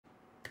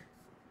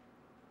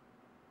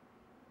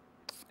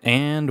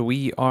And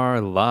we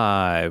are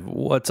live.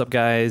 What's up,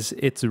 guys?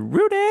 It's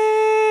Rudy.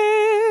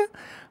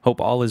 Hope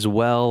all is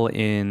well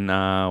in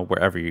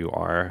wherever you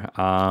are.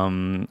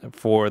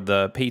 For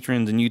the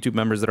patrons and YouTube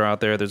members that are out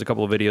there, there's a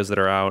couple of videos that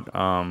are out.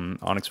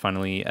 Onyx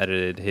finally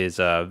edited his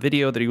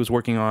video that he was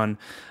working on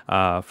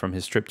from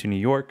his trip to New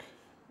York.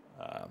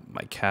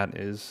 My cat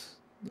is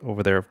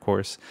over there, of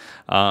course.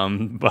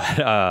 And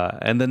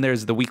then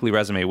there's the weekly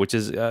resume, which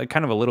is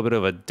kind of a little bit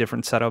of a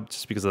different setup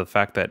just because of the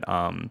fact that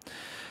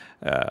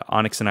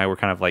Onyx and I were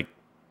kind of like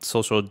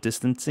social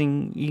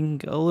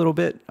distancing a little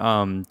bit,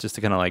 just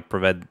to kind of like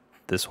prevent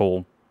this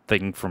whole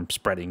thing from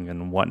spreading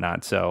and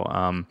whatnot.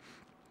 So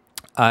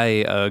I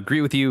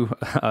agree with you,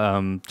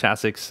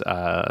 Chasix.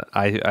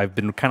 I've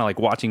been kind of like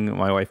watching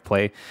my wife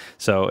play.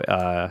 So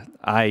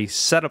I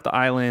set up the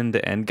island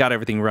and got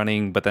everything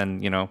running, but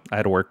then, you know, I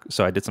had to work,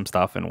 so I did some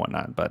stuff and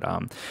whatnot. But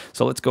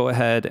so let's go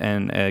ahead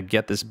and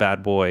get this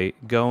bad boy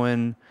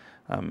going.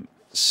 I'm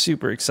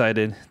super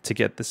excited to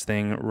get this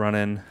thing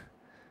running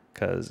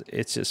because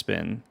it's just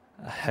been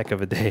a heck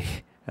of a day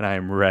and I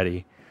am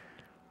ready.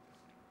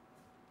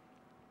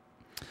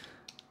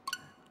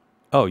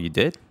 Oh, you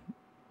did?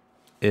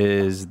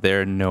 Is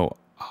there no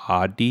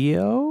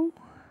audio?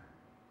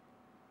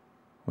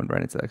 Went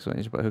right into the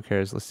explanation, but who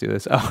cares? Let's do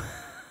this. Oh,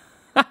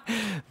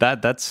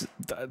 that's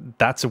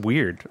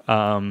weird.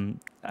 I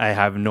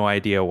have no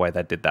idea why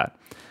that did that,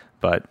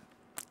 but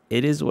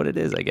it is what it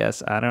is, I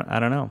guess. I don't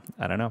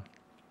know.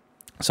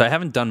 So I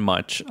haven't done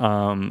much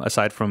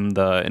aside from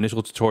the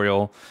initial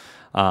tutorial,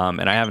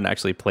 and I haven't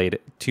actually played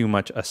too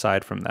much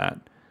aside from that.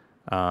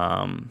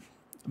 Oh,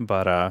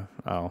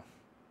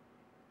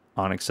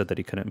 Onyx said that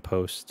he couldn't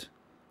post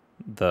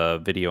the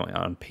video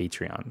on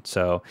Patreon.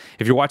 So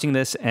if you're watching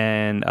this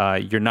and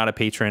you're not a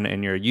patron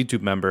and you're a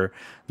YouTube member,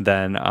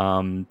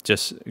 then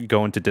just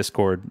go into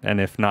Discord, and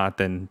if not,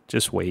 then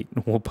just wait.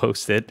 We'll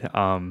post it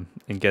and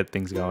get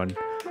things going.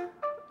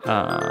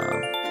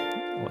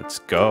 Let's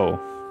go.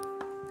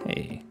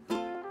 Hey.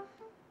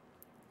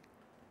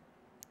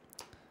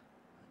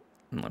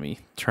 Let me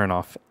turn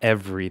off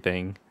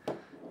everything.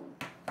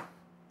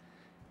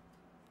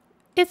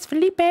 It's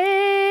Felipe.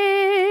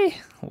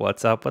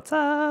 What's up? What's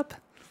up?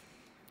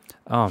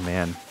 Oh,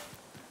 man.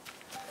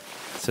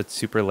 So it's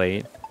super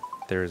late.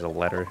 There's a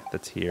letter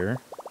that's here.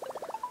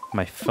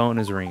 My phone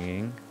is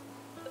ringing.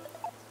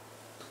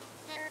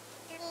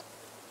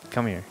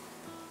 Come here.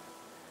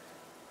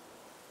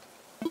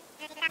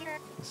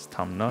 This is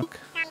Tom Nook.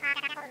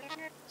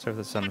 Serve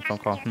this on the phone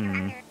call.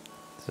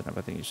 This is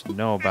everything you should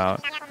know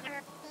about.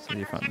 So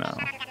your phone now.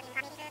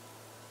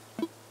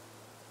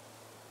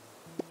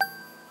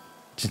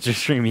 Ginger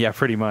stream, yeah,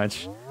 pretty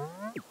much.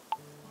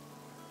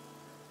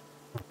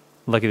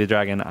 Lucky the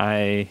Dragon,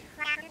 I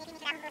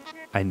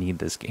need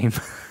this game.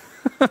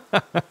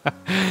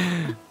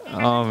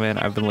 Oh man,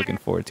 I've been looking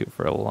forward to it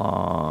for a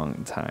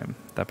long time.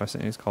 That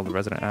person is called the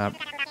Resident app.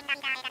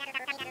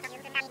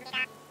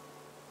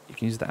 You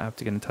can use the app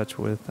to get in touch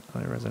with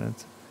other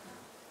residents.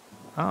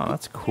 Oh,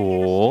 that's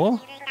cool.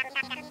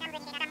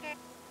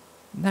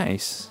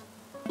 Nice.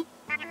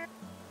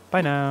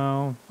 Bye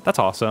now. That's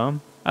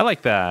awesome. I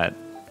like that.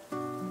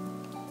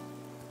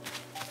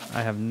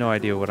 I have no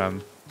idea what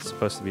I'm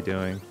supposed to be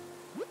doing.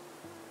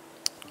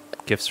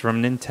 Gifts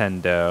from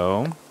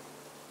Nintendo.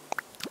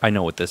 I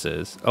know what this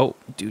is. Oh,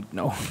 dude,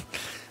 no.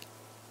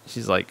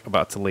 She's like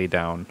about to lay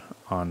down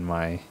on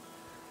my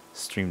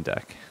stream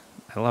deck.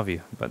 I love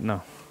you, but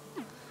no.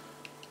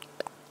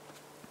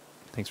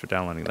 Thanks for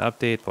downloading the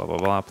update. Blah, blah,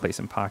 blah. Place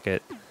in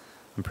pocket.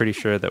 I'm pretty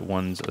sure that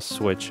one's a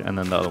Switch and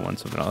then the other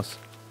one's something else.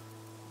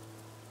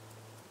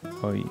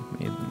 Oh, you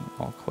made them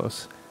all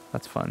close.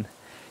 That's fun.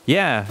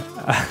 Yeah.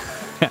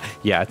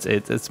 Yeah,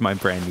 it's my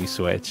brand new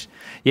Switch.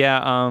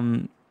 Yeah,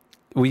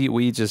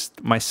 we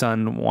just, my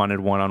son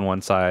wanted one on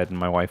one side and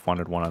my wife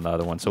wanted one on the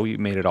other one, so we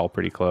made it all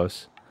pretty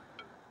close.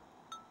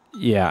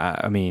 Yeah,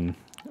 I mean,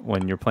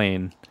 when you're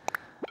playing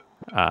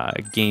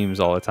games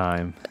all the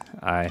time,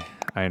 I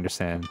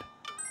understand.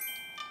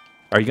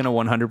 Are you gonna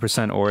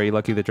 100% Ori,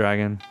 Lucky the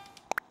Dragon?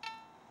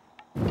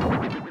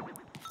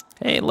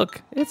 Hey,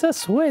 look, it's a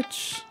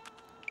Switch.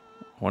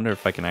 I wonder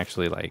if I can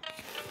actually like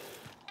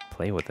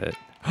play with it.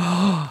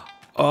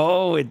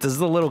 Oh, it does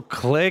the little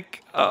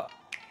click.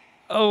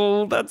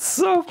 Oh, that's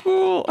so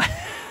cool.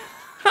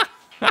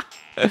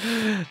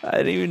 I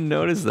didn't even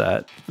notice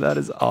that. That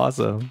is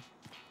awesome.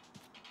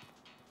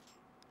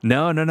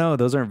 No.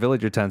 Those aren't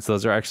villager tents.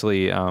 Those are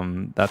actually,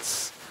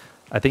 that's,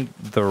 I think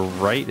the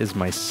right is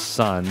my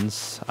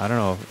son's. I don't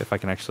know if I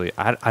can actually,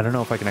 I don't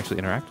know if I can actually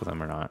interact with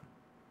him or not.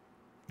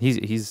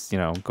 He's, you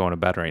know, going to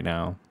bed right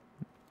now.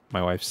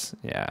 My wife's,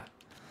 yeah.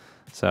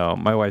 So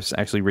my wife's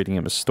actually reading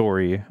him a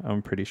story,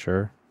 I'm pretty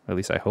sure. At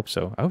least I hope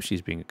so. I hope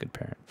she's being a good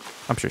parent.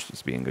 I'm sure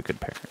she's being a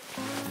good parent.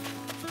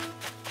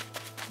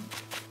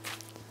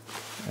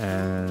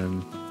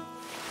 And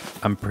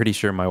I'm pretty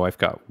sure my wife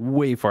got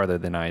way farther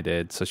than I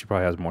did, so she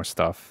probably has more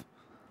stuff.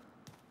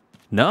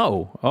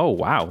 No. Oh,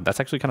 wow.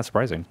 That's actually kind of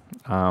surprising.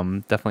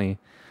 Definitely.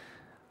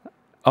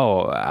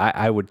 Oh,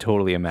 I would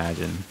totally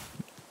imagine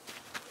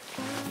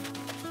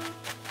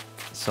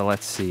So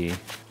let's see.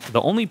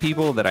 The only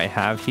people that I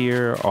have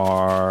here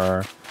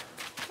are,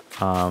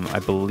 I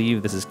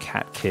believe this is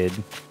Cat Kid,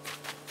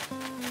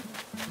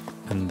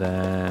 and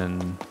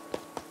then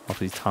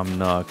hopefully Tom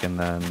Nook, and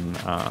then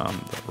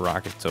the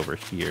Rocket's over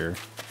here.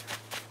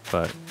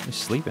 But he's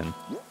sleeping.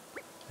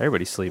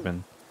 Everybody's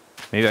sleeping.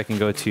 Maybe I can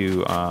go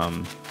to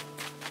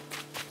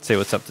say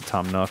what's up to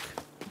Tom Nook,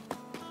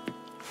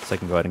 so I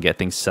can go ahead and get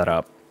things set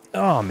up.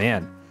 Oh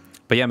man,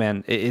 but yeah,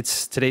 man,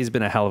 today's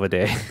been a hell of a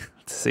day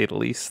to say the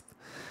least.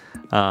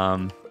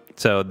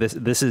 So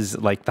this is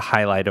like the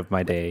highlight of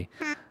my day.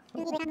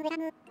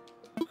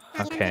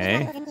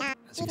 Okay,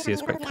 as you can see,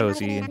 it's quite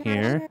cozy in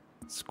here.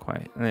 It's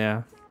quite,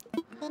 yeah.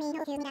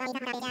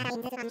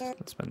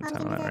 Let's spend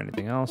time on that or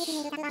anything else.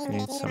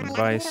 Need some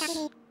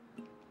advice.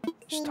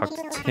 Just talk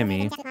to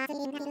Timmy.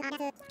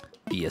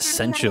 The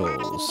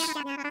essentials.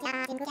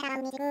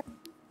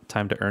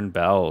 Time to earn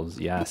bells.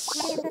 Yes.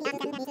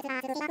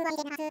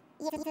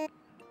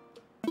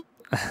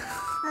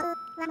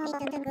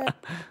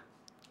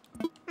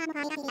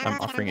 I'm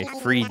offering a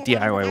free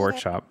DIY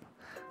workshop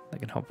that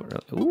can help.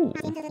 Ooh,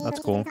 that's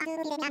cool.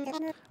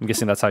 I'm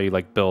guessing that's how you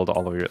like build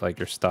all of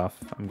your stuff.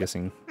 I'm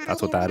guessing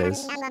that's what that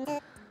is. I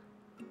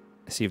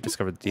see you've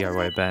discovered the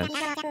DIY bench.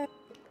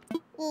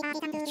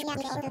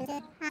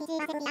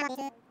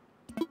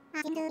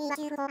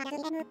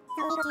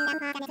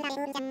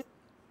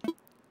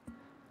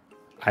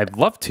 I'd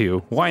love to.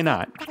 Why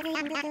not?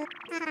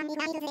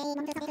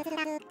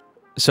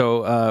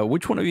 So,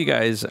 which one of you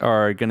guys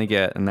are going to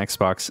get an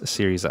Xbox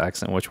Series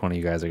X, and which one of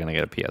you guys are going to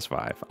get a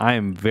PS5? I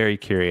am very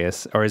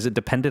curious. Or is it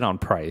dependent on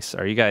price?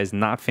 Are you guys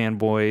not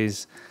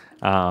fanboys,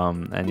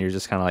 and you're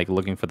just kind of like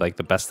looking for like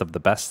the best of the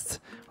best?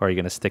 Or are you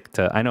going to stick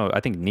to... I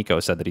think Nico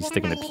said that he's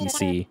sticking to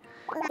PC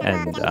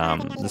and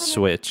the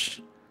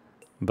Switch.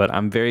 But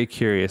I'm very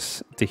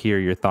curious to hear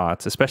your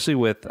thoughts, especially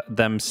with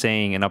them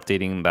saying and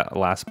updating that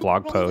last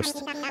blog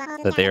post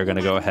that they are going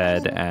to go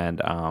ahead and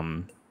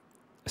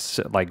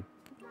like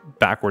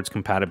backwards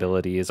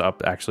compatibility is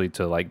up actually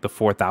to like the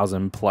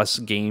 4,000 plus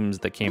games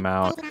that came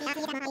out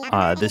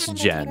this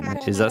gen.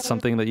 Is that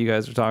something that you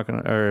guys are talking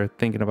or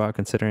thinking about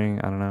considering?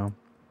 I don't know.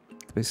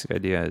 The basic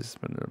idea is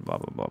blah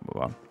blah blah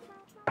blah blah.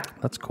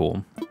 That's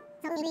cool.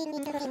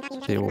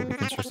 Okay, we'll be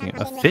constructing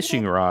a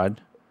fishing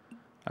rod.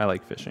 I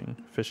like fishing.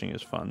 Fishing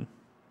is fun.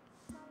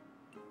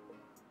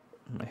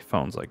 My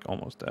phone's like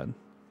almost dead.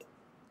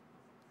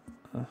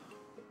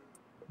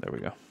 There we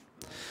go.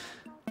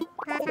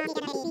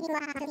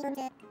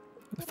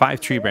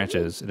 5 tree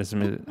branches. It is a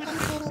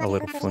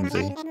little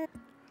flimsy.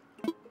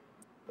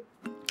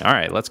 All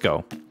right, let's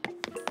go.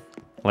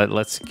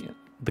 Let's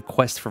the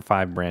quest for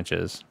 5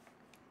 branches.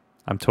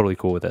 I'm totally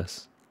cool with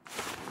this.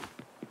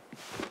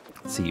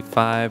 Let's see,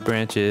 5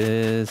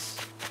 branches.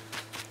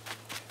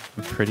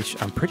 I'm pretty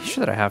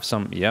sure that I have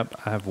some. Yep,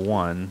 I have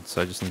 1,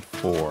 so I just need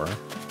 4.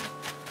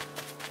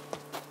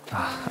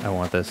 I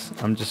want this.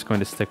 I'm just going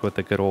to stick with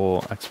the good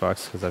old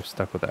Xbox because I've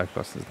stuck with the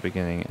Xbox since the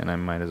beginning, and I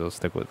might as well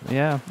stick with...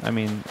 Yeah, I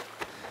mean,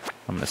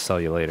 I'm going to sell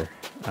you later.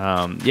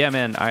 Yeah,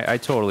 man, I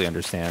totally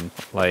understand.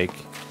 Like,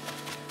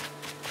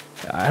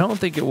 I don't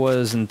think it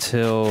was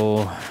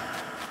until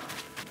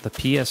the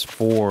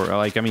PS4,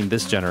 like, I mean,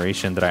 this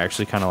generation that I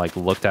actually kind of, like,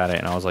 looked at it,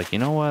 and I was like, you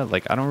know what?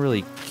 Like, I don't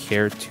really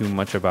care too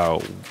much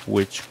about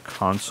which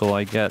console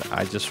I get.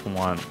 I just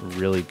want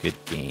really good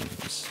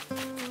games.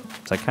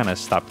 I kind of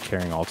stopped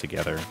caring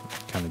altogether.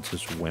 Kind of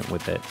just went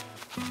with it.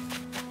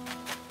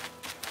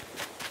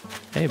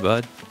 Hey,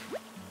 bud.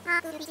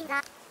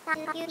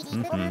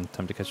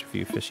 Time to catch a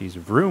few fishies.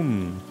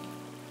 Vroom.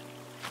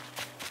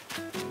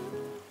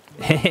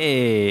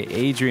 Hey,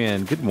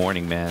 Adrian. Good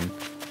morning, man.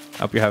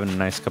 Hope you're having a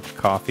nice cup of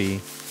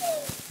coffee,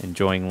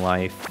 enjoying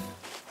life,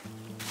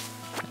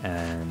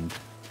 and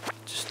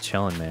just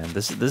chilling, man.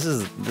 This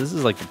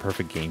is like the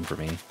perfect game for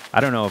me. I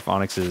don't know if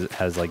Onyx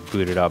has like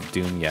booted up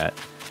Doom yet.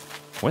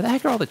 Where the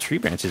heck are all the tree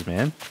branches,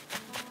 man?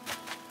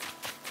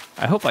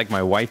 I hope like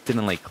my wife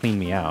didn't like clean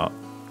me out,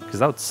 because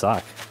that would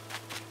suck.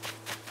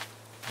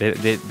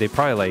 They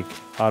probably like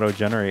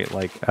auto-generate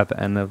like at the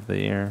end of the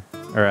year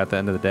or at the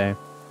end of the day.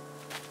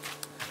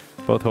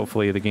 Both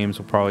hopefully the games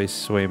will probably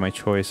sway my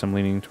choice. I'm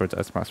leaning towards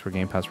Xbox for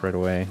Game Pass right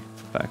away.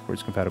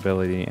 Backwards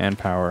compatibility and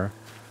power.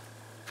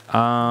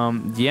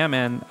 Yeah,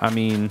 man. I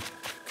mean,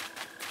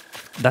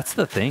 that's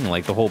the thing.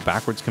 Like the whole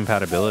backwards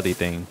compatibility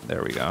thing.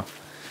 There we go.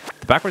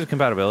 The backwards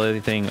compatibility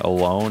thing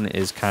alone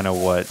is kind of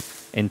what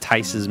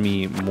entices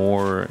me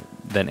more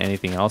than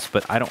anything else,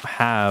 but I don't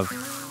have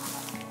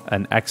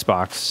an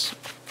Xbox.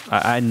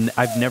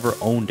 I've never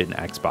owned an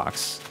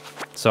Xbox,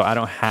 so I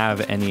don't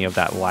have any of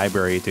that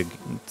library to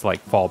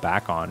like fall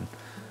back on.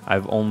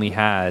 I've only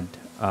had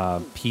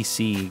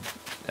PC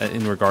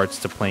in regards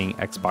to playing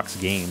Xbox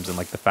games, and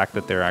like the fact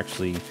that they're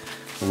actually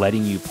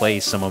letting you play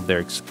some of their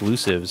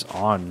exclusives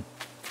on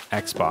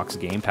Xbox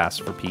Game Pass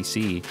for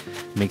PC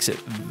makes it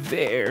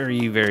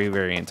very, very,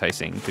 very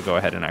enticing to go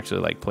ahead and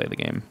actually like play the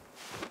game.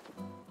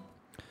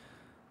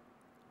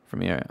 For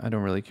me, I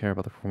don't really care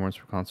about the performance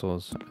for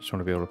consoles. I just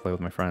want to be able to play with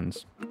my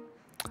friends.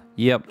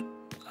 Yep.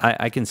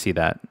 I can see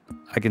that.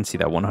 I can see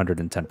that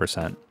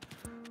 110%.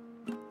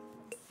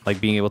 Like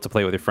being able to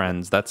play with your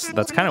friends. That's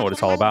kind of what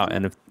it's all about.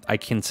 And if I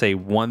can say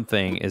one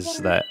thing is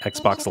that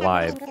Xbox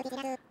Live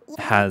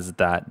has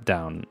that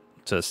down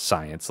to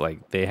science.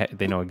 Like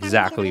they know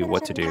exactly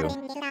what to do.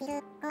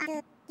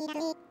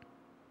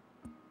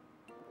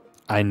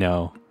 I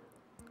know.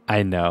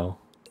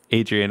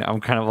 Adrian,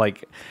 I'm kind of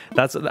like,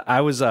 I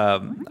was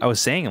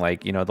saying,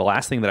 like, you know, the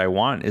last thing that I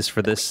want is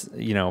for this,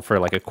 you know, for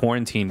like a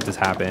quarantine to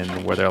happen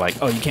where they're like,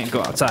 oh, you can't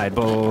go outside,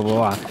 blah, blah,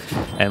 blah, blah,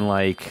 and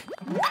like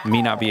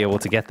me not be able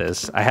to get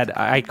this.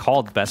 I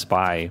called Best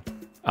Buy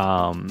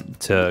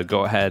to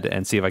go ahead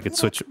and see if I could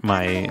switch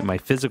my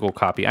physical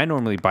copy. I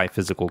normally buy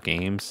physical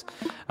games.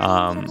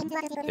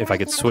 If I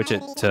could switch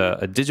it to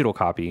a digital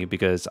copy,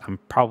 because I'm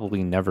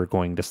probably never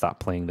going to stop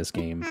playing this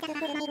game.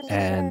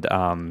 And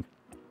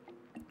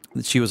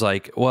she was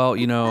like, well,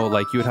 you know,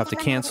 like you would have to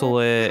cancel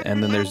it,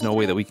 and then there's no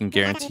way that we can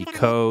guarantee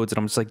codes. And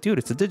I'm just like, dude,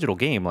 it's a digital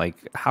game. Like,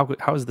 how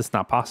is this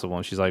not possible?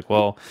 And she's like,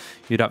 well,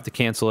 you'd have to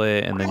cancel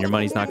it, and then your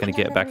money's not going to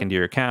get back into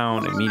your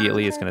account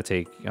immediately. It's going to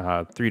take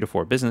 3 to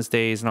 4 business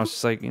days. And I was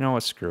just like, you know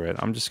what, screw it.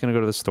 I'm just going to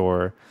go to the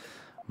store.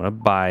 I'm going to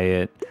buy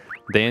it.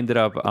 They ended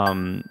up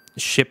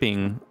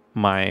shipping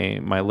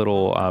my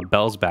little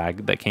Bell's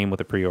bag that came with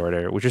a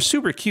pre-order, which is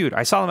super cute.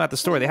 I saw them at the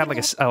store. They had like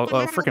a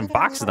freaking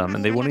box of them,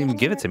 and they wouldn't even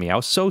give it to me. I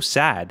was so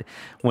sad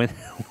when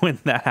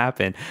that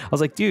happened. I was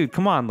like, dude,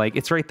 come on, like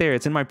it's right there.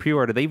 It's in my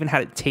pre-order. They even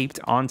had it taped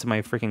onto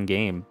my freaking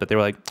game, but they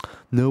were like,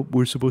 nope,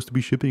 we're supposed to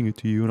be shipping it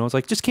to you. And I was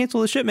like, just cancel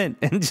the shipment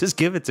and just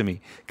give it to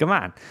me. Come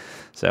on.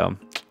 So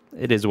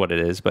it is what it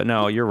is. But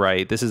no, you're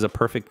right. This is a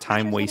perfect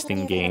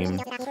time-wasting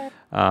game.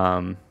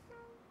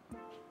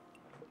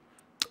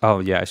 Oh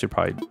yeah, I should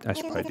probably do that.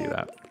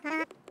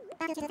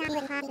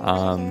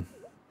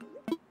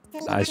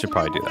 I should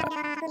probably do that.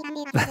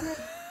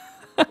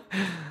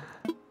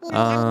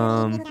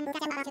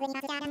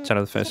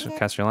 Shadow of the Fish,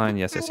 cast your line.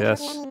 Yes.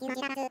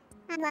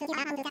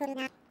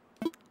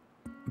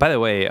 By the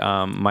way,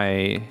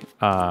 my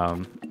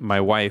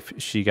wife,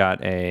 she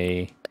got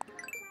a.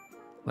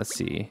 Let's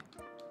see.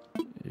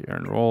 You're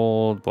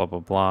enrolled. Blah blah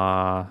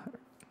blah.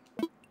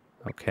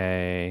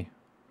 Okay.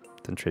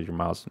 Then trade your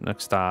miles to Nook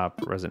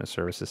Stop, Resident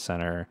Services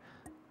Center.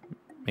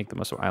 Make the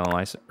most of Island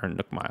Life, earn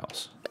Nook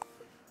miles.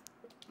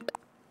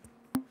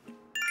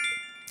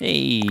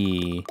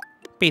 Hey,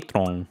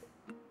 Patron.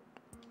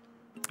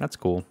 That's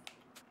cool.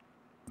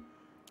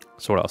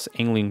 So what else?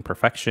 Angling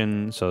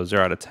Perfection. So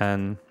 0 out of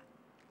 10.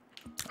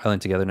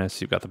 Island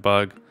Togetherness. You've got the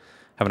bug.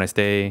 Have a nice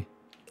day.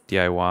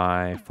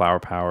 DIY. Flower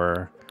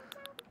Power.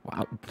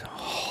 Wow.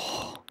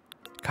 Oh,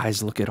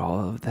 guys, look at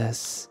all of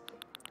this.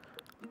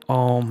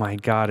 Oh my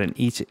god, and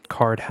each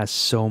card has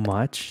so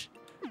much.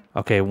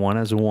 Okay, one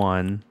is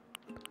 1.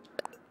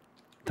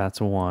 That's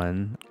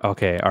 1.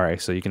 Okay,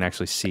 alright, so you can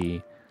actually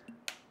see.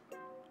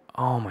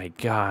 Oh my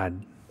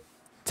god.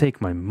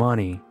 Take my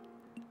money.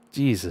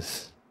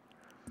 Jesus.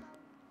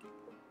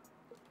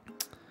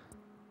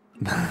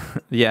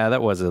 Yeah,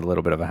 that was a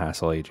little bit of a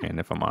hassle, Adrian,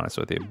 if I'm honest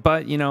with you.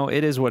 But, you know,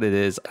 it is what it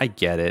is. I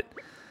get it.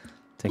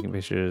 Taking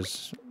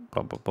pictures,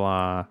 blah, blah,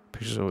 blah.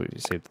 Pictures will be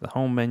saved to the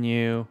home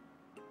menu.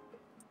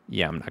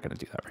 Yeah, I'm not going to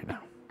do that right now.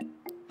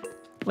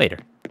 Later.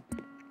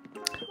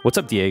 What's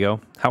up, Diego?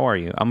 How are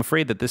you? I'm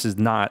afraid that this is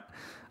not...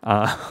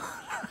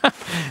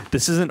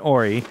 this isn't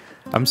Ori.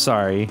 I'm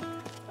sorry.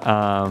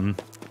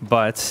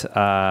 But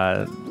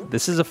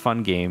this is a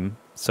fun game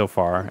so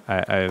far.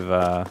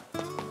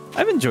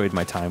 I've enjoyed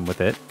my time with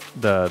it.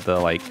 The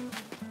like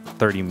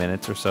 30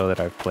 minutes or so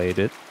that I've played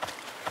it.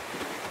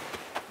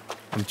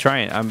 I'm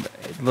trying...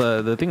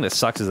 The thing that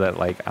sucks is that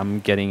like I'm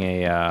getting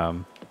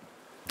a...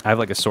 I have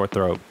like a sore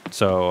throat,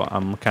 so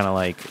I'm kind of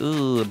like,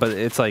 ugh, but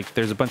it's like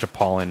there's a bunch of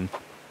pollen.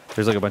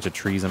 There's like a bunch of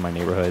trees in my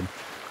neighborhood,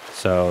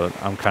 so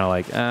I'm kind of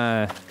like,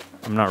 I'm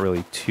not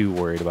really too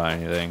worried about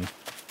anything.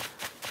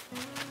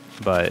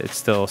 But it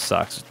still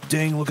sucks.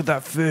 Dang, look at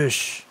that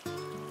fish.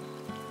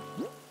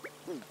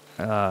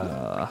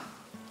 I've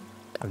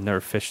never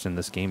fished in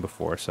this game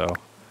before, so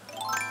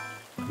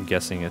I'm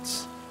guessing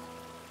it's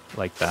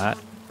like that.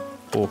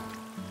 Oh,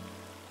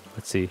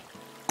 let's see.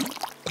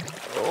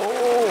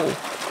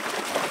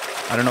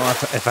 I don't know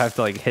if I have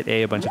to like hit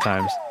A bunch of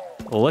times.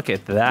 Look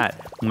at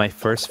that. My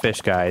first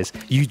fish, guys.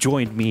 You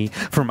joined me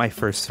for my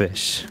first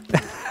fish.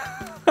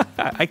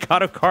 I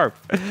caught a carp.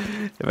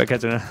 If I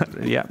catch it,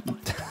 yeah.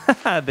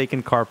 They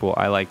can carpool.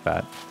 I like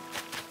that.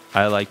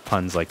 I like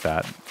puns like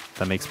that.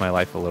 That makes my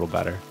life a little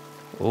better.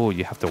 Oh,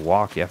 you have to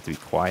walk. You have to be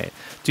quiet.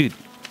 Dude,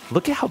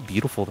 look at how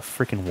beautiful the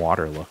freaking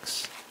water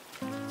looks.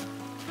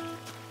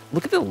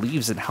 Look at the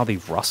leaves and how they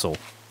rustle.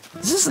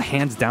 This is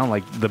hands down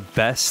like the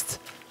best...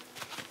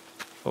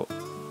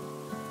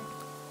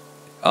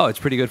 Oh, it's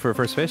pretty good for a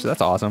first fish. That's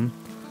awesome.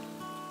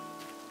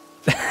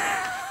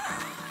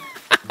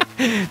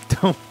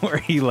 Don't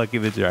worry, Lucky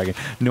the Dragon.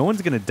 No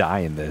one's gonna die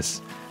in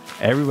this.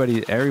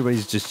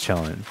 Everybody's just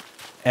chilling.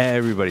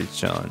 Everybody's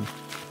chilling.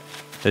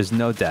 There's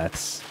no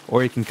deaths,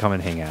 or you can come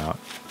and hang out.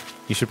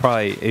 You should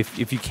probably,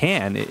 if you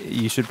can,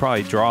 you should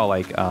probably draw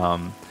like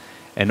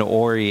an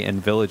Ori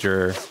and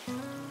Villager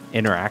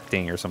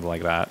interacting or something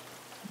like that.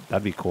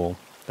 That'd be cool.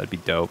 That'd be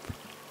dope.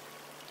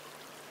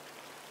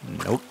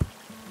 Nope.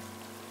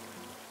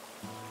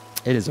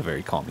 It is a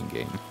very calming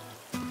game.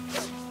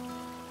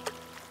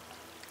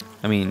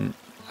 I mean,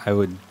 I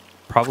would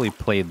probably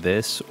play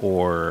this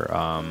or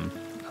I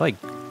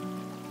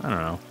don't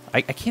know.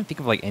 I can't think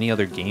of like any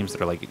other games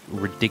that are like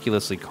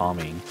ridiculously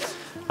calming.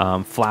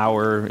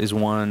 Flower is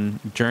one.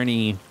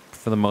 Journey,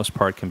 for the most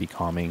part, can be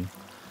calming.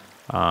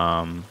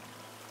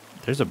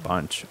 There's a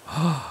bunch.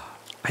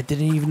 I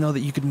didn't even know that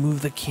you could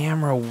move the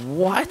camera.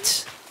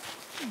 What?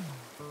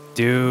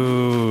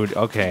 Dude.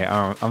 Okay,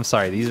 I'm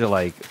sorry. These are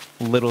like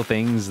little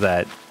things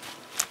that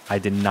I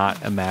did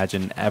not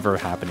imagine ever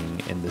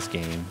happening in this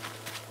game.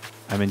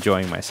 I'm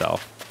enjoying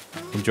myself.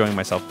 Enjoying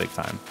myself big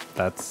time.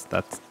 That's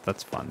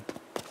fun.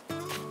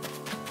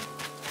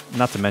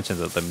 Not to mention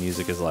that the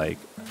music is like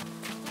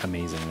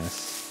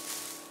amazingness.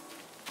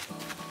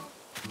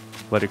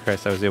 Bloody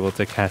Christ, I was able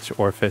to catch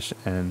oarfish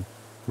and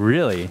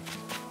really?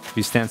 If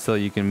you stand still,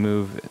 you can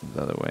move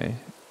the other way.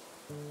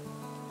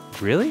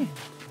 Really?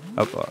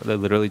 Oh, they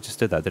literally just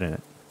did that,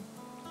 didn't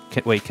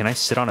it? Wait, can I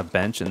sit on a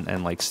bench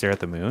and like stare at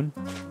the moon?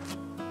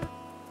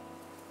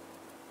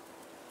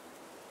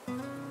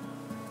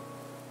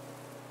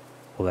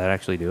 Will that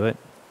actually do it?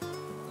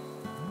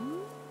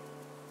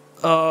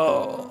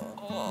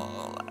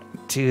 Oh,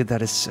 dude,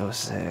 that is so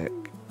sick.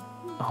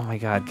 Oh my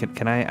god,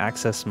 can I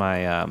access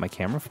my my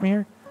camera from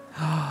here?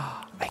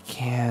 I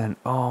can.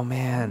 Oh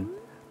man.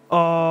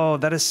 Oh,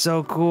 that is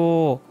so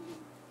cool.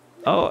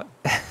 Oh.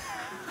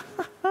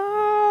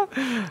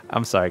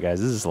 I'm sorry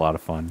guys, this is a lot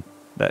of fun.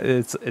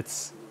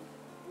 It's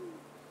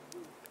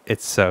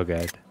so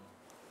good.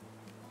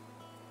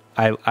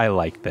 I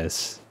like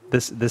this.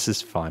 This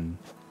is fun.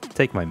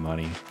 Take my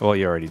money. Well,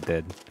 you already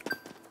did.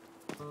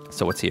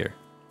 So what's here?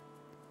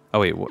 Oh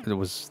wait,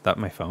 was that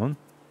my phone?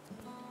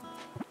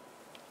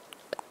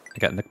 I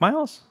got Nick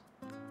Miles?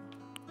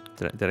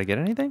 Did I get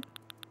anything?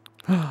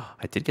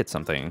 I did get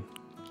something.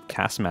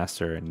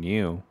 Castmaster and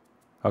new.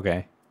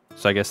 Okay.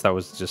 So I guess that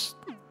was just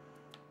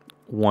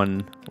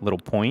one little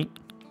point.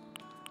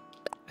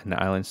 And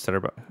the island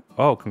stutter.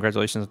 Oh,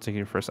 congratulations on taking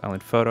your first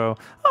island photo.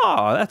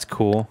 Oh, that's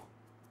cool.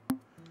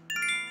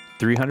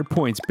 300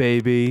 points,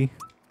 baby.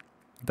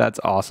 That's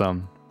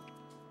awesome.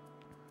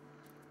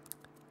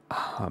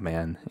 Oh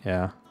man,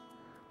 yeah.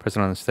 Press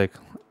it on the stick.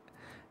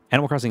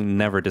 Animal Crossing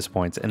never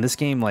disappoints. And this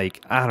game,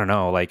 like, I don't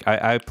know, like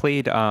I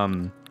played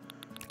I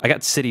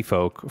got City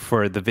Folk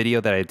for the video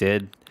that I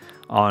did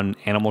on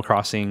Animal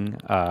Crossing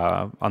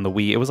on the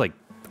Wii. It was like,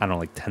 I don't know,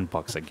 like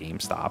 $10 at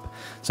GameStop.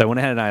 So I went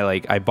ahead and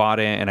I bought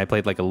it and I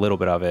played like a little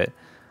bit of it.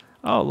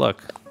 Oh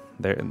look,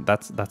 there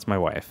that's my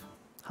wife.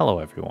 Hello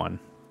everyone.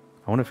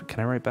 I wonder if can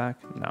I write back?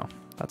 No,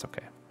 that's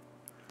okay.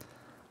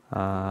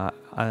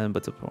 Island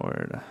bits of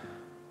board.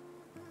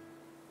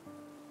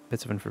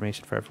 Bits of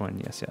information for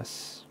everyone. Yes,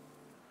 yes.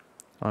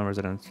 Island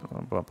residents.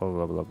 Blah blah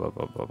blah blah blah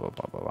blah blah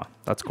blah blah blah.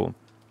 That's cool.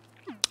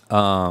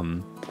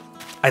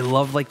 I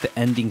love like the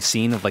ending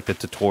scene of like the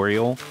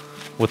tutorial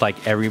with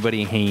like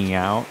everybody hanging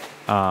out.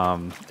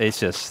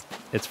 It's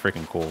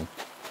freaking cool.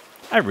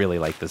 I really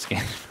like this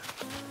game.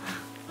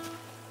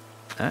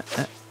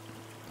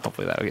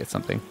 Hopefully that'll get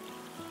something.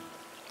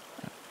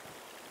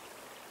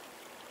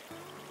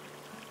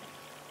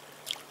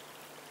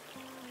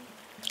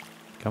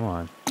 Come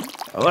on.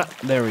 Oh,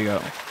 there we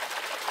go.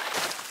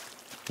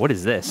 What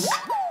is this?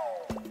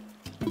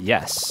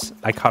 Yes,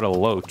 I caught a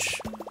loach.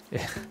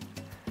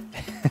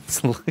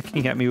 It's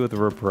looking at me with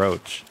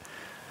reproach.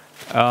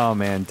 Oh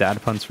man,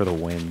 dad puns for the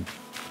win.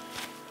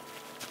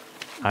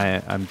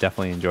 I'm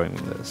definitely enjoying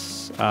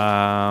this.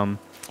 I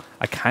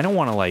kind of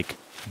want to like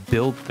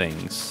build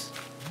things,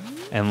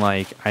 and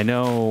like I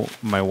know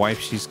my wife,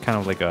 she's kind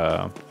of like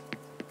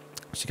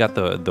she got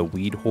the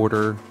weed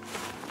hoarder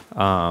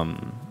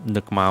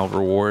Nook Mile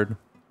reward.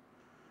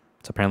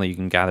 So apparently you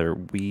can gather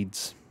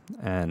weeds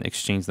and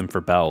exchange them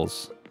for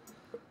bells.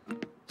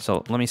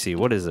 So let me see,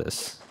 what is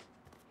this?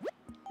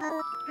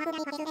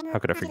 How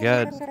could I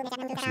forget?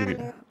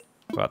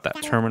 About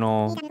that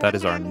terminal. That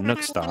is our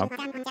Nook stop.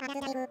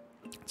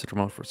 It's a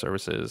terminal for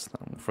services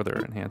that will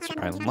further enhance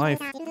your island life.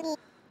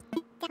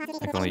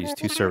 I can only use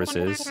 2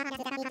 services.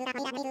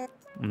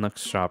 Nook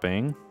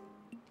shopping.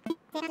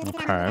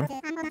 Okay.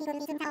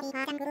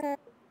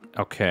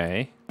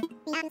 Okay.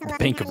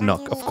 Bank of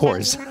Nook, of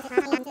course.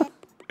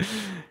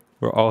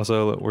 We're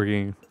also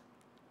working.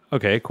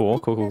 Okay, cool.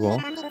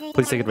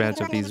 Please take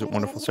advantage of these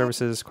wonderful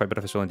services. Quite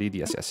beneficial indeed.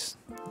 Yes, yes.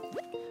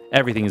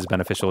 Everything is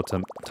beneficial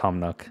to Tom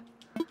Nook.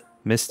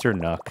 Mr.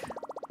 Nook.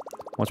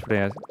 Once per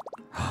day.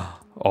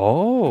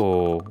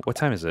 Oh, what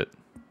time is it?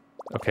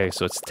 Okay,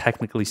 so it's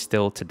technically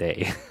still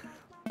today.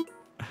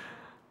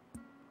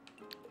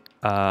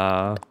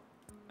 Where's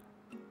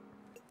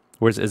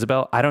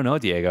Isabel? I don't know,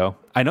 Diego.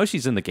 I know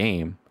she's in the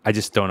game. I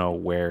just don't know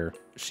where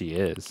she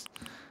is.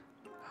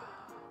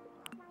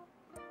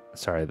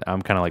 Sorry,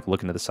 I'm kind of like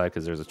looking to the side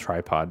because there's a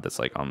tripod that's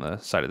like on the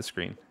side of the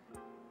screen.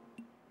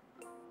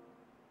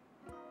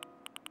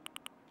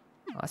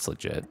 Oh, that's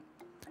legit.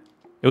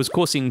 It was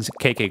cool seeing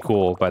KK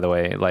Cool, by the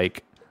way.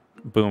 Like,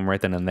 Boom,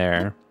 right then and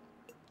there.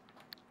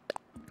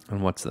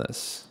 And what's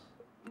this?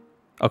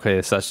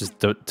 Okay, so that's just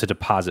to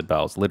deposit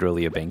bells.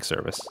 Literally a bank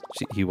service.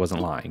 He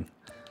wasn't lying.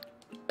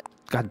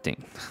 God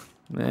dang.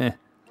 Eh.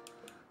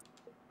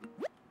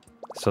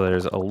 So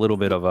there's a little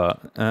bit of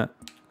a...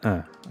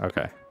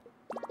 okay.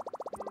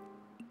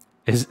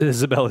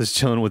 Isabel is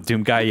chilling with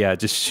Doom Guy. Yeah,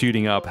 just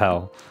shooting up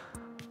hell.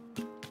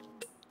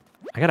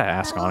 I gotta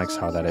ask Onyx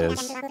how that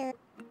is. I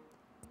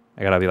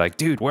gotta be like,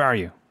 dude, where are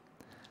you?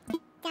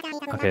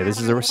 Okay, this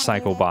is a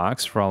recycle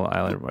box for all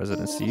island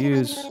residents to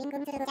use.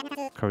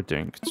 Covered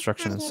during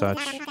construction and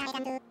such.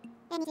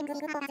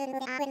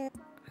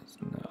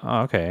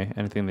 Oh, okay.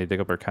 Anything they dig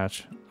up or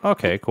catch.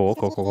 Okay, cool.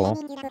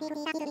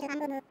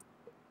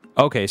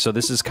 Okay, so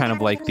this is kind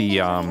of like the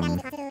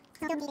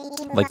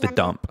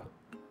dump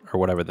or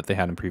whatever that they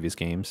had in previous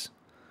games.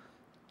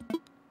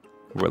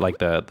 Where like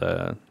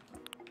the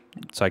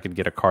so I could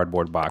get a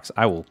cardboard box.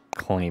 I will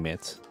claim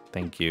it.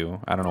 Thank you.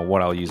 I don't know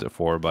what I'll use it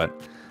for, but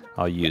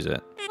I'll use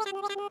it.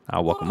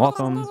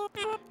 Welcome. You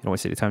don't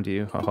waste any time, do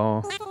you?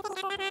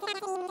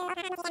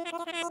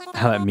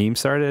 How that meme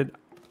started?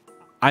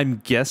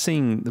 I'm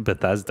guessing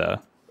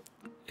Bethesda,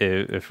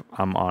 if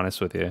I'm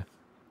honest with you.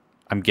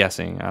 I'm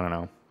guessing. I don't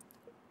know.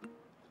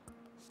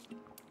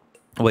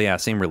 Well, yeah,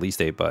 same release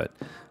date, but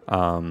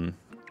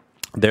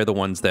they're the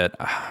ones that...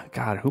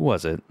 God, who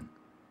was it?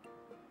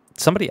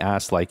 Somebody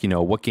asked, like, you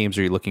know, what games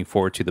are you looking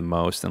forward to the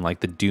most? And,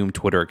 like, the Doom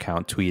Twitter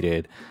account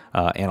tweeted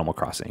Animal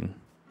Crossing.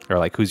 Or,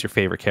 like, who's your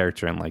favorite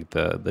character? And, like,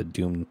 the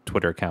Doom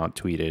Twitter account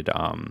tweeted...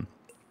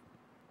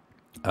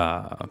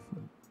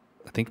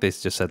 I think they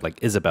just said, like,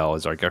 Isabel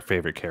is, like, our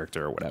favorite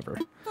character or whatever.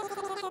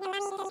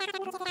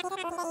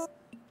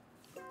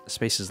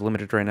 Space is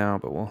limited right now,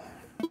 but we'll...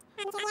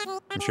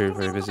 I'm sure you're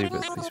very busy,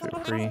 but please feel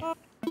free.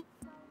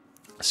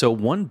 So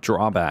one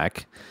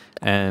drawback,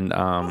 and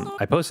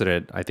I posted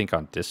it, I think,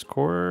 on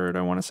Discord,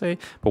 I want to say.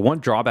 But one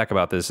drawback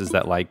about this is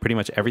that, like, pretty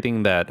much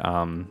everything that...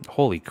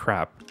 holy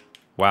crap.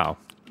 Wow.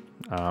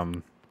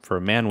 For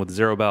a man with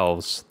 0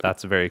 bells,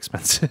 that's very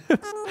expensive.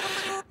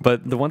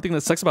 But the one thing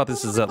that sucks about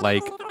this is that,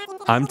 like,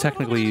 I'm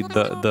technically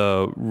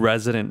the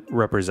resident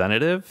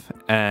representative,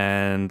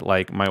 and,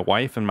 like, my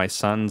wife and my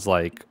son's,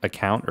 like,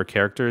 account or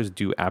characters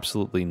do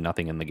absolutely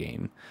nothing in the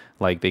game.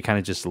 Like, they kind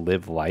of just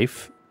live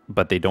life,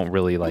 but they don't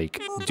really,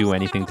 like, do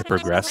anything to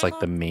progress, like,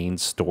 the main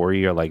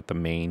story or, like, the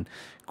main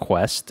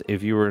quest,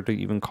 if you were to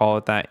even call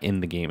it that, in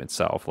the game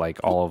itself. Like,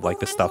 all of, like,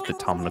 the stuff that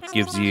Tom Nook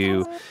gives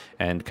you,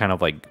 and kind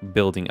of, like,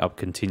 building up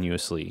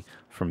continuously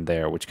from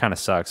there, which kind of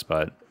sucks,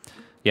 but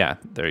yeah,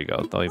 there you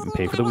go. They'll even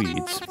pay for the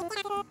weeds.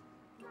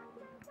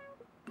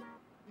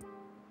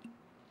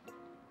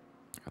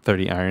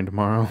 30 iron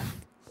tomorrow.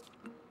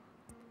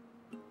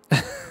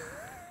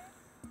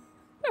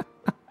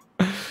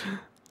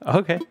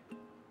 Okay.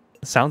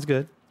 Sounds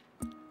good.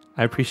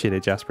 I appreciate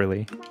it, Jasper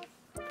Lee.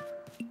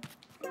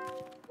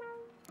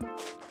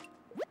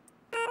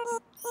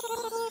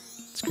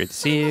 It's great to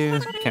see you.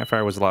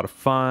 Campfire was a lot of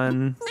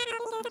fun.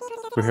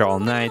 We're here all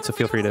night, so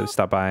feel free to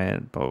stop by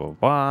and blah, blah,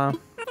 blah.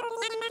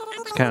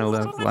 Just kind of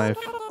live life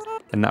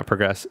and not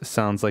progress.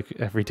 Sounds like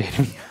every day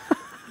to me.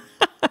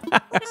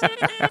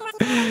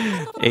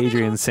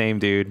 Adrian, same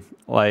dude.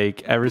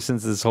 Like, ever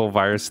since this whole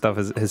virus stuff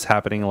is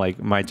happening, like,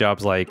 my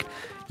job's like,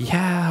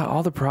 yeah,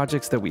 all the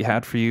projects that we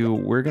had for you,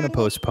 we're gonna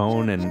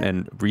postpone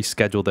and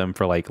reschedule them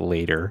for, like,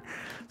 later.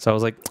 So I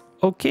was like,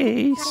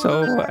 okay,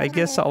 so I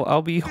guess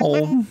I'll be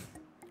home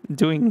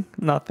doing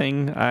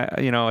nothing.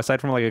 You know,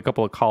 aside from, like, a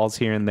couple of calls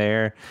here and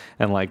there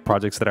and, like,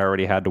 projects that I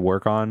already had to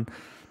work on,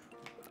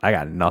 I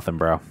got nothing,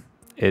 bro.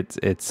 It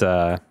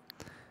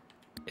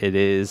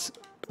is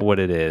what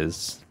it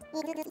is.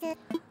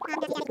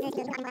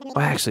 Oh,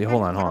 actually,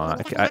 hold on.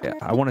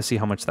 I want to see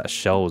how much that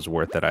shell was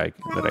worth that I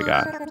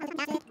got.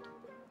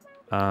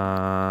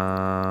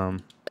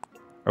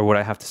 Or would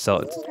I have to sell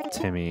it to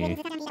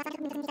Timmy?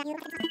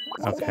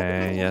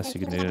 Okay, yes, you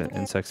can do it.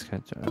 Insects.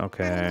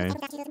 Okay.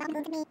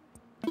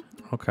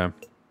 Okay.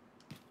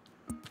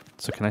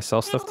 So can I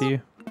sell stuff to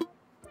you?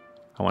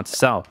 I want to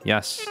sell.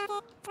 Yes,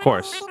 of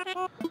course.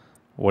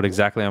 What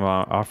exactly am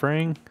I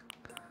offering?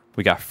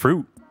 We got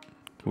fruit.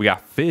 We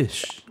got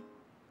fish.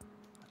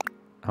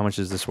 How much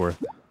is this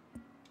worth?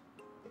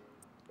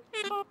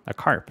 A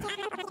carp.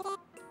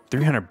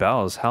 300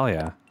 bells. Hell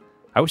yeah.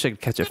 I wish I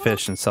could catch a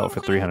fish and sell it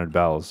for 300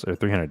 bells or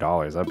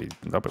 $300. That'd be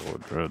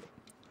good.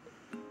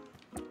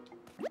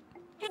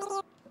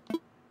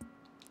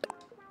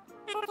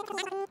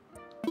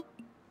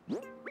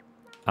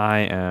 I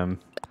am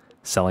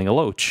selling a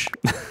loach.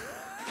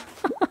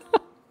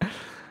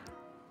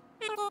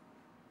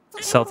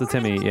 Sell to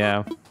Timmy,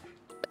 yeah.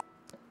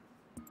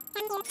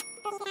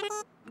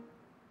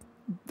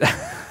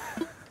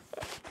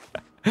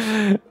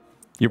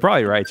 You're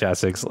probably right,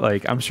 Chastix.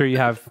 Like, I'm sure you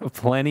have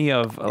plenty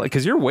of... like,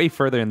 because you're way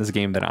further in this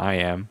game than I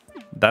am.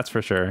 That's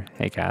for sure.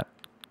 Hey, cat.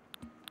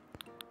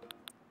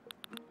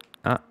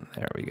 Ah,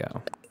 there we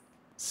go.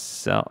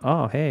 So,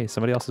 oh, hey,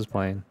 somebody else is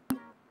playing.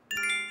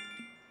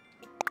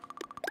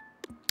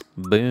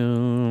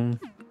 Boom.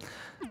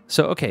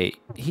 So, okay,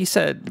 he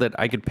said that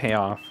I could pay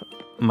off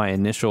my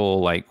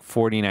initial like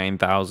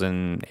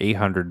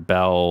 49,800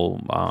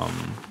 bell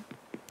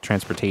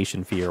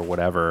transportation fee or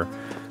whatever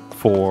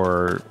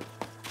for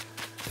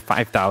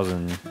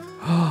 5,000.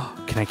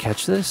 Can I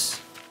catch this?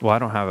 Well, I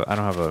don't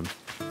have a.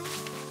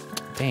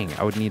 Dang,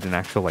 I would need an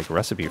actual like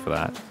recipe for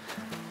that.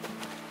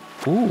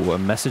 Ooh, a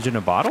message in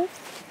a bottle?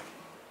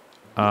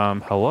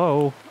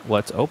 Hello.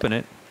 Let's open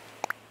it.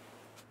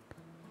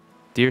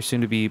 Dear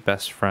soon-to-be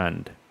best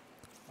friend,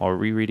 while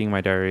rereading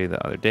my diary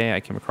the other day,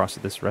 I came across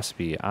this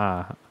recipe.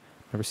 Never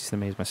cease to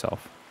amaze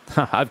myself.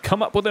 I've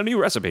come up with a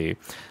new recipe.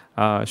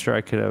 Sure,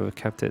 I could have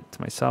kept it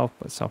to myself,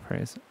 but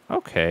self-praise.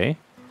 Okay.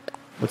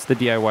 What's the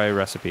DIY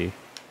recipe?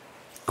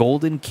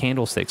 Golden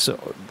candlestick.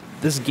 So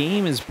this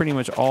game is pretty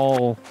much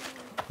all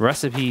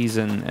recipes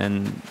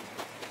and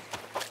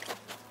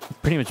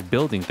pretty much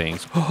building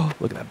things. Oh,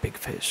 look at that big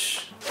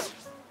fish.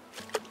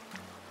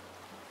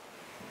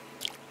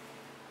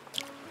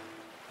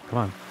 Come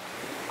on.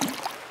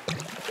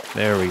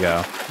 There we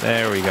go.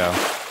 There we go.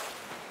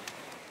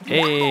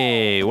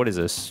 Hey, what is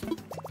this?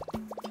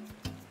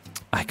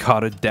 I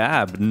caught a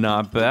dab.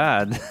 Not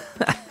bad.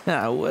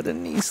 What a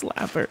knee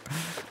slapper.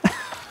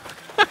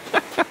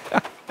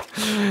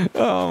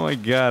 Oh my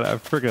god, I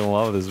freaking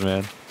love this,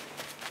 man.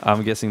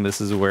 I'm guessing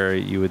this is where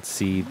you would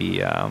see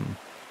the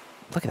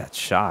look at that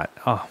shot.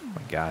 Oh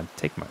my god,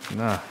 take my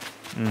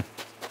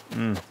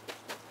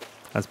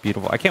That's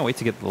beautiful. I can't wait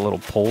to get the little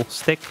pole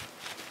stick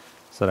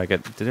so that I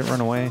get. Did it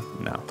run away?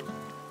 No.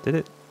 Did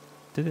it?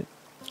 Did it?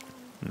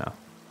 No.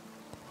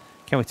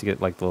 Can't wait to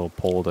get like the little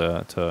pole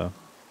to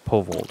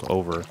pole vault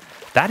over.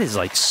 That is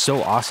like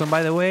so awesome,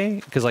 by the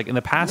way, because like in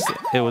the past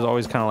it was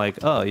always kind of like,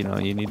 oh, you know,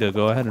 you need to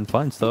go ahead and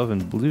find stuff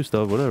and blue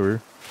stuff,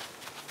 whatever.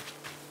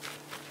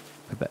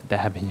 I bet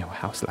dab in your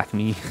house like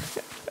me.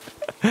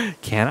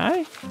 Can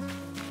I?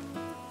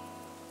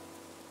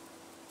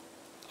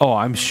 Oh,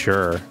 I'm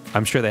sure.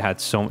 I'm sure they had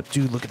so much.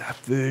 Dude, look at that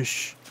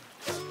fish.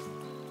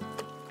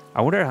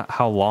 I wonder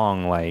how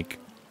long like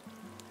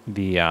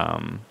the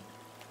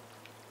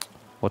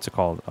what's it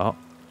called? Oh,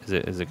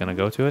 is it gonna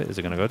go to it? Is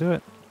it gonna go to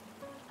it?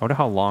 I wonder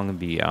how long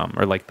the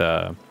or like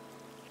the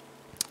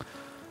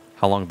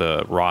how long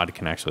the rod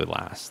can actually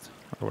last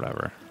or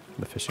whatever,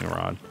 the fishing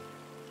rod.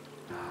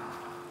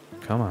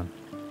 Come on.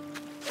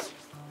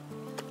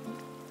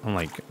 I'm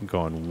like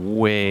going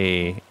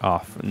way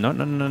off. No,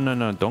 no, no, no,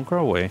 no. Don't go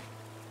away.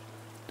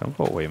 Don't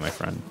go away, my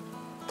friend.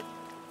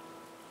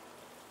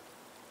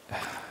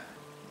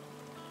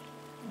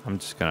 I'm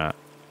just gonna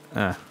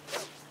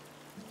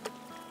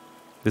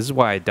This is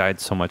why I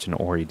died so much in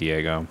Ori,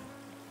 Diego.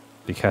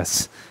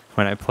 Because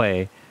when I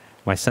play,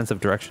 my sense of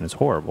direction is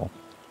horrible.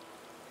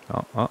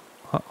 Oh,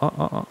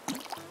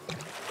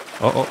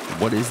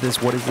 what is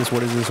this? What is this?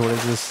 What is this? What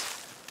is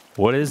this?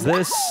 What is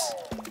this?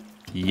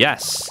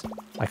 Yes,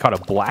 I caught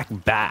a black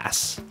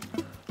bass.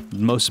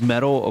 Most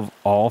metal of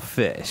all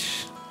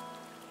fish.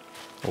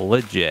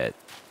 Legit.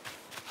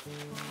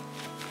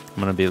 I'm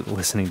gonna be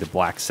listening to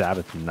Black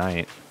Sabbath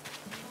tonight.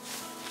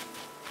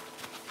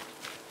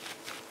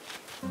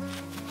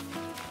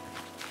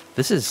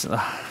 This is...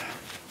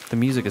 the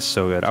music is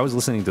so good. I was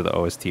listening to the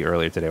OST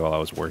earlier today while I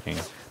was working.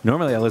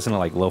 Normally I listen to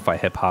like lo-fi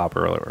hip-hop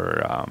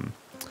or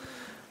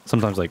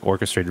sometimes like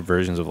orchestrated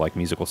versions of like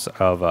musical...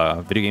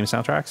 of video game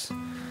soundtracks.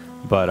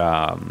 But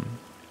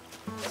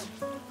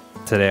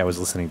today I was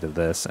listening to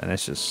this and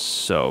it's just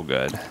so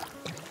good.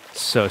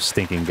 So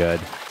stinking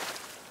good.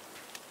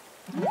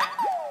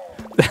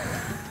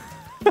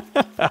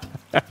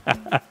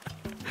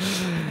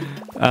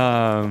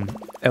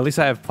 At least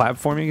I have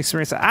platforming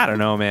experience. I don't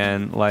know,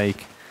 man.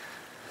 Like,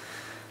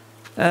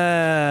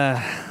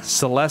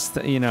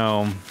 Celeste, you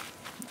know,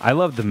 I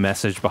love the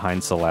message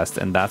behind Celeste,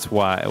 and that's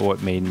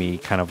what made me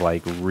kind of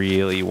like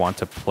really want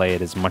to play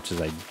it as much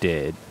as I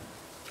did.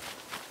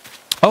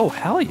 Oh,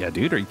 hell yeah,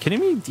 dude. Are you kidding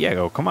me?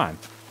 Diego, come on.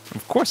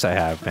 Of course I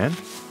have, man.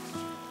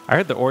 I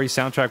heard the Ori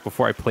soundtrack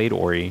before I played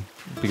Ori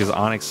because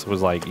Onyx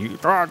was like,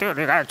 oh, dude,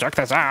 you gotta check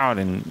this out.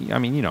 And I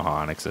mean, you know how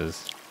Onyx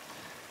is.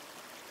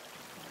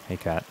 Hey,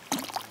 cat.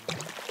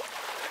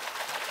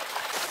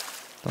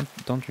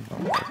 Don't drink my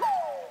water.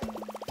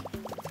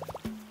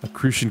 A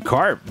crucian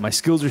carp. My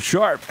skills are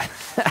sharp.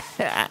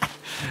 All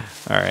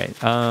right.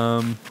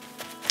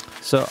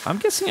 So I'm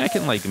guessing I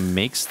can like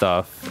make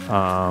stuff.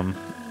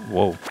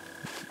 Whoa.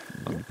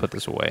 Let me put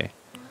this away.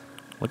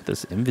 Look at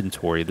this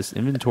inventory. This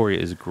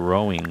inventory is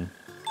growing.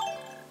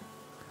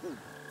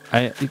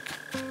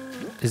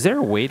 Is there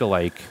a way to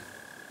like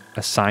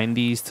assign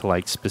these to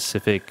like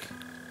specific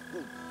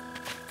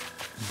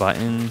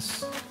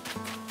buttons?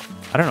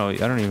 I don't know.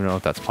 I don't even know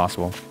if that's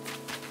possible.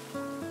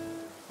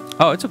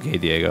 Oh, it's okay,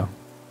 Diego.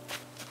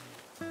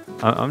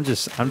 I'm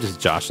just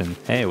joshing.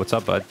 Hey, what's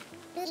up, bud?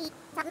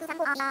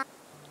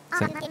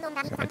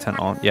 My tent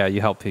on. Yeah,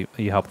 you help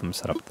them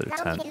set up their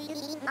tent.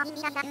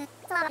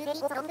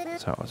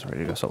 So I was ready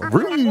to go solo. I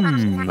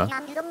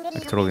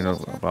totally know.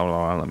 Blah, blah,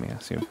 blah. Let me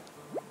ask you.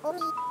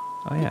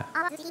 Oh yeah.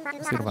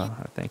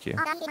 Thank you.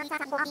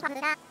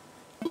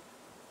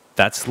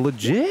 That's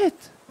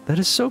legit. That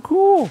is so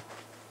cool.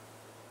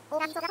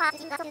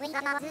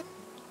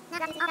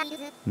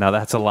 Now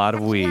that's a lot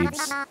of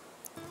weeds.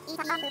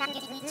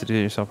 To do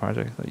yourself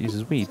project that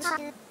uses weeds.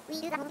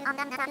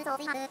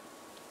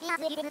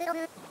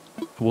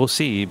 We'll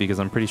see, because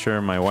I'm pretty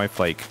sure my wife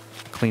like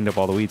cleaned up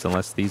all the weeds,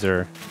 unless these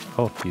are,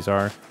 oh, these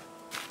are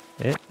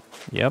it.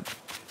 Yep.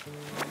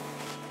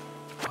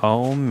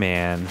 Oh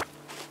man.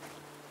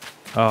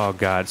 Oh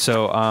god.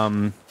 So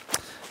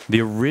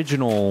the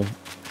original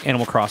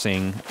Animal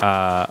Crossing,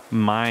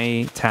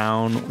 my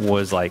town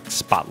was like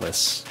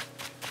spotless.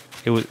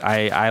 It was,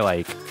 I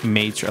like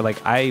made sure,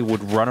 like I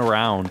would run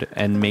around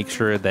and make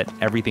sure that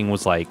everything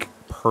was like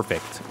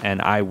perfect,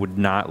 and I would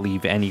not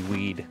leave any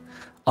weed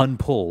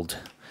unpulled,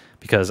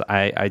 because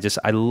I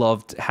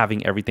loved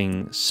having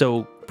everything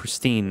so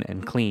pristine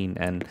and clean.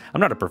 And I'm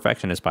not a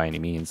perfectionist by any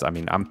means. I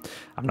mean, I'm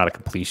not a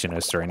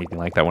completionist or anything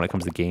like that when it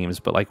comes to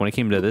games, but like when it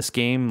came to this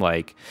game,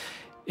 like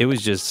it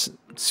was just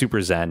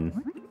super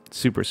zen,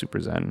 super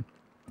zen.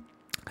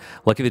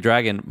 Lucky the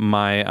Dragon,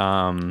 my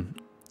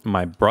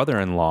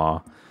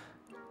brother-in-law,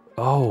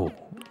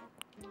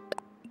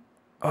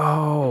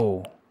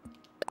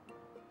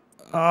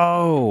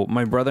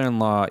 my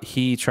brother-in-law,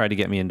 he tried to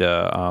get me into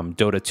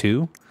Dota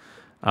 2,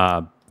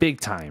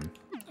 big time.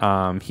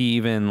 He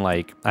even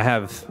like,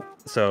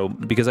 so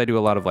because I do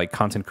a lot of like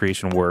content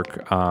creation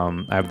work,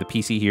 I have the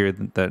PC here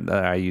that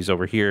I use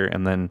over here,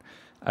 and then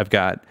I've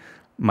got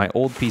my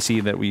old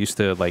PC that we used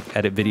to like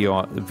edit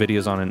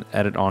videos on and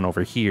edit on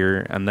over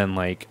here, and then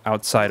like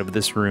outside of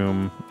this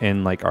room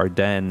in like our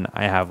den,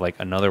 I have like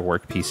another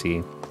work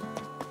PC.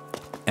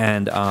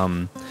 And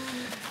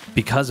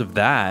because of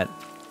that,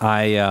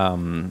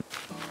 I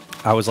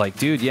was like,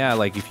 dude, yeah,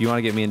 like if you want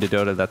to get me into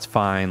Dota, that's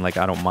fine. Like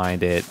I don't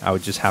mind it. I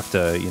would just have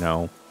to, you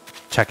know,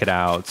 check it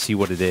out, see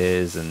what it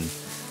is, and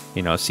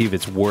you know, see if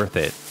it's worth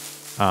it.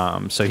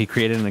 So he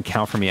created an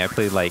account for me. I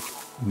played like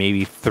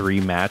maybe 3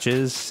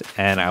 matches,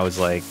 and I was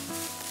like,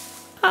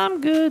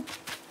 I'm good.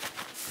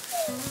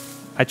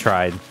 I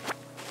tried.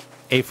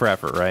 A for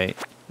effort, right?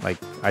 Like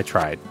I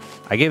tried.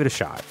 I gave it a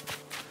shot.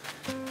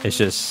 It's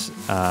just,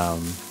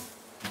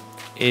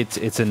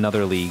 it's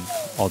another league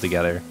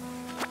altogether.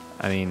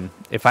 I mean,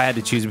 if I had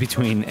to choose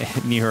between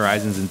New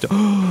Horizons and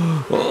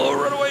oh,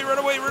 run away!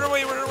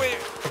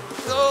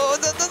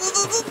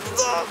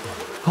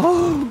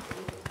 Oh,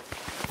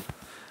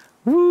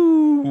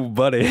 woo,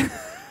 buddy.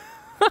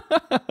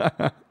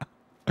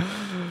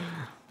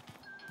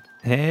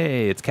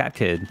 Hey, it's Cat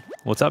Kid.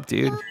 What's up,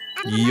 dude?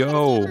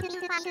 Yo.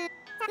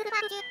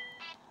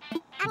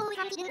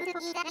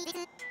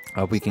 I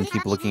hope we can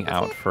keep looking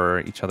out for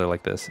each other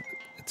like this.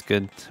 It's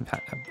good.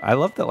 I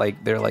love that,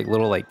 like, they're like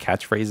little like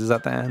catchphrases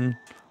at the end.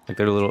 Like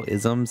they're little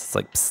isms. It's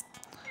like, psst.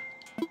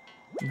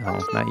 No,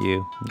 not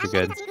you. You're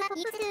good.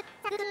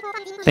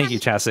 Thank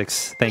you,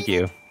 Chasix. Thank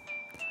you.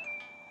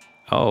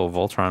 Oh,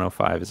 Voltron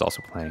 05 is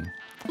also playing.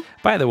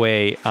 By the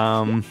way,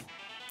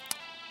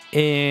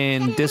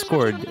 in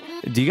Discord,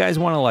 do you guys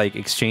want to like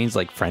exchange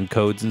like friend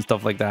codes and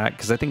stuff like that?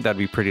 Because I think that'd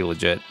be pretty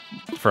legit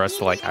for us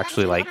to like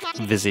actually like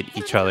visit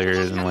each other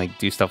and like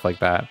do stuff like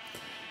that.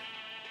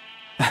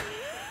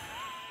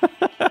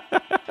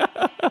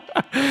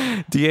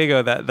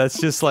 Diego, that's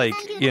just like,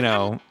 you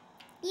know,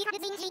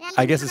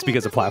 I guess it's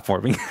because of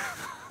platforming.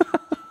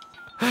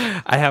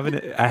 I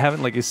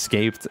haven't like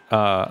escaped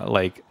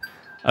like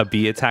a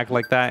bee attack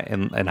like that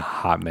in a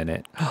hot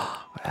minute.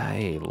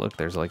 Hey, look,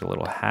 there's like a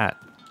little hat.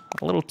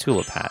 A little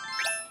tulip hat.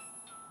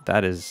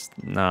 That is,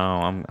 no,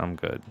 I'm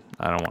good.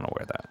 I don't want to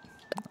wear that.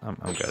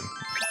 I'm good.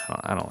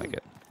 I don't like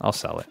it. I'll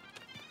sell it.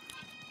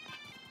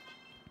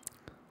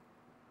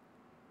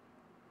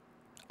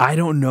 I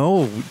don't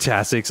know,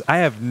 Chasix. I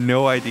have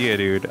no idea,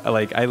 dude.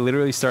 Like, I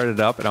literally started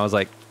up and I was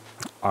like,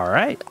 all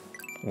right,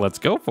 let's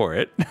go for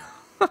it.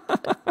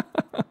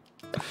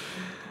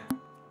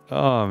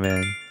 Oh,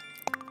 man.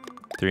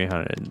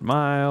 300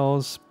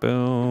 miles.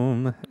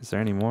 Boom. Is there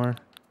any more?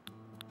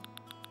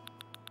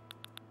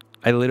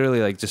 I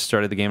literally like just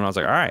started the game and I was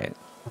like, all right.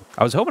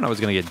 I was hoping I was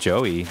going to get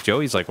Joey.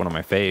 Joey's like one of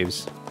my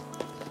faves.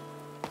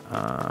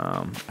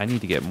 I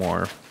need to get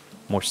more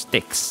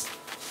sticks.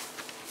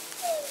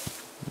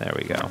 There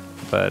we go.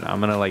 But I'm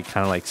going to like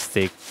kind of like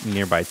stake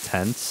nearby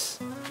tents.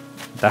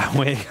 That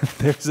way if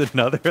there's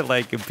another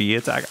like bee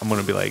attack, I'm going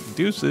to be like,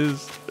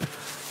 deuces.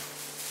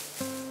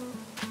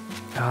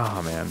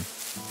 Oh, man.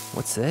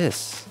 What's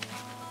this?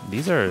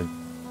 These are...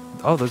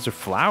 Oh, those are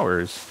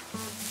flowers.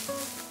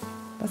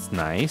 That's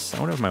nice. I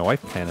wonder if my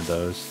wife planted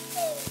those.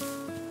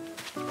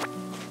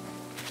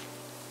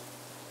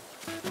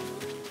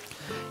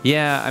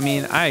 Yeah, I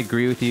mean, I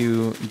agree with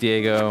you,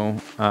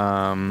 Diego.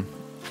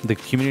 The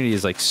community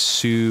is like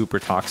super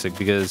toxic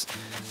because,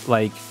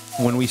 like,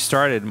 when we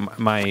started,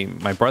 my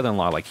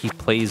brother-in-law, like, he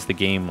plays the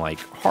game like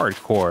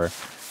hardcore,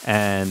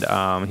 and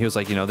he was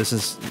like, you know, this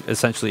is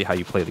essentially how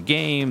you play the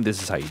game.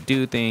 This is how you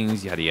do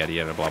things. Yada yada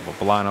yada, blah blah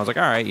blah. And I was like,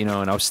 all right, you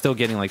know, and I was still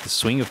getting like the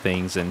swing of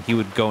things, and he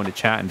would go into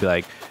chat and be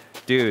like,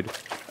 dude,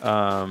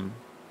 oh,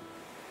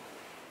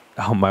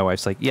 my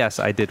wife's like, yes,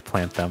 I did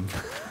plant them.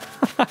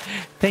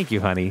 Thank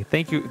you, honey.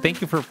 Thank you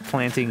for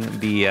planting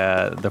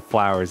the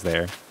flowers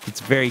there.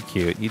 It's very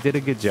cute. You did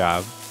a good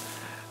job.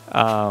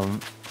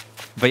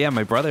 But yeah,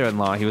 my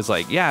brother-in-law, he was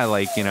like, yeah,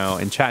 like, you know,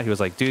 in chat, he was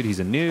like, dude, he's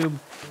a noob.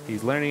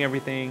 He's learning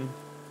everything.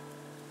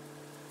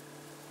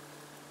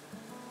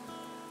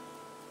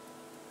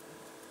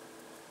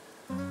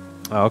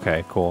 Oh,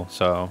 okay, cool.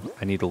 So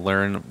I need to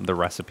learn the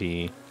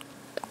recipe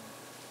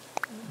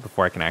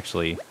before I can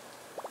actually...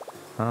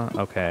 Huh?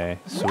 Okay,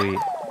 sweet.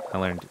 I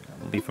learned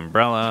leaf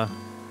umbrella.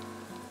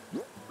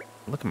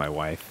 Look at my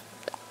wife.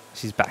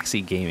 She's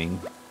backseat gaming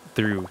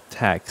through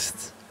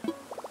text.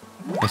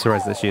 I'm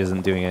surprised that she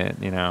isn't doing it,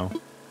 you know,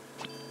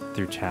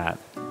 through chat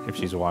if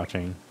she's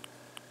watching.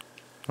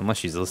 Unless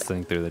she's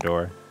listening through the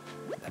door.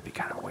 That'd be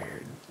kind of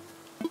weird.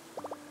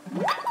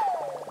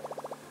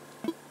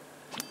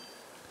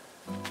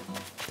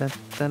 Da,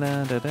 da,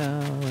 da, da,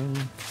 da.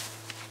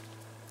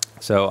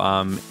 So,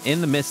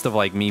 in the midst of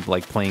like me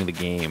like playing the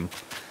game,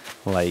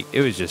 like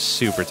it was just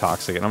super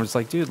toxic, and I'm just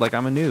like, dude, like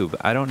I'm a noob.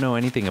 I don't know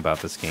anything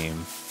about this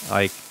game.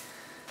 Like,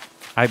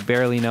 I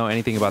barely know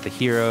anything about the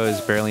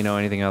heroes, barely know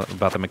anything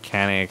about the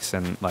mechanics,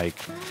 and like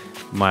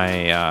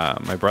my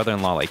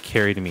brother-in-law like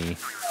carried me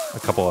a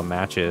couple of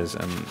matches,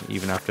 and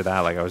even after that,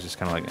 like I was just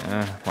kind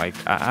of like,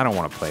 I don't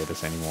want to play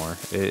this anymore.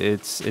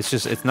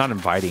 It's not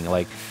inviting.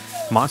 Like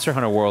Monster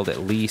Hunter World, at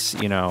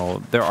least, you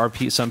know, there are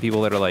some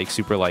people that are like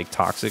super like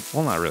toxic.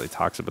 Well, not really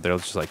toxic, but they're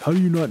just like, how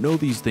do you not know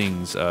these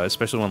things?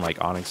 Especially when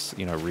like Onyx,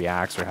 you know,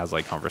 reacts or has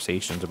like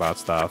conversations about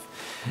stuff,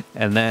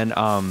 and then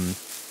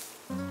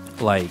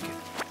like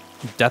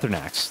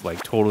Deathernax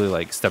like totally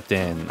like stepped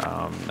in,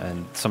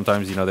 and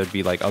sometimes, you know, there'd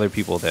be like other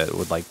people that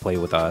would like play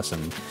with us,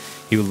 and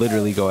he would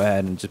literally go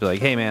ahead and just be like,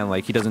 hey man,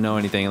 like he doesn't know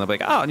anything, and I'm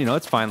like, oh, you know,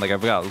 it's fine, like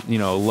I've got, you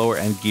know, lower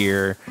end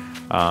gear,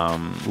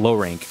 low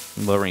rank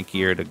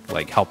gear to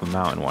like help him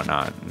out and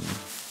whatnot. And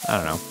I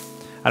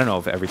don't know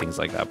if everything's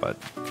like that, but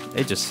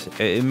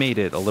it made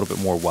it a little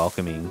bit more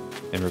welcoming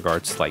in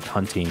regards to like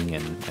hunting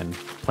and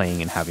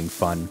playing and having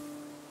fun.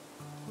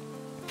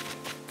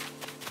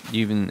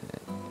 Even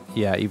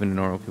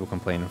normal people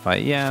complain and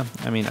fight. Yeah,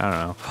 I mean, I don't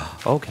know.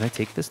 Oh, can I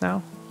take this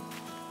now?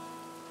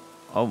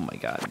 Oh my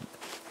god.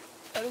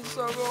 That is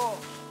so cool.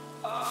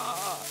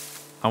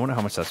 I wonder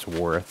how much that's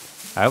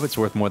worth. I hope it's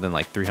worth more than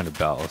like 300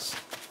 bells.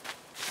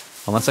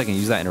 Unless I can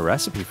use that in a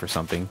recipe for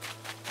something.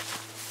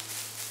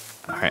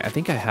 Alright, I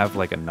think I have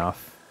like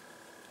enough.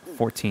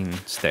 14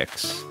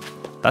 sticks.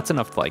 That's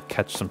enough to like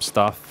catch some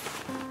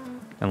stuff.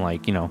 And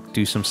like, you know,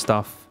 do some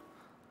stuff.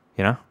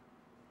 You know?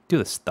 Do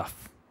the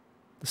stuff.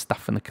 The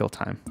stuff in the kill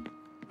time.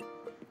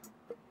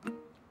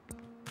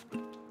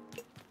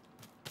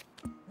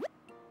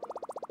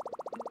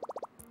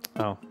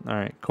 Oh, all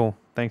right, cool.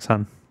 Thanks,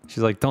 hon.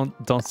 She's like, don't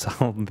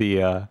sell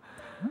the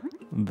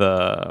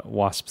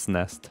wasp's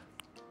nest.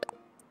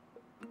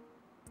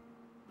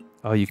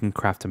 Oh, you can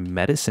craft a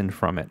medicine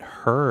from it.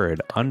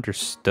 Heard.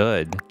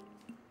 Understood.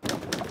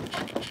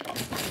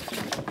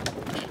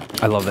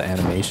 I love the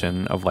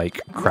animation of like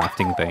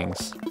crafting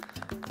things.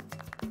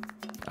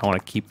 I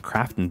want to keep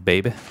crafting,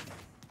 baby.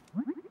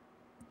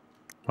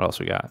 What else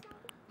we got?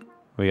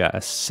 We got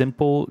a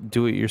simple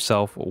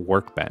do-it-yourself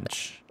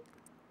workbench.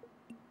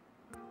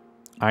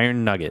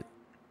 Iron nugget.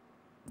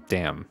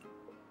 Damn.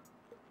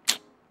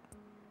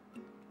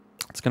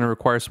 It's going to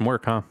require some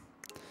work, huh?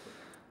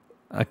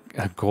 A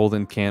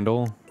golden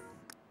candle.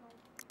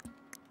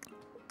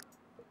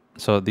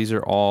 So these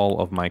are all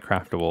of my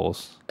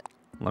craftables.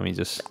 Let me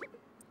just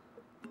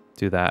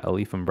do that. A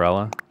leaf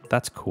umbrella.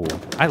 That's cool.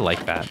 I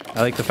like that.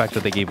 I like the fact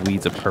that they gave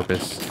weeds a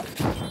purpose.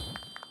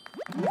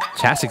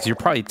 Chastix, you're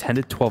probably 10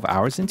 to 12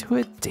 hours into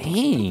it?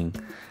 Dang.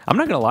 I'm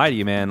not going to lie to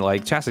you, man.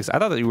 Like, Chastix, I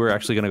thought that you were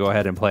actually going to go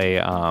ahead and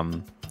play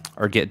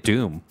or get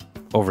Doom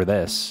over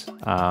this.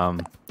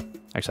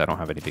 Actually, I don't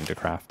have anything to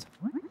craft.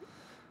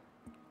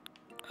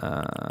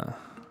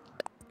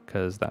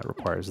 Because that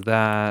requires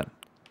that.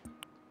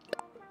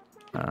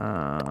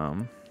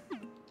 But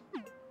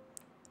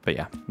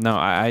yeah. No,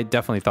 I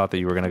definitely thought that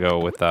you were going to go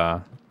with...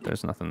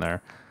 there's nothing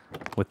there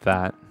with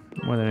that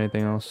more than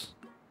anything else.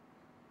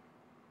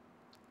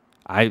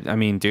 I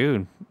mean,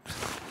 dude,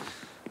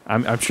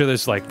 I'm sure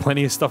there's like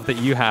plenty of stuff that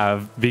you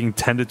have being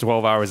 10 to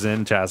 12 hours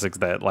in, Chastix,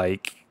 that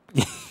like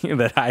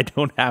that I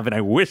don't have and I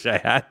wish I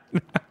had.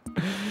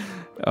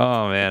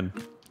 Oh man,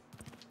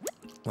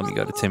 let me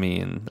go to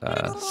Timmy and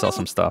sell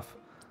some stuff.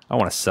 I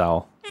want to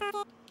sell.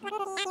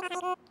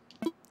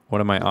 What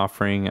am I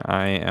offering?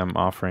 I am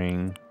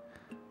offering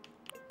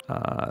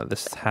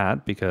this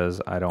hat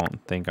because I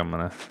don't think I'm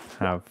gonna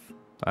have.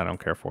 I don't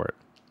care for it.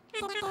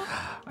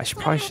 I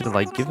probably should have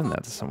like given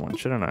that to someone,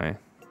 shouldn't I?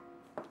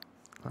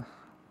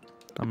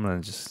 I'm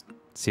gonna just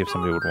see if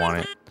somebody would want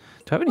it.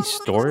 Do I have any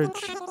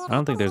storage? I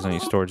don't think there's any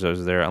storage that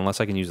was there unless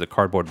I can use the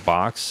cardboard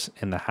box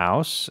in the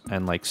house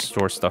and like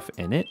store stuff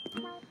in it.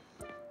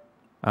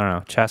 I don't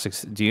know.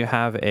 Chastix, do you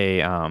have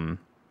a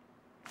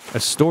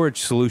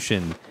storage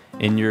solution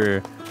in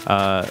your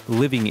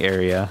living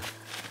area?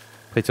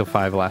 Played till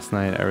 5 last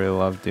night. I really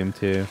loved Doom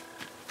 2.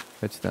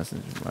 But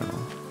 2000, I don't know.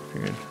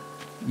 Figured.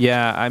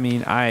 Yeah, I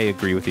mean, I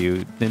agree with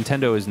you.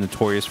 Nintendo is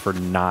notorious for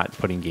not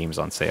putting games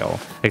on sale.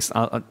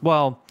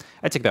 Well,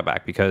 I take that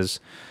back because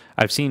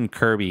I've seen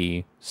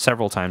Kirby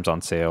several times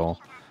on sale.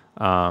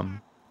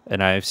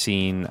 And I've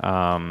seen,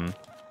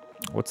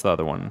 what's the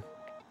other one?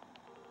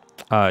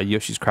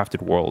 Yoshi's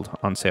Crafted World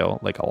on sale,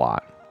 like a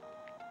lot.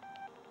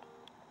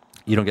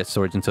 You don't get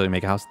storage until you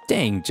make a house.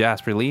 Dang,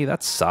 Jasper Lee,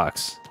 that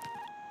sucks.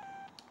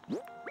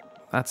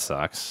 That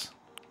sucks.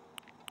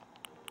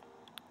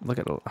 Look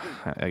at,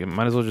 I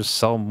might as well just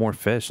sell more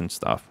fish and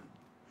stuff.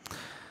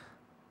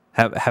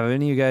 Have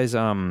any of you guys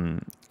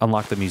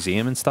unlocked the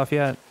museum and stuff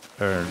yet?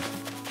 Or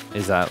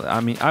is that,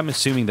 I mean, I'm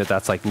assuming that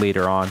that's like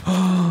later on.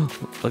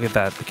 Look at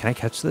that. Can I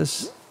catch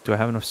this? Do I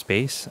have enough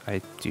space?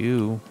 I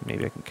do.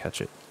 Maybe I can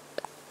catch it.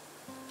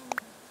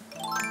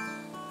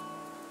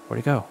 Where'd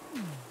it go?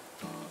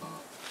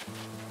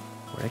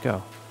 Where'd it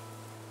go?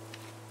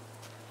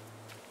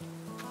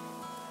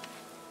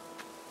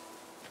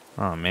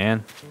 Oh,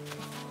 man.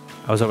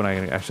 I was hoping I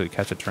could actually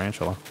catch a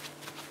tarantula.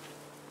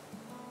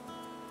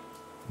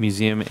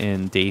 Museum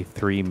in day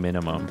 3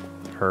 minimum.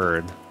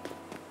 Heard.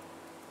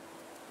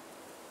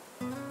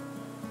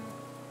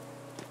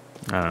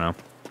 I don't know.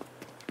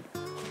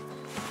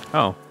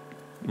 Oh.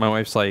 My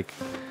wife's like,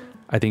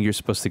 I think you're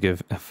supposed to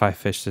give 5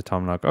 fish to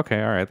Tom Nook.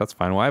 Okay, alright, that's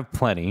fine. Well, I have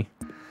plenty.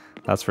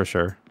 That's for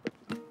sure.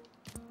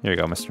 Here you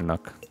go, Mr.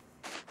 Nook.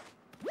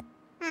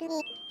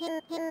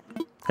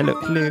 Hello,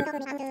 hello.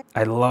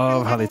 I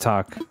love how they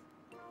talk.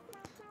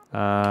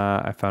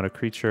 I found a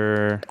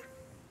creature.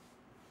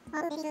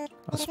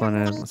 Oh,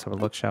 splendid. Let's have a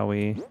look, shall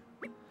we?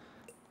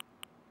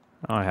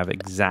 Oh, I have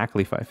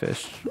exactly 5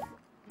 fish.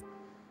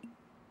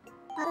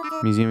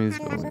 Museum is,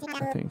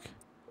 I think.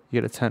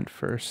 You get a tent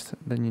first,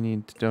 then you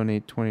need to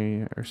donate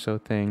 20 or so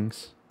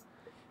things.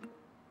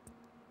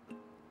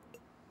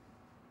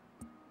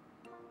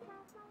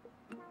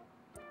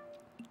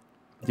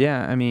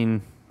 Yeah, I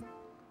mean...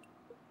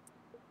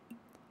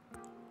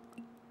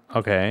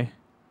 Okay.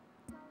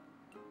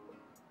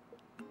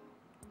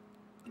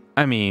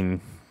 I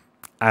mean...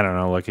 I don't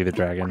know, Lucky the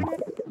Dragon.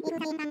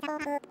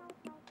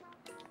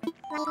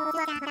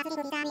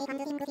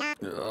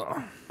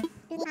 Ugh.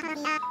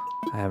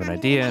 I have an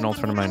idea. An old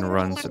friend of mine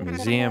runs a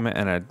museum,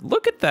 and I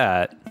look at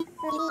that.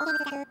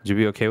 Would you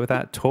be okay with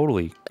that?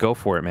 Totally. Go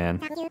for it,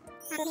 man.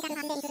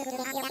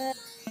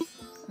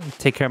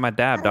 Take care of my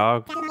dab,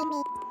 dog.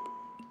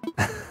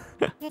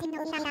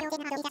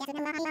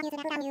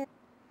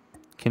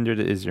 Kindred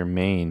is your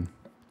main.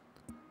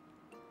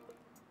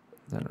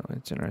 I don't know.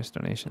 Generous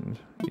donation.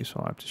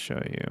 Useful app to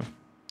show you.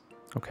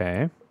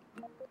 Okay.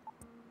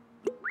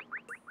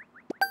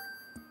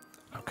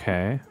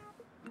 Okay.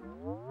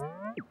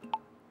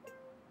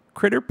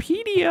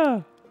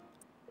 Critterpedia!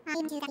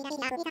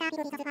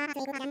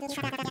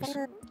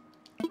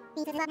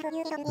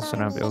 So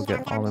now we'll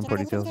get all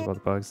important details about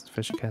the bugs,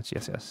 fish and catch.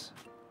 Yes, yes.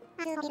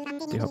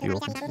 Do hope you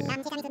will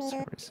continue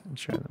stories and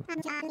share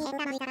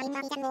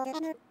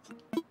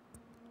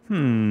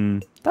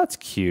them. That's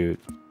cute.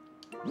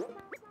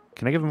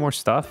 Can I give him more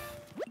stuff?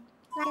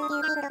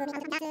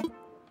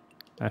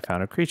 I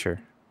found a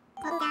creature.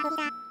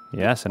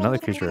 Yes, another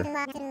creature.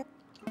 I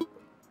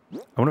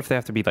wonder if they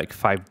have to be like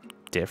 5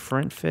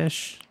 different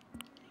fish.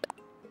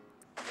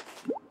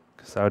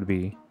 Because that would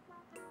be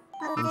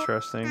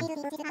interesting.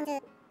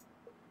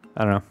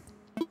 I don't know.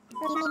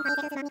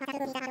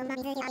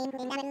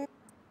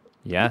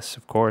 Yes,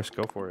 of course.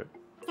 Go for it.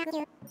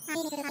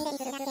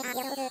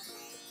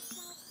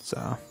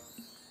 So.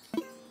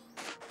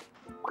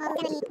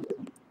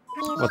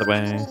 By the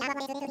way,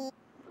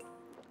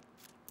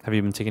 have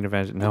you been taking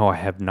advantage? No, I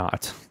have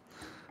not.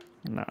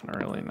 Not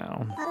really,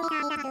 no.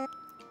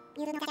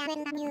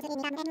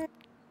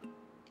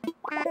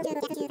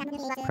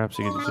 Perhaps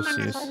you could just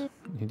use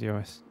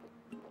EDOS.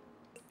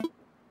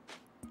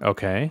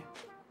 Okay.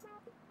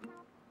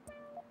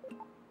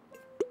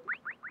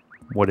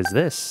 What is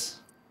this?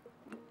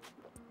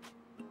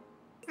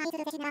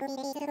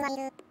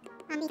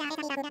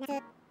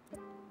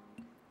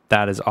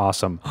 That is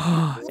awesome.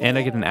 And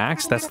I get an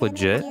axe? That's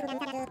legit?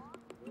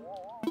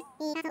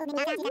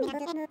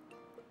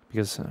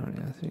 Because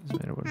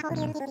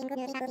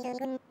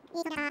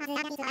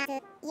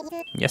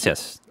yes,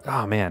 yes.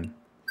 Oh man,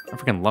 I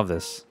freaking love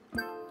this.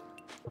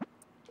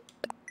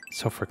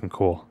 So freaking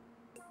cool.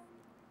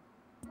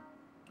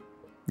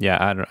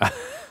 Yeah,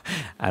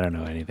 I don't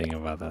know anything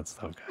about that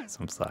stuff, guys.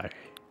 I'm sorry.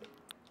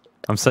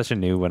 I'm such a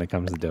noob when it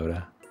comes to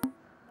Dota.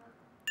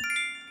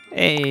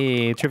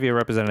 Hey, trivia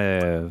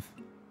representative.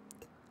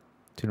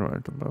 You're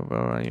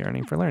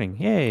earning for learning.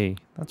 Yay,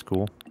 that's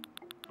cool.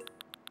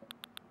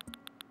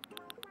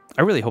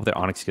 I really hope that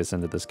Onyx gets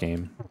into this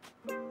game.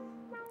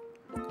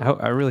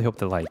 I really hope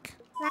that, like,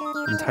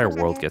 the entire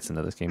world gets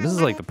into this game. This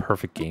is, like, the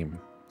perfect game.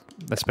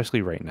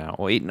 Especially right now.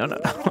 Wait, no.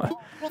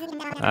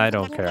 I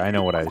don't care. I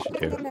know what I should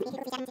do.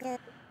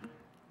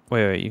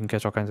 Wait, you can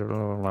catch all kinds of...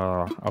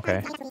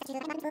 Okay.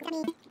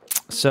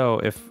 So,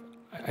 if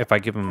I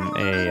give him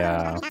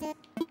a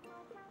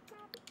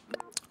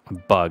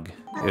bug,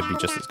 it would be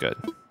just as good.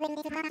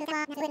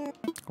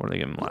 What did I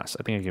give him last?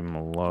 I think I gave him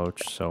a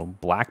loach. So,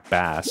 black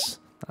bass.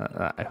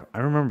 I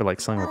remember like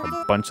selling like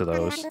a bunch of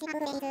those.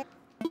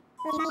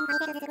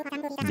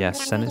 Yeah,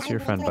 send it to your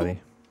friend,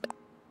 buddy.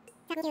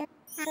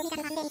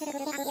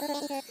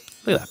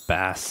 Look at that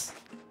bass.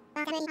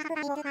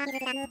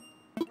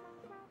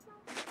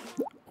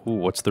 Ooh,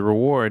 what's the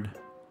reward?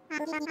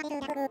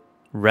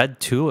 Red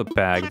tulip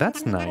bag.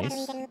 That's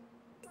nice.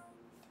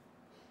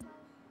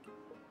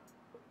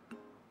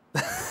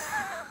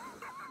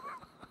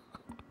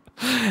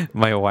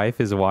 My wife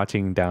is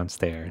watching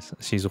downstairs.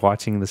 She's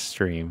watching the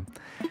stream.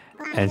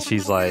 And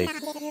she's like,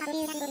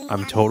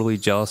 I'm totally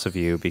jealous of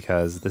you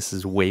because this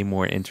is way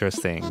more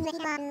interesting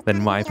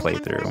than my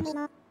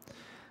playthrough.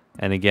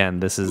 And again,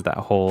 this is that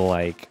whole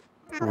like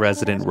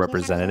resident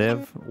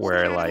representative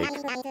where like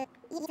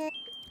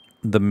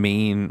the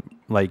main,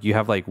 like you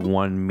have like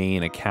one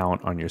main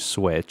account on your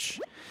Switch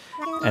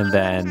and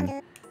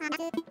then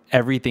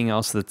everything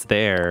else that's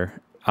there,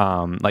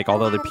 like all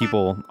the other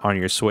people on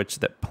your Switch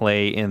that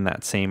play in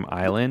that same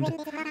island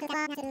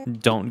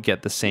don't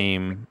get the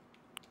same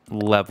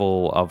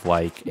level of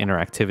like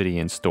interactivity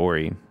and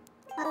story.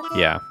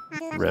 Yeah,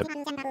 rip,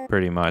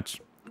 pretty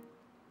much.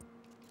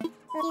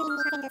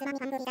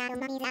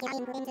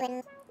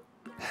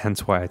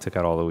 Hence why I took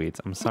out all the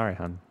weeds. I'm sorry,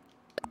 hun.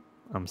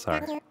 I'm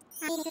sorry.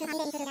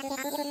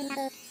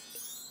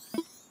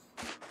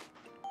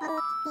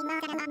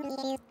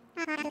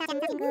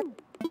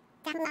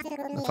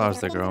 The flowers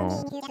that grow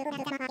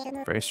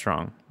very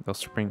strong. They'll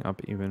spring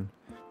up even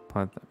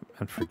plant them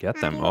and forget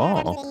them.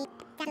 Oh.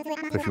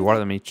 But if you water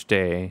them each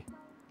day,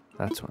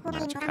 that's when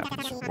magic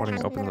happens.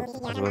 Watering opens up the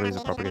possibilities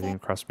of propagating,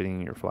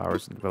 crossbreeding your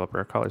flowers and develop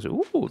rare colors.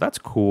 Ooh, that's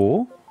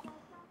cool.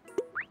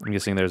 I'm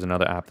guessing there's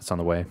another app that's on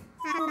the way.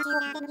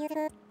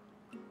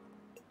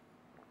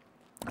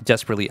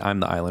 Desperately, I'm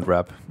the island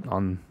rep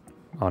on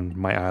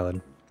my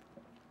island.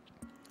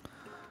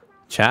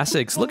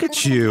 Chasix, look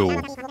at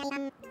you.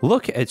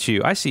 Look at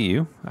you. I see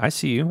you. I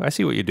see you. I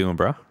see what you're doing,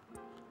 bro.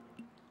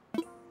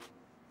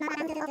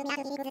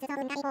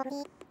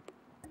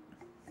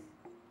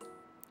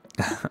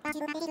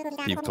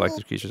 You've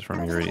collected creatures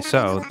from Rudy.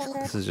 So,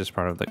 this is just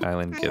part of the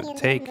island give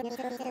take.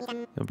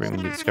 You'll bring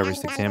new discoveries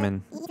to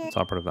examine. It's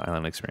all part of the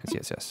island experience.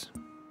 Yes, yes.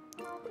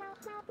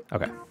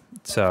 Okay.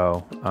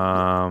 So,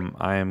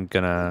 I am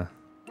gonna...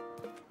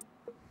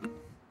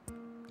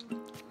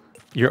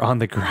 You're on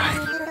the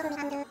grind.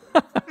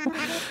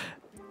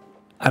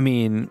 I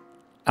mean,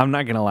 I'm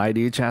not gonna lie to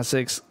you,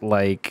 Chasix.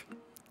 Like,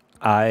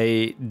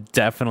 I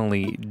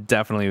definitely,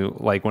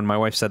 like, when my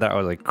wife said that, I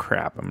was like,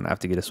 crap, I'm gonna have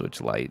to get a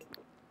Switch Lite.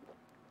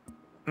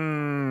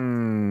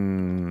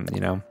 You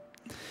know?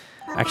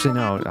 Actually,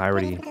 no, that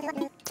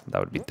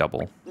would be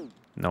double.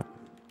 Nope,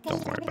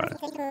 don't worry about it.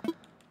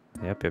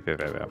 Yep.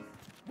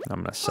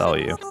 I'm gonna sell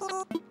you.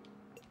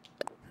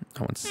 I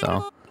want to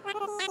sell.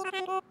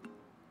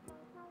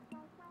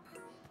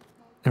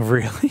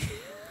 Really?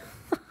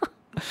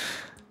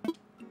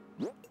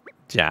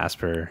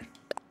 Jasper.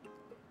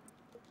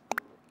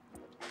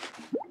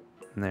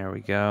 And there we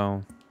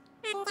go.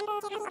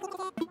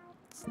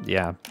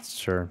 Yeah,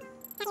 sure.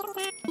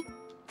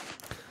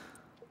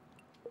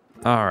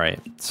 All right.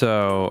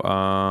 So,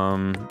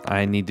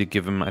 I need to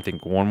give him, I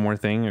think, one more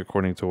thing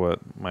according to what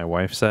my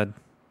wife said.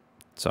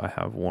 So I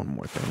have one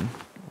more thing.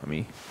 Let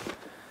me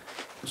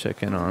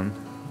check in on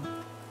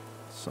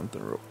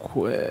something real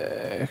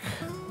quick.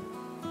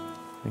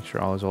 Make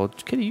sure all is well.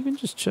 Kitty, you can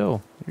just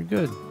chill. You're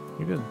good.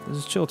 You're good. This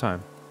is chill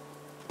time.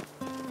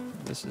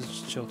 This is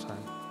just chill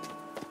time.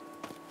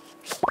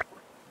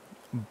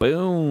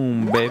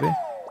 Boom, baby.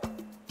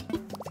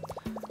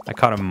 I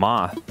caught a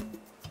moth.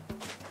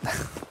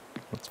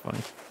 That's funny.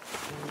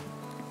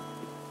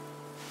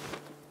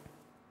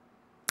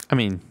 I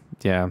mean,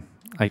 yeah,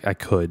 I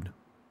could.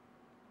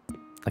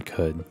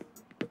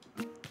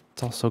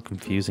 It's all so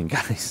confusing,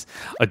 guys.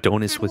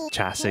 Adonis with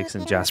Chasix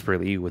and Jasper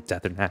Lee with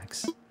Death and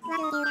Axe.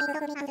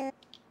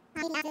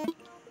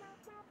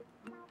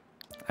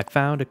 I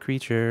found a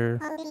creature.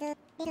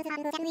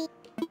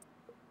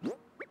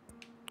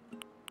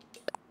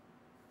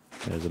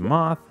 There's a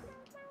moth.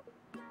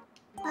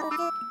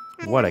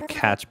 What a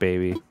catch,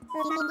 baby.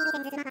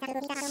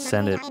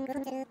 Send it.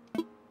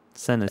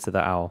 Send it to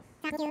the owl.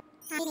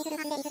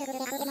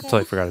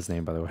 Totally forgot his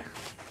name, by the way.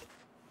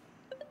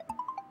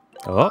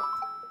 Oh.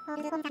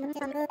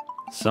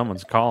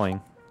 Someone's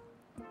calling.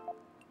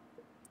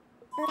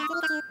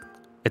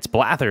 It's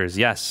Blathers,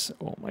 yes.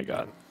 Oh my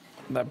god.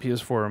 That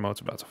PS4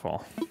 remote's about to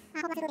fall.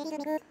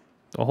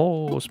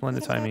 Oh,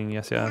 splendid timing.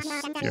 Yes, yes.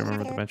 Do you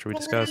remember the venture we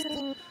discussed?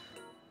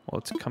 Well,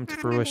 it's come to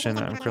fruition.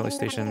 I'm currently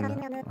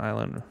stationed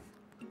island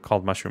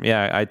called Mushroom.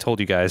 Yeah, I told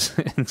you guys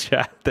in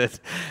chat that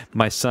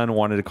my son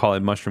wanted to call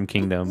it Mushroom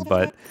Kingdom,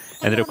 but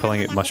ended up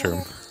calling it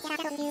Mushroom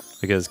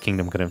because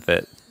Kingdom couldn't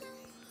fit.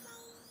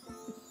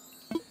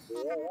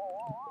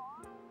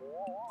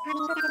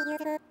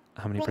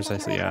 How many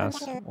precisely,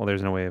 yes? Well,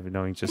 there's no way of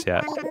knowing just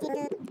yet.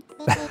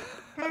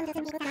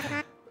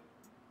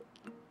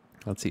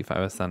 Let's see if I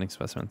have a stunning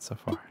specimen so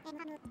far.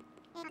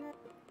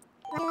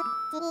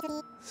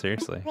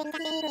 Seriously.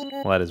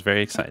 Well, that is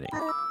very exciting.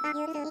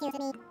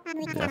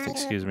 Yes,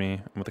 excuse me.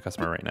 I'm with the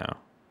customer right now.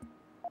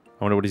 I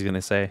wonder what he's going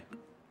to say.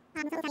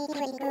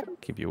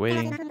 Keep you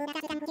waiting.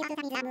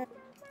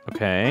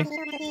 Okay.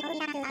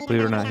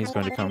 Believe it or not, he's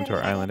going to come to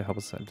our island to help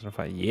us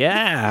identify.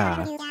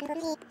 Yeah!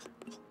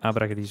 Ah,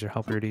 but I could use your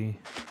help, Rudy.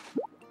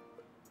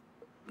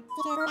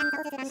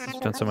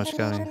 You've done so much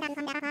scouting.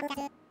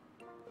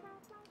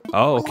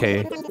 Oh,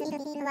 okay.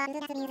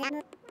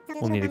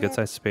 We'll need a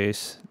good-sized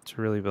space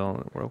to really build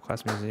a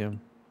world-class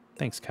museum.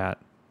 Thanks, Kat.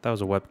 That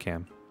was a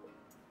webcam.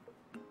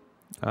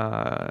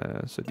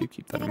 So do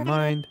keep that in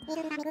mind.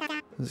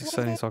 This is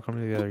exciting. It's all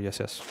coming together. Yes,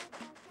 yes.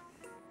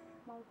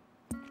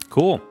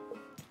 Cool.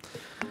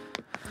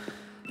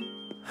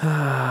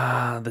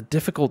 The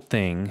difficult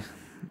thing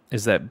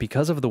is that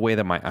because of the way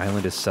that my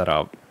island is set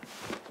up,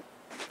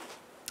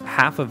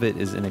 half of it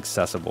is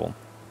inaccessible.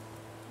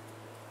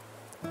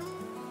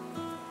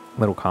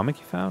 Little comic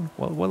you found?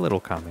 What little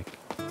comic?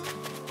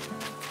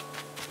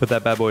 Put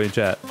that bad boy in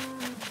chat.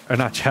 Or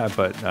not chat,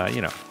 but,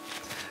 you know.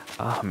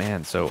 Oh,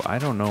 man. So I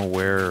don't know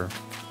where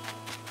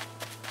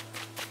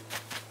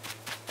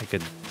I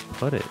could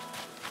put it.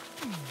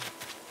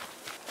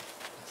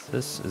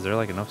 Is there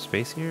like enough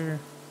space here?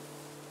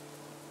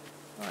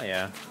 Oh,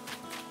 yeah.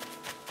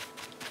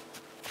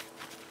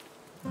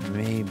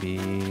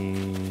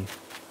 Maybe.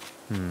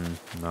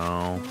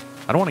 No.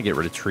 I don't want to get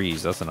rid of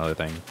trees. That's another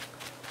thing.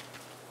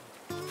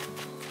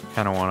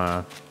 Kind of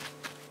want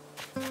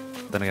to.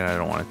 Then again, I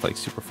don't want it like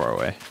super far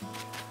away.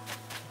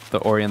 The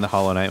Ori and the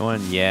Hollow Knight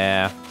one,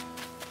 yeah,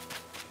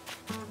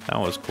 that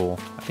was cool.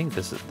 I think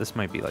this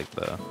might be like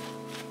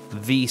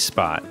the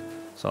spot.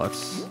 So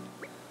let's.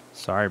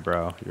 Sorry,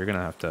 bro, you're gonna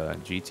have to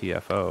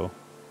GTFO.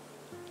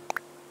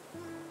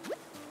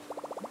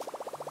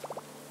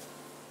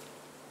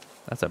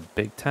 That's a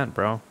big tent,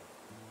 bro.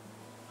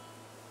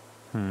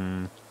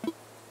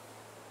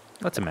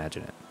 Let's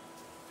imagine it.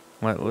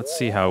 Let's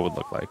see how it would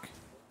look like.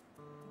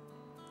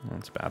 Well,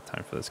 it's bath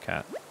time for this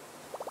cat.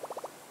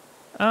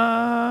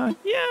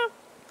 Yeah,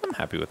 I'm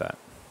happy with that.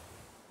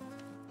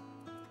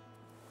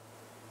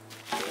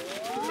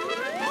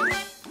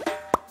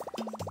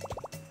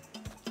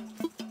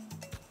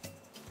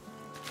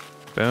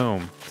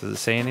 Boom. Does it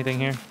say anything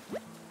here?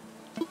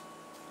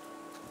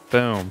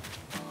 Boom.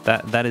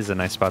 That is a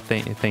nice spot.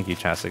 Thank you,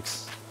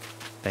 Chasix.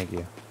 Thank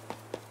you.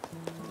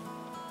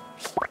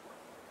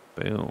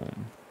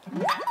 Boom.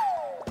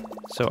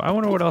 So I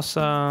wonder what else.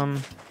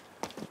 I'm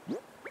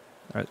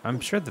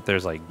sure that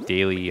there's like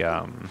daily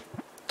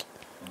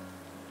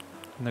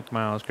Nick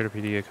Miles,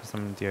 Critterpedia,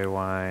 custom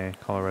DIY,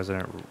 call a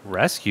resident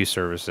rescue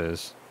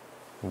services.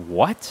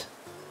 What?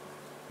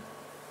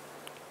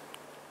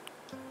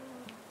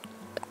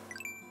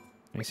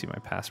 Let me see my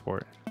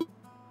passport.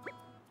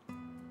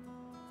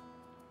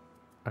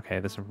 Okay,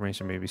 this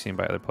information may be seen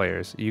by other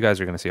players. You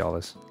guys are going to see all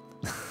this.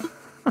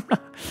 You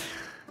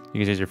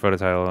can change your photo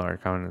title or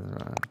comment.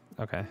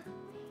 Okay.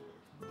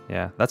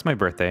 Yeah, that's my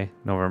birthday,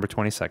 November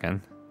 22nd.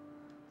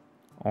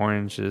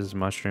 Orange is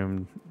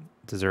mushroom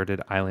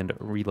deserted island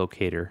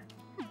relocator.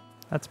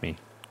 That's me.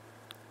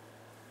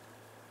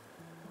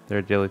 There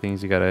are daily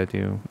things you gotta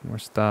do. More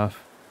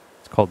stuff.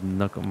 It's called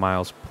Nook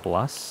Miles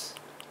Plus.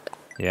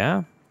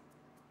 Yeah?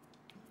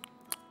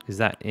 Is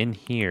that in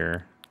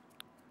here?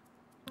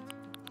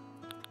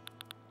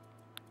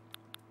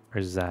 Or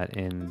is that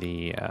in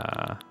the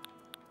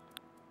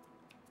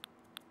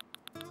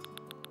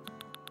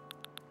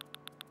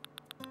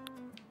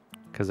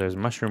because there's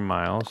mushroom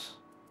miles,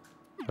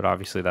 but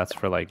obviously that's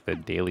for like the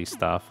daily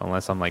stuff,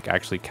 unless I'm like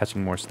actually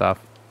catching more stuff.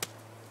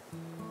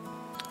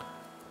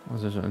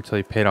 Until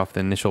you paid off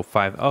the initial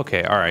 5.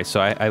 Okay, all right. So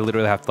I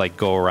literally have to like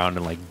go around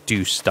and like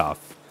do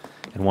stuff,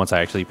 and once I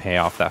actually pay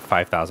off that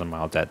 5,000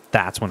 mile debt,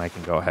 that's when I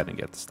can go ahead and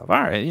get the stuff.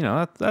 All right, you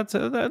know that's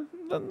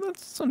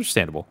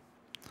understandable.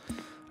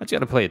 I just got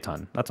to play a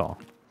ton. That's all.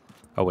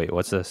 Oh wait,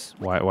 what's this?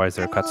 Why is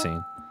there a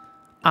cutscene?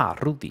 Ah,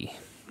 Rudy.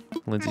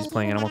 Lindsay's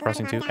playing Animal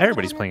Crossing too.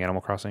 Everybody's playing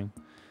Animal Crossing.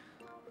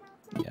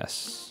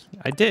 Sì,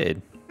 I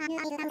did.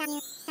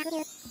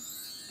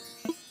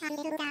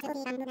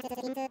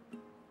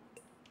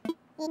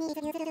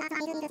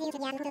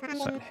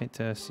 So I hate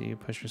to see you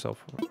push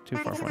yourself too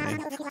far for me.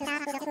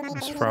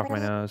 Just far off my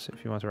nose.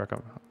 If you want to rack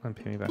up and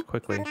pay me back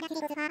quickly.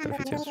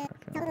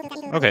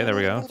 Okay, there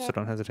we go. So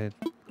don't hesitate.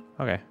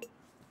 Okay.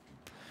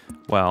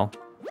 Well,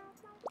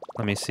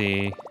 let me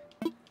see.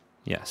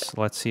 Yes,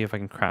 let's see if I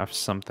can craft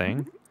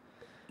something.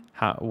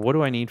 What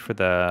do I need for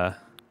the...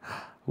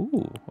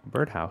 Ooh, a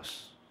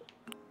birdhouse.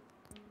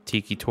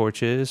 Tiki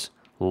torches,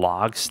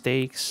 log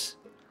stakes,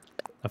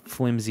 a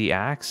flimsy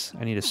axe.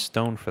 I need a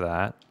stone for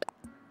that.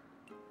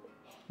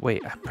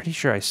 Wait, I'm pretty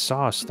sure I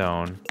saw a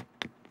stone.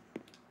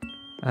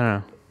 I don't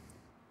know.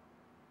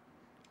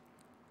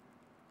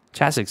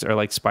 Chasix, are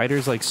like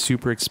spiders like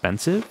super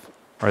expensive?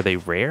 Are they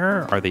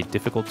rare? Are they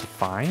difficult to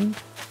find?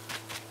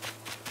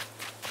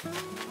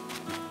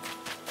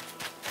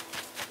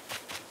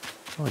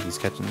 Oh, he's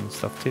catching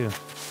stuff too.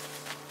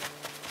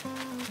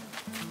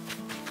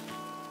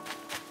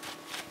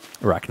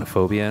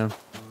 Arachnophobia.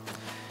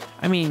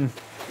 I mean,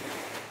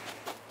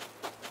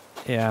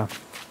 yeah,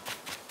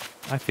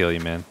 I feel you,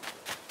 man.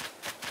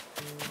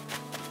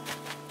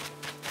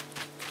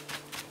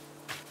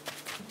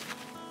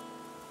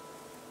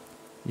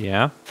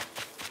 Yeah.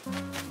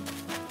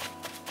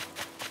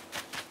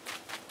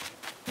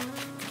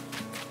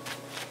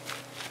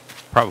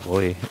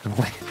 Probably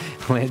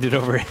landed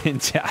over in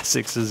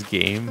Jasix's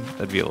game.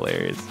 That'd be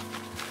hilarious.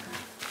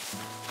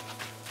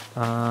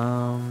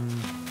 I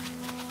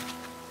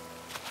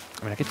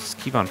mean, I could just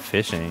keep on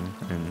fishing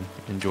and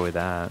enjoy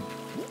that.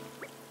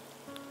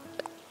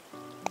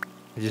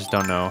 I just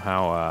don't know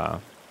how.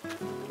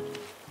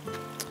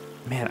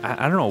 Man,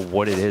 I don't know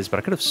what it is, but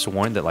I could have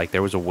sworn that like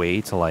there was a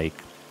way to like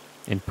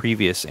in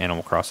previous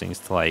Animal Crossings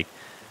to like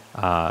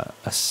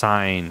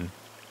assign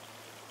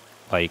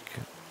like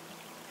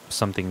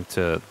something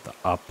to the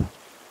up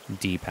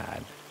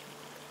D-pad.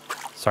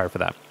 Sorry for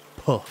that.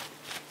 Puh.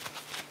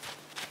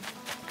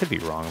 Could be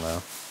wrong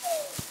though.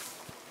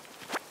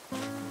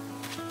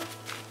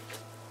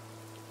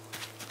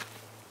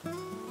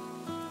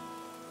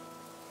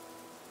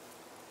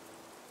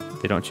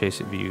 They don't chase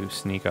if you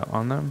sneak up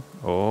on them.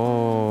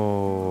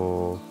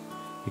 Oh,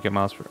 you get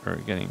miles for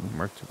getting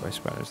murked by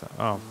spiders.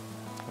 Oh,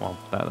 well,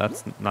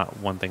 that's not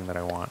one thing that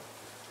I want.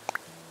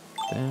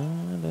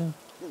 Da-da.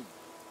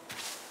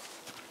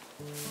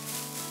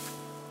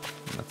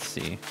 Let's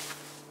see.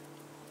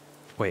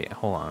 Wait,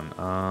 hold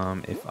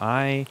on. If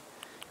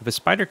a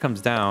spider comes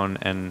down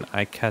and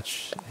I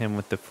catch him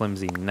with the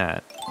flimsy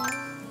net,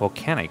 well,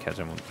 can I catch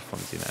him with the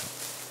flimsy net?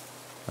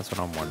 That's what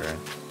I'm wondering.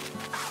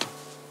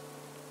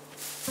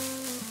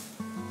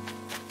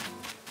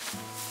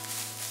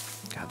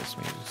 God, this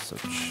music is so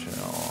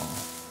chill.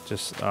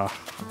 Just,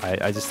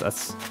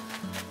 that's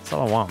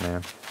all I want,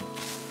 man.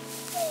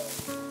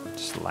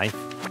 Just life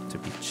to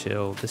be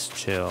chill, this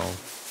chill.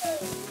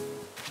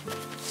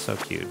 So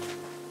cute.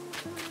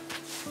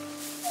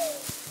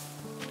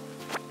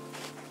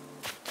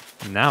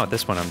 Now at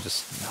this point, I'm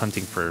just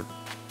hunting for,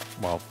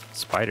 well,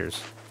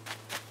 spiders.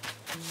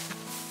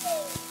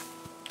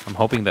 I'm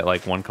hoping that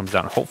like one comes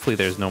down. Hopefully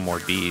there's no more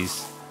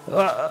bees.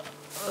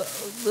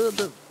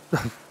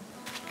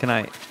 Can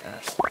I?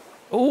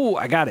 Oh,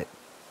 I got it.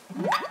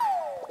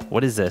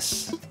 What is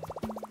this?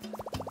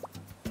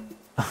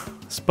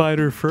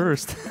 Spider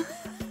first.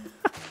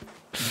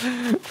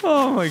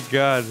 Oh my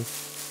god.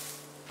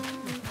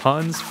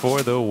 Puns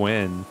for the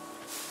win.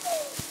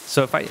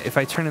 So if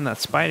I turn in that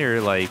spider,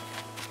 like,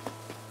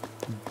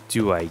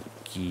 do I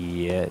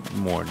get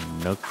more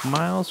Nook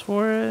miles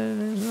for it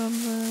or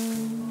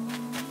something?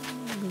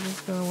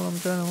 That's kind of what I'm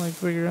trying to like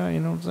figure out. You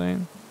know what I'm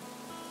saying?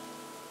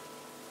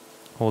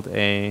 Hold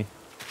A.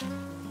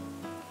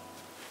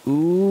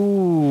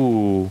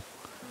 Ooh,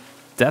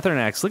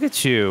 Deathernax, look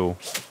at you.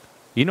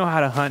 You know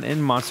how to hunt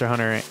in Monster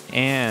Hunter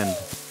and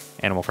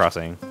Animal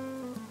Crossing.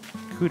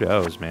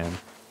 Kudos, man.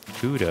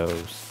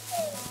 Kudos.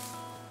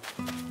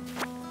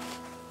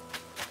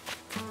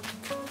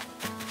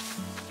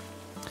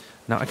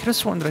 Now, I could have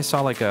sworn that I saw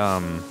like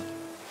a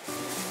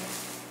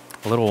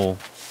little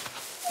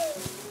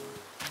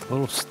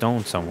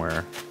stone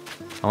somewhere.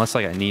 Unless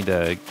like I need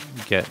to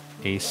get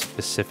a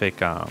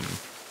specific one,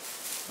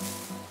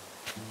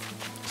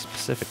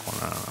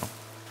 I don't know.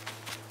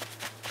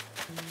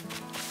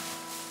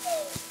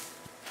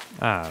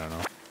 I don't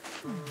know.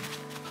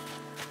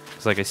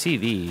 Because like I see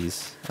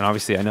these, and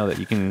obviously I know that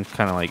you can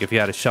kind of like, if you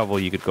had a shovel,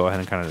 you could go ahead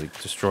and kind of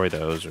like destroy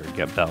those or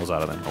get bells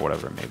out of them or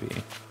whatever it may be.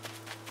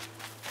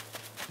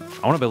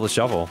 I want to build a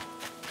shovel.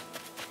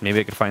 Maybe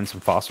I could find some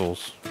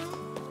fossils.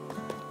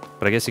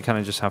 But I guess you kind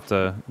of just have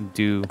to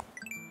do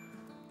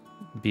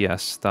BS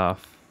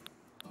stuff.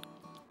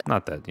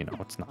 Not that, you know,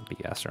 it's not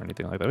BS or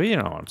anything like that, but you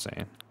know what I'm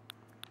saying.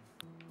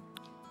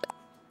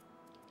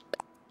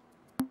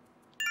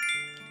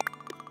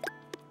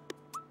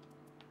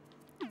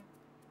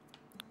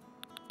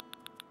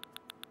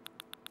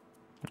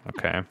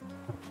 Okay.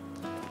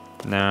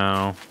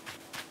 Now,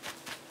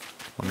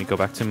 let me go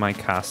back to my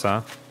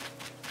casa.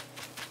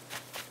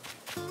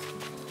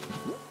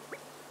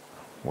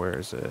 Where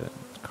is it?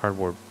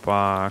 Cardboard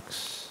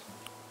box.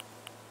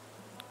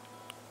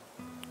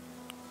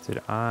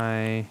 Did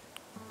I...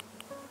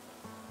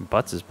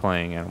 Butts is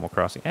playing Animal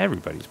Crossing.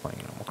 Everybody's playing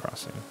Animal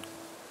Crossing.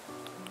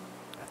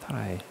 I thought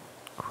I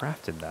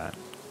crafted that.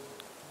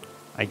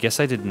 I guess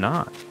I did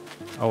not.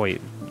 Oh,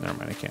 wait. Never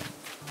mind. I can't.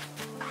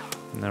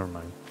 Never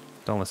mind.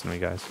 Don't listen to me,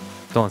 guys.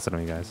 Don't listen to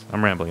me, guys.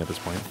 I'm rambling at this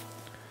point.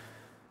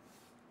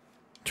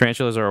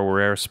 Tarantulas are a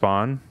rare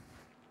spawn.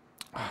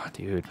 Oh,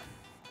 dude.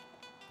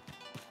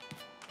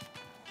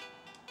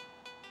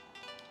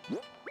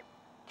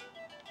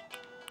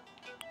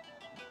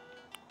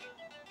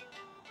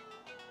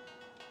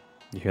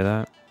 You hear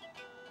that?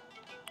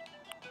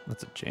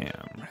 That's a jam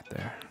right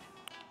there.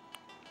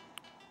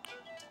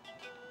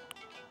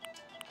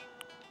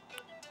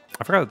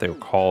 I forgot what they were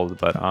called,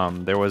 but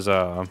there was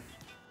a...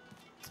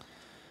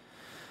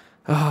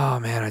 Oh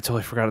man, I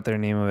totally forgot their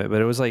name of it,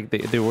 but it was like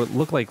they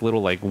look like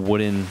little like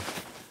wooden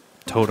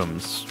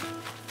totems.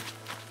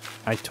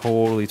 I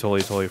totally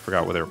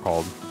forgot what they were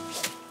called.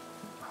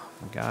 Oh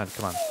my god,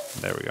 come on.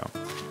 There we go.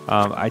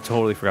 I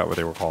totally forgot what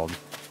they were called.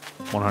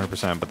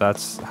 100%, but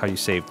that's how you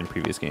saved in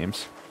previous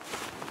games.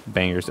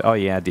 Bangers. Oh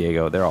yeah,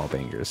 Diego, they're all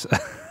bangers.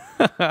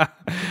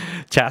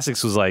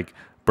 Chastix was like,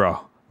 bro,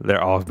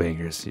 they're all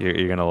bangers.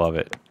 You're gonna love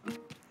it.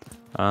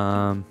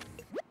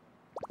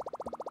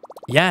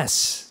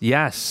 Yes.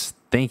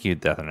 Thank you,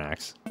 Death and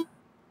Axe.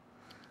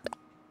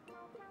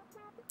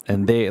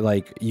 And they,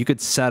 like, you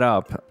could set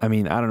up, I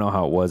mean, I don't know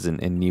how it was in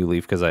New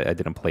Leaf because I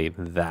didn't play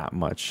that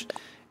much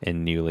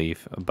in New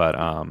Leaf, but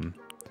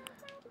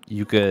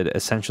you could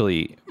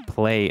essentially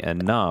play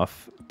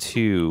enough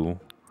to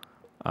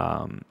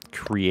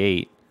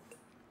create,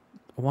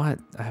 what?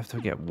 I have to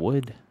get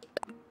wood?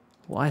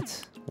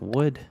 What?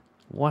 Wood?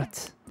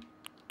 What?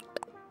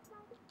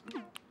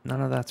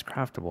 None of that's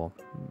craftable.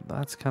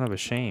 That's kind of a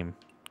shame.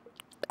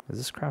 Is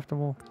this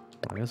craftable?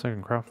 I guess I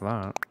can craft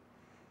that.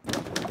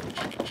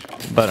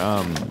 But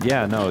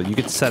yeah, no, you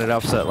could set it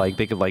up so that like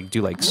they could like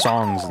do like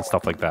songs and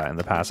stuff like that in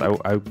the past.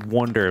 I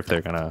wonder if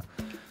they're gonna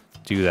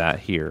do that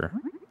here.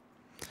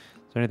 Is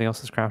there anything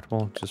else that's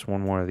craftable? Just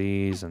one more of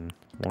these and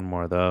one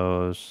more of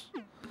those.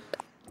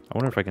 I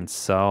wonder if I can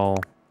sell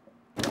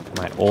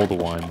my old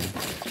one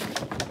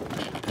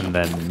and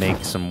then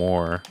make some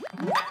more.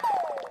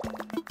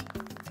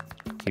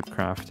 Keep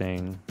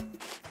crafting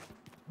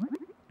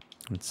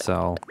and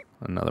sell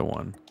another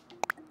one.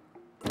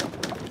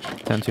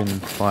 Tentoon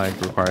flag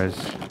requires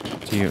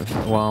to you.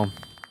 Well,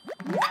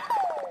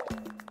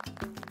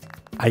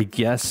 I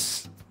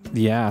guess,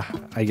 yeah,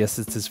 I guess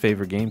it's his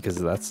favorite game because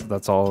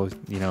that's all,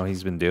 you know,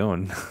 he's been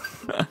doing.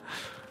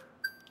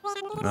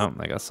 Nope,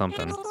 I got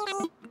something.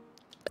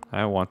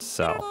 I want to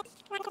sell.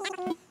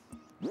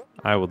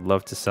 I would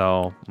love to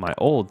sell my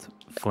old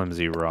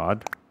flimsy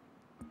rod.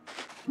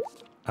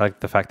 I like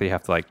the fact that you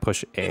have to like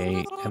push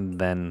A and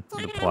then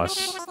the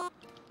plus.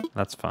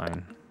 That's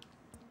fine.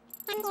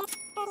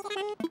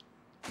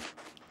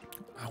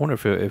 I wonder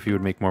if you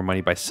would make more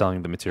money by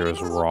selling the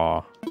materials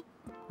raw.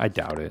 I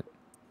doubt it.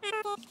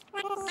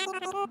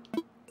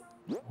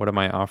 What am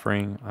I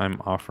offering?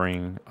 I'm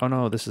offering... Oh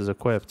no, this is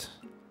equipped.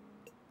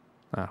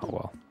 Ah, oh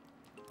well.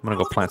 I'm gonna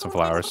go plant some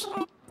flowers.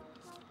 I'm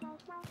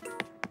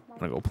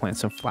gonna go plant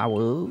some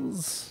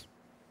flowers.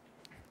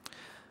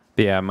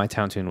 But yeah, my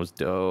town tune was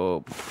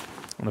dope.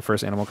 When the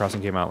first Animal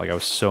Crossing came out, like I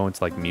was so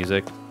into like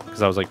music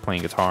because I was like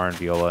playing guitar and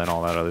viola and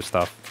all that other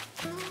stuff.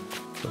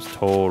 So I was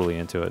totally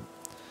into it.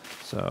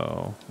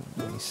 So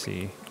let me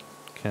see.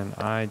 Can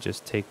I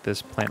just take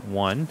this plant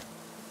one?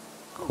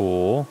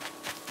 Cool.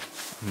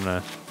 I'm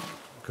gonna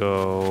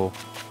go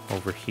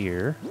over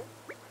here.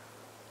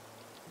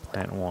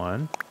 Plant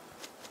one.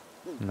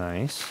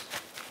 Nice.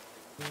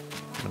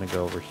 I'm gonna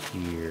go over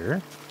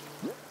here.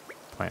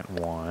 Plant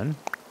one.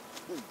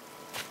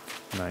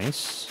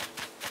 Nice.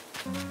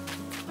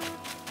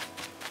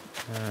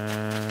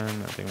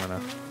 And I think I'm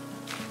gonna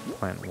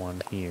plant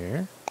one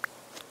here.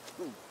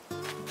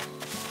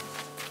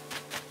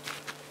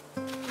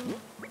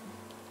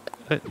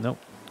 Nope.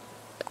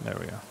 There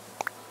we go.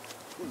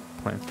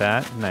 Plant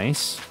that.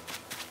 Nice.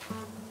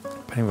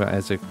 Playing about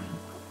Isaac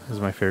is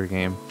my favorite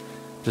game.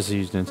 Just a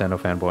huge Nintendo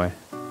fanboy.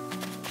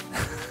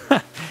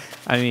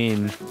 I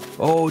mean,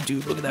 oh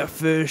dude, look at that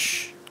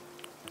fish.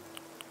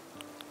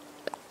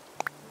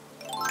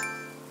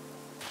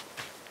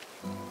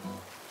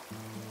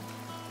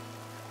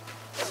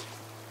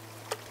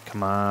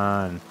 Come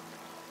on.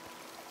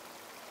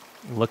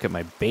 Look at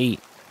my bait.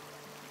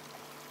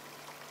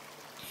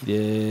 Eat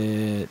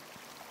it.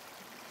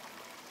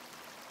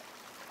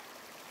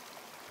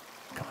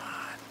 Come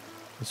on.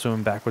 I'm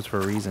swimming backwards for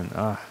a reason.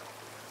 Ah,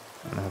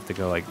 I'm gonna have to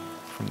go like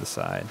from the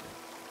side.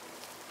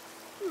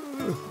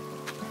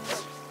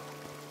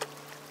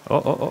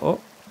 Oh, oh, oh, oh.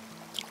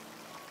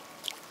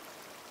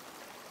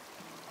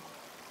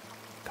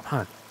 Come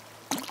on.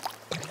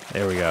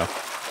 There we go.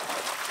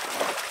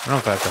 I don't know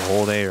if I have to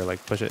hold A or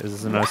like push it. Is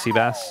this another sea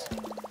bass?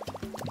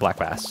 Black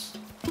bass.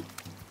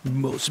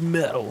 Most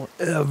metal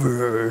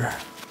ever.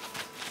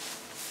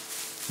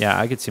 Yeah,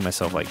 I could see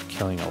myself like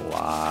killing a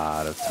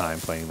lot of time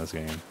playing this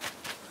game.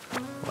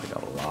 Like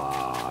a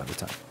lot of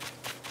time.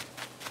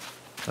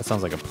 That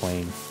sounds like a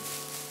plane.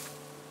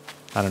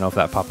 I don't know if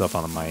that popped up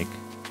on the mic.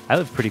 I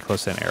live pretty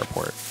close to an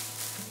airport,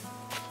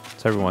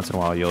 so every once in a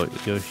while you'll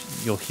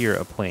hear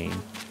a plane.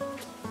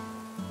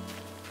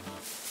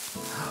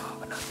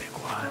 Another big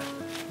one.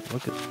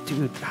 Look at,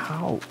 dude,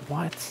 how?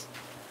 What?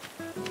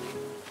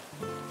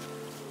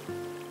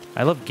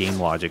 I love game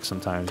logic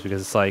sometimes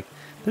because it's like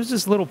there's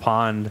this little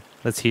pond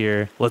that's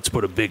here. Let's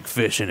put a big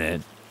fish in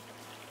it.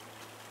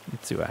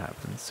 Let's see what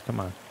happens. Come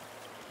on,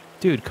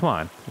 dude. Come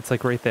on. It's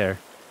like right there.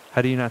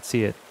 How do you not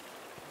see it?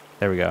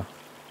 There we go.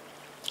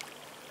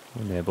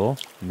 Nibble,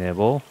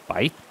 nibble,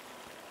 bite,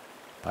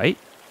 bite,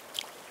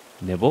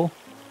 nibble,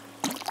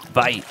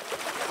 bite.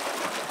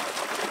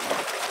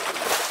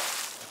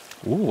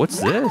 Ooh, what's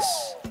this?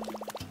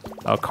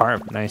 Oh,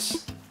 carp,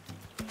 nice.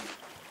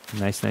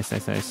 Nice, nice,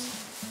 nice, nice.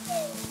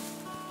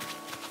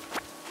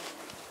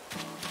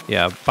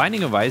 Yeah,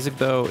 Binding of Isaac,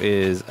 though,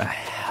 is a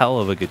hell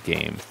of a good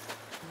game.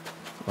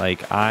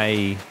 Like,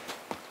 I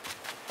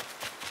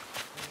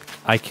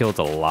killed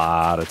a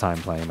lot of time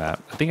playing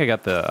that. I think I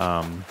got the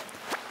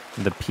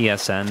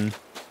PSN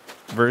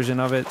version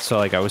of it. So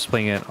like I was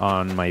playing it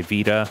on my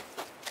Vita,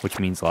 which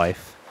means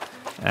life,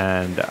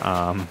 and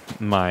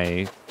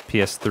my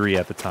PS3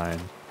 at the time.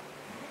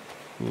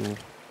 Ooh.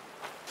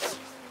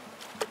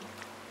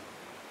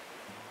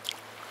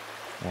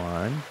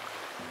 1,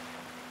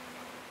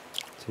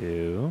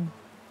 2,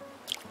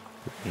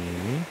 3.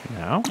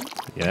 Now?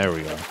 Yeah, there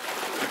we go.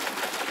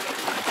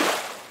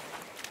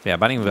 Yeah,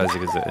 Binding of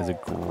Isaac is a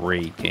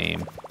great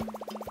game.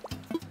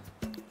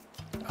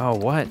 Oh,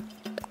 what?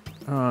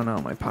 Oh, no,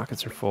 my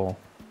pockets are full.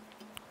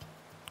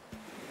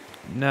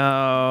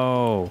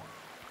 No.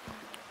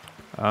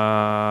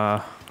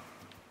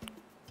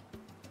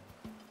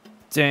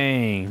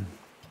 Dang.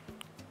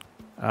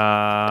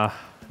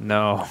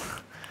 No.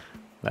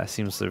 That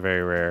seems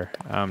very rare.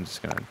 I'm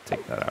just gonna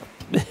take that out.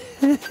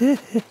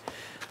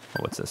 Oh,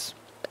 what's this?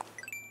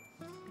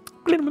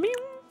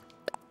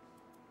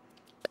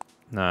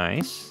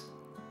 Nice.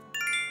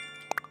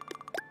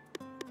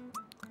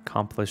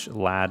 Accomplish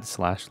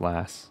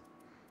lad/lass.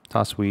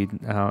 Toss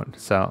weed out,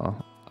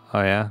 sell.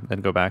 Oh yeah,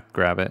 then go back,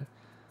 grab it.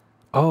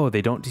 Oh,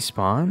 they don't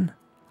despawn?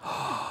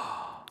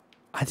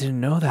 I didn't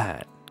know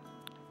that.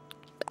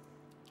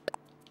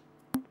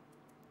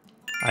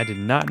 I did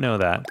not know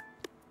that.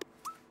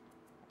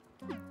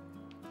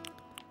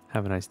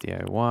 Have a nice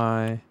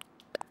DIY.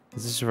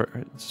 Is this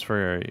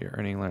for your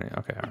earning learning?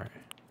 Okay, all right.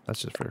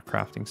 That's just for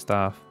crafting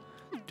stuff.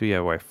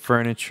 DIY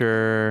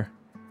furniture.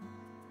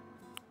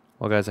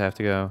 Well, guys, I have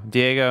to go.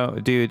 Diego,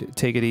 dude,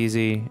 take it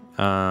easy.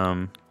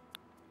 Have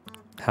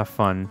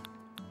fun.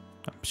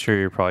 I'm sure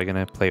you're probably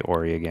gonna play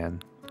Ori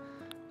again.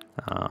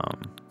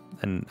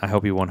 And I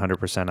hope you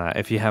 100%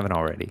 if you haven't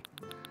already.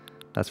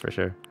 That's for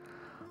sure.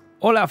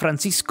 Hola,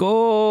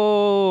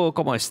 Francisco.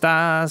 ¿Cómo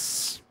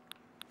estás?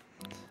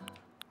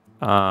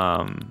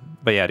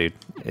 But yeah, dude,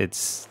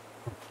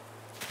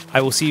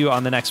 I will see you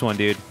on the next one,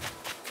 dude.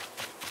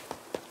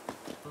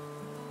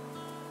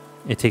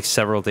 It takes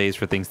several days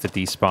for things to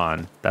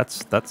despawn.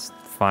 That's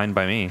fine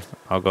by me.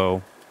 I'll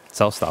go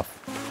sell stuff,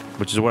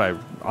 which is what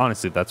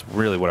honestly, that's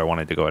really what I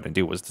wanted to go ahead and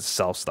do, was to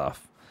sell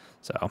stuff.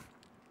 So,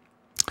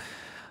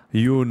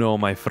 you know,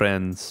 my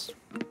friends.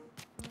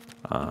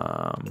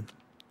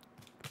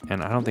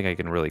 And I don't think I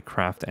can really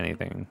craft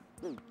anything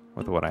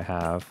with what I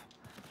have.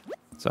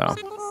 So.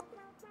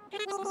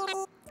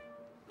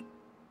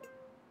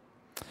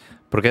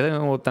 ¿Por qué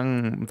tengo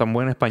tan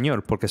buen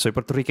español? Porque soy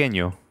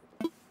puertorriqueño.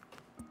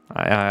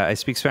 I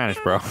speak Spanish,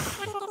 bro.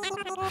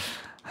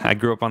 I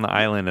grew up on the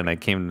island and I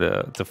came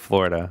to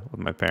Florida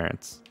with my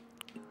parents.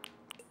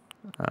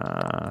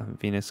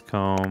 Venus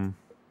comb.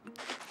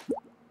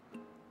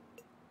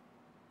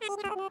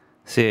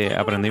 Sí,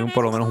 aprendí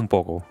por lo menos un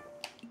poco.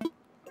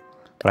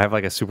 But I have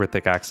like a super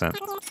thick accent.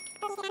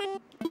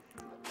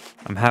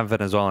 I'm half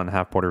Venezuelan,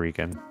 half Puerto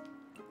Rican.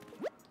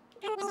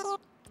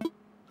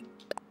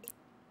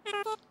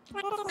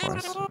 Of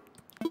course.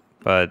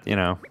 But, you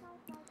know.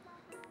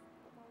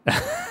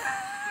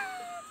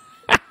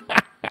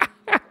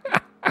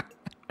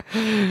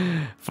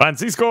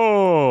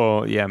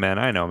 Francisco! Yeah, man,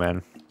 I know,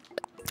 man.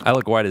 I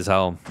look white as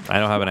hell. I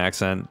don't have an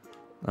accent.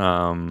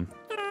 And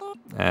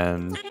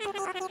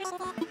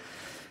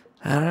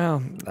I don't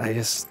know. I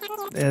guess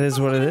it is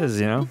what it is,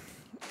 you know?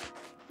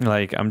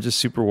 Like, I'm just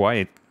super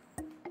white.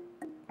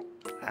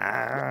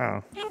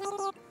 I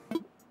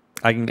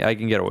can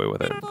get away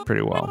with it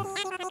pretty well.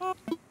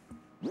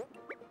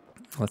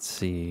 Let's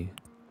see.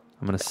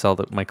 I'm gonna sell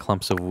my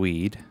clumps of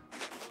weed.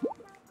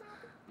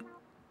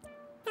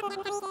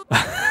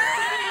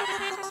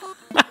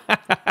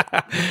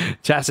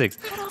 Chastix.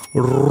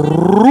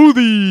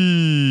 Rudy!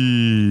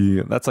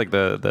 That's like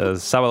the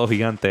Sábado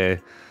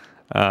Gigante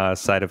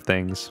side of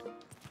things.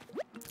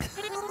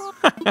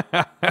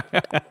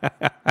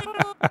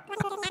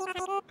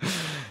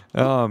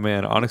 Oh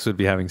man, Onyx would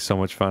be having so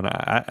much fun.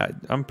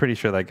 I'm pretty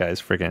sure that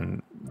guy's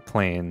freaking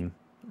playing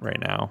right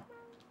now.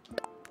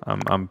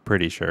 I'm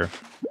pretty sure.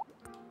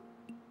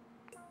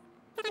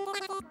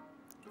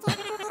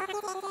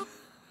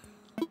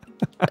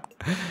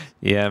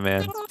 Yeah,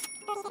 man.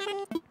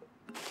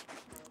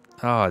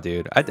 Oh,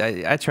 dude,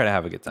 I try to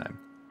have a good time.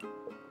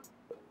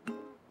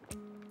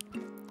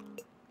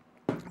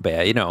 But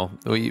yeah, you know,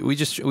 we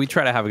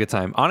try to have a good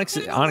time.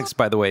 Onyx,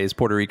 by the way, is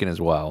Puerto Rican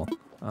as well.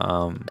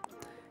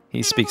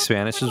 He speaks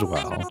Spanish as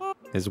well.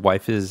 His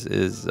wife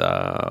is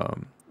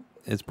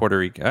Puerto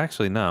Rican.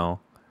 Actually, no.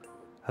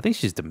 I think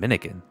she's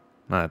Dominican.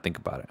 Now that I think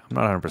about it, I'm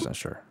not 100%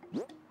 sure.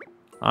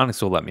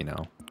 Onyx will let me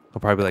know. He'll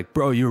probably be like,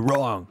 "Bro, you're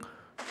wrong."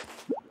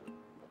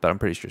 But I'm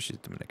pretty sure she's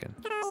Dominican.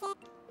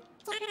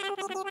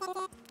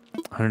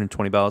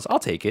 120 bells. I'll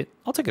take it.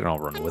 I'll take it and I'll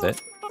run with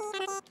it.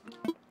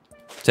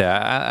 So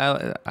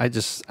yeah,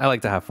 I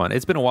like to have fun.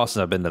 It's been a while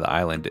since I've been to the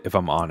island, if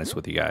I'm honest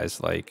with you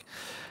guys. Like,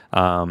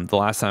 the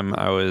last time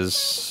I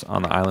was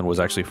on the island was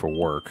actually for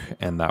work,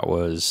 and that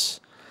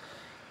was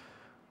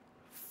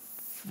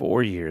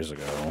 4 years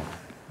ago,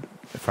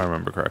 if I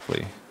remember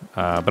correctly.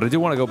 But I do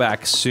want to go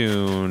back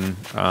soon,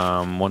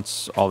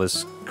 once all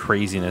this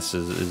craziness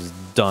is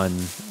done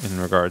in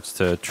regards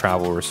to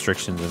travel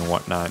restrictions and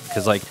whatnot.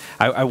 Because like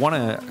I want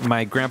to,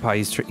 my grandpa,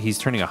 he's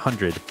turning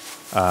 100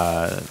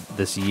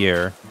 this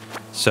year,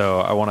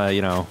 so I want to,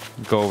 you know,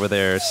 go over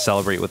there,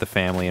 celebrate with the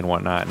family and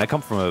whatnot. And I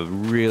come from a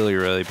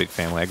really big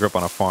family. I grew up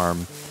on a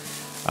farm,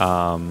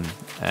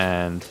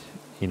 and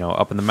you know,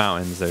 up in the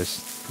mountains,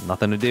 there's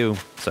nothing to do,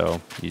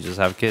 so you just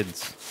have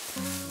kids.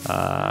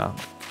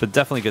 But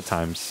definitely good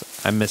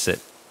times. I miss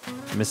it.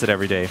 I miss it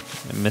every day.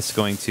 I miss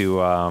going to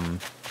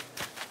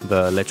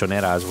the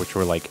lechoneras, which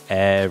were like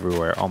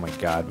everywhere. Oh my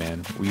god,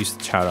 man, we used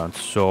to chow down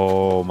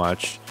so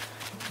much.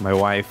 My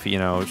wife, you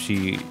know,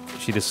 she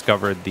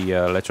discovered the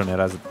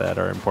lechoneras that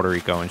are in Puerto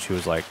Rico, and she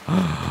was like,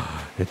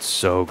 oh, it's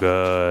so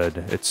good,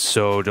 it's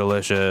so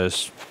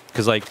delicious,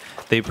 because like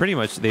they pretty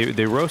much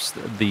they roast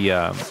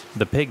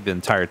the pig the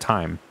entire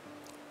time.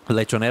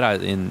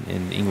 Lechonera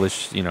in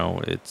English, you know,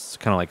 it's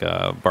kind of like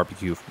a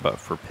barbecue but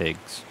for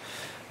pigs,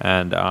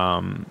 and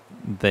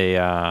they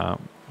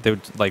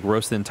would like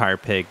roast the entire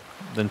pig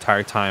the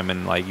entire time,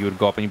 and like you would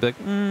go up and you'd be like,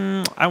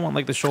 I want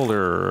like the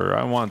shoulder, or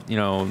I want, you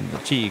know, the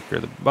cheek or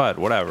the butt,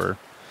 whatever,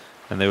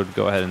 and they would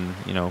go ahead and,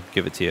 you know,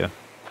 give it to you,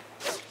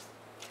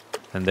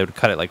 and they would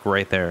cut it like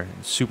right there,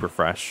 super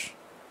fresh,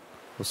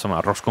 with some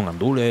arroz con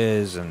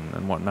gandules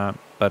and whatnot.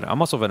 But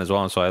I'm also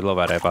Venezuelan, so I love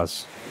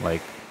arepas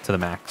like to the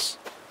max.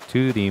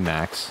 To the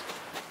max.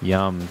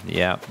 Yum.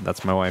 Yeah,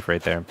 that's my wife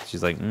right there.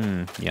 She's like,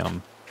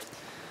 yum.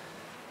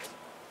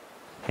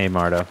 Hey,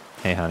 Marta.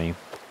 Hey, honey.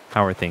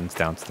 How are things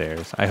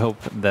downstairs? I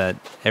hope that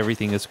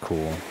everything is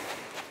cool.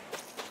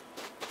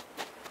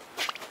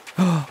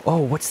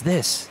 Oh, what's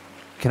this?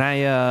 Can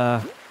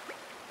I,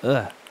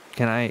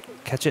 can I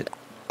catch it?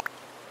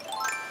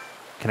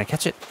 Can I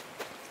catch it?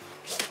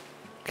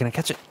 Can I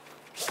catch it?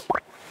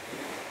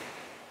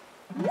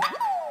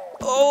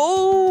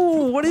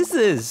 Oh, what is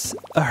this?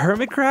 A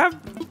hermit crab?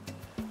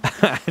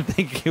 I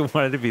think you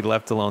wanted to be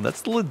left alone.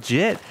 That's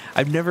legit.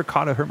 I've never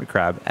caught a hermit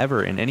crab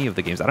ever in any of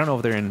the games. I don't know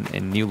if they're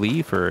in New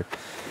Leaf or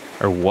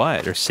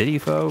what, or City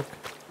Folk.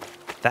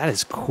 That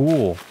is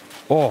cool.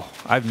 Oh,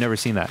 I've never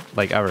seen that,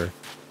 like, ever.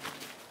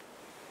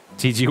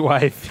 TG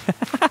wife.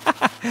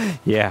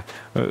 Yeah,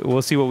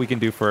 we'll see what we can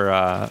do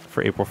for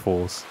April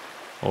Fools.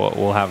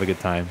 We'll have a good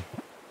time.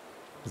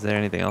 Is there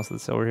anything else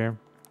that's over here?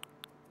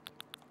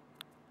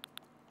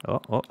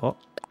 Oh.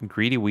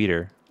 Greedy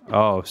weeder.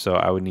 Oh, so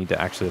I would need to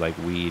actually, like,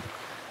 weed.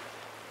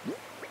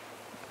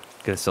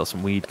 Gotta sell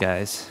some weed,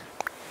 guys.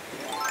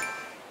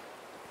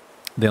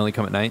 They only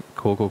come at night?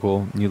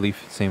 Cool. New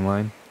Leaf, same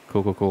line.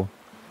 Cool.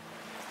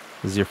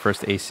 This is your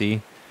first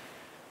AC.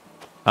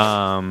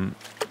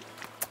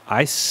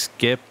 I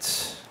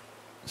skipped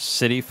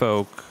City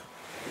Folk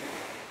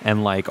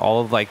and, like, all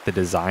of, like, the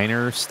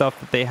designer stuff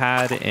that they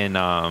had in,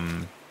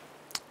 on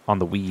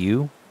the Wii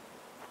U.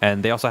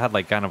 And they also had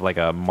like kind of like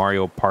a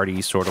Mario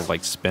Party sort of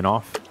like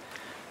spin-off.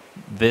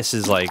 This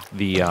is like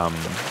the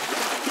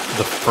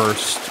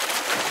first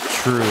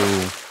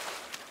true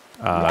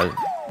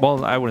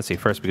well, I wouldn't say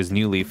first because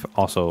New Leaf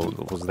also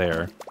was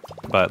there,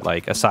 but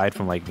like aside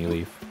from like New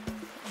Leaf.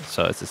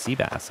 So it's a sea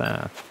bass.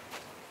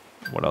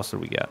 What else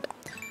did we get?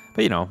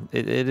 But you know,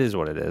 it is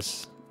what it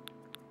is.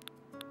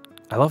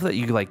 I love that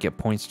you like get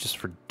points just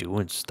for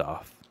doing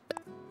stuff.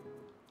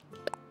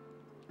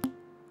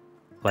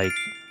 Like,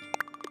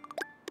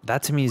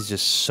 that to me is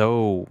just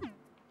so,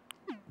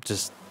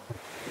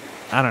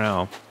 I don't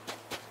know.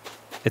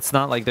 It's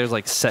not like there's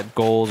like set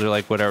goals or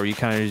like whatever. You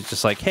kind of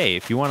just like, hey,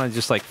 if you want to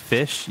just like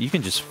fish, you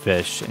can just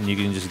fish and you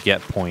can just get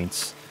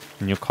points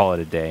and you'll call it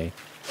a day.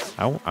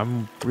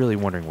 I'm really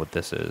wondering what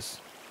this is.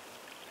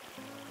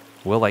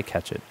 Will I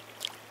catch it?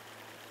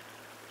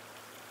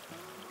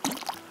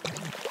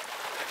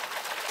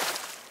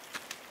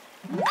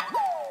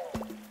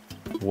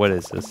 What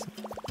is this?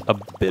 A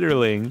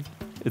bitterling.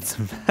 It's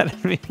mad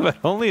at me, but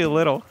only a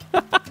little.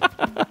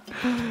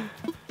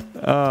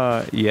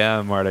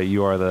 Yeah, Marta,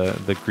 you are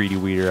the greedy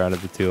weeder out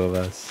of the two of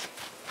us.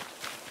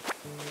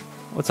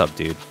 What's up,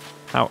 dude?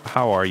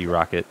 How are you,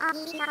 Rocket? I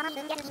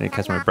need to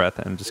catch my breath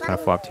and just kind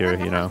of flopped here,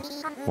 you know.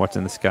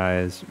 Watching the sky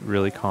is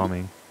really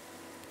calming.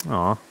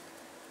 Aw.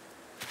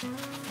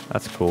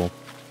 That's cool.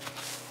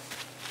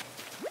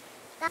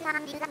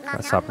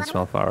 Gotta stop and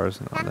smell flowers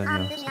and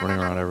then, you know, running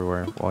around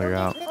everywhere while you're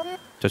out.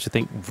 Just to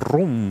think,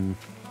 vroom.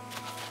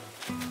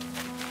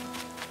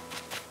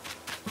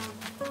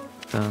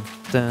 Dun,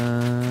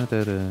 dun,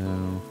 dun,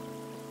 dun.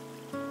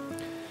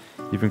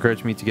 You've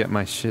encouraged me to get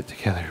my shit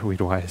together,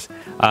 weed-wise.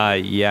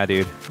 Yeah,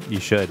 dude, you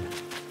should.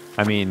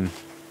 I mean,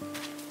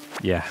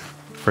 yeah,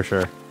 for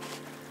sure.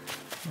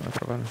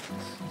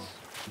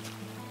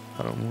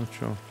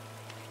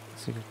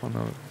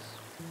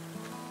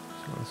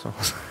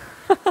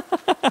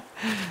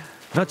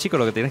 No, chico,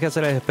 lo que tienes que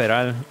hacer es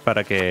esperar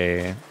para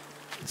que,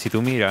 si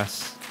tú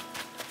miras,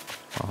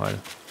 vamos a ver.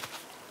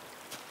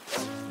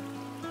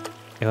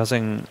 Ellos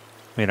hacen,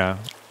 mira,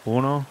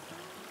 1,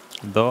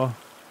 2,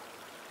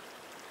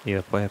 y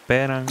después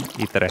esperan,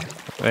 y 3.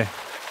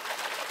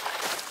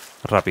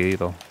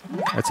 Rapidito.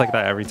 It's like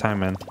that every time,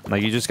 man.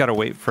 Like, you just gotta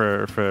wait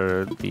for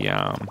the,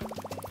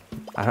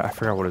 I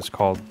forgot what it's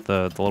called,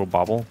 the little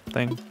bobble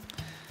thing.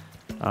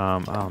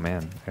 Oh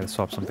man, I gotta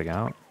swap something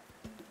out.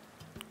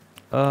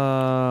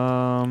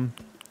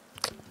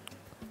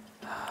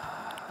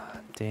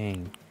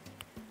 Dang.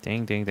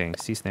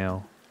 Sea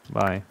snail.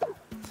 Bye.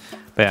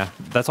 But yeah,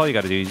 that's all you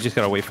gotta do. You just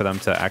gotta wait for them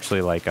to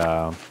actually, like,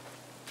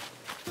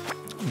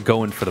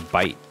 go in for the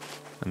bite.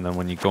 And then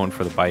when you go in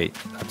for the bite,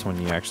 that's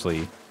when you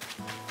actually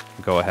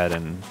go ahead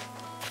and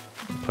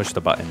push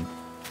the button.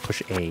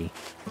 Push A.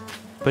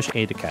 Push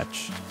A to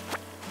catch.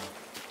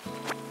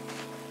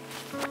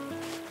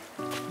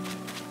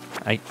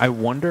 I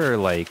wonder,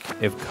 like,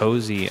 if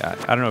Cozy... I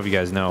don't know if you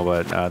guys know,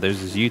 but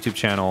there's this YouTube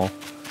channel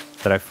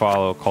that I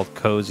follow called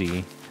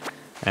Cozy.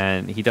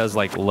 And he does,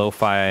 like,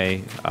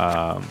 lo-fi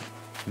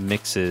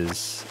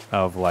mixes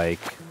of, like,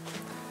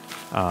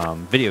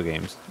 video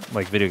games.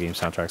 Like, video game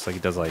soundtracks. Like,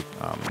 he does, like,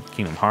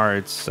 Kingdom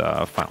Hearts,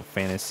 Final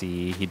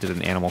Fantasy. He did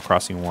an Animal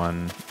Crossing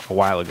one a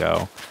while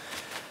ago.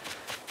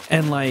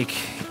 And, like,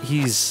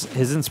 his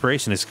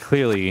inspiration is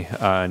clearly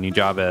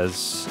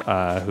Nujabes,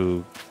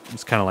 who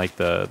is kind of like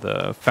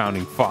the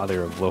founding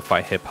father of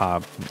lo-fi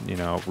hip-hop, you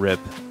know, RIP.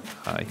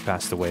 He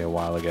passed away a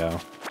while ago.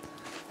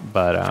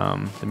 But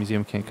the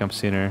museum can't come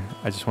sooner.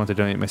 I just want to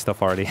donate my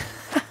stuff already.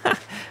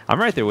 I'm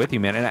right there with you,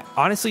 man. And I,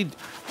 honestly,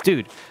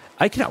 dude,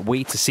 I cannot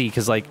wait to see,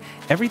 because, like,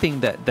 everything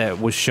that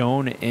was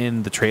shown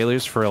in the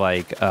trailers for,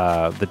 like,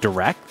 the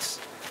directs,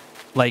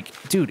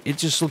 like, dude, it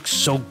just looks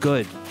so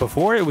good.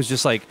 Before, it was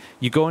just like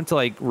you go into,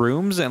 like,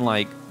 rooms and,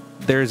 like,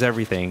 there's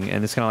everything,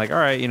 and it's kind of like, all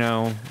right, you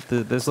know,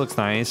 this looks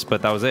nice,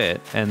 but that was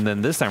it. And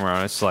then this time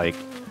around, it's like,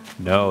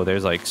 no,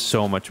 there's, like,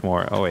 so much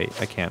more. Oh wait,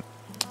 I can't.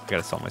 I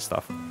gotta sell my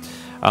stuff.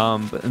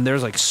 And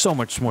there's, like, so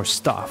much more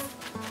stuff.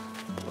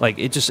 Like,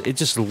 it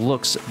just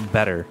looks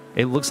better.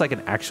 It looks like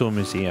an actual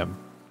museum.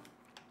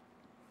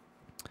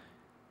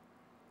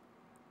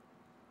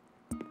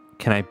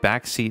 Can I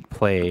backseat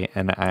play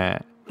and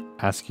I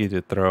ask you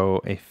to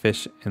throw a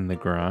fish in the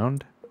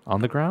ground?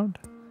 On the ground?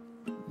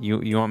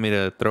 You want me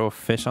to throw a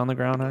fish on the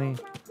ground, honey?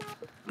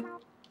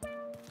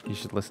 You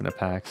should listen to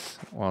Pax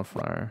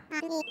Wildflower.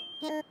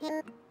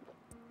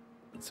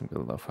 Some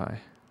good lo-fi.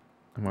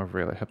 I'm more of a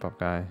regular hip-hop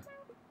guy,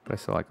 but I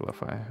still like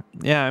lo-fi.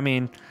 Yeah, I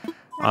mean,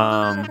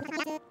 I'll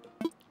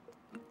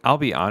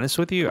be honest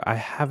with you. I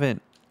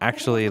haven't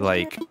actually,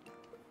 like,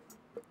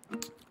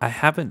 I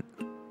haven't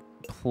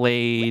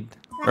played...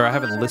 Or I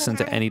haven't listened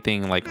to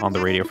anything, like, on the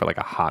radio for, like,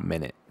 a hot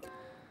minute.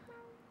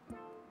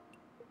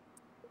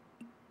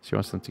 She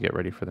wants them to get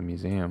ready for the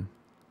museum.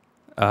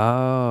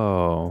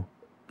 Oh.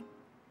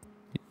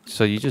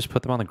 So you just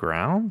put them on the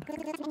ground?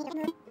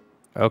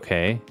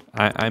 Okay.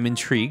 I'm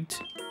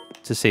intrigued,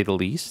 to say the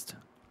least.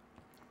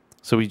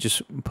 So we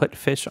just put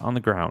fish on the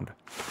ground.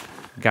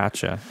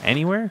 Gotcha.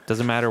 Anywhere?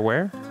 Doesn't matter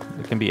where?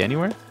 It can be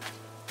anywhere?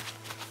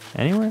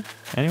 Anywhere?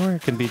 Anywhere?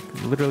 It can be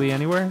literally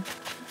anywhere?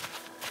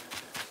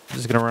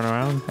 Just gonna run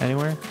around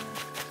anywhere?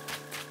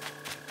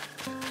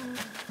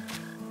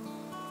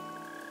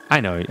 I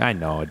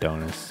know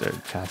Adonis or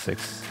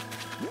Chastix.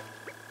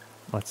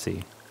 Let's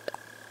see.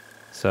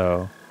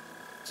 So,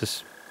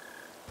 just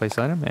place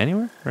item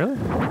anywhere? Really?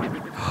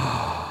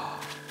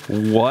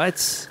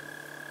 What?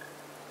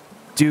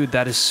 Dude,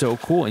 that is so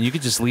cool. And you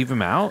could just leave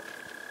him out?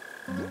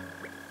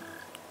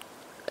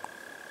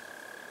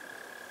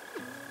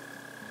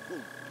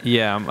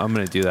 Yeah, I'm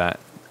gonna do that.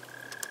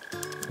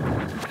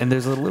 And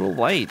there's a little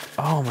light.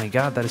 Oh my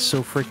god, that is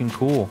so freaking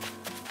cool.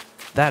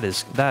 That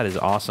is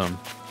awesome.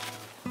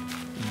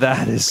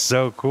 That is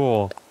so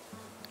cool.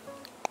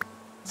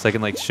 So I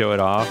can, like, show it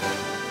off.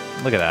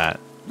 Look at that.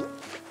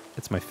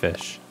 It's my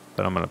fish,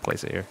 but I'm gonna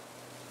place it here.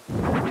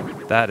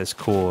 That is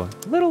cool.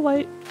 Little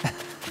light.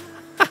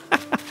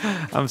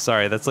 I'm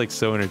sorry, that's, like,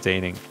 so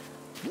entertaining.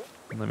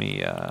 Let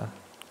me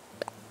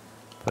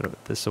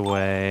put this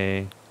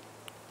away.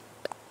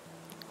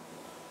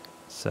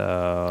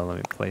 So let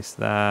me place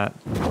that.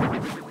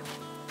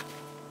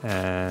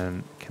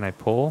 And can I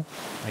pull?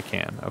 I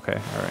can. Okay,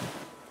 all right.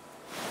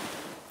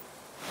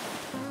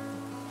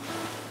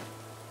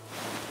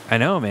 I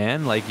know,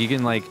 man. Like, you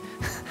can, like,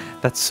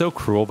 that's so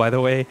cruel, by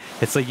the way.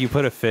 It's like you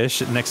put a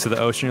fish next to the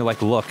ocean. You're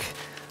like,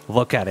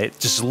 look at it.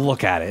 Just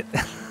look at it.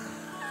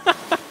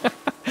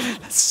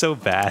 That's so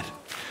bad.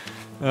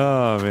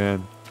 Oh,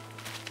 man.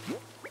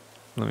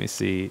 Let me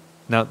see.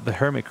 Now, the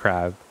hermit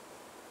crab.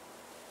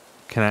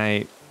 Can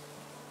I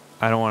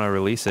don't want to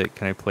release it.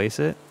 Can I place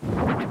it?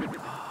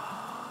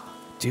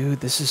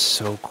 Dude, this is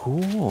so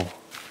cool.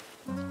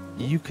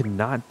 You could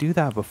not do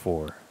that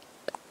before.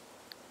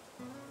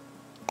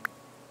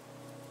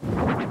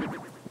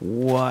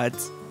 What?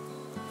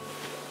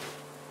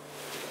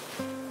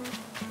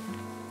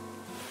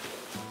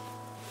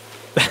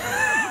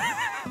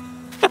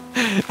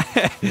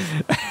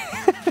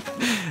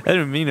 I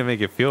didn't mean to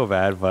make it feel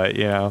bad, but,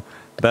 you know,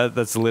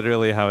 that's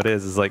literally how it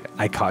is. It's like,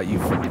 I caught you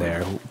from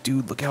there.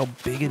 Dude, look how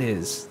big it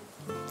is.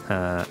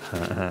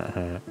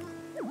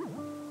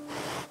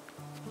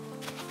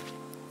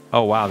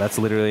 Oh wow, that's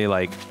literally,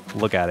 like,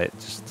 look at it.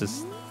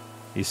 Just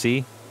you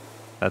see?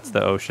 That's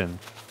the ocean.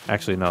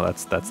 Actually, no,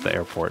 that's the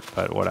airport,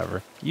 but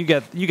whatever. You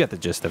get the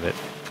gist of it.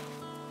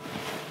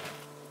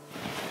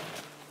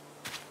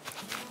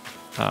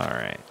 All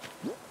right.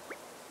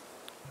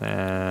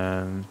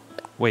 And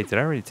wait, did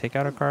I already take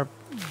out a carp?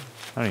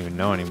 I don't even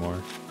know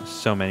anymore. There's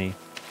so many.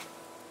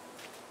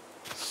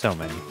 So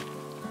many.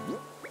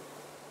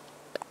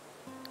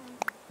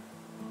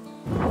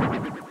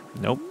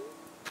 Nope.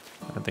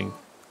 I think.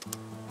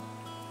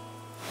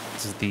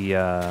 Does the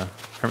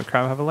hermit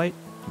crab have a light?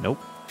 Nope.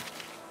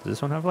 Does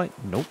this one have a light?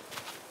 Nope.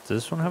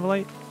 Does this one have a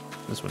light?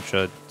 This one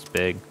should. It's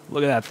big.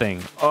 Look at that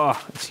thing.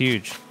 Oh, it's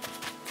huge.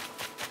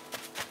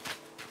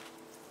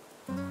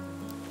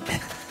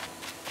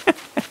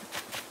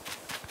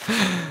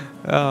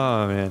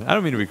 Oh, man. I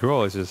don't mean to be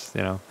cruel. It's just,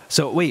 you know.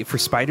 So, wait, for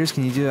spiders,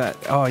 can you do that?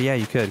 Oh, yeah,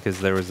 you could, because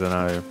there was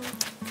another.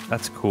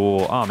 That's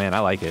cool. Oh, man, I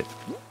like it.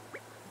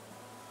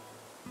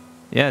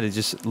 Yeah, to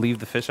just leave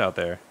the fish out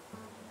there.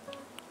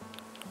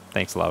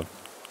 Thanks, love.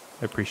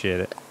 I appreciate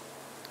it.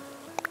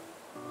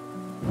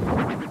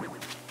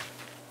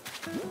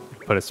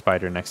 Put a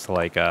spider next to,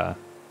 like, a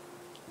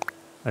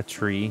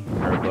tree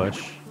or a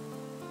bush.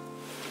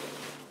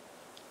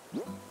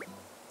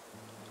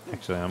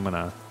 Actually, I'm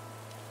gonna...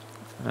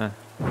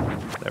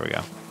 there we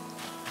go.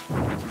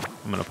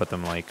 I'm gonna put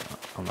them, like,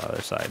 on the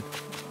other side.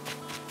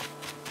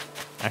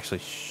 Actually,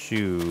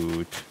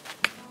 shoot.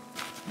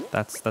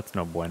 That's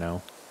no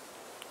bueno.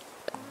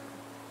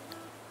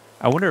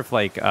 I wonder if,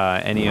 like,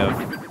 any of...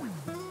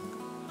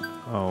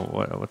 Oh,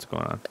 what's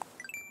going on?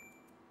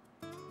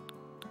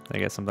 Did I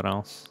get something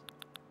else?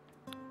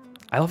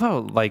 I love how,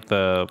 like,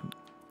 I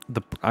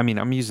mean,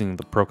 I'm using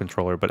the Pro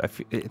Controller, but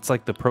it's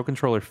like the Pro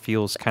Controller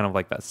feels kind of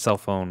like that cell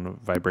phone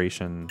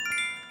vibration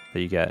that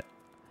you get.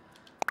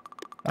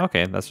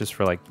 Okay, that's just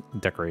for, like,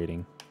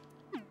 decorating.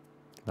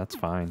 That's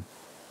fine.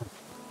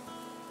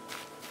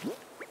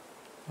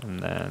 And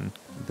then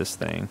this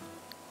thing.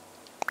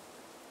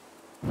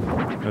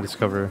 Go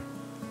discover.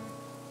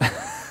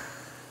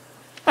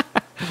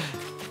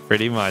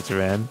 Pretty much,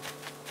 man.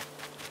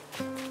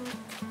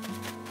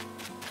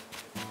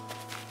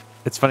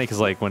 It's funny because,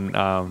 like, when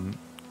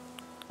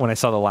I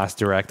saw the last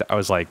direct, I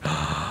was like,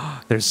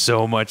 there's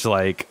so much,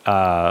 like,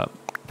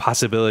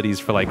 possibilities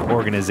for, like,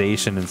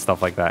 organization and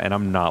stuff like that, and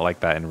I'm not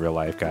like that in real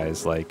life,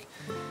 guys. Like,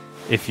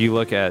 if you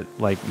look at,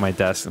 like, my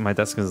desk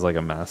is like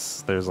a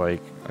mess. There's,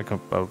 like,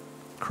 a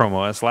Chrome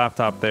OS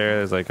laptop there.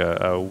 There's, like,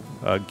 a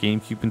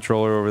GameCube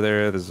controller over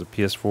there. There's a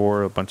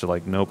PS4, a bunch of,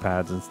 like,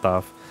 notepads and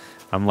stuff.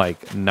 I'm,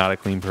 like, not a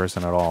clean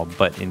person at all,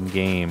 but in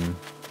game,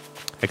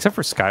 except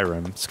for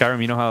Skyrim.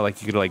 Skyrim, you know how,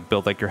 like, you could, like,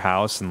 build, like, your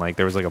house and, like,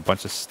 there was, like, a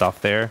bunch of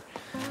stuff there.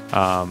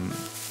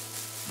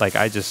 Like,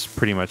 I just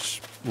pretty much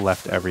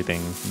left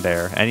everything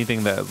there.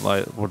 Anything that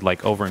would,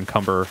 like, over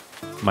encumber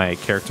my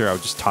character, I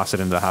would just toss it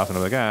into the house and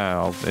I'm like,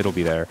 it'll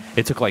be there.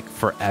 It took, like,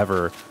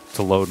 forever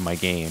to load my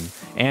game.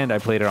 And I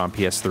played it on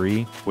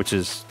PS3, which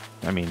is,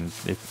 I mean,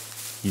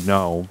 if you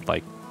know,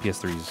 like,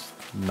 PS3 is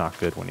not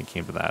good when it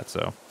came to that,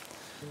 so.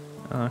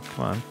 Come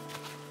on.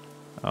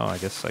 Oh, I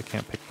guess I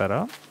can't pick that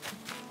up?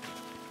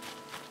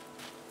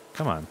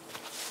 Come on.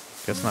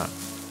 Guess not.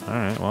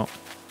 Alright, well.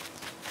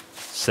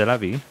 C'est la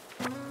vie.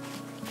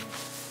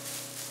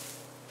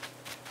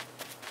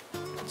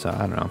 So, I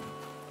don't know.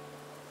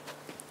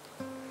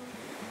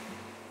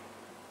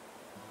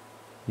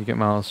 You get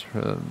miles for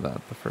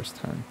that the first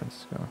time,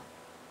 Francisco.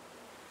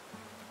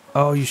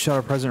 Oh, you shot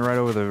a present right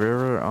over the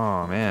river?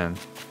 Oh, man.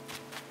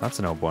 That's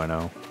a no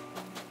bueno.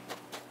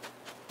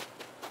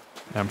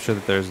 I'm sure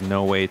that there's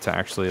no way to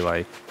actually,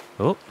 like...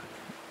 Oh.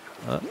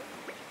 No.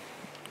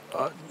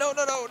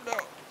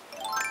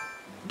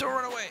 Don't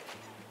run away.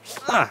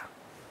 Ah.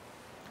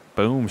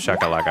 Boom,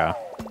 shakalaka.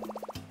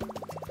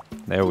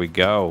 There we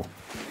go.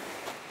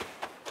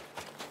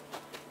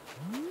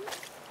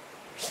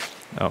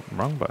 Oh,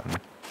 wrong button.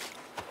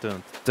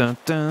 Dun, dun,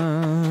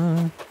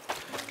 dun.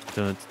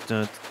 Dun,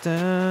 dun,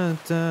 dun,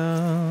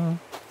 dun.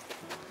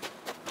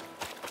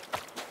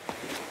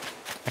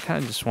 I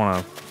kind of just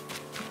want to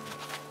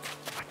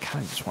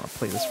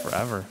play this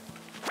forever.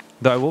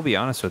 Though I will be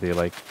honest with you,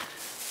 like,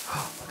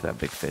 oh, look at that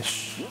big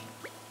fish.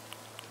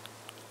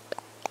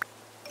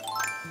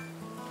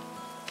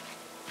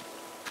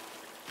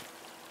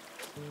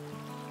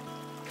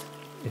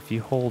 If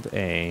you hold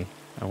A,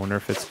 I wonder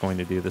if it's going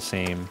to do the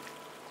same,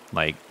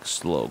 like,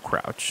 slow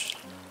crouch.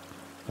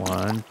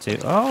 1, 2.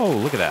 Oh,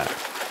 look at that.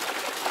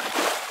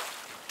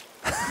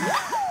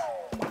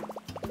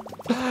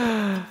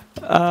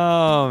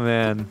 Oh,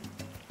 man.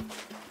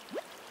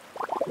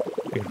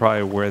 I could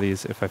probably wear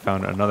these if I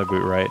found another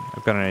boot right.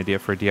 I've got an idea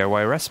for a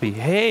DIY recipe.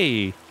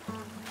 Hey!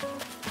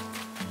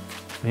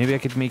 Maybe I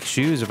could make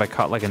shoes if I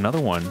caught, like,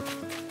 another one.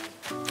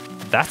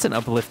 That's an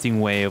uplifting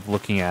way of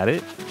looking at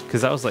it.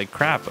 Because I was like,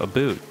 crap, a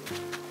boot.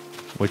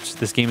 Which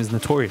this game is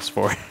notorious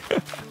for.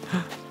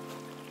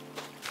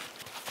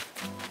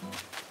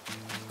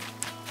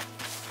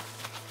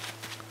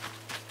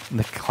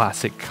 The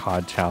classic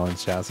COD challenge,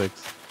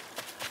 Chasics.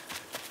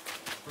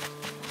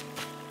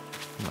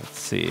 Let's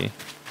see.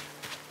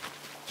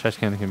 Trash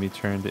can be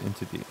turned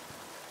into the...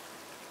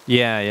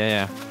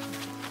 Yeah.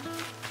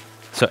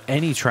 So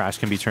any trash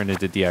can be turned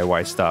into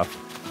DIY stuff.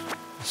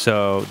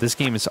 So this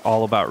game is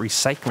all about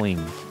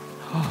recycling.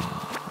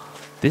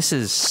 This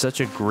is such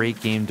a great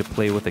game to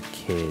play with a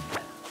kid.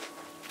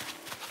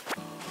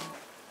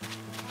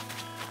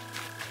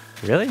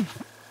 Really?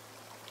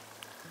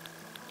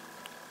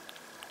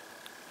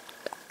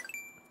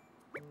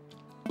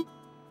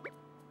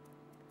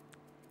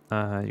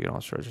 You can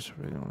also just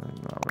blah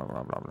blah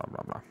blah blah blah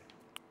blah blah.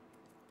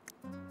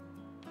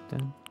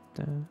 Dun,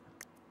 dun.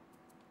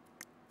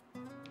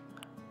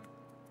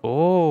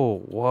 Oh,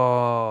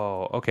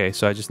 whoa. Okay,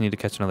 so I just need to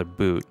catch another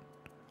boot.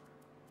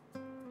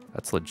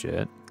 That's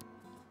legit.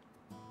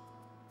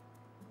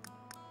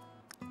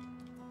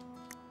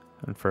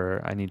 And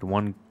I need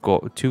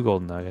two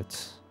gold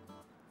nuggets.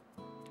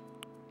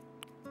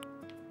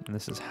 And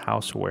this is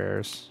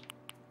housewares.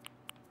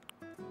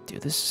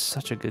 Dude, this is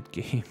such a good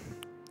game.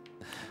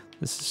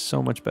 This is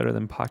so much better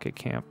than Pocket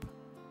Camp.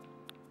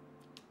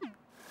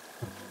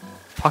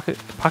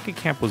 Pocket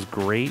Camp was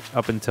great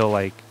up until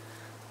like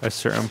a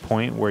certain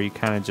point where you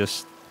kind of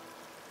just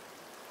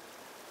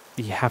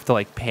you have to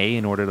like pay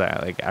in order to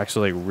like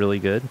actually like really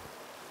good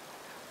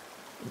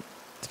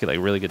to get like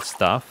really good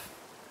stuff,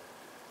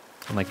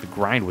 and like the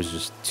grind was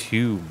just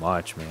too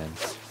much, man.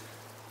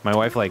 My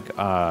wife like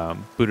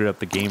booted up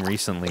the game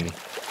recently,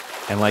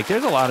 and like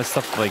there's a lot of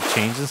stuff like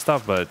changed and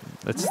stuff, but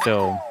it's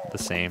still the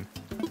same.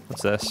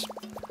 What's this?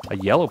 A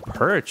yellow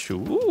perch.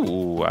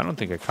 Ooh, I don't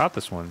think I caught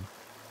this one.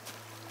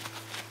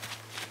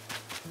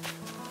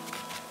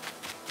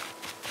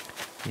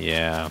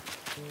 Yeah.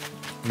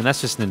 I mean, that's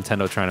just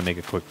Nintendo trying to make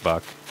a quick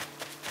buck.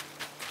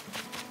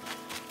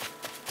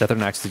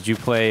 Deathernacks, did you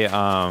play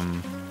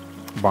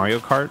Mario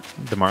Kart?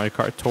 The Mario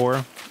Kart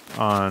Tour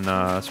on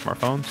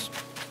smartphones?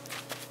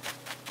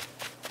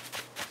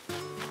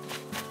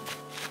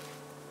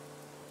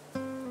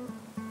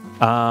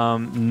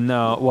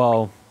 No.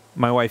 Well,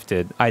 my wife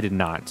did. I did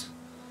not.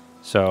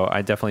 So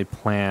I definitely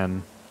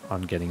plan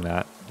on getting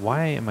that.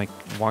 Why am I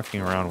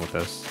walking around with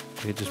this?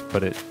 I could just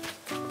put it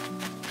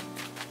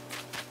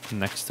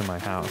next to my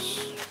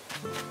house,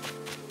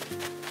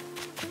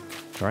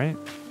 right?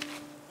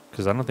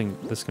 Because I don't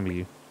think this can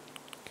be.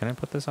 Can I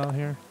put this out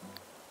here?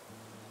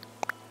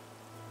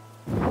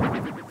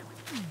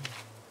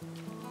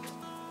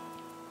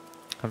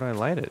 How do I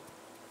light it?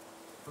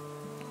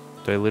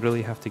 Do I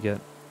literally have to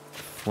get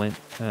flint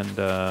and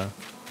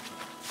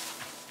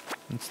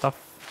stuff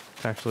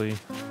to actually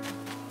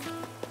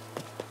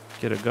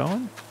get it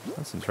going?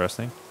 That's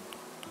interesting.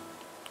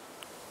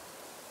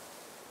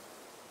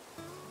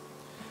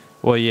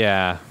 Well,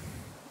 yeah.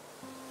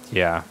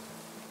 Yeah.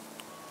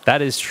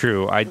 That is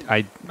true. I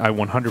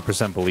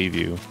 100% believe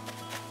you,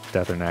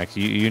 Deathernack.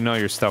 You know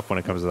your stuff when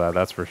it comes to that,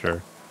 that's for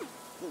sure.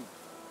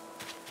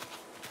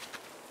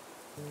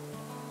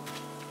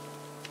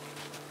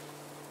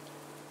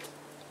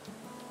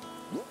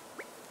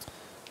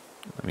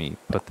 Let me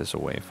put this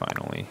away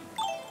finally.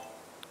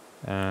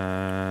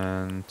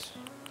 And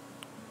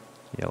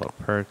yellow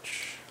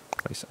perch.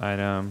 Place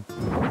item.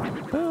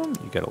 Boom.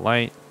 You get a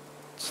light.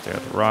 Stare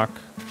at the rock.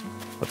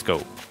 Let's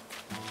go.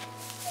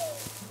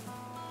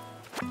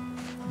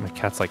 My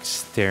cat's like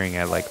staring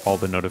at like all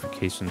the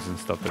notifications and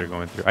stuff that are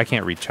going through. I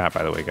can't read chat,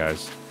 by the way,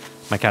 guys.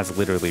 My cat's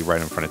literally right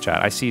in front of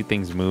chat. I see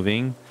things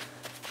moving,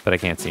 but I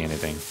can't see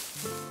anything.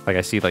 Like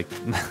I see like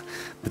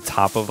the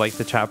top of like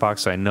the chat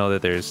box, so I know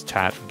that there's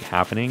chat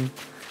happening,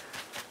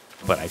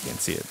 but I can't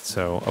see it.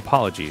 So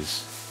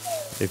apologies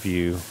if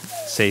you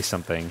say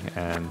something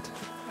and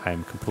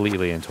I'm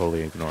completely and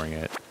totally ignoring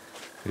it,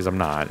 because I'm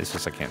not. It's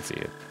just I can't see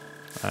it.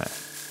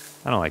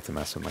 I don't like to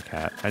mess with my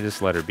cat. I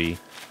just let her be.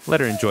 Let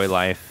her enjoy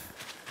life.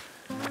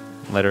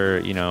 Let her,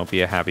 you know,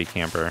 be a happy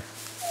camper.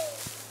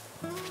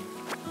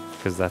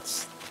 Because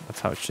that's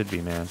how it should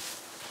be, man.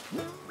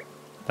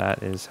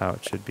 That is how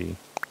it should be.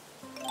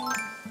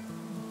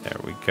 There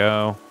we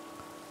go.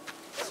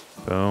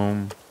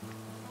 Boom.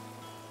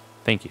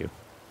 Thank you.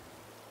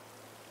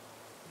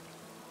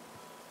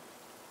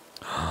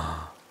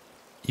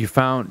 You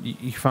found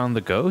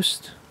the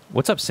ghost?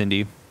 What's up,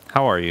 Cindy?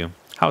 How are you?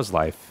 How's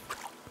life?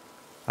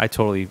 I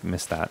totally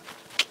missed that.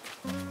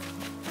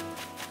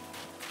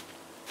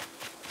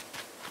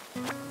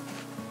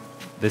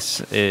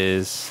 This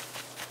is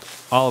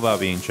all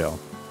about being chill.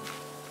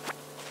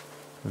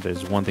 If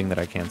there's one thing that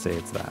I can't say,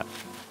 it's that.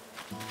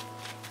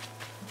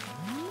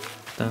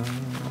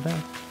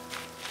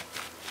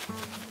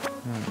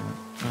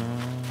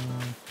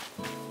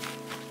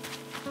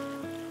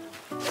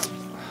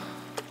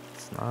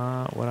 It's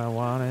not what I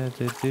wanted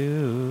to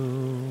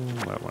do.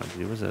 What I wanted to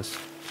do was this.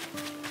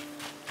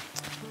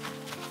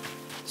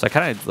 So I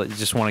kind of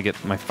just want to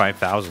get my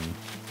 5,000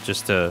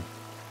 just to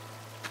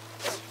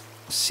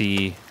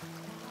see.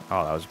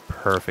 Oh, that was a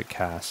perfect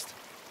cast.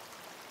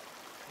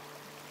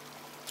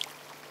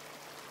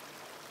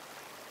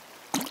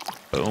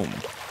 Boom.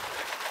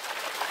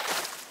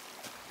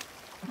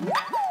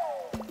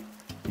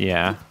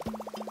 Yeah.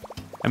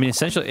 I mean,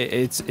 essentially,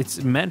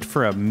 it's meant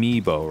for a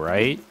Meebo,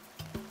 right?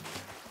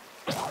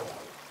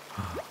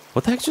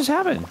 What the heck just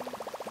happened?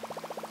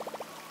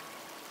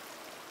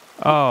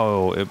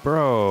 Oh, it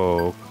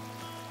broke.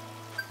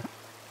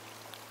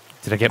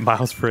 Did I get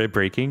miles per it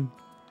breaking?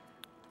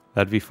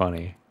 That'd be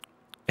funny.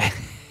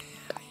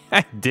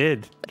 I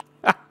did.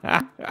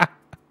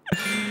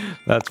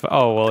 That's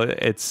oh well.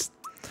 It's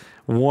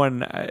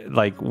one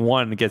like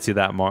one gets you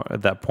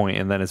that point,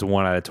 and then it's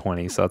 1 out of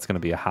 20. So that's gonna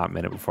be a hot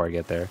minute before I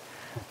get there.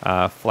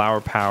 Flower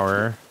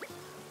power.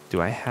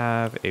 Do I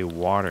have a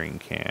watering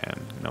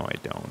can? No, I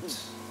don't.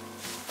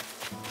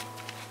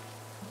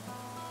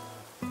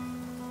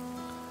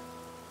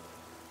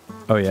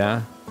 Oh,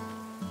 yeah?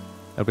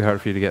 It'll be hard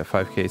for you to get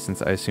 5K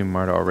since I assume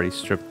Marta already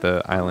stripped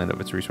the island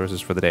of its resources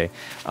for the day.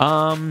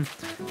 Yeah,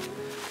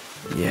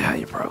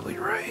 you're probably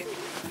right.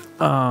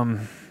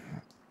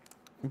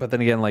 But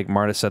then again, like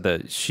Marta said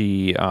that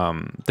she,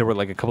 there were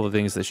like a couple of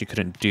things that she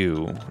couldn't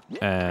do,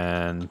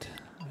 and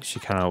she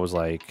kind of was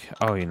like,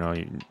 oh, you know,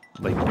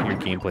 like your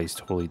gameplay is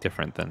totally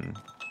different than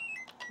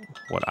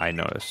what I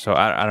noticed. So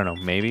I don't know,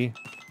 maybe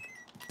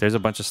there's a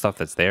bunch of stuff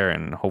that's there,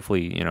 and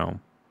hopefully, you know,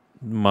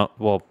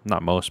 well,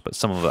 not most, but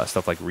some of that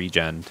stuff like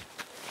regen.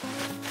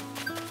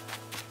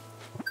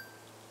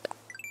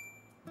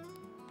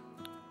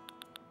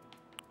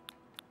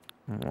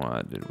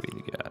 What did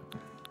we get?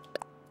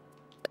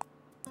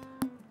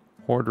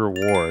 Horde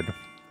reward.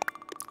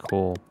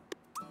 Cool.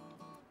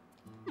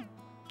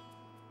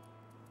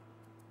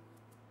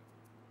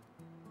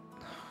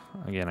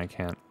 Again, I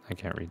can't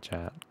read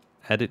chat.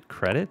 Edit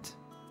credit?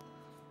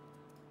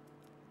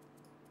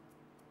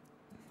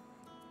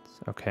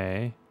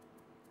 Okay.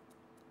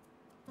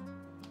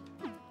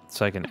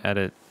 So I can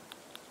edit.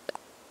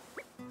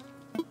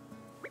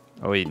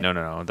 Oh wait,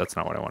 no, that's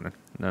not what I wanted.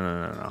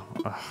 No.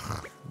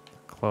 Ugh.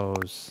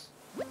 Close.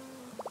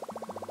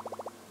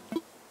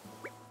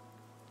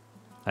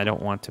 I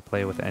don't want to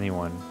play with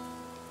anyone.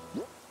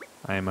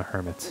 I am a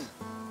hermit.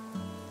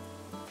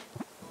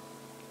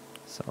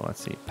 So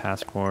let's see,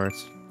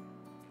 passports.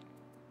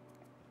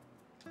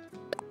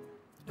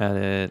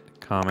 Edit,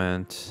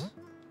 comment.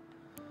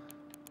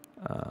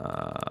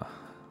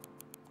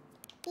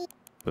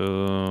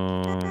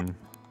 Boom.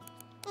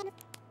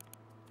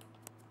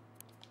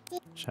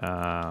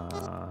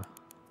 Cha.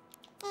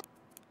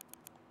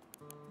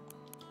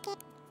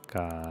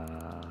 Ga.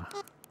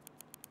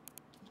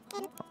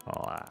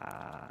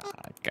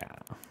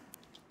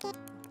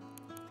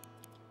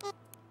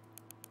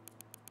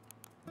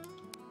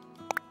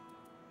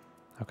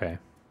 Okay.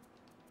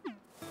 So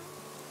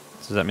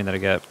does that mean that I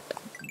get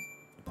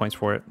points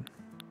for it?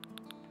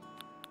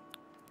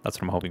 That's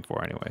what I'm hoping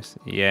for anyways.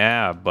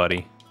 Yeah,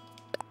 buddy.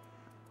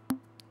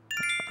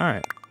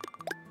 Alright.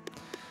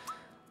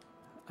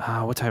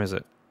 What time is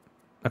it?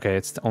 Okay,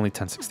 it's only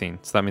 10:16.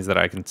 So that means that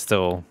I can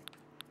still...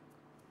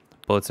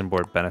 Bulletin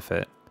board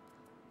benefit.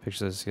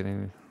 Pictures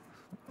getting...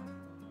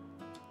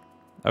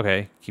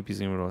 Okay, keep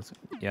using...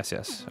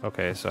 Yes.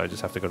 Okay, so I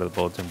just have to go to the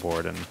bulletin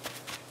board and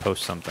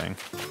post something.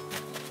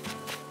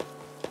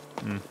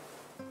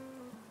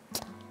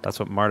 That's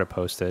what Marta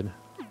posted.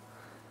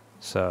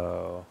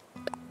 So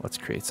let's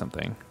create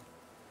something.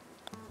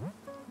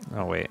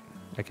 Oh wait,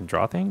 I can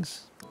draw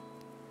things?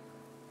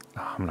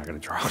 Oh, I'm not gonna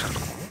draw.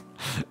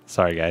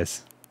 Sorry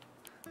guys.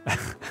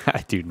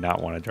 I do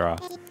not want to draw.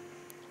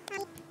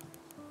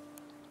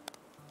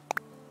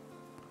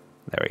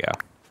 There we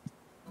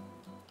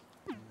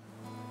go.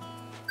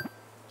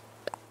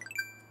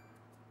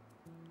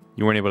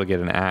 You weren't able to get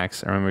an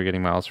axe. I remember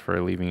getting Miles for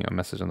leaving a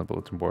message on the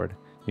bulletin board.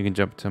 You can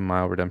jump to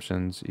mile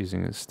redemptions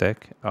using a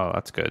stick. Oh,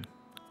 that's good.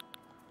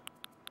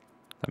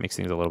 That makes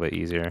things a little bit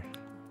easier.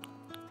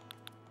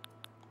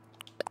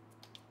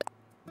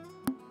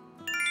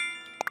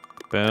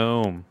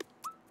 Boom.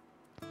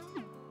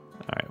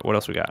 Alright, what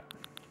else we got?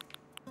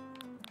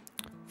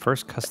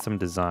 First custom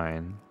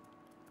design.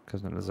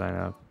 Custom design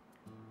up.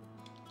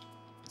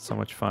 So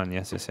much fun.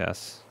 Yes.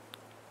 Is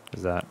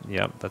that?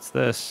 Yep, that's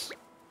this.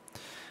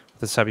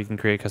 With this tab you can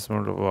create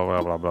custom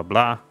blah blah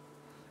blah.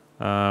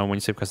 When you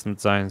save custom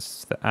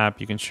designs to the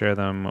app, you can share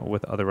them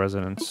with other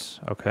residents.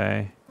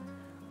 Okay.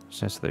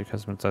 Chance that your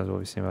custom designs will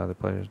be seen by other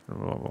players.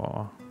 Blah, blah,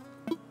 blah.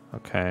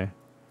 Okay.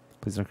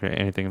 Please don't create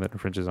anything that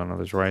infringes on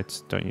others'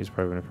 rights. Don't use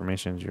private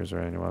information, yours or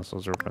anyone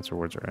else's, or offensive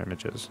words or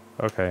images.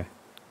 Okay.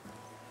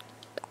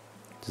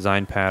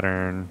 Design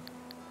pattern.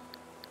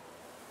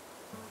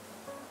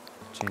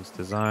 Change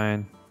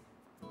design.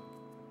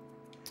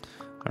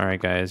 Alright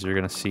guys, you're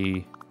gonna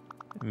see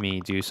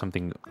me do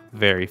something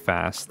very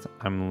fast.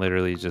 I'm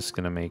literally just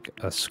gonna make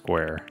a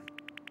square.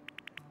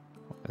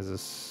 Is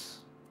this...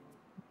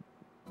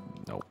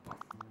 Nope.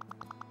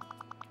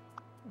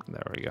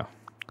 There we go.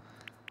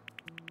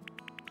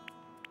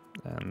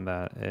 And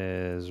that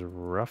is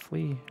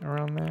roughly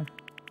around there.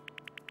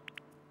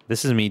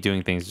 This is me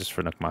doing things just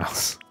for Nook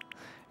Miles.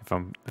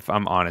 if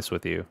I'm honest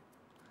with you.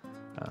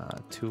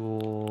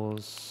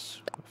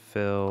 Tools,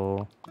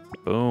 fill,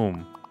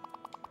 boom.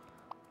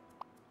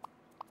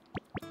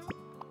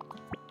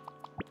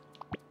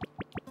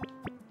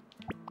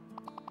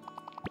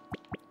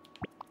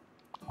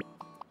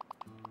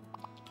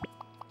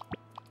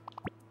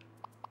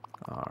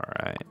 All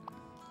right,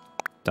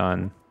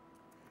 done.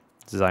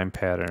 Design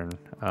pattern.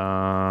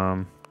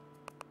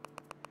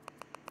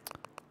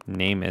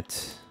 Name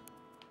it.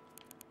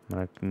 I'm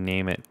gonna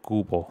name it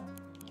Google.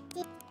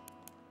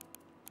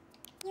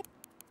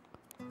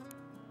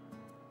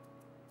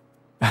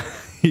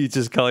 You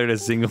just colored a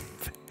single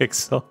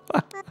pixel.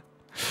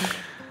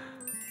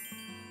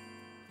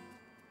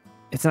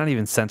 It's not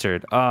even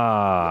centered.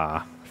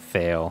 Ah,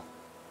 fail.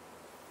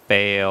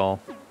 Fail.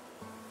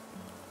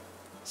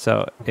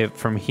 So if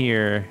from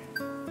here,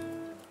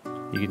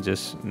 you can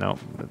just, no,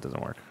 that doesn't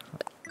work.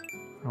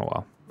 Oh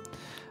well.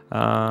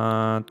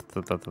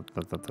 Was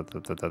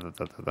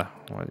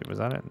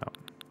that it? No.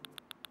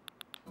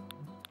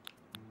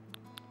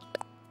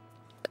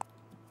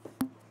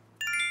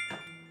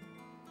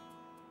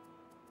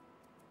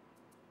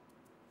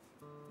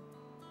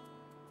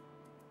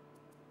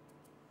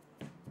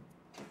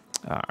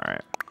 All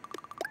right.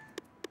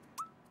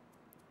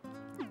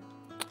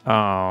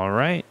 All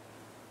right.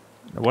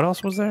 What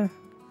else was there?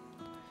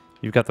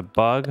 You've got the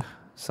bug.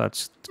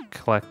 Such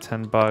collect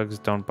 10 bugs.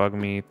 Don't bug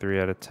me. 3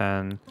 out of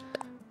 10.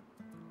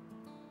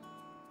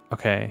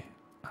 Okay.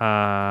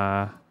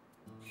 Can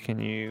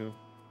you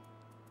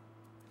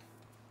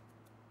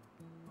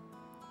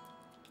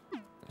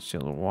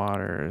shield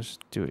waters?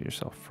 Do it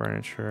yourself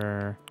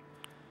furniture.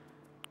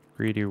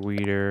 Greedy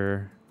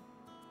weeder.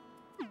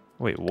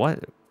 Wait,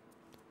 what?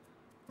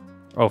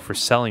 Oh, for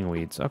selling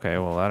weeds. Okay,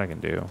 well that I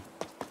can do.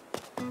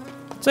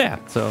 So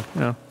yeah, so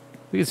you know,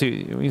 we can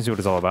see what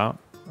it's all about.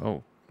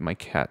 Oh, my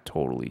cat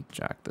totally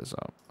jacked this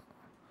up.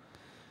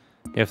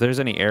 If there's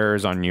any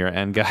errors on your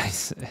end,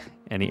 guys,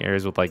 any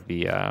errors with like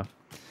the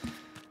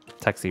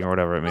texting or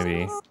whatever,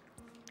 maybe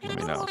let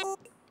me know.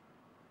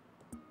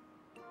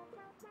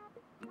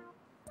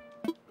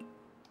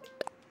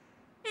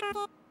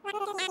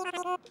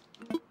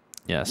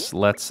 Yes,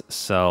 let's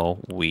sell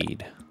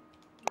weed.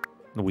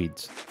 The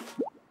weeds.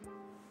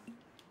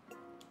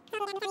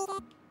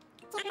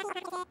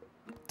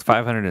 It's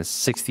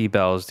 560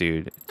 bells,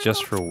 dude,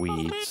 just for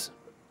weeds.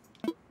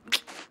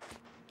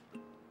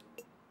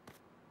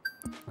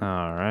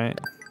 All right.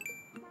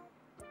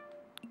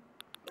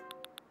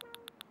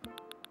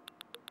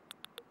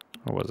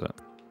 What was it?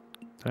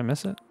 Did I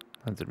miss it?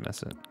 I did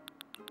miss it.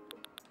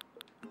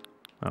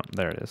 Oh,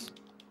 there it is.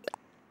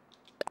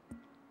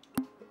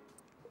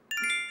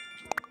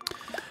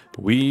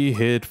 We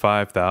hit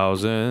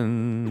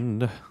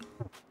 5,000.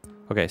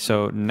 Okay,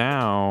 so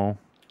now,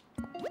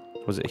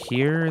 was it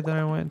here that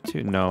I went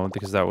to? No,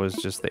 because that was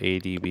just the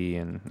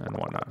ADB and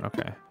whatnot.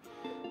 Okay.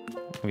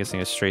 I'm guessing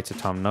it's straight to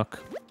Tom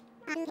Nook.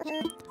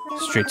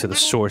 Straight to the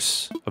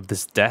source of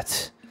this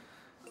debt.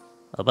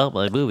 About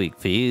my moving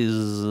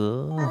fees.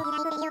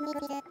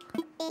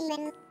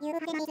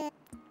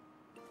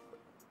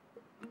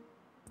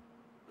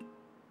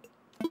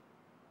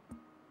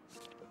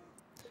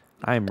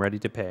 I am ready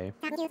to pay.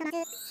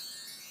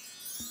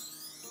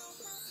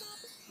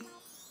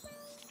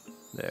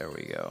 There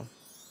we go.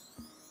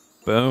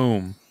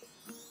 Boom.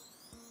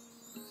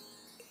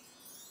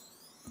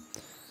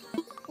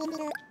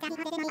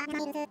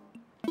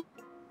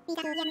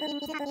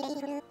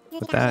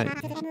 With that,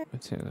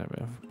 it's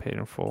paid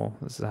in full.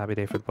 This is a happy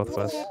day for both of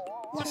us.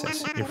 Yes,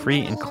 yes. You're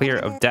free and clear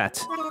of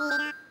debt.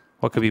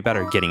 What could be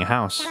better? Getting a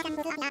house.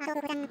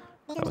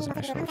 That was an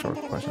actual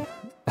rhetorical question.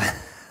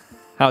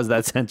 How's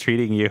that scent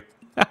treating you?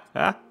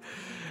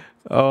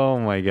 Oh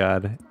my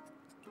god.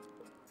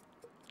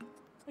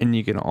 And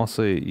you can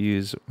also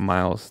use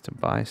miles to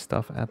buy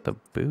stuff at the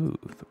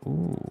booth.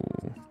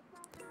 Ooh.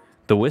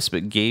 The Wisp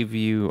gave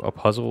you a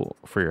puzzle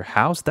for your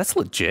house? That's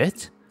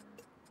legit.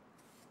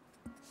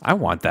 I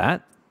want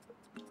that.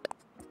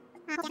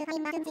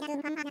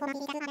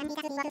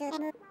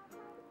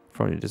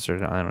 For your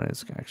deserted island,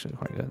 it's actually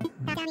quite good.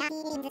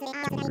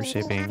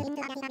 Reshaping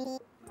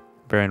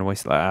barren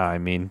wasteland. I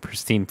mean,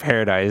 pristine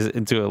paradise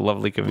into a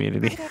lovely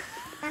community.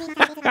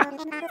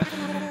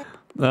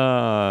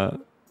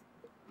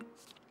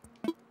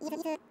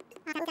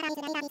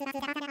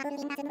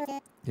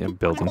 Yeah,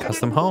 building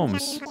custom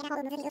homes.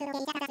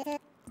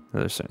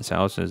 There's certain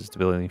challenges to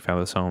building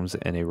fabulous homes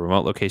in a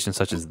remote location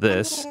such as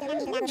this.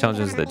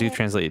 Challenges that do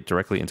translate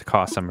directly into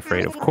costs, I'm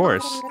afraid. Of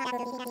course,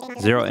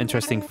 zero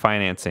interesting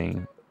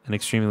financing, an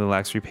extremely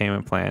lax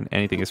repayment plan.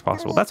 Anything is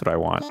possible. That's what I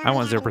want. I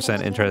want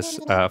 0% interest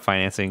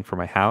financing for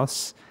my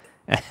house,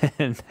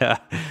 and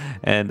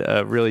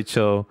a really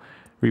chill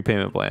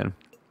repayment plan.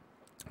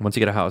 Once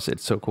you get a house,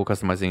 it's so cool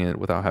customizing it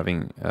without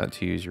having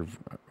to use your...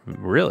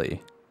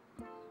 Really?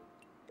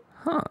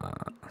 Huh.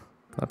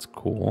 That's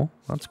cool.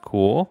 That's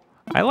cool.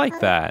 I like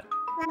that.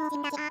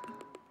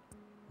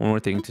 One more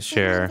thing to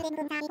share.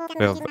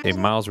 We have a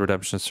miles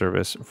redemption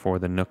service for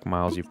the Nook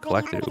miles you've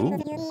collected. Ooh.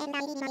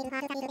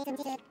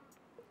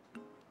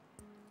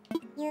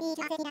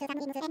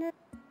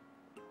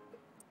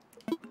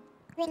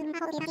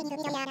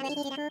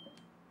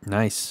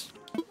 Nice.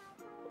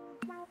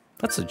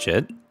 That's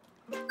legit.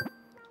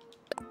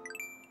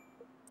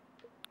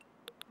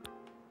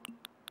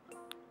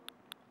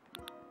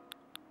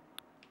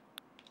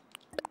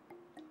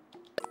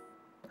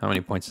 How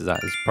many points is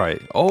that? It's probably...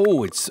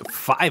 Oh, it's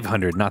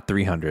 500, not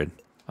 300.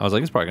 I was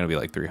like, it's probably going to be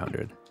like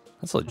 300.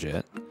 That's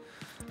legit.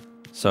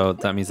 So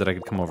that means that I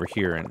could come over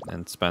here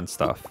and spend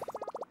stuff.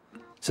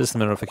 System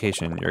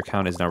notification. Your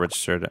account is now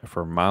registered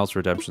for miles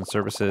redemption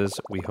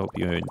services. We hope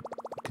you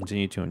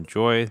continue to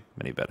enjoy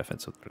many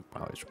benefits of the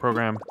mileage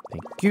program.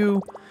 Thank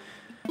you.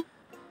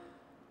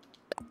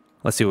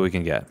 Let's see what we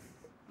can get.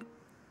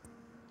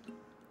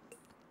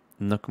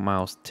 Nook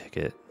Miles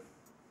ticket.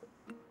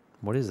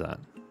 What is that?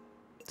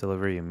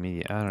 Delivery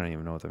immediate. I don't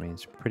even know what that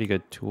means. Pretty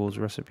good tools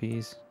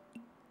recipes.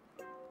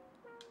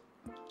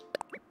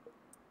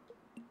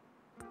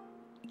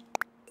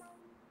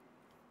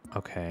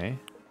 Okay.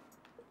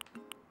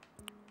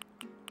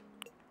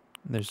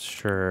 There's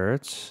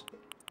shirts.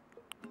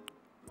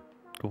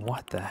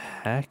 What the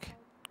heck?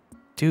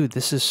 Dude,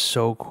 this is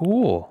so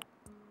cool.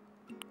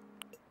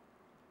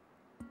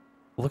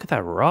 Look at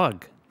that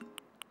rug.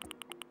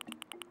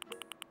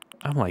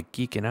 I'm like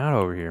geeking out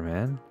over here,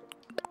 man.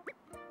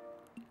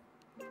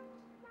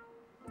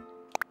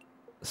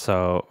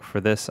 So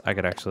for this, I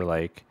could actually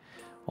like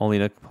only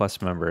Nook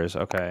Plus members.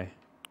 Okay.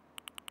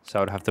 So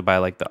I would have to buy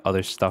like the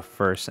other stuff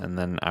first, and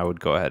then I would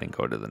go ahead and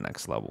go to the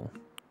next level.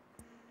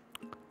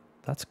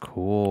 That's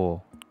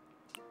cool.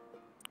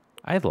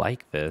 I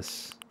like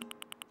this.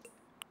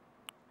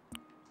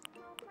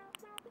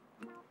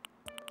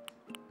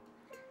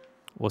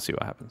 We'll see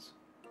what happens.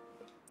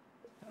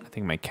 I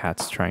think my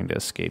cat's trying to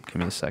escape. Give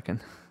me a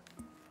second.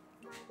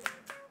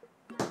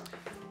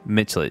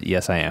 Mitchell,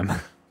 yes, I am.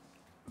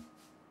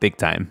 Big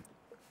time.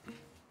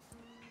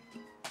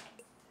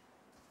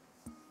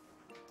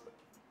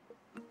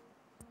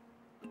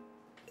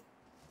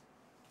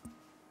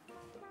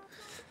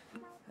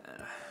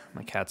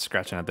 My cat's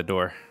scratching at the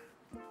door.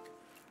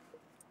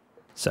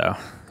 So,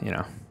 you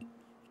know.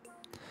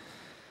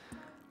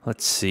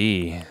 Let's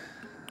see.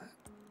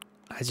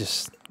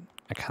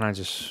 I kind of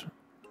just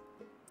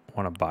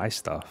want to buy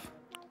stuff.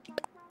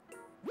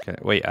 Okay,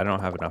 wait, I don't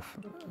have enough.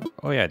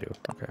 Oh, yeah, I do.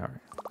 Okay, all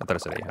right. I thought I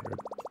said 800.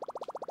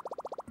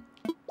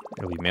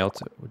 It'll be mailed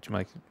to. Would you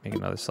like to make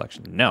another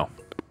selection? No.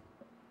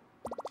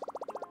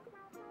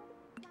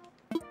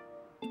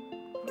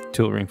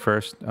 Tool ring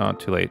first. Oh,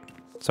 too late.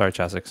 Sorry,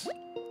 Chasix.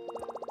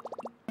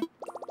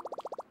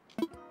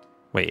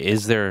 Wait,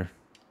 is there?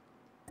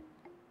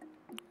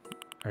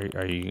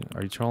 Are you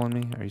trolling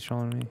me? Are you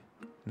trolling me?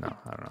 No,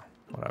 I don't know.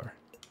 Whatever.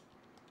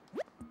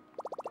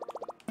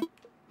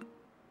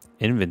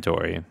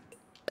 Inventory.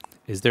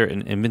 Is there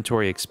an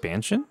inventory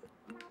expansion?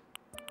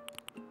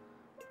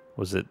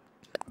 Was it?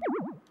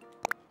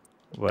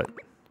 What?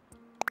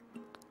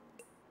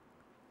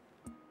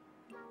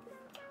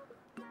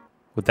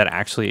 Would that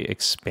actually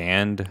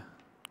expand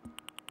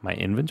my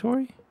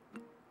inventory?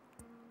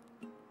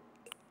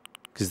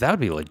 Because that would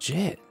be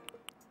legit.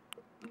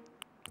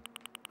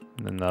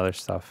 And then the other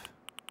stuff.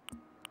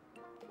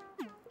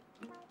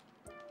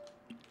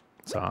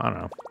 So, I don't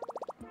know.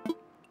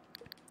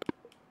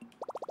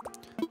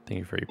 Thank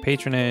you for your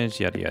patronage.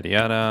 Yada, yada,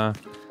 yada.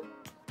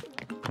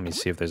 Let me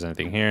see if there's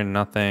anything here.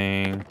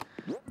 Nothing.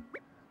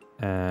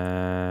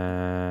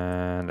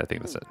 And I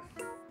think that's it.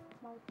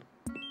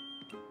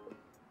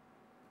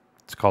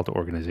 It's called the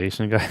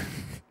organization guide.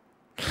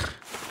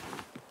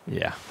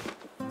 Yeah.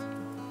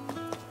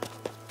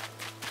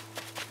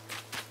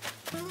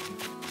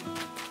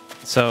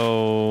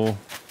 So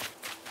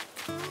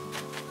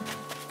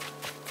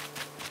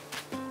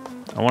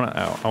I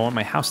want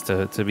my house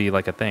to be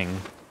like a thing.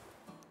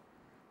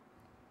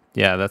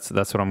 Yeah, that's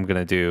what I'm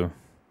gonna do. I'm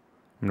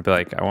gonna be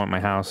like, I want my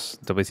house.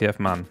 WTF,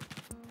 man.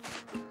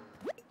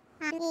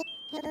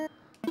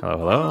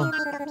 Hello,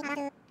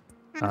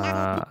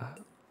 hello.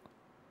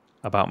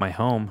 About my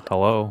home.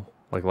 Hello.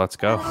 Like, let's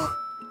go.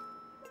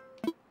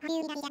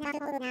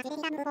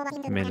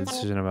 I made a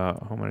decision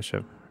about home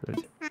ownership.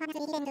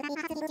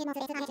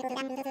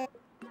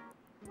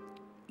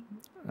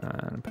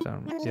 Put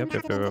down. Yep.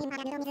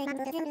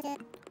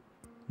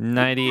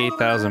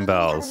 98,000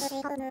 bells.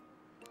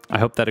 I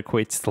hope that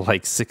equates to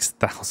like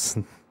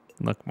 6,000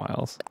 Nook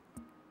miles.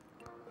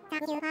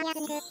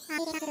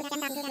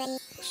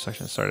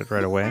 Construction started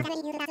right away.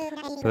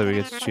 So we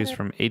get to choose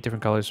from 8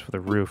 different colors for the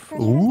roof.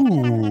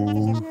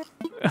 Ooh.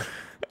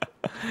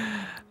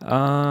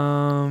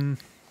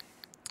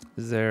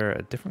 Is there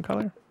a different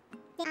color?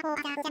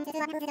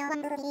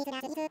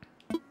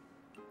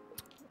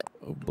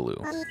 Oh, blue.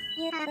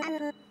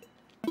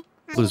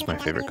 Blue's my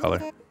favorite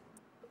color.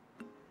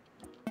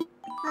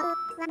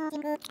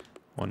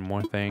 One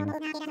more thing.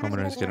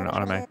 Homeowners get an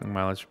automatic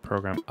mileage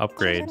program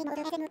upgrade.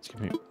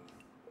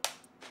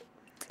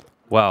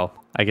 Well,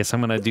 I guess I'm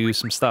going to do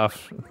some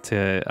stuff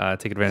to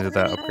take advantage of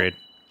that upgrade.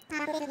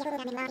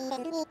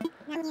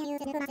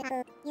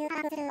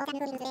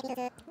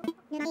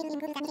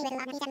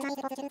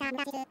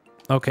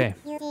 Okay.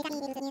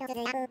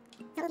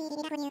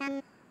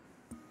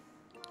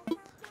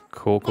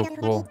 Cool.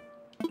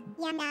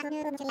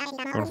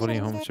 Floating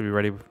home should be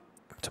ready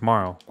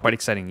tomorrow. Quite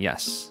exciting,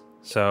 yes.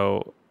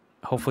 So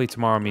hopefully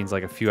tomorrow means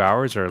like a few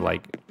hours, or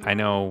like, I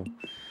know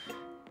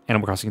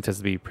Animal Crossing tends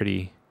to be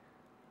pretty...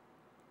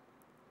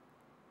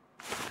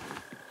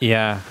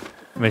 Yeah,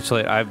 Mitchell,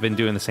 I've been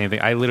doing the same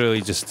thing. I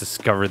literally just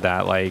discovered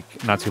that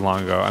like not too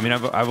long ago. I mean,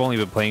 I've only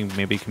been playing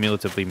maybe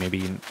cumulatively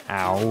maybe an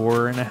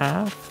hour and a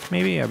half.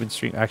 Maybe I've been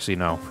streaming. Actually,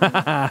 no.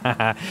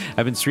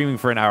 I've been streaming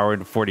for an hour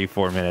and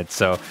 44 minutes.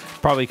 So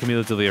probably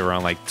cumulatively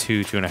around like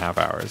 2.5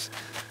 hours.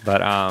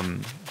 But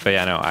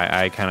yeah, no,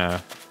 I kind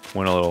of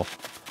went a little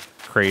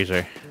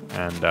crazy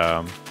and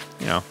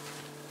you know,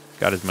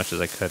 got as much as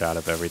I could out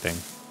of everything.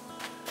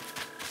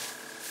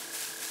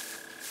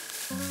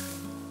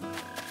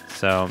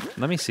 So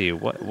let me see.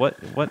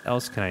 What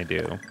else can I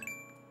do?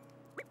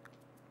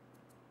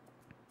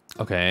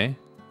 Okay.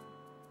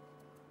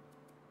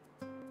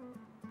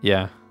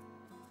 Yeah.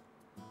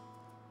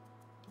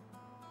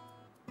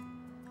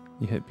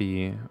 You hit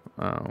B.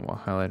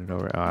 Well, highlighted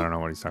over. Oh, I don't know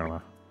what he's talking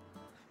about.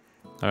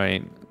 All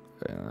right.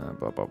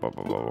 Blah, blah, blah,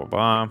 blah, blah, blah,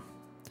 blah.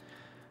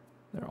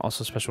 There are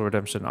also special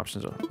redemption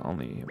options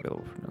only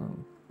available.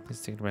 No, please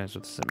take advantage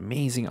of this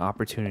amazing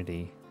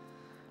opportunity.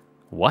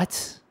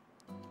 What?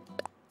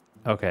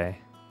 Okay.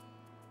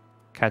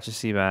 Catch a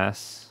sea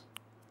bass.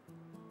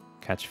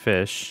 Catch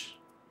fish.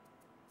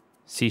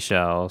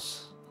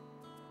 Seashells.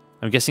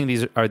 I'm guessing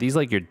these are these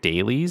like your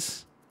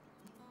dailies?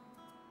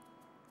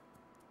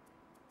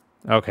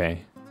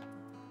 Okay.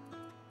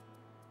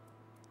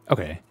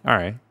 Okay. All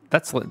right.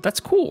 That's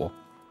cool.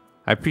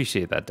 I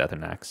appreciate that, Death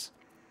and Axe.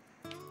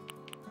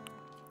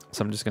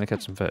 So I'm just gonna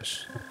catch some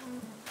fish.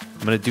 I'm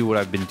gonna do what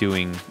I've been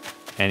doing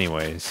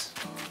anyways.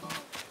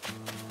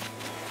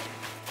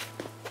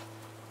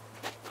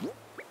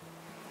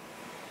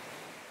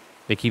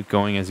 They keep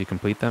going as you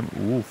complete them?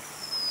 Oof.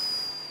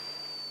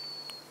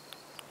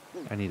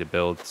 I need to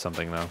build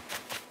something though.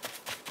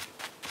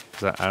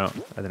 'Cause I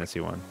didn't see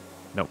one.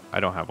 Nope, I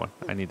don't have one.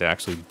 I need to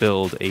actually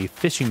build a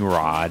fishing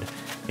rod,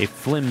 a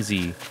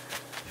flimsy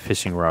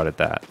fishing rod at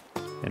that,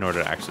 in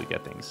order to actually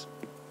get things.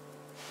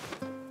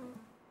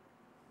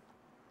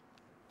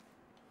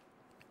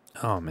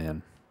 Oh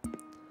man.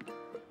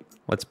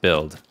 Let's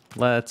build.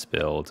 Let's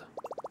build.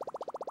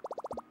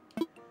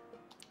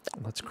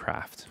 Let's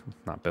craft,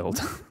 not build.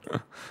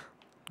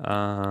 Where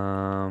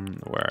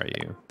are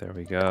you? There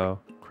we go.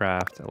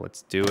 Craft.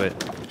 Let's do it.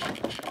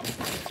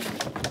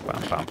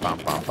 Bum, bum, bum,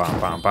 bum, bum,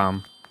 bum,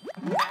 bum.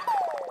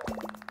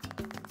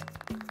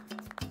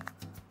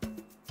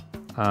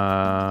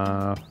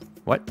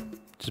 What?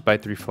 Just buy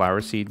 3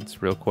 flower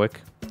seeds real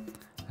quick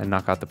and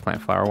knock out the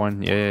plant flower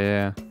one.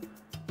 Yeah.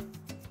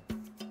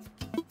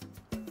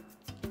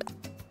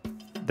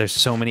 There's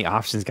so many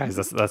options, guys.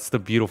 That's the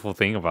beautiful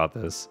thing about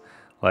this.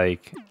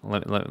 Like,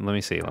 let me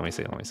see.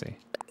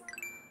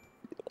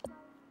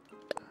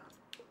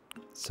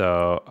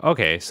 So,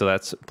 okay, so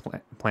that's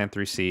plant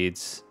 3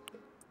 seeds.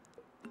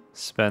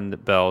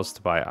 Spend bells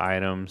to buy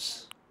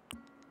items.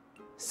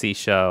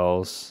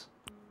 Seashells.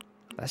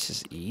 That's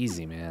just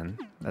easy, man.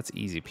 That's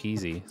easy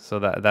peasy. So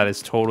that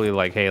is totally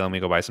like, hey, let me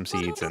go buy some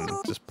seeds and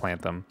just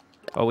plant them.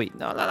 Oh, wait.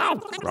 No.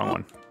 Wrong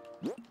one.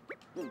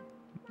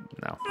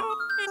 No.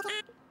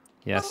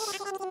 Yes.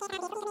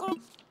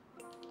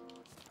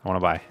 I want to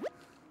buy.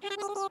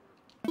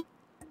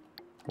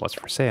 What's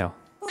for sale?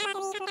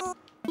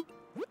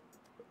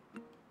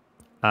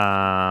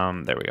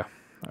 There we go.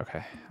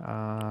 Okay.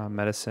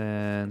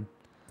 Medicine.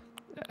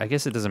 I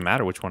guess it doesn't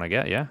matter which one I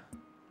get, yeah?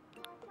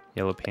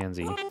 Yellow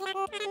pansy.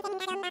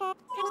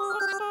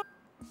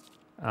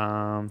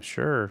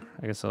 Sure.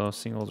 I guess those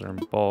singles are in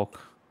bulk.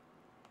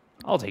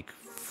 I'll take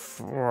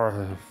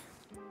 4.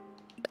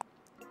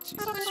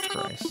 Jesus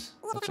Christ.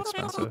 That's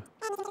expensive.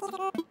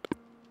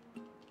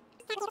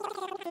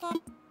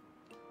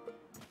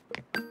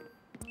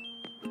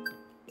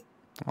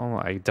 Oh,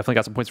 I definitely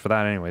got some points for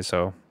that anyway,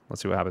 so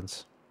let's see what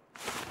happens.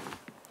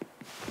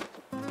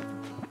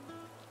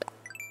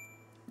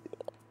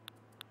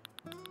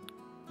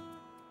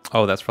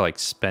 Oh, that's for like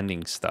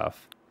spending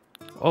stuff.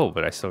 Oh,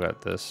 but I still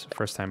got this.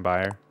 First time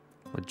buyer.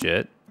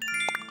 Legit.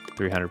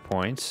 300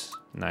 points.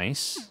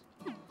 Nice.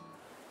 Let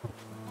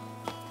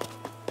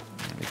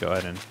me go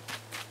ahead and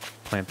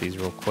plant these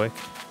real quick.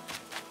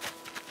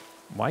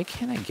 Why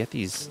can't I get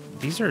these?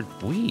 These are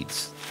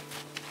weeds.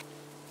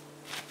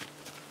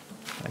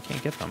 I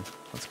can't get them.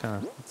 That's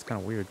kind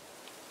of weird.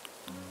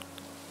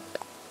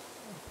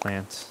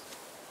 Plant.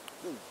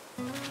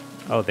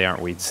 Oh, they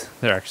aren't weeds.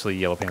 They're actually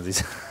yellow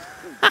pansies.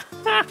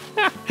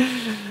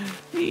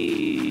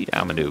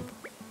 I'm a noob.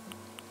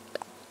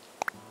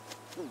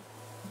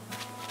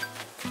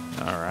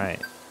 All right.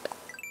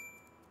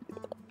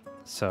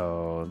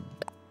 So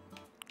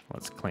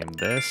let's claim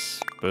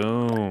this.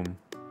 Boom.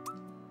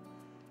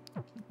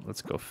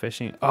 Let's go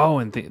fishing. Oh,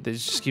 and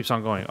this just keeps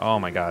on going. Oh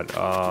my god.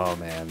 Oh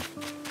man.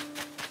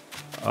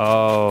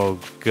 Oh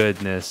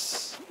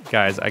goodness.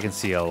 Guys, I can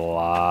see a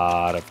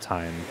lot of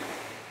time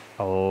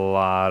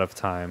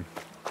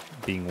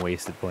being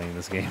wasted playing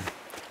this game.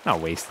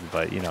 Not wasted,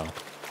 but you know,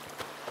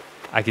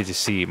 I could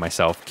just see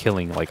myself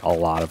killing like a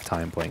lot of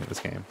time playing this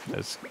game.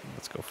 Let's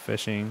go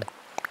fishing.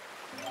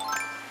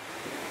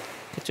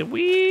 Catch a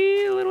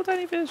wee little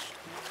tiny fish.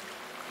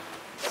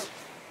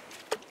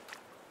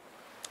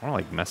 I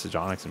want to like message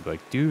Onyx and be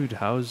like, dude,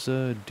 how's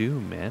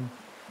Doom, man?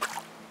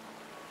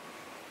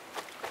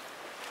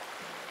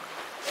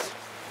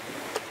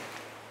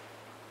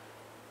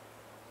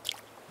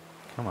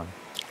 Come on.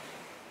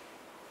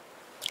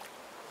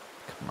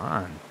 Come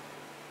on.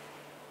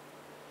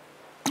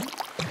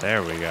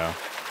 There we go.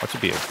 What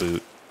should be a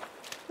boot?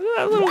 Look at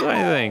that little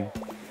tiny thing.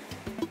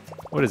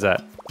 What is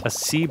that? A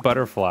sea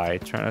butterfly.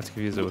 Try not to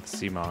confuse it with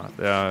sea moth.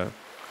 Well,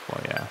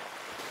 yeah.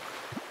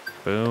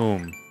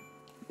 Boom.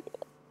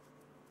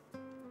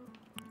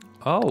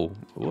 Oh,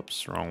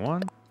 whoops, wrong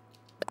one.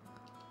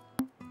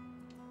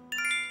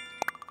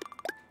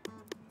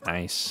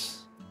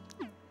 Nice.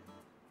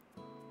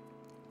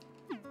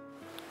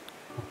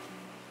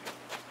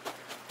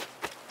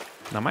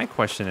 Now my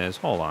question is,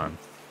 hold on.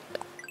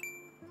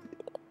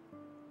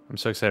 I'm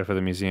so excited for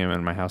the museum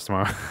in my house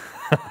tomorrow.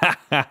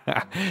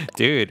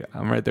 Dude,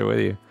 I'm right there with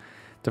you.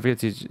 Don't forget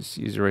to just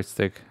use your right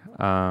stick.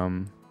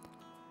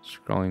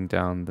 Scrolling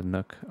down the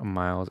Nook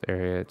Miles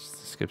area, just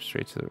to skip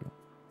straight to the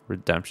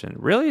redemption.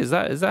 Really? Is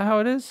that how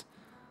it is?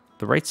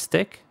 The right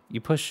stick? You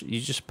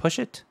just push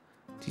it?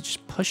 Do you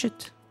just push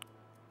it?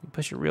 You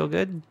push it real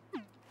good?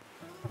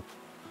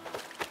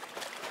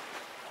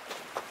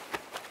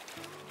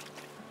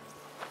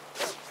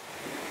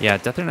 Yeah,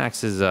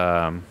 Deathernacks is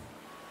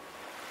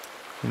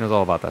he knows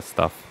all about that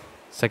stuff.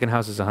 Second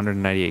house is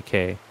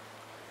 198K.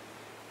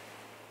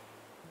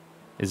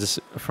 Is this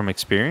from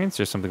experience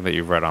or something that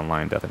you've read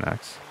online,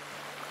 Deathernacks?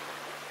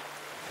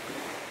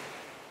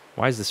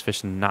 Why is this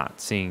fish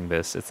not seeing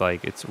this? It's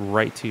like, it's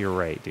right to your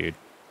right, dude.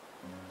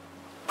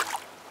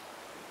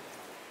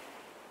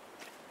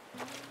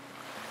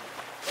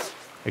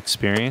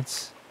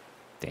 Experience?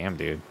 Damn,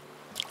 dude.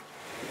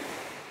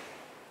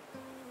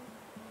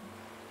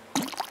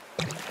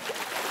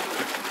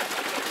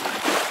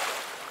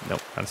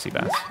 Nope, not a sea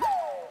bass.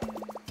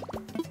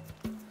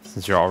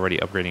 Since you're already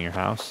upgrading your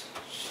house.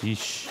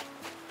 Sheesh.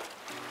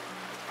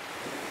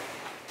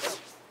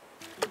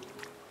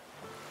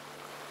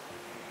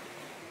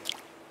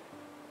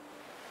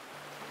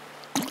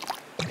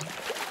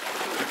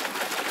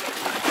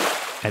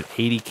 At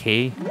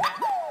 80K?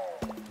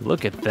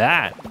 Look at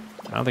that.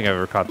 I don't think I've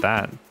ever caught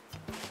that.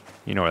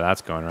 You know where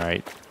that's going,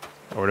 right?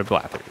 Over to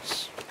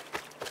Blathers.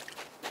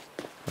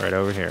 Right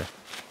over here.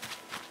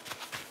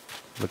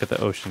 Look at the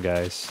ocean,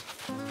 guys.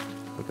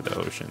 Look at the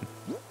ocean.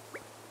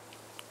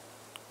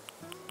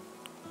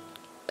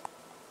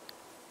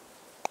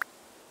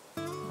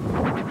 Can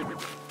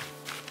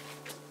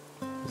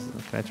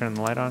I turn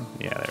the light on?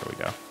 Yeah, there we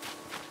go.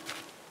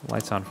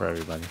 Lights on for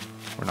everybody.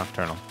 We're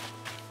nocturnal.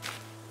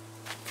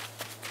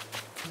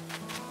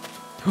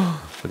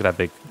 Look at that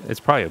big... It's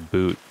probably a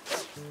boot.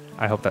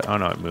 I hope that... Oh,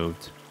 no, it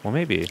moved. Well,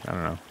 maybe. I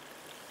don't know.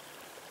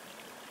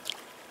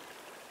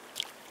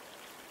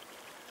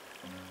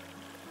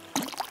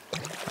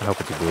 I hope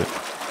it's a boot.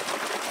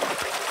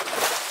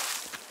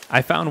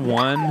 I found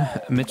one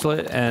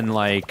Michelet and,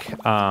 like,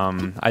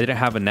 I didn't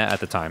have a net at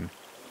the time.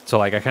 So,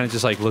 like, I kind of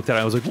just, like, looked at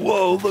it. I was like,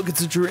 whoa, look,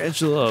 it's a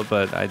tarantula.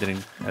 But I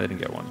didn't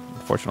get one,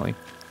 unfortunately.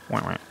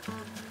 Wah, wah.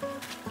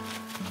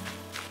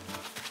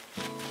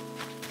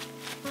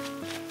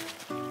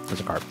 There's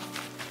a carp.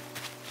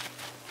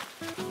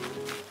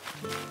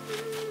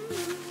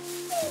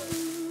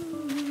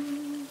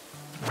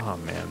 Oh,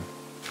 man.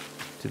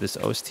 Dude, this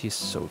OST is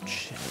so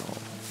chill.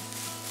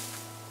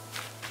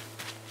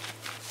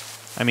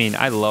 I mean,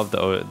 I love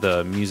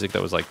the music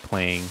that was, like,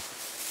 playing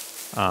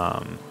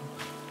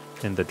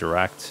in the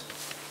direct.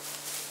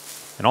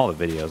 And all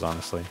the videos,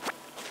 honestly.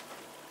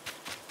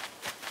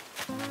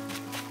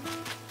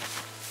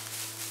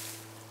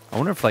 I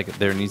wonder if, like,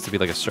 there needs to be,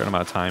 like, a certain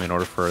amount of time in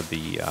order for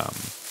the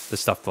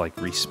stuff to, like,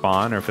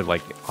 respawn, or if it,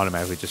 like,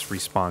 automatically just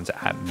respawns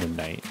at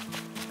midnight.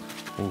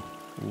 Ooh,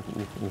 ooh,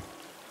 ooh, ooh.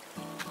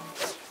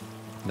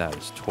 That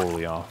is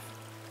totally off.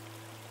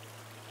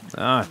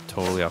 Ah,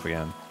 totally off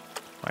again.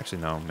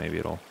 Actually, no, maybe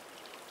it'll...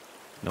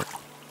 Nope.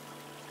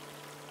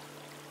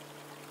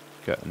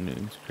 Got a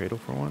Noon's Cradle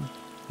for one.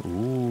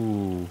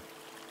 Ooh.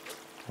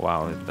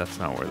 Wow, that's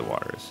not where the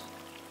water is.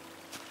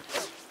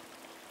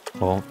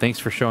 Well, thanks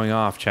for showing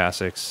off,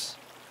 Chasix.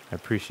 I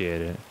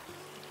appreciate it.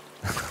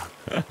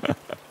 There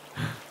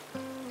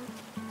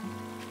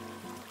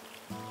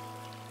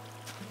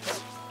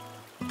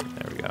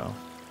we go.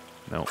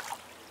 Nope.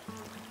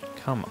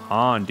 Come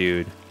on,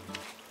 dude.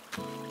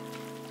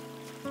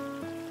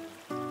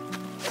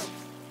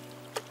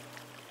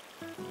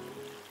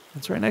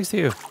 It's right next to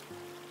you.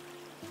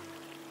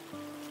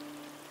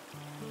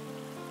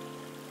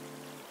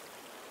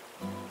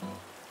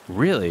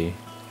 Really?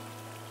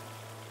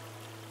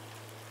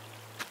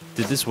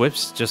 Did this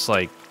whips just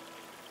like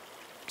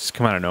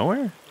come out of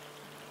nowhere?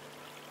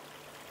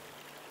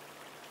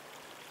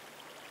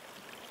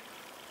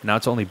 Now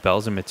it's only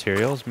bells and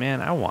materials?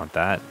 Man, I want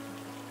that.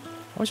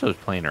 I wish I was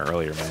playing it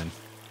earlier, man.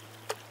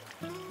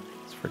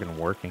 It's freaking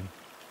working.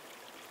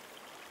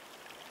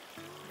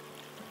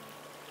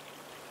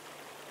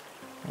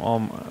 Well,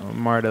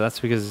 Marta, that's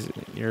because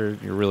you're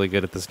really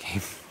good at this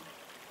game.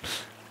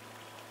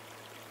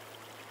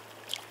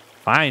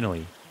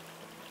 Finally.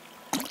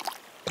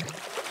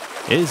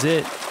 Is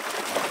it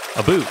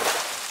a boot?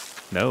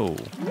 No.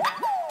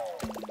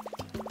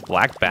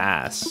 Black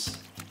bass.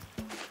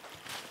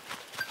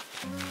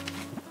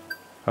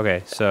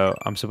 Okay, so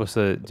I'm supposed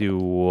to do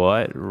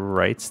what?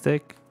 Right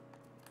stick?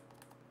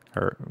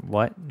 Or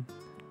what?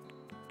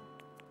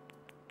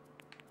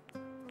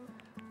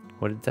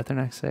 What did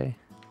Deathernacks say?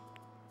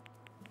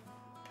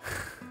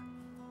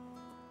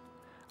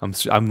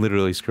 I'm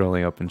literally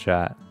scrolling up in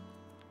chat.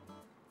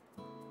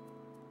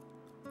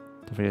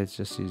 Don't forget to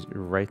just use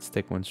your right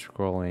stick when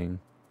scrolling.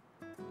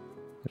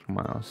 Little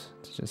mouse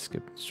to just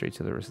skip straight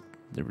to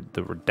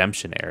the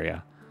redemption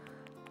area.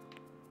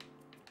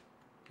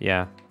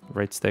 Yeah,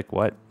 right stick,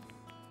 what?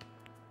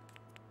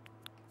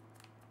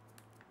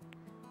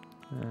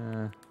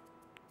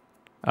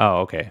 Oh,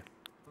 okay.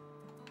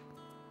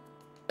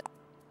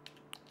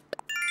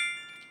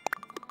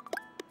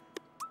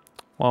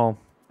 Well,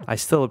 I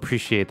still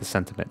appreciate the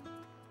sentiment.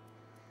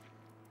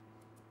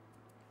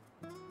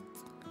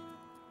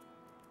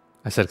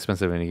 I said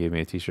expensive and he gave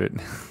me a t-shirt.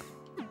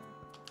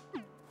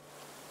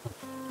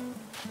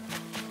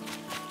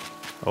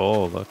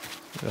 Oh, look.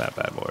 Look at that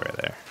bad boy right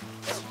there.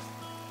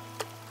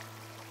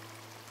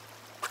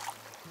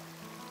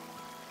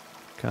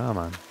 Come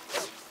on.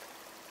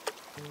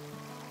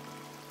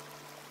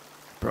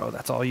 Bro,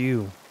 that's all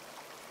you.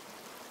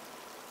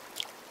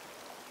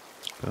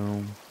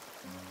 Boom.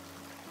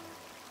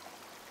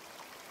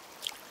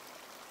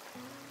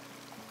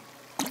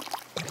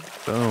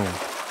 Boom.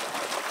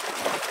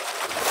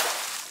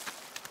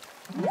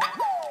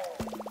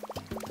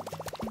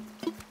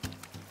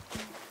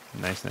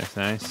 Nice, nice,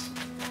 nice.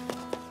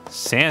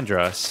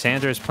 Sandra.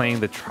 Sandra's playing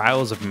the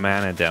Trials of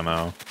Mana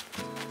demo.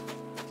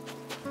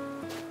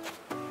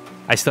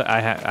 I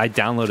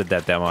downloaded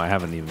that demo. I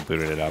haven't even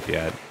booted it up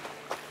yet,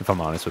 if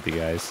I'm honest with you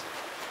guys.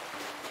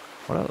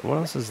 What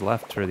else is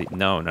left for the...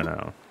 No.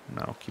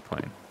 Keep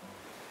playing.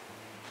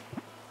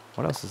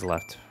 What else is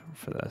left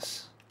for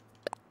this?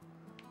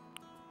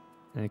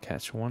 I need to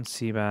catch 1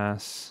 sea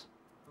bass,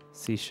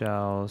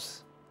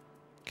 seashells,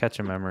 catch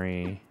a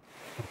memory,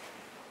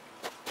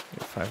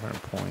 get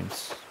 500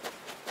 points.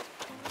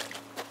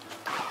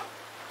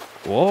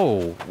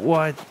 Whoa,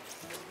 what?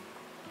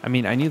 I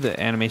mean, I knew the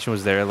animation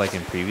was there like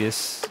in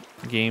previous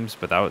games,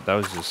 but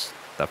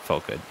that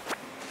felt good.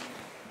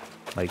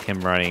 Like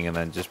him running and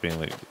then just being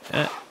like,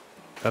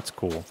 that's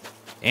cool.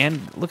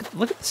 And look at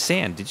the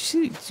sand. Did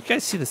you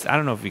guys see this? I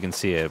don't know if you can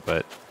see it,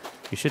 but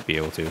you should be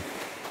able to.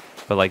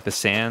 But like the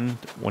sand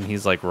when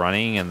he's like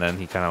running and then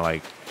he kind of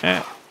like,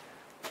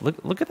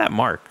 look at that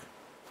mark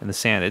in the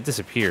sand. It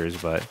disappears,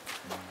 but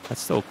that's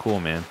still cool,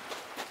 man.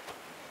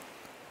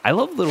 I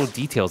love little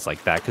details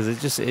like that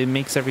because it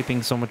makes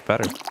everything so much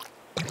better.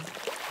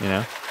 You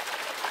know?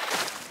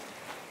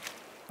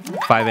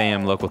 5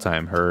 a.m. local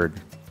time, heard.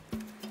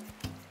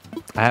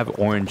 I have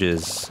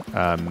oranges,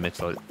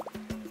 Mitchell.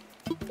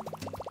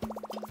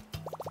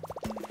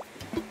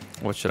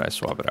 What should I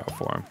swap it out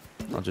for?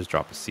 I'll just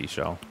drop a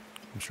seashell.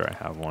 I'm sure I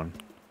have one.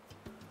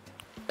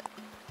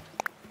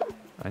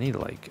 I need to,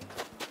 like,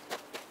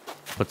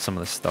 put some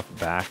of this stuff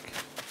back.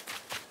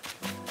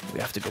 We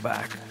have to go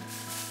back.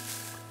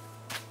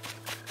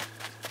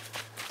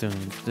 Dun,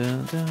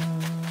 dun, dun.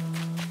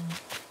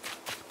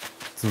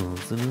 Dun,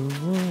 dun,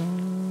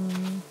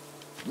 dun.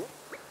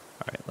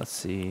 All right, let's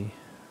see.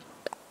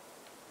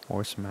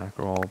 Horse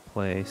mackerel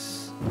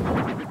place.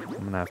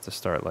 I'm gonna have to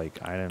start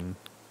like item.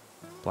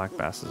 Black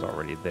bass is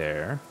already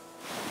there.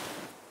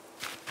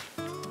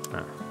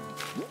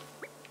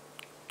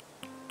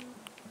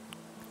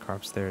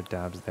 Carp's there,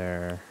 dab's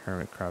there,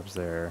 hermit crab's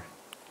there.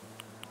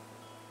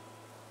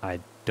 I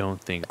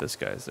don't think this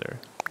guy's there.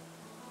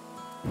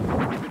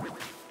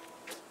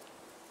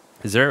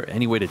 Is there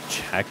any way to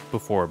check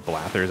before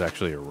Blathers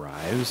actually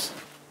arrives?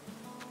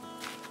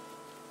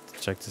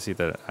 To check to see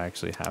that I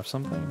actually have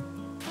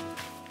something?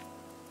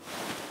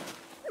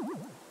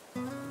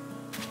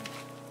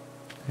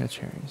 I got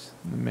cherries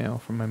in the mail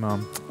from my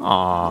mom.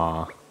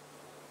 Aww.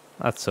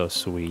 That's so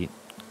sweet.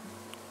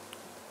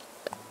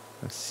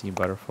 A sea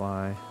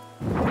butterfly.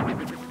 Look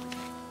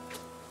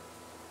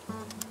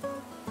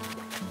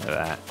at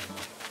that.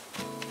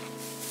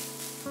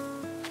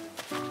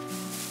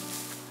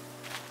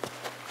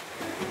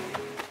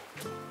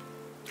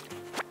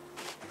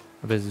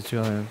 I visited 2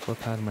 islands,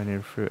 both had my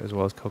native fruit as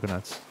well as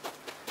coconuts.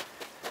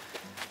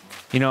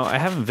 You know, I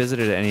haven't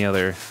visited any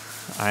other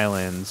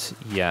islands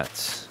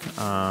yet.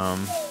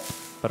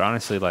 But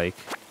honestly, like,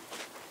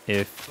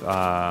 if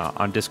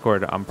on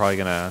Discord, I'm probably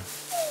gonna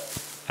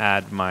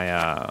add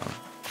my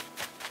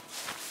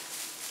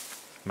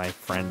my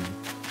friend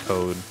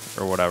code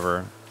or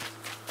whatever.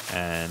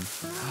 And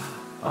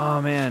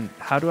oh man,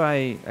 how do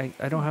I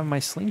don't have my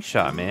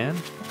slingshot, man.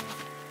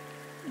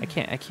 I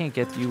can't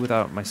get you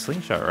without my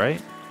slingshot,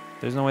 right?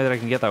 There's no way that I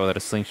can get that without a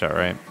slingshot,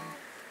 right?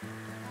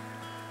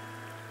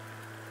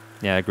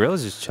 Yeah,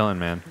 Gorilla's just chilling,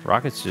 man.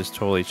 Rocket's just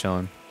totally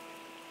chilling.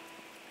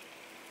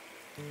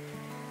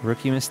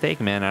 Rookie mistake,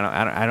 man.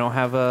 I don't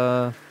have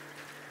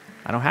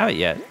it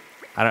yet.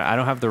 I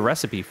don't have the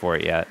recipe for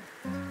it yet,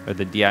 or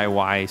the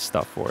DIY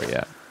stuff for it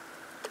yet.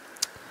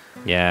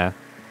 Yeah,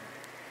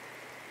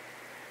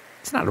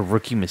 it's not a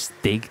rookie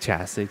mistake,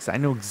 Chastix. I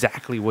know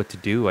exactly what to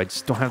do. I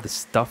just don't have the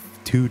stuff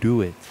to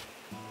do it.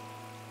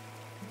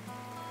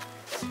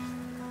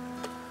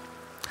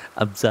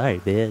 I'm sorry,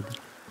 man.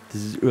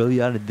 This is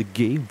early on in the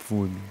game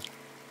for me.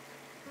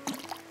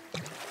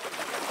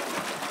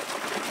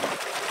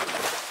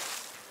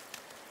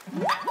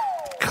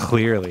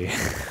 Clearly.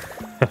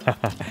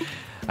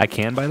 I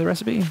can buy the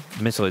recipe?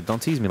 Mitchell,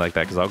 don't tease me like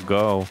that because I'll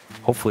go.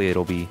 Hopefully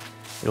it'll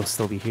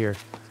still be here.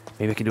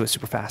 Maybe I can do it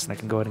super fast and I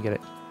can go ahead and get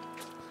it.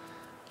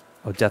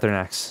 Oh, Death or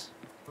Nax.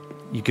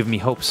 You give me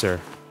hope,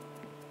 sir.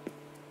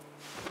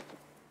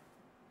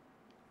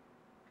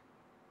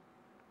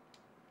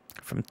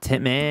 from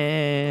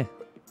Timmy.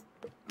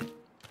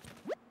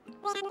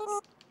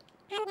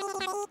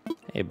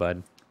 Hey,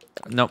 bud.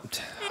 Nope.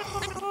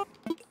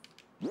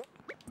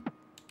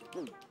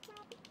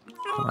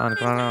 Come on,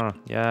 come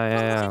on.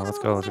 Yeah. Let's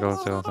go.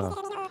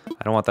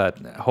 I don't want that.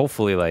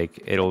 Hopefully,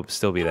 like, it'll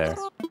still be there.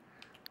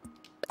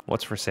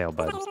 What's for sale,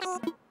 bud?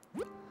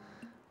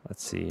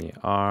 Let's see.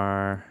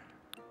 R.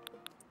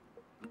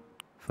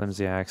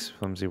 Flimsy axe,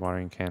 flimsy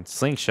watering can.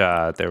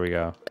 Slingshot. There we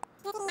go.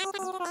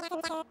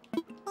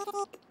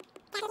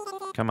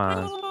 Come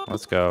on.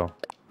 Let's go.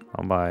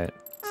 I'll buy it.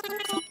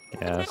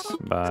 Yes.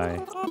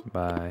 Buy.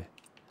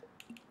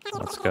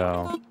 Let's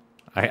go.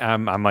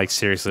 I'm like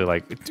seriously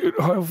like, dude,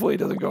 hopefully it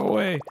doesn't go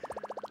away.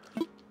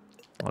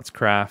 Let's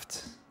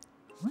craft.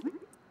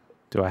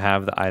 Do I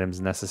have the items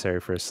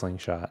necessary for a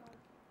slingshot?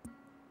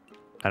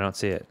 I don't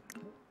see it.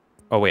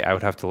 Oh wait, I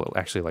would have to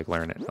actually like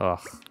learn it.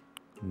 Ugh.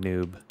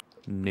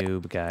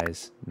 Noob,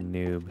 guys.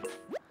 Noob.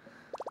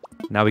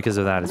 Now because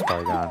of that, it's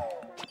probably gone.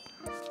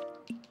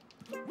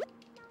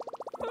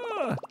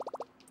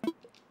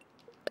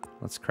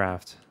 Let's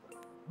craft.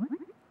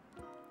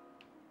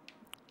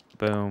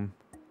 Boom.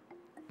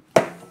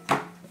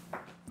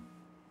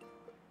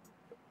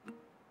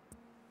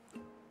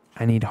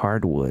 I need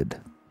hardwood.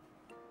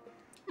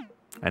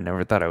 I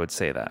never thought I would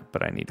say that,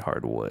 but I need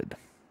hardwood.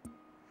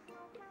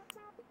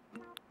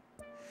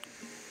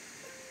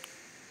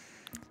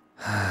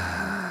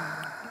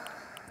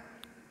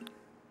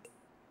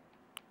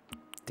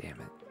 Damn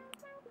it.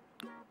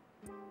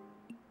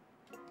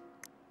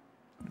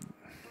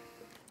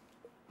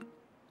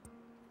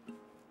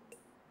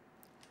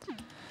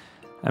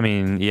 I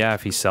mean, yeah,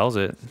 if he sells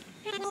it.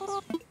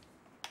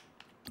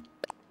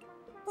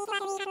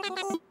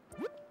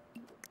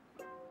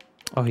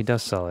 Oh, he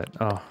does sell it.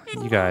 Oh,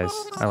 you guys.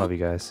 I love you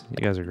guys. You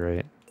guys are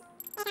great.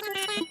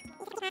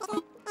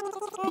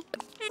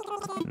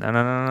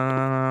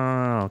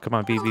 No. Come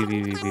on, B.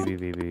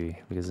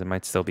 Because it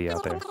might still be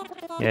out there.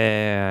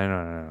 Yeah,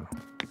 no.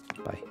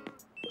 Bye.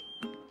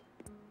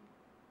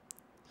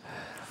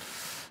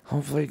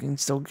 Hopefully I can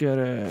still get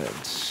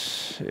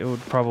it. It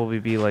would probably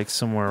be like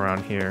somewhere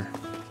around here.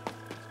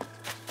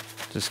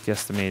 Just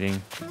guesstimating.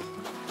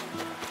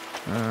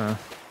 Yeah,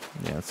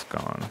 it's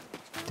gone.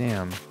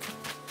 Damn.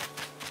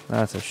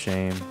 That's a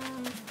shame.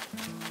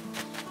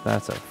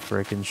 That's a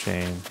freaking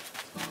shame.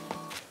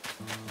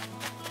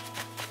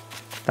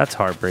 That's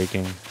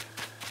heartbreaking.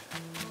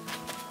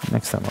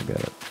 Next time I'll get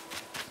it.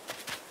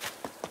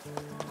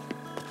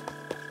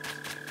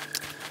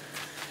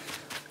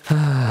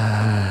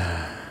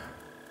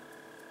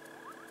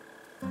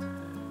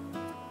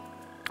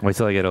 Wait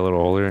till I get a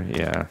little older?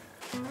 Yeah.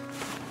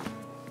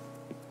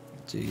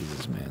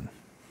 Jesus, man.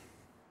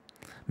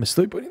 Me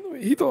estoy poniendo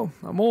viejito.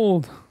 I'm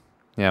old.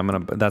 Yeah,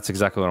 that's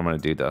exactly what I'm gonna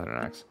do, Death and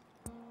Axe.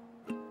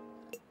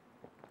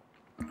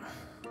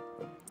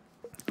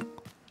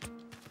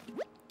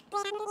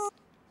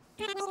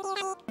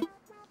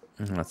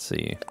 Let's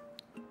see.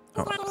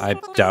 Oh, I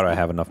doubt I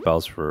have enough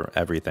bells for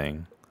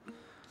everything.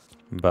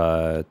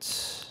 But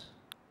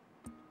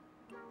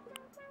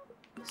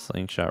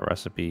slingshot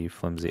recipe,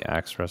 flimsy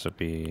axe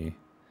recipe,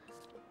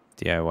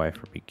 DIY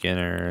for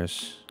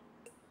beginners.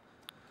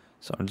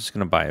 So I'm just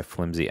gonna buy a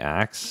flimsy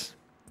axe.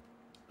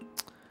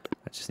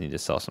 I just need to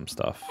sell some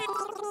stuff.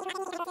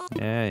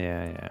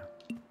 Yeah.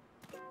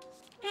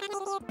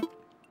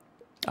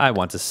 I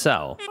want to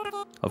sell,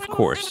 of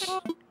course.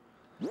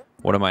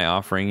 What am I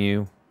offering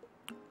you?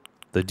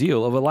 The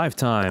deal of a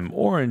lifetime.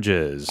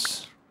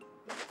 Oranges.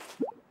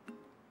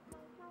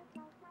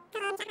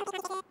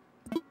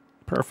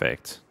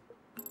 Perfect.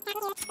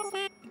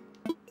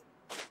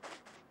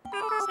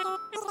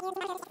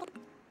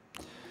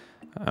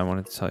 I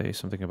wanted to tell you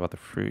something about the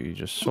fruit you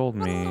just sold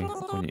me.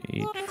 When you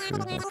eat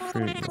food like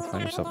fruit, you'll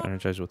find yourself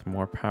energized with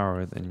more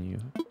power than you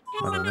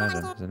might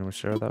imagine. Does anyone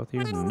share that with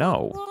you?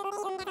 No.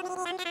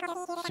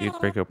 So you'd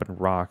break open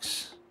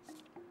rocks.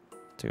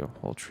 Take a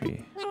whole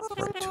tree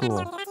for a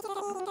tool.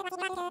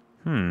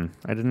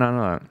 I did not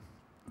know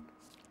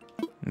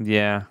that.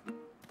 Yeah.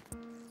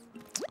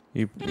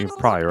 You're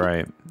probably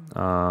right.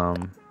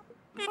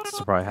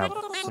 So probably have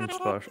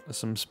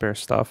some spare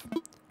stuff.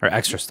 Or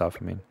extra stuff,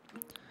 I mean.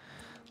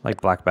 Like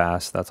black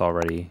bass, that's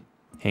already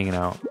hanging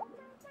out.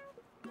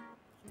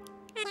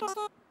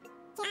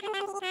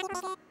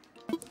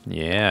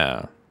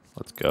 Yeah,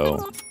 let's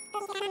go.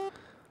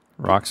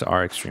 Rocks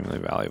are extremely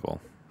valuable.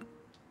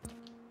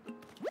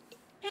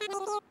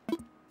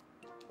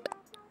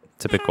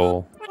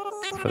 Typical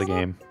for the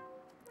game.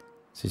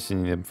 So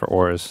you need them for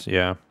ores,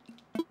 yeah.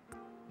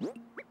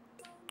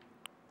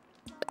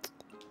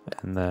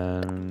 And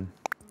then,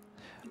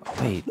 oh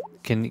wait,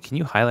 can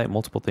you highlight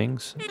multiple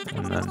things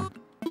and then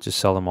just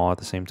sell them all at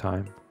the same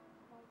time?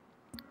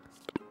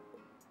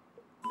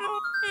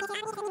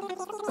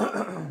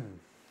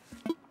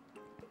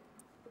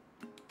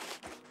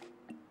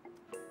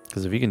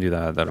 Because if you can do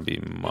that, that'll be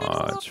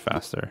much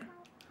faster.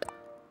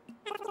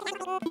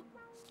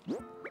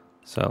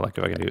 So, like,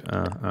 if I can do...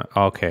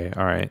 okay,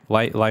 alright.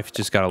 Life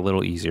just got a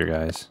little easier,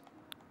 guys.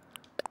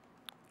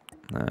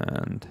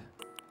 And...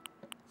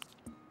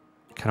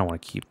 kind of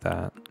want to keep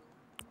that.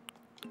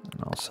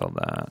 And I'll sell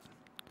that.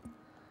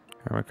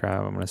 Hermit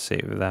crab, I'm going to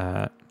save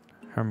that.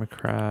 Hermit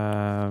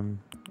crab,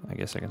 I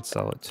guess I can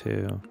sell it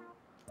too.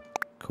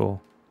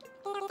 Cool.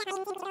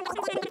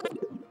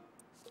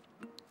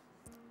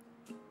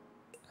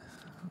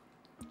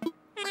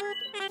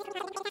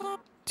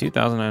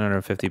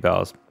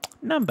 $2,950.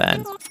 Not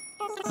bad.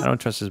 I don't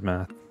trust his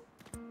math.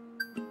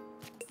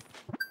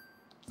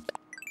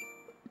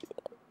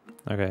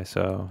 Okay,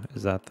 so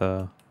is that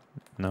the...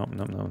 Nope,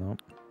 nope, nope,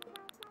 nope.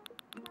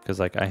 Because,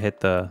 like, I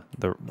hit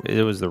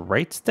it was the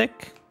right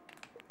stick?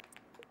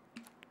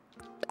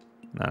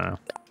 I don't know.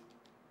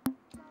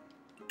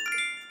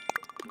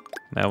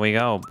 There we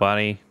go,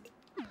 buddy.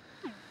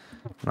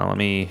 Now let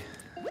me,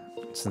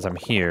 since I'm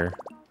here,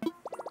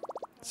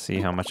 see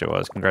how much it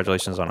was.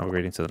 Congratulations on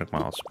upgrading to the Nico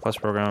Miles Plus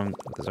program.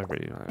 This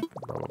upgrade,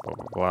 blah, blah, blah,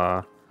 blah,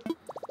 blah.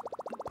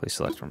 Please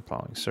select from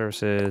following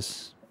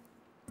services.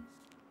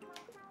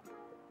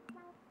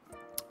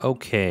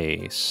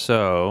 Okay,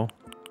 so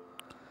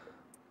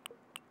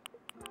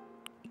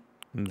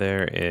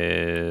there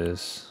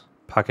is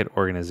Pocket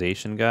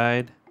Organization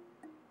Guide.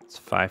 It's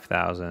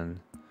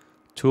 5,000.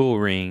 Tool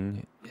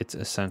ring, it's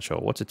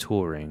essential. What's a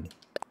tool ring?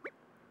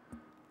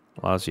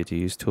 Allows you to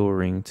use tool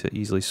ring to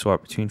easily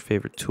swap between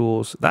favorite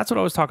tools. That's what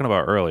I was talking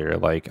about earlier.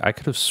 Like, I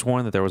could have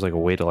sworn that there was like a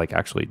way to like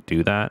actually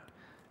do that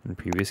in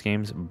previous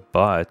games,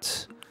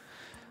 but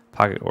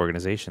Pocket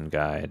Organization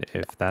Guide,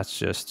 if that's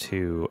just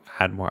to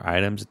add more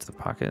items into the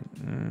pocket,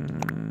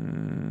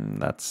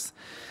 that's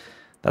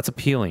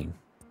appealing,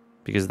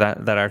 because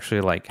that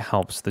actually like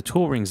helps. The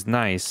tool ring's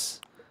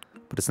nice,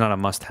 but it's not a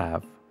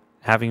must-have.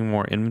 Having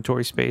more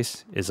inventory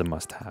space is a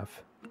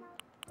must-have.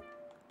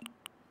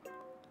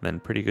 Then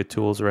pretty good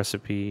tools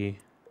recipe.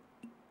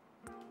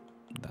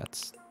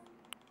 That's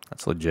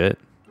legit.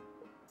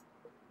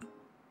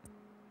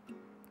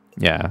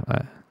 Yeah.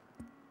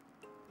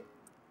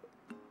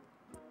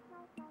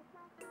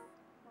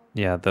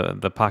 Yeah,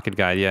 the pocket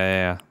guide.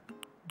 Yeah.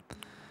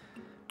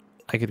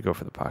 I could go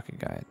for the pocket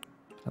guide.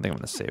 I think I'm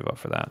gonna save up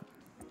for that.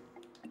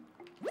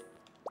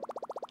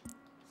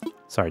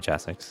 Sorry,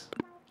 Chastix.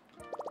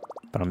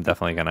 But I'm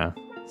definitely gonna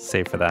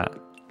save for that.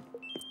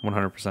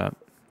 100%.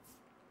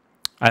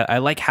 I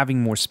like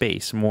having more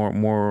space, more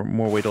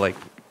way to like,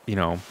 you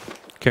know,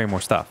 carry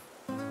more stuff.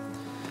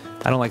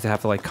 I don't like to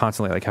have to like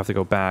constantly like have to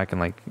go back and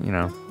like, you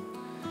know,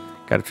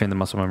 gotta train the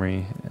muscle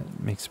memory.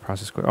 It makes the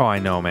process quick. Oh, I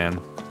know,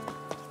 man.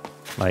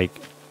 Like,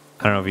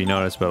 I don't know if you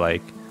noticed, but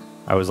like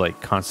I was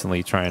like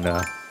constantly trying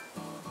to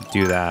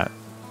do that.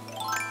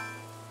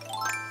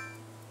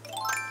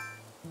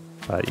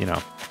 But you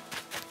know,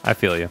 I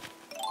feel you.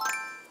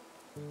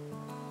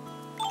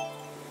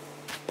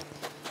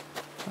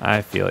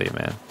 I feel you,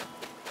 man.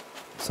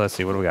 So let's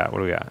see, what do we got? What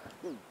do we got?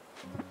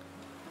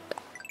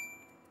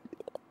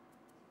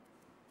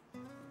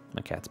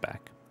 My cat's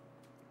back.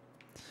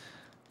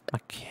 My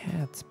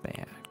cat's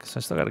back. So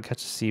I still got to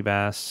catch a sea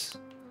bass.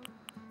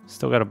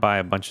 Still got to buy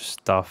a bunch of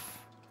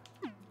stuff.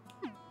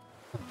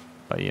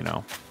 But, you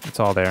know, it's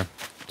all there.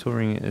 Tool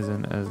ring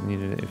isn't as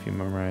needed if you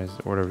memorize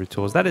the order of your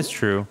tools. That is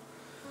true.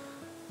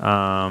 So,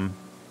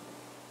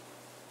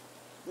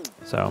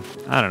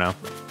 I don't know.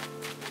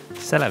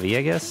 C'est la vie,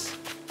 I guess.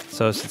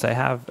 So since I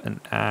have an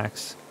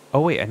axe... Oh,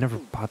 wait, I never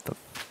bought the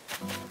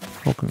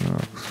fucking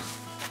axe.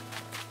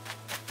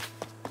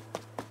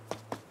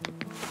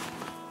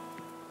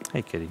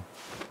 Hey, kitty.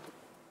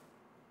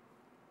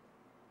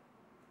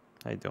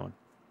 How you doing?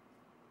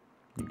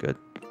 You good?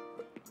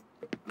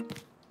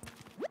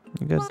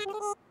 You good?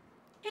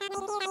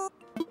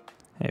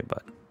 Hey,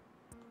 bud.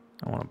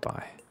 I want to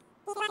buy.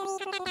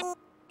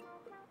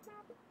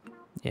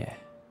 Yeah.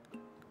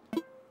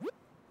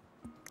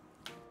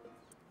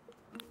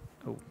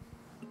 Oh.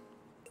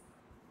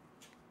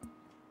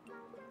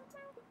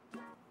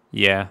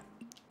 Yeah.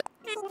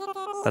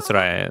 That's what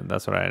I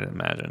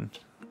imagined.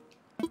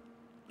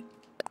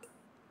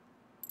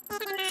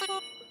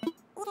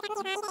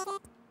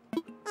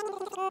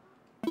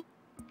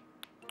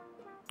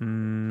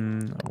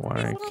 What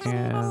I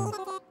can.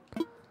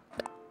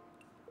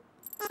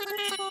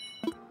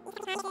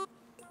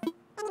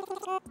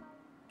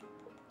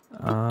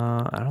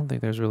 I don't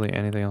think there's really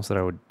anything else that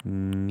I would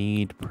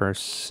need per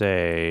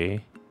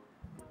se.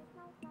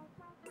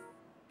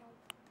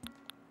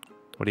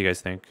 What do you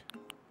guys think?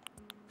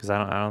 Because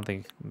I don't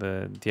think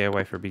the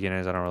DIY for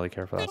beginners, I don't really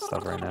care for that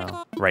stuff right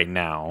now. Right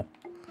now.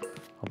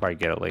 I'll probably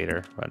get it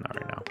later, but not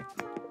right now.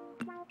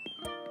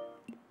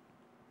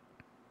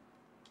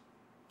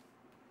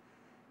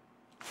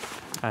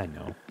 I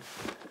know.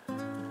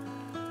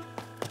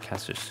 The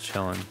cat's just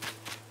chilling.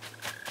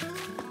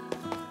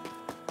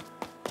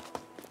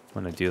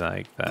 I'm gonna do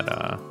like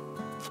that,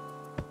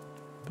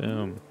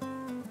 boom.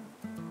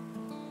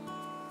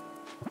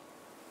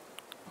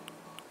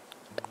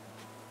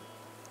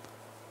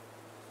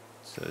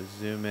 So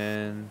zoom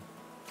in,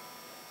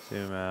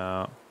 zoom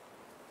out.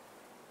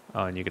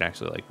 Oh, and you can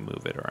actually like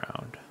move it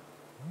around.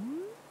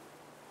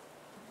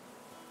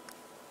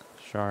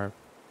 Sharp,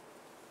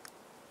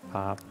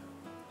 pop,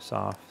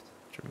 soft,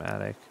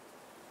 dramatic.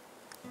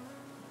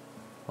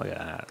 Look at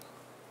that.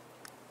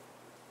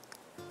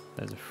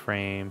 There's a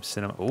frame,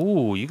 cinema.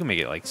 Ooh, you can make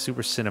it like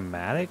super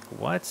cinematic.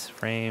 What?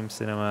 Frame,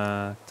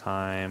 cinema,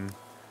 time,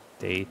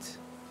 date.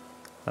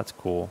 That's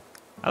cool.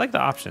 I like the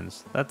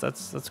options.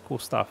 That's cool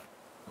stuff.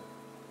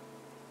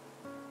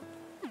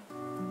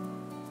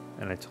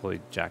 And I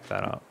totally jacked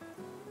that up.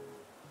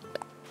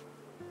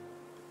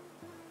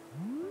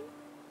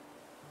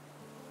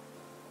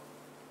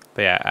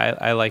 But yeah,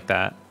 I like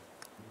that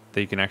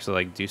you can actually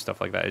like do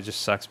stuff like that. It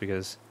just sucks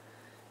because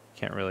you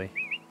can't really.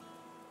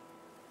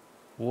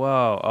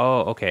 Whoa. Oh,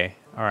 okay.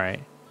 All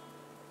right.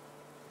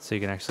 So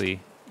you can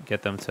actually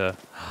get them to.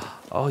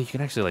 Oh, you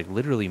can actually like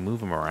literally move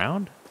them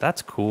around.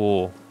 That's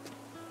cool.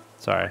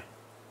 Sorry.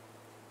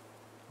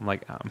 I'm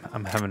like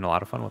I'm having a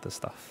lot of fun with this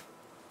stuff.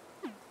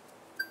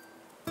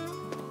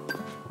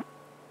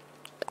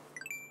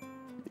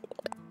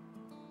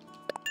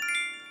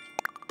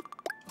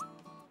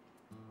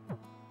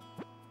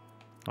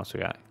 Also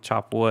got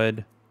chop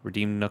wood,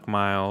 redeem Nook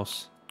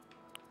miles.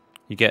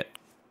 You get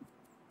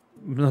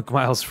Nook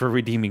miles for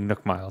redeeming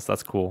Nook miles.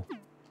 That's cool.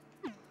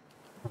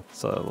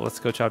 So let's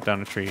go chop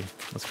down a tree.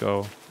 Let's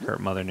go hurt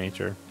Mother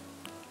Nature.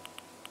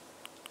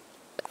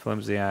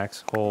 Flimsy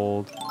axe,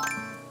 hold.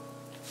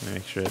 Let me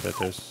make sure that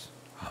there's...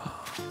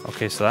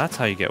 Okay, so that's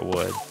how you get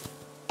wood.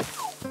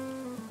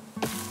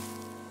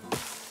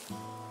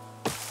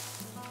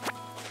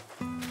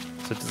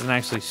 So it doesn't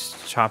actually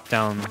chop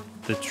down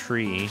the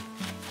tree.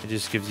 It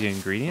just gives you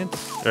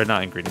ingredients. Or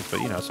not ingredients,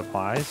 but, you know,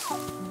 supplies.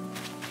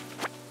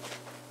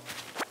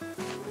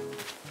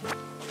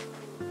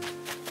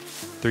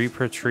 Three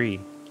per tree.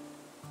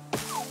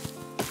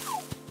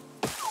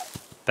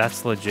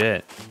 That's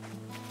legit.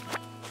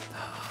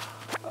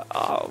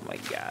 Oh my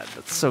god,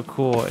 that's so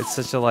cool. It's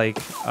such a like,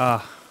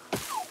 I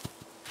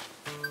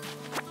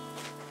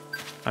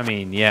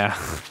mean, yeah.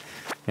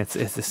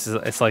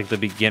 It's like the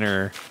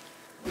beginner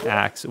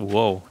axe.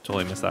 Whoa,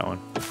 totally missed that one.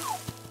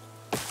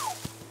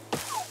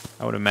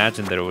 I would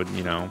imagine that it would,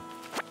 you know,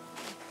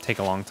 take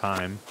a long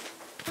time.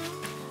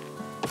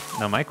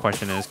 Now my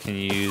question is, can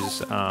you use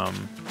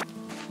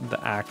the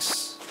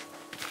axe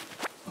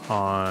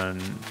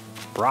on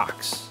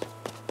rocks?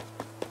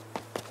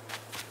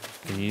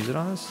 Can you use it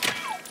on this?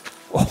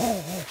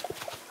 Oh.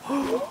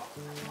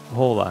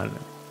 Hold on.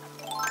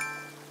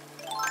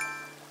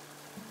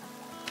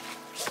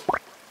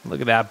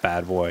 Look at that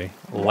bad boy.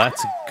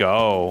 Let's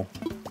go.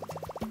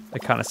 I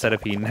kind of set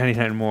up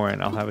 99 more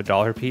and I'll have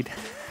 $1, Pete.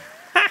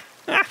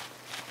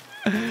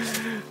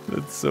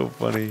 That's so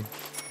funny.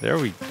 There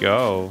we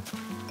go.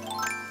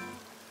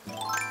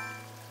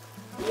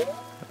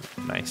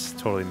 Nice.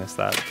 Totally missed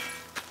that.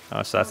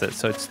 Oh, so that's it.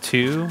 So it's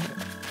 2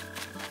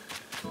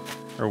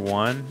 or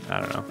 1. I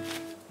don't know.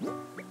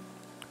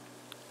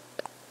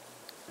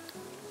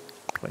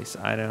 Place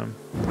item.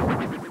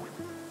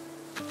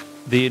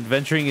 The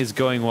adventuring is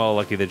going well,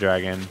 Lucky the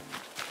Dragon.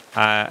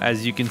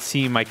 As you can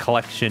see, my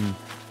collection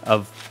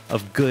of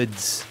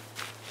goods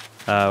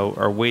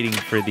are waiting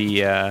for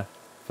the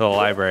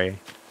library,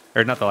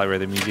 or not the library,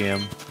 the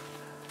museum.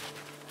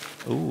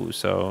 Ooh,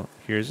 so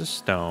here's a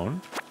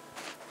stone,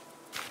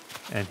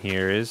 and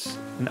here is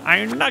an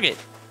iron nugget,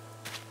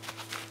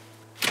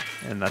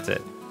 and that's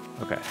it.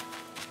 Okay.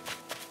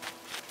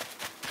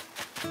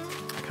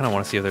 I kind of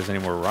want to see if there's any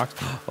more rocks.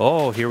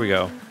 Oh, here we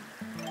go.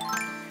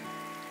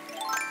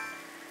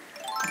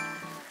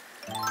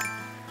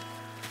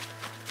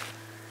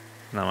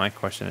 Now my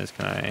question is,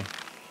 can I...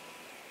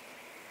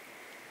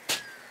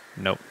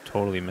 Nope,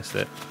 totally missed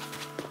it.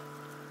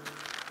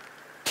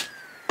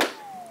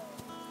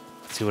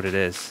 Let's see what it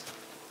is.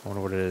 I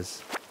wonder what it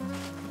is.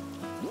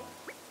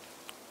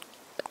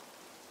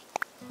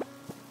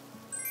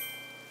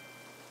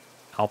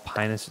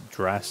 Alpinist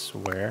dress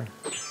wear.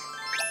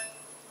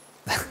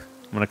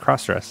 I'm gonna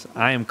cross dress.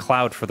 I am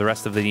Cloud for the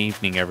rest of the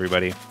evening,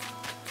 everybody.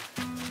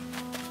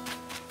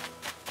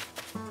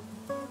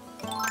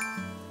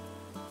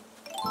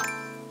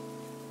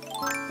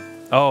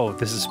 Oh,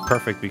 this is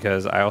perfect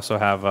because I also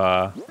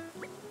have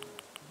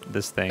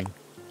this thing.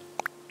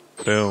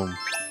 Boom.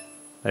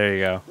 There you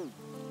go.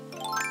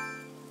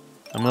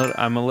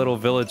 I'm a little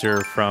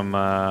villager from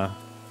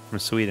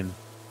Sweden.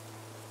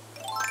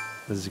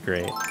 This is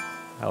great.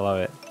 I love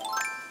it.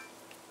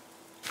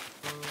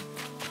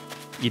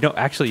 You know,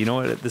 actually, you know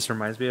what this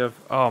reminds me of?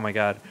 Oh my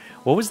god.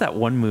 What was that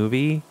one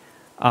movie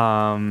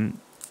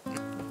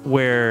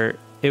where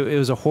it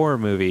was a horror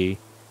movie?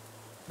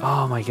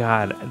 Oh my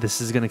god,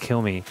 this is gonna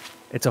kill me.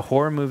 It's a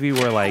horror movie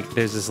where like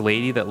there's this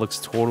lady that looks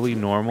totally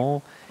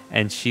normal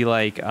and she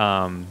like is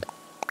kind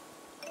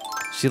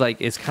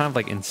of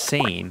like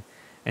insane,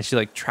 and she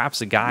like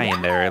traps a guy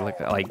in there,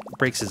 like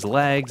breaks his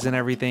legs and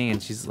everything,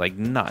 and she's like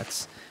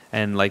nuts,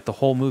 and like the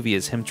whole movie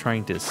is him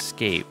trying to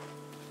escape.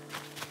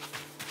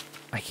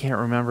 I can't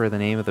remember the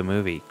name of the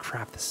movie.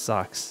 Crap, this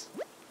sucks.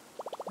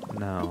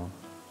 No.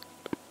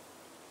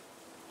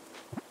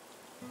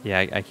 Yeah,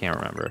 I can't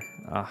remember.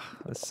 Ah,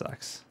 this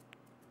sucks.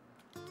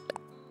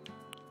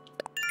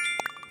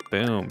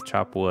 Boom,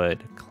 chop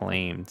wood,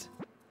 claimed.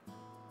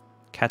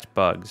 Catch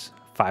bugs,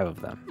 5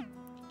 of them.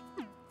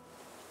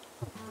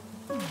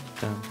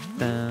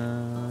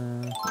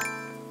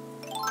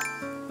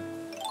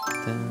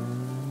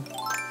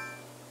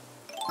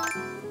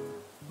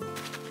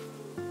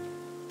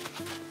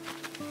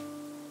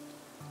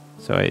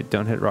 So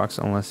don't hit rocks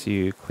unless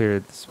you clear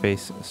the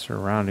space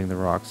surrounding the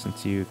rock,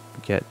 since you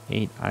get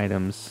 8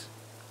 items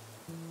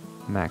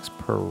max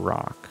per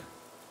rock.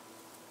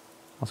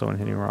 Also, when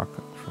hitting rock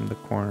from the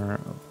corner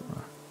of the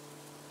rock,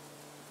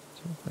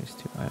 to place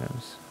 2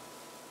 items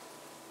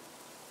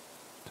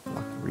to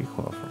block the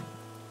recoil from.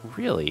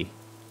 Really?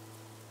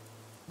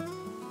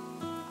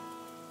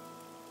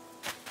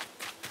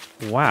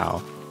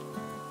 Wow.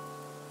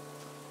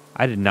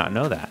 I did not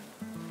know that.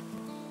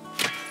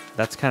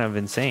 That's kind of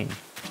insane.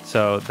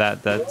 So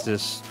that's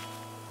just,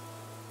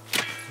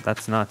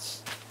 that's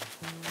nuts.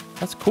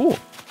 That's cool.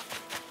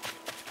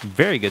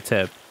 Very good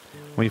tip.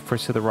 When you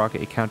first hit the rock,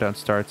 a countdown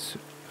starts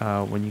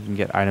when you can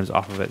get items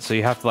off of it. So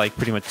you have to like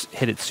pretty much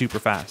hit it super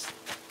fast.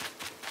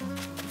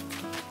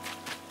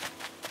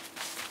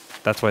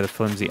 That's why the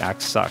flimsy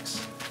axe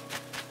sucks.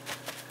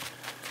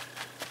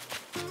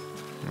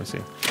 Let me see.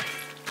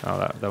 Oh,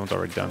 that one's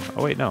already done.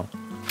 Oh wait, no.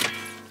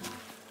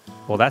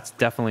 Well, that's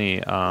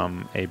definitely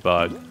a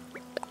bug.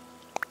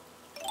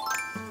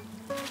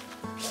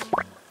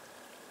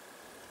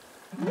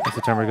 If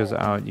the timer goes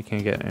out, you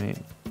can't get any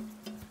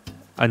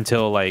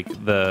until like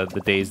the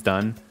day's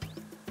done.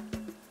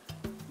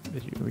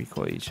 Did you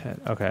recoil each hit?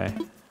 Okay.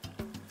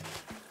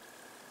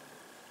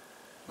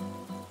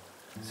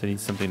 So it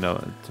needs something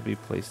to be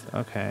placed.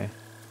 Okay.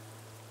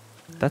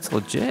 That's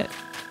legit.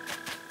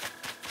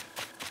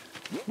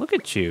 Look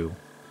at you.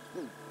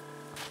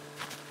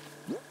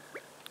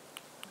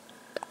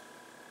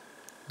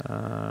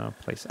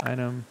 Place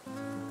item.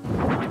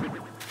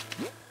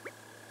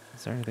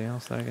 Is there anything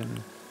else that I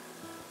can...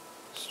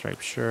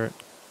 Striped shirt.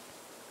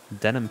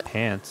 Denim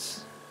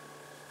pants.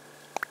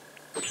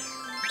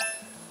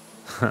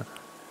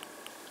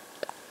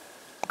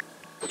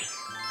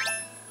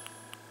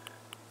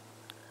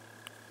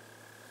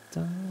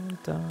 Dun,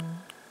 dun.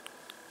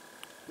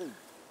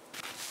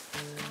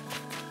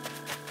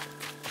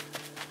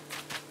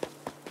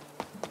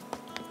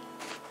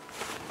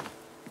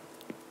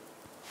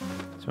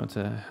 So you want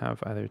to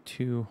have either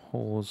 2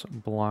 holes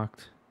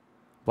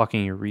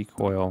blocking your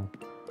recoil,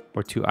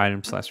 or 2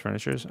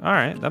 items/furnitures. All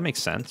right, that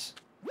makes sense.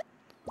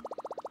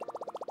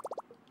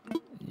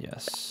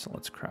 Yes,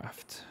 let's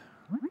craft.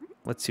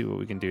 Let's see what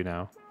we can do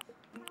now.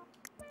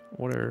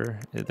 What are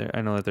there?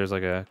 I know that there's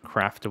like a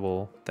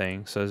craftable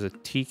thing. So there's a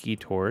tiki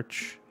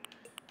torch.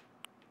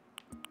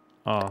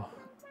 Oh,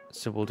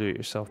 simple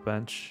do-it-yourself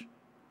bench.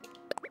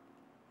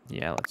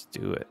 Yeah, let's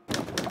do it.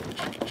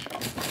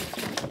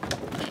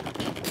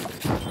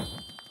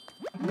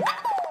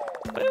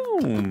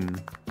 Boom.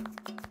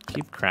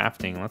 Keep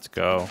crafting. Let's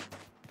go.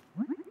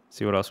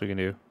 See what else we can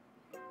do.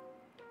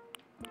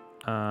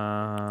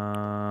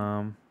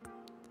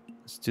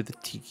 Let's do the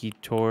tiki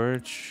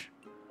torch.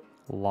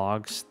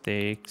 Log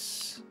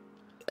stakes.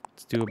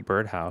 Let's do a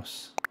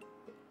birdhouse.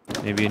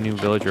 Maybe a new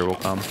villager will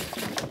come.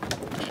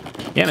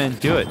 Yeah, man,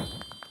 do it.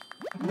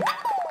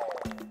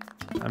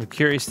 I'm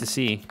curious to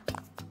see.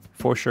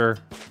 For sure.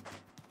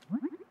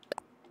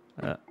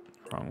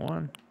 Wrong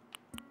one.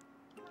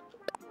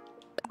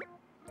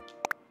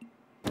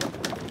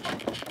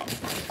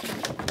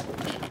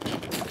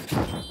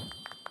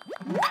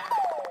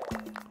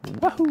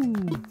 Wahoo!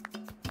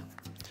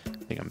 I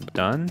think I'm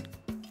done.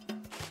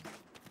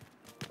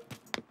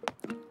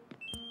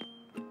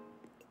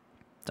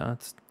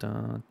 This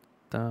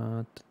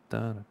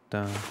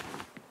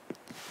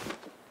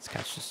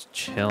guy's just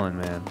chilling,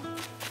 man.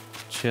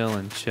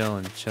 Chilling.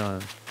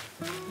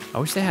 I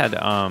wish they had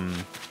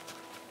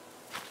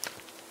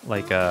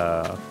like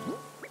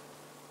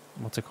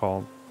what's it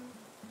called?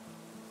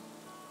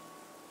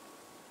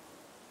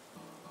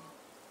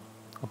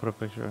 I'll put a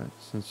picture of it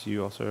since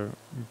you also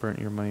burnt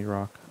your money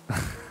rock.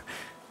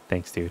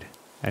 Thanks, dude.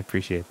 I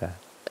appreciate that.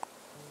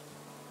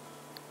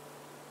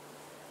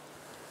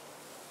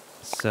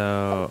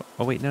 So,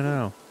 oh wait,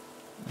 no.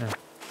 Yeah.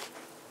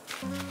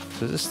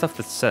 So is this stuff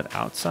that's set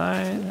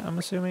outside, I'm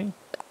assuming?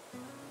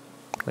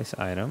 Place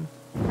item.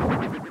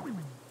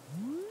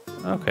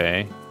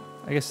 Okay.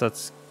 I guess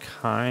that's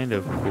kind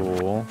of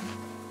cool.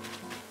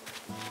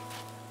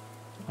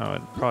 I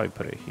would probably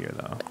put it here,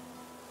 though.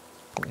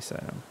 Place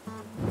item.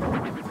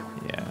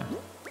 Yeah.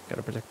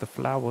 Gotta protect the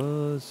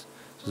flowers.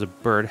 So there's a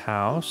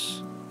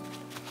birdhouse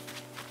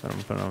that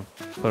I'm gonna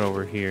put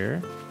over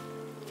here.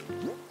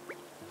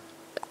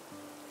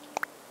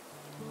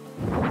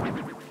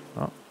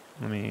 Oh,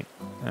 let me...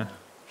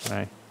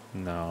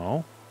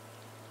 No.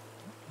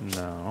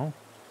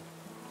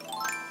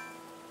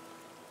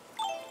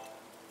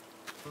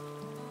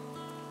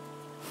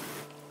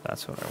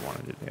 That's what I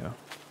wanted to do.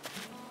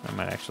 I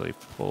might actually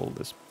pull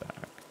this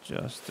back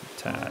just a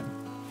tad.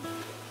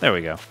 There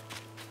we go.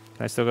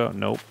 Can I still go?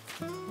 Nope.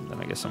 Then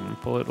I guess I'm going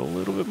to pull it a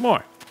little bit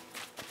more.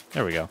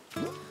 There we go.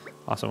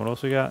 Awesome. What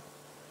else we got?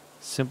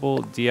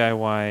 Simple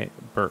DIY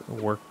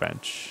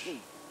workbench.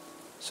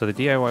 So the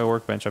DIY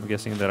workbench, I'm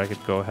guessing that I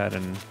could go ahead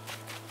and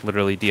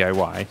literally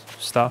DIY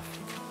stuff,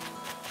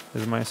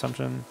 is my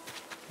assumption,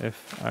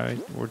 if I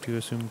were to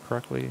assume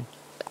correctly.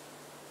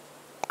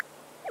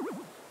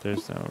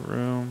 There's no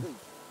room.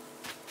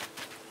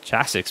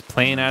 Chastix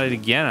playing at it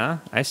again, huh?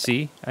 I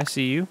see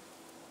you.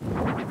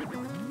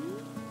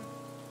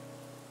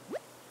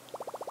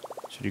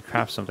 Should you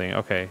craft something?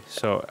 Okay,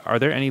 so are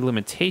there any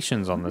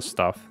limitations on this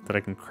stuff that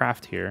I can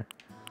craft here?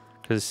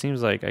 Because it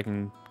seems like I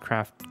can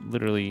craft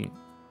literally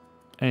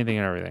anything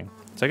and everything.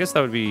 So I guess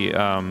that would be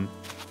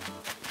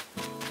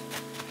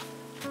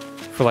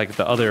for like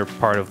the other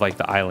part of like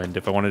the island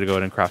if I wanted to go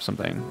ahead and craft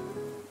something.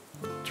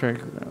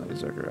 Trick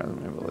these are rather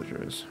my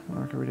villagers.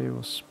 Mark every day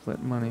will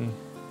split money.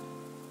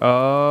 Oh,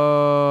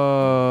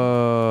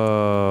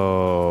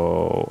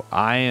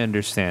 I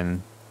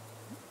understand.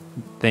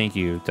 Thank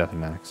you, Death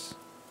Max.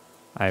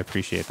 I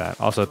appreciate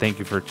that. Also, thank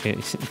you for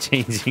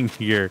changing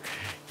your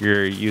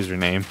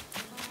username.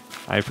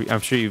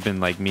 I'm sure you've been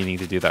like meaning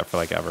to do that for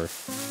like ever.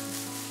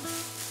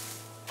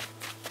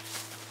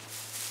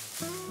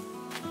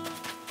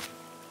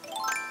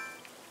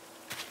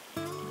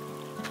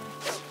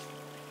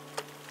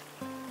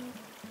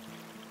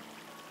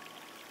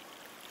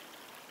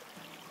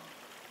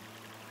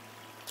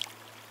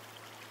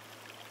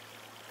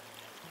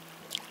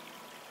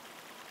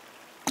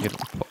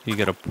 You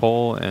get a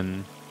pole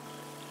and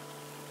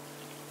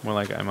more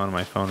like I'm on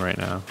my phone right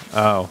now.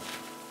 Oh.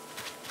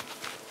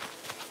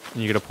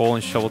 And you get a pole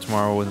and shovel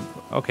tomorrow with...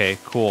 Okay,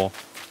 cool.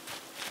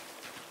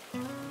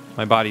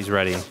 My body's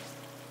ready.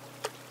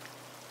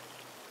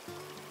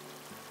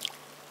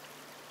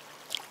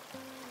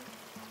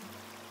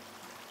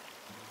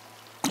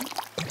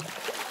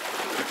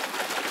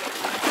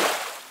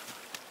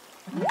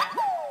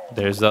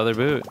 There's the other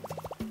boot.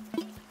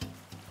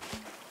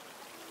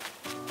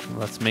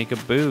 Let's make a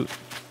boot.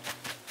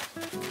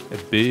 A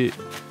boot.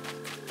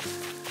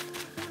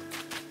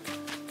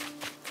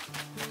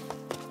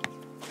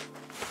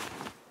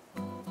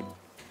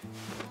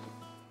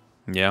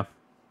 Yeah.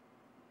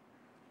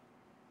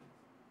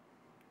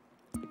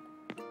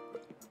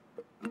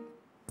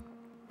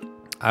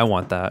 I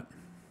want that.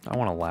 I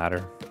want a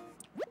ladder.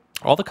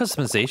 All the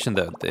customization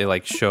that they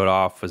like showed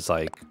off was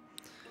like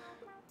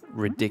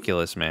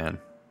ridiculous, man.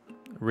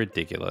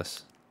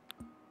 Ridiculous.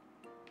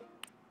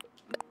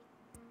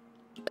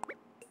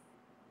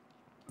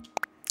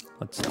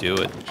 Let's do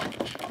it.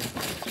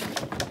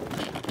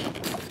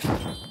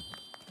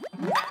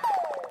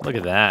 Look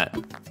at that.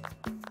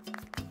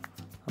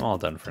 I'm all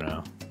done for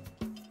now.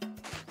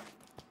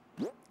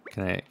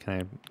 Can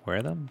I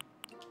wear them?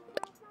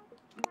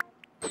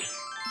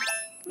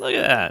 Look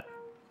at that.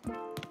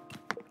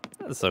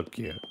 That's so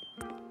cute.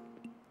 I'm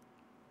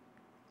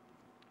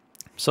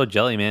so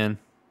jelly, man.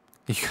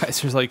 You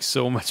guys are like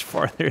so much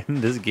farther in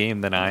this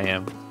game than I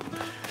am.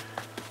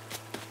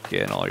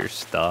 Getting all your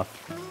stuff.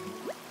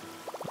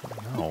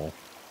 No.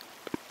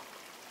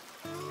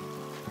 I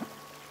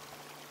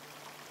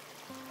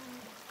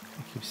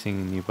keep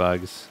seeing new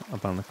bugs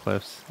up on the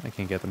cliffs. I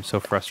can't get them. So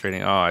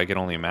frustrating. Oh, I can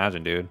only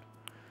imagine, dude.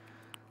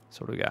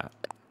 So what do we got?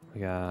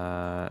 We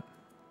got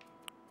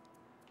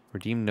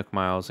redeem Nook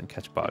miles and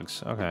catch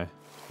bugs. Okay,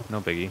 no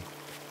biggie.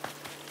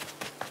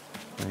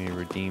 Let me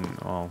redeem.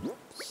 Oh,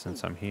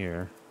 since I'm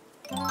here.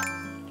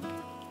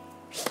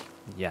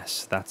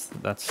 Yes, that's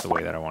the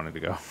way that I wanted to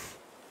go.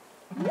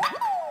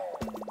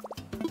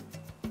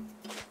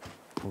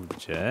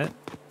 Legit.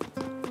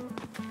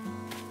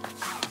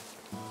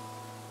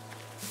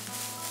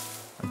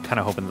 I'm kind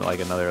of hoping that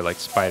like another like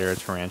spider or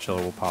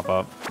tarantula will pop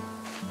up.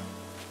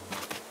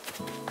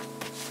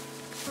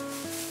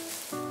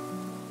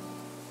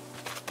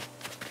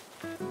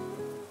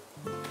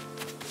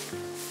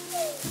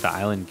 The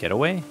island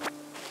getaway?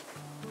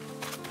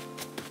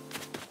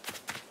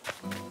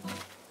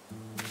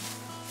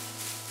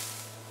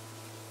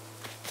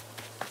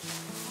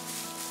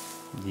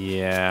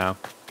 Yeah.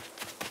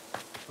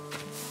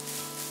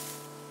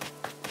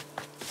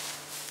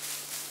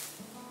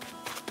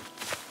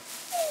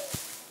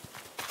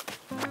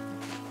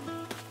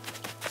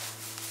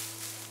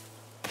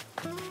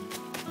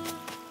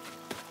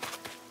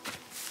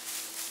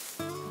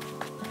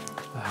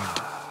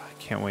 I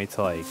can't wait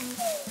to like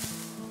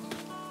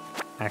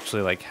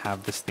actually like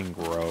have this thing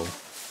grow.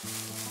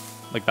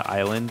 Like the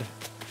island.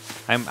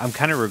 I'm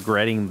kind of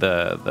regretting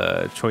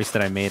the choice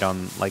that I made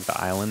on like the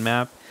island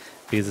map,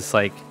 because it's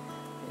like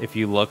if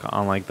you look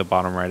on like the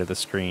bottom right of the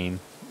screen,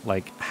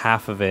 like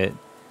half of it,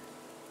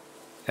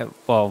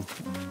 well,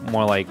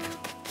 more like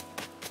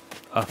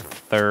a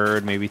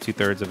third, maybe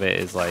 2/3 of it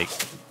is like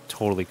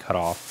totally cut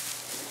off.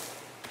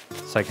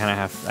 So I kind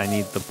of I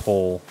need the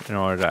pole in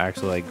order to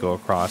actually like go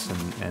across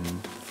and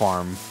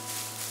farm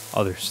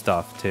other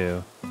stuff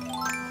too.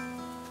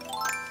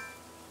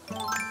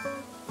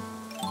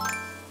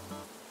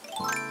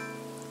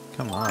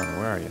 Come on,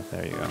 where are you?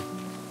 There you go.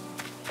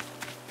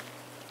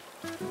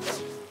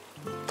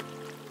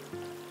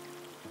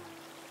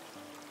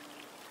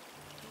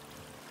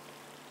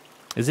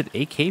 Is it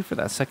 8K for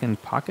that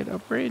second pocket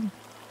upgrade?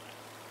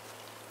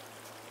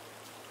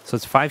 So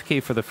it's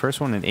 5K for the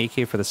first one and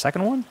 8K for the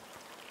second one?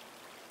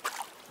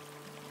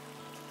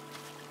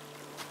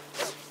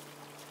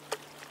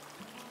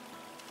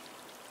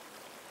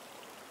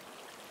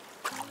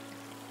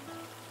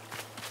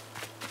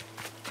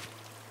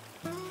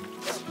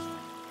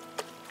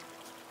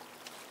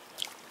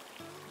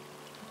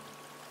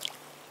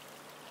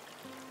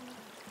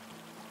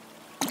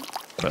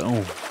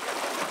 Boom.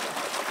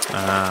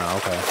 Ah,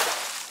 okay.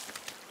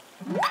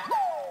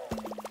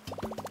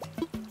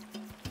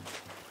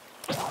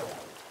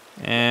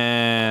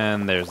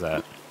 And there's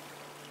that.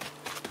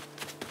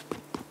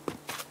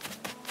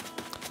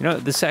 You know,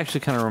 this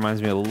actually kind of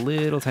reminds me a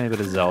little tiny bit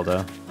of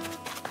Zelda.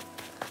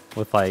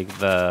 With, like,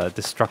 the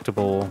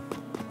destructible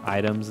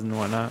items and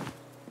whatnot.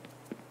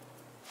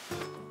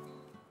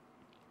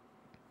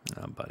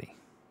 Oh, buddy.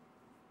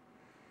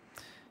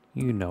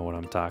 You know what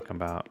I'm talking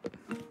about.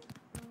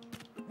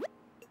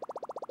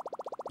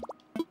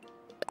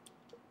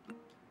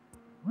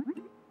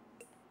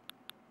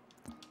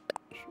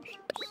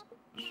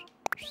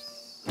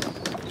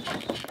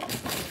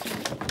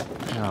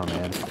 Oh,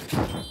 man.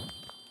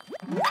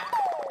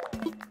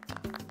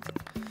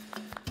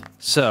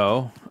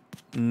 So,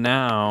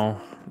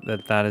 now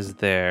that that is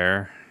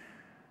there,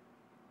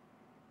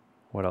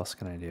 what else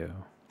can I do?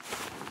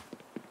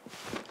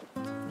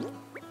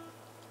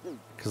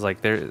 Because,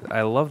 like,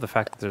 I love the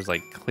fact that there's,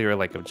 like, clear,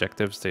 like,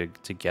 objectives to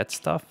get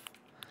stuff.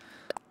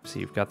 So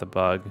you've got the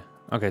bug.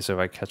 Okay, so if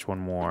I catch one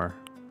more.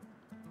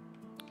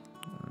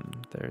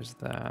 There's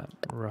that.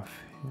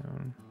 Rough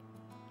hewn.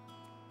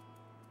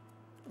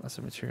 Lots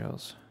of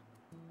materials.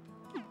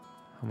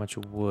 How much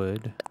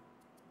wood?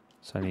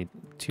 So I need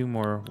 2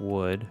 more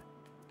wood.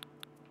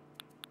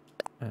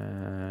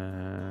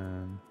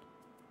 And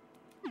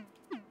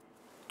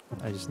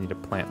I just need to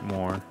plant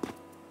more.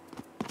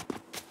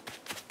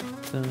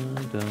 Dun,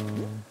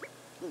 dun.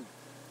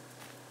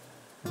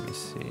 Let me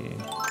see.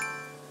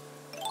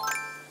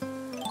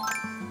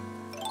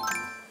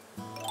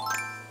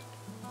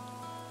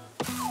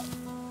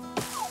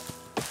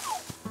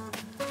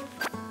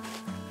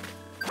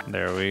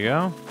 There we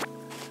go.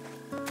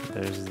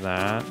 There's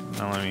that.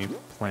 Now let me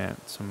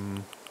plant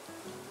some.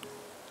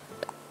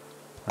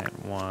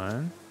 Plant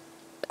 1.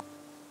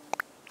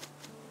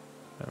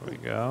 There we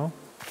go.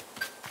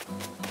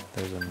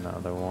 There's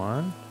another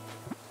one.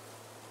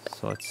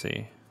 So let's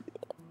see.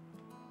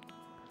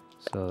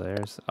 So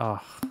there's,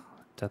 oh,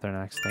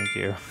 Deathornax, thank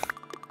you.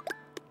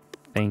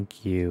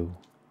 Thank you.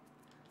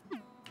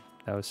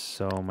 That was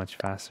so much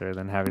faster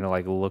than having to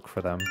like look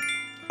for them.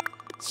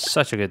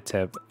 Such a good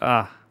tip.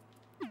 Ah.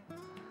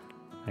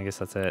 I guess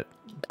that's it.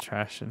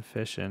 Trash and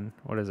fishing.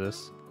 What is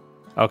this?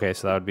 Okay,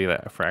 so that would be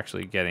that for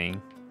actually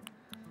getting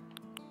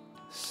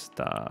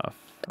stuff.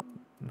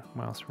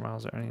 Miles per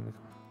miles or anything.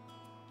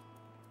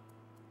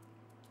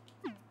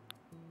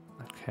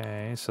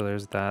 Okay, so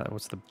there's that.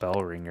 What's the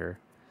bell ringer?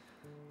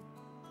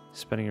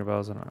 Spinning your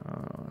bells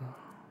on.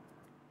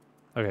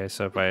 Okay,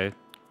 so if I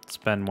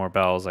spend more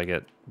bells, I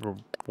get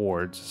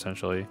rewards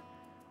essentially.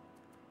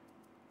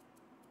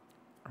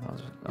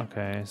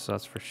 Okay, so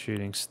that's for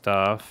shooting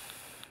stuff.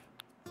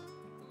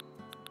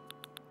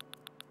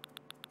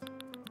 I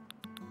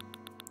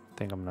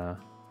think I'm gonna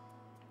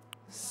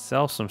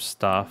sell some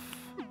stuff.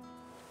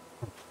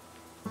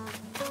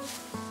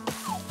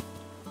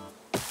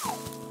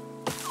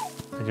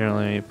 I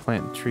generally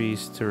plant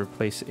trees to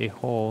replace a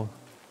hole,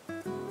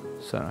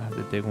 so I don't have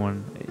to dig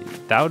one.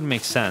 That would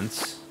make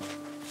sense.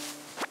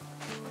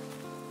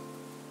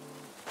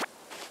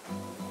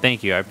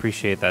 Thank you, I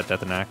appreciate that,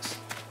 Deathanax.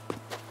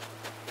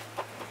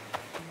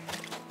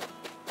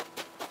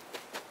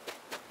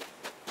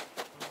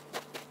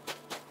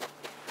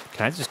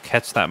 Can I just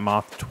catch that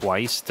moth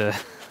twice to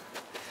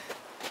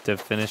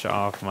finish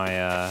off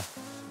my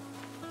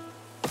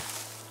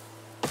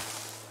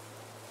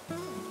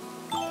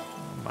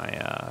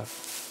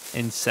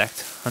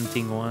insect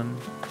hunting one?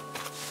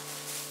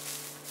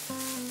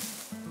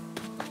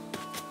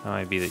 That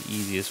might be the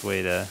easiest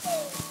way to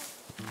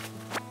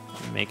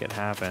make it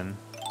happen.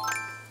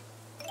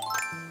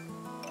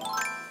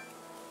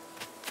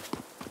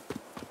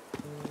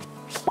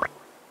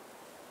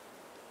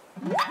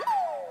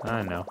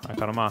 I know, I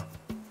caught him off.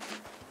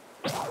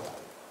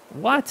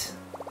 What?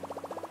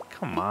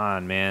 Come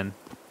on, man.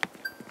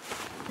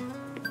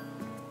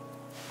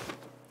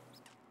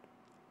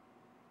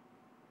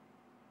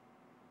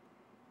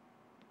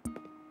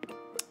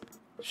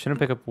 Shouldn't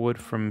pick up wood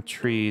from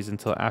trees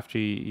until after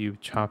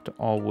you've chopped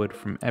all wood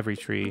from every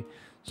tree,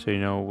 so you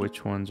know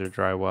which ones are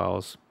dry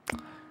wells.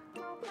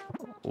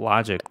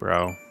 Logic,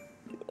 bro.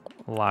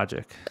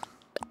 Logic.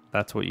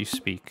 That's what you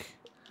speak.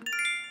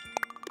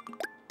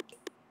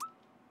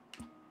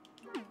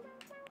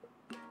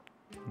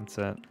 That's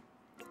it.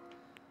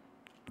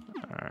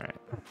 Alright.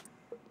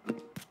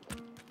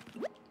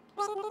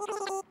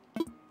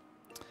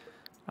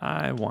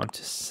 I want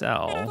to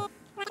sell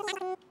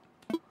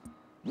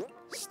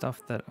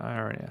stuff that I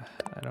already...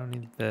 I don't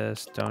need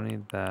this, don't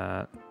need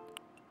that.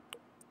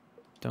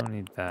 Don't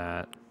need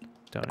that.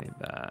 Don't need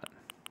that.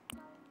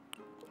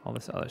 All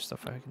this other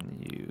stuff I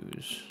can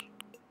use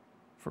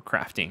for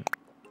crafting.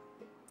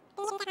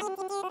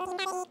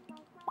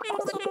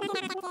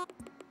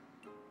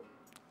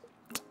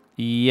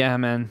 Yeah,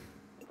 man.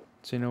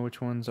 So you know which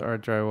ones are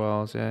dry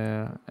wells.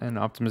 Yeah. And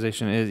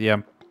optimization is, yeah,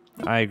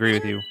 I agree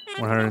with you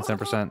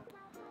 110%.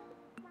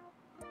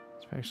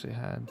 I actually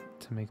had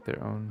to make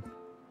their own.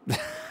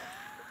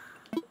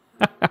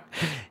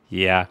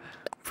 Yeah,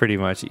 Pretty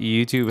much.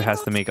 YouTube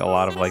has to make a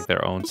lot of like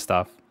their own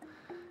stuff.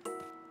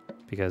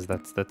 Because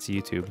that's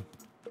YouTube.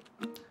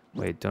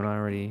 Wait, don't I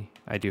already...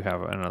 I do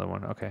have another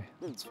one. Okay,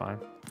 that's fine.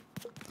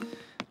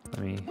 Let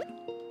me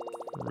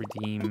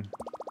redeem.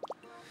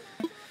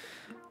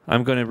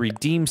 I'm going to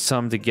redeem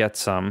some to get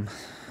some.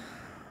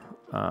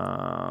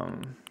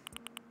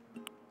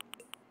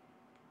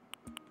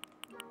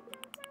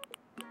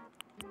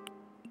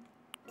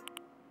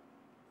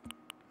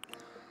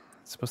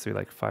 It's supposed to be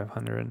like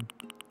 500.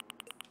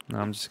 No,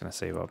 I'm just going to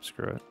save up.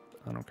 Screw it.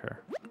 I don't care.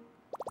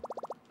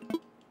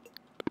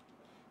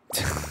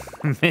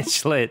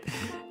 Mitch lit.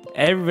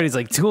 Everybody's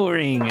like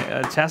touring.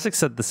 Chasik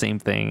said the same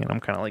thing, and I'm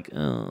kind of like,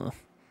 ugh.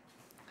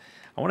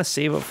 I want to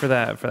save up for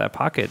that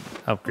pocket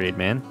upgrade,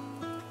 man.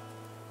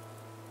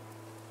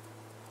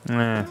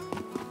 Nah.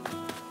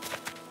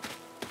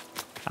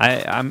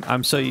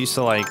 I'm so used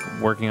to like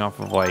working off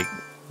of like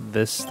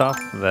this stuff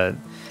that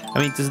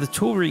I mean, does the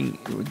tool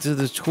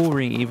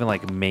ring even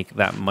like make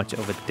that much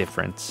of a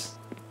difference?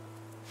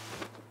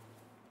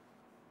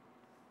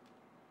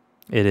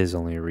 It is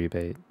only a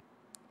rebate.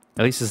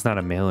 At least it's not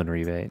a mail-in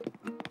rebate.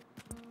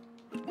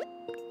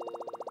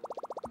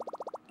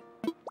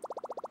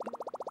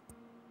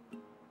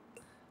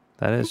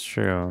 That is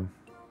true.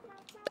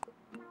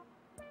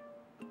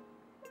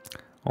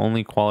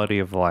 Only quality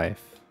of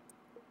life.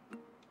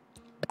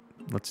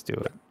 Let's do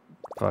it.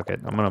 Fuck it.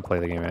 I'm gonna play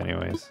the game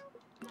anyways.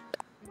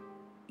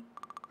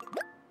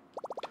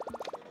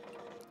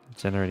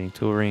 Generating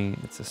tool ring.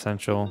 It's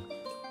essential.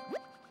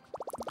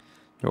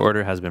 Your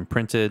order has been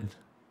printed.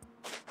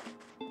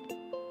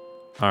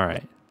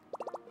 Alright.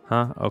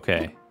 Huh?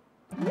 Okay.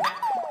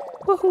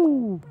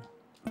 Woohoo!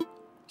 This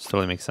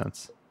totally makes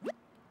sense.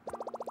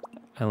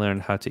 I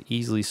learned how to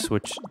easily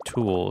switch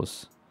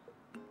tools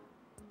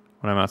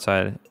when I'm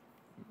outside.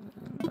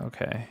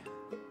 Okay.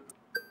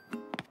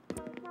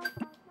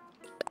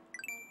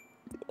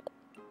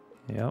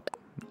 Yep.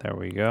 There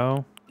we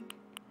go.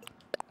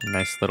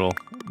 Nice little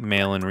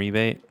mail-in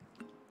rebate.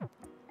 So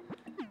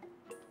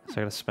I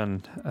gotta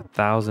spend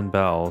 1,000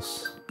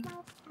 bells.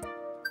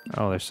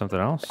 Oh, there's something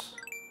else?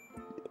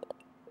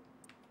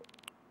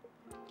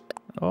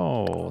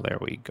 Oh, there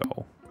we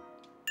go.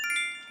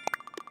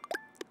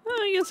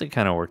 I guess it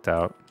kind of worked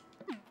out.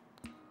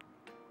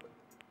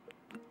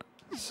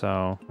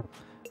 So,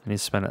 I need to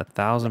spend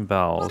 1,000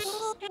 bells.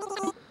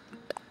 I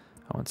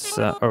want to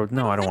sell. Oh,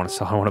 no, I don't want to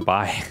sell. I want to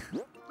buy.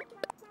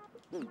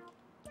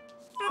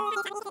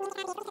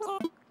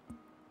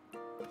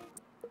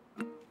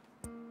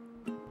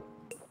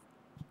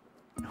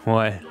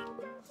 What?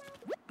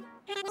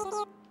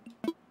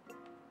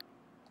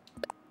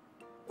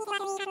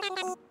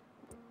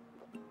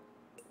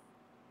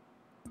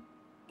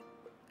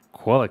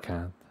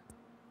 Qualican.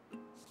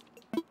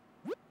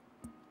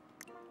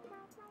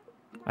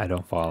 I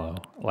don't follow,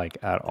 like,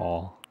 at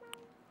all.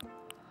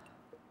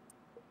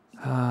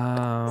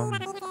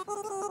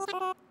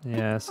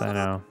 Yes, I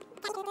know.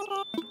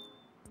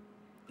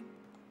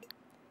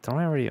 Don't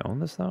I already own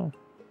this, though?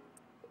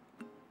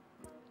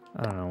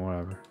 I don't know,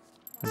 whatever.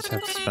 I just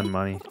have to spend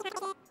money.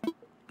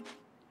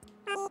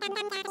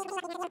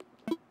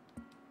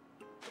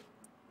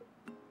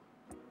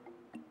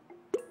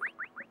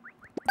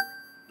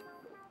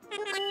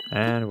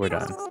 And we're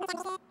done.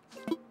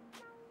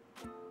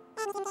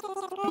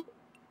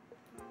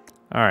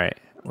 Alright.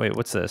 Wait,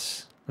 what's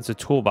this? It's a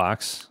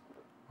toolbox.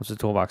 What's the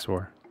toolbox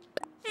for?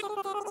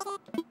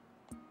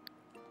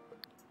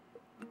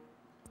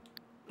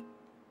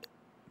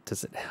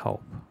 Does it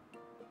help?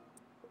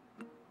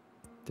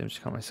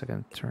 Damage caught my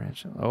second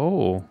tarantula.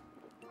 Oh.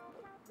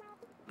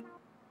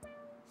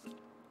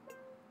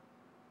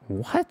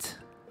 What?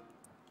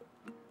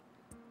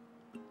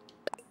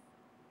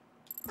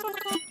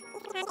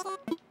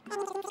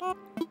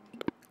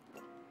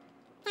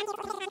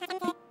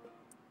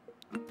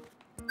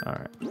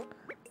 Alright.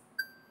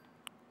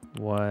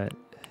 What?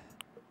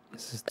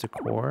 Is this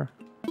decor?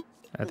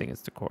 I think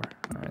it's decor.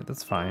 Alright,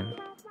 that's fine.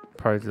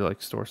 Probably do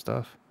like store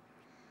stuff.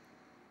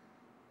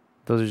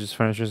 Those are just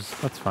furnitures.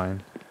 That's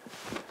fine.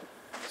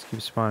 Just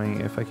keep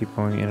spawning if I keep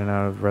going in and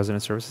out of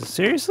resident services.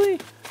 Seriously?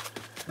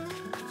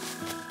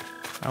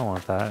 I don't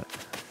want that.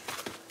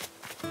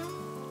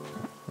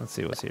 Let's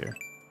see what's here.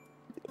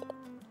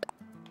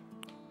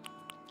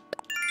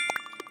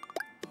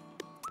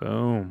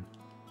 Boom.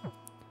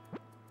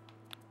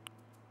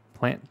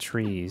 Plant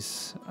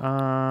trees.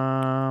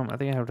 I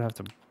think I would have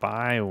to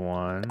buy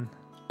one.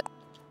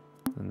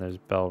 Then there's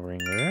bell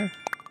ringer.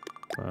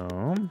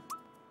 Boom.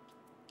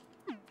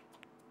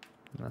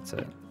 That's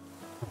it.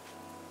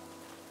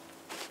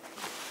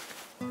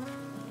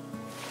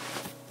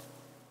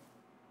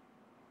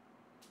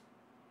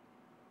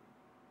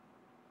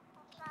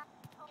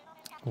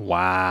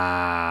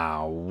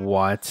 Wow.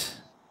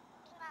 What?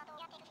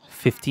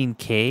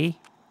 15K?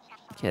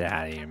 Get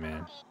out of here,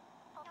 man.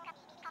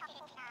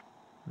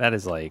 That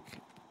is like,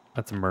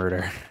 that's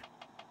murder.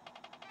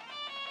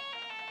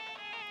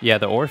 Yeah,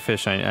 the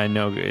oarfish I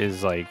know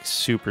is like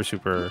super,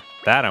 super,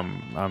 that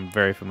I'm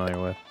very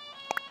familiar with.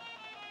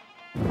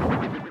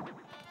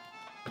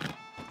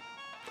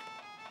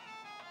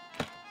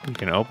 You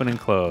can open and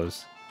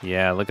close.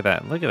 Yeah, look at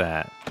that. Look at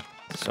that.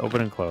 Just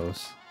open and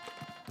close.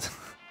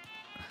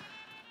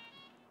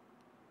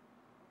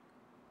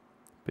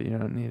 But you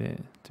don't need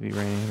it to be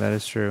raining. That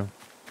is true.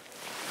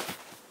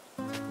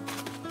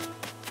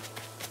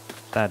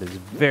 That is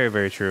very,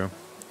 very true.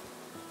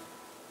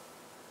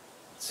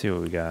 Let's see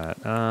what we got.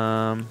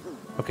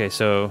 Okay,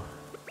 so...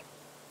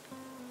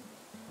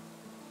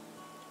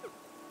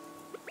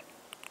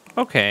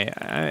 Okay,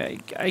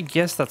 I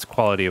guess that's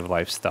quality of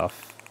life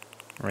stuff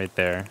right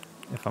there,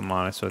 if I'm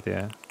honest with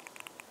you.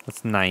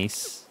 That's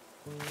nice.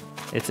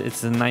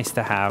 It's a nice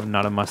to have,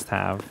 not a must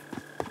have.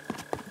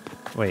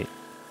 Wait.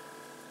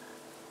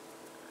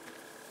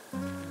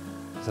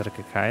 Is that a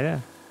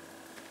cicada?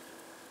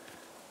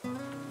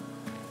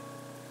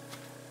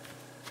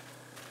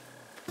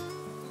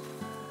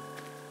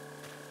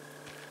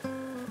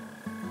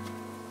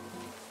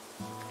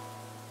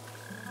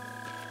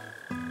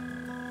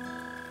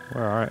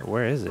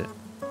 Where is it?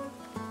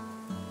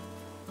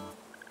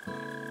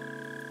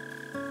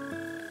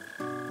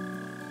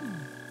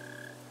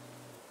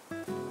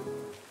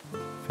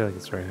 I feel like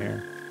it's right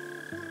here.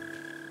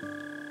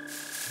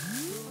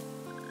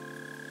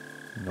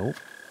 Nope.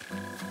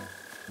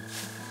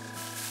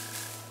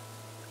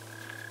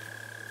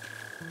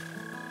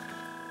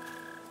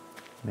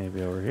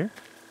 Maybe over here?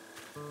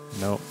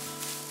 Nope.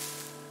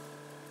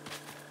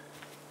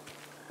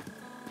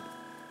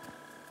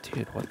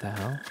 Dude, what the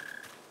hell?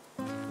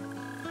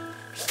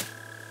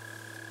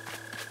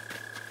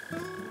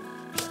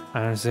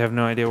 I honestly have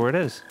no idea where it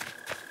is.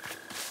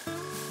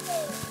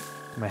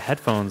 My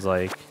headphones,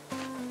 like...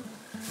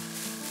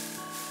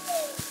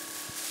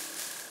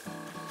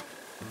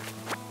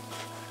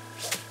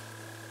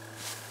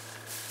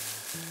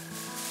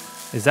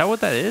 Is that what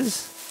that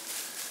is?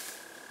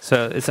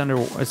 So it's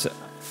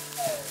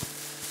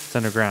it's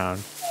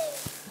underground.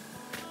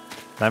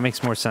 That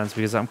makes more sense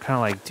because I'm kind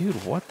of like, dude,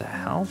 what the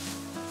hell?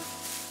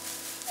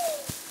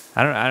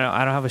 I don't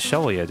have a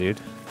shovel yet,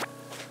 dude.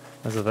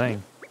 That's the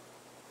thing.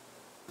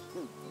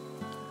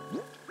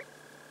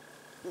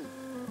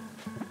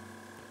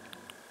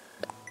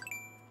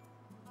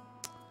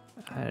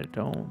 I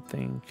don't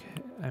think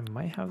I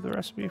might have the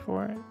recipe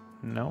for it.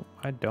 Nope,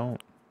 I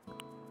don't.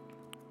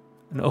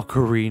 An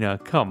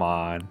ocarina, come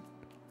on.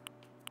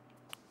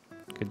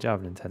 Good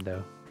job,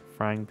 Nintendo.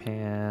 Frying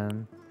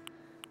pan.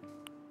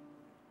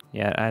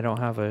 Yeah, I don't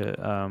have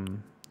a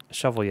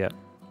shovel yet.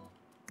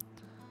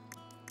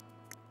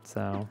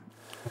 So,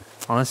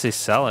 unless they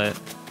sell it,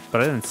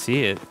 but I didn't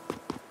see it.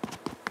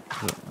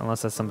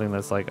 Unless that's something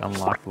that's like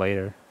unlocked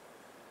later.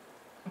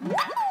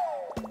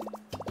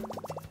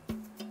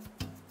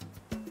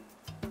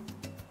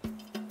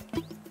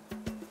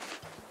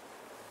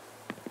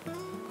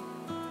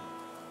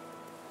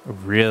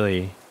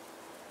 Really?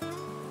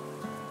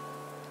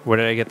 Where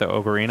did I get the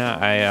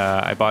ocarina?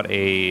 I bought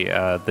the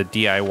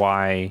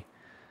DIY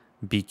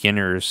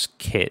beginner's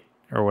kit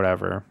or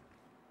whatever.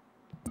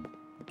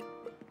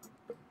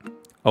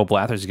 Oh,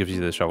 Blathers gives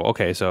you the shovel.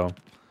 Okay, so I'm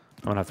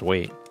gonna have to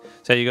wait.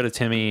 So you go to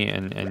Timmy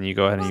and you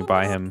go ahead and you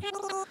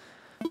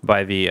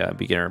buy the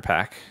beginner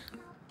pack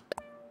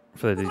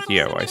for the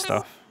DIY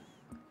stuff.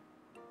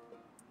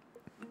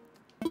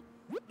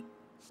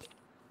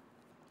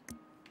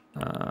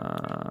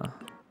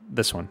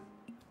 This one,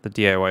 the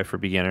DIY for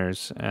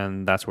beginners,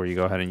 and that's where you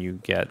go ahead and you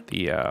get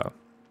the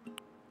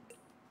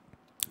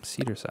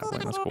cedar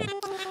sapling. That's cool.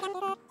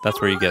 That's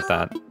where you get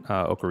that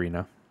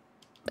ocarina.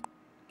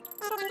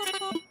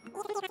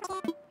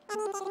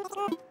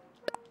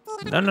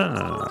 No,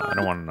 I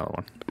don't want another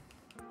one.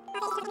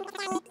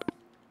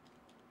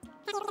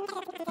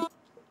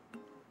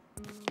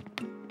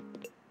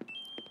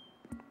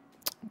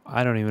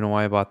 I don't even know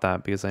why I bought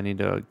that, because I need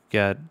to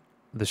get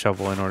the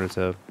shovel in order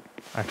to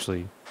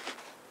actually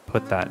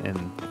put that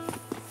in.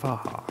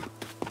 Fuck.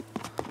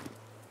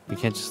 You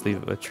can't just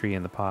leave a tree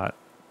in the pot.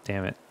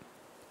 Damn it.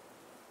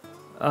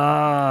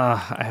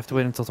 I have to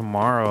wait until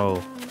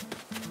tomorrow.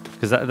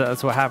 Because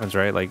that's what happens,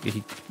 right? Like,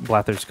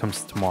 Blathers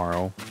comes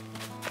tomorrow.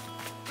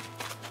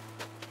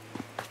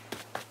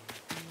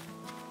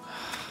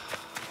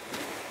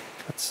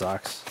 That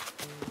sucks.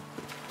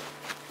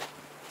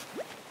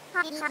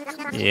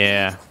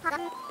 Yeah.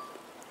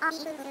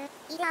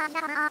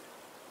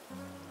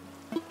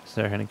 Is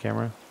there a hidden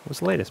camera? What's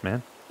the latest,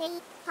 man?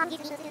 Did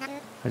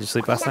you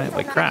sleep last night?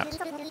 Like crap.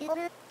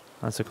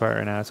 That's so quiet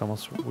right now. It's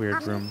almost a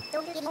weird room.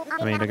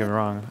 I mean, don't get me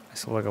wrong. I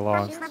sleep like a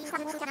log.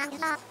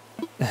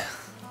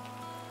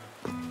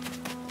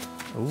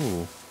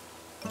 Ooh.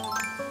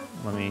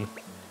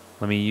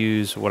 Let me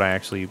use what I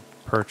actually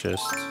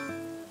purchased.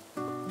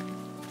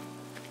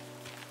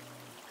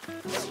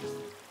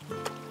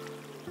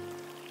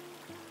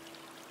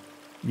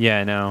 Yeah,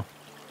 I know.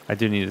 I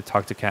do need to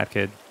talk to Cat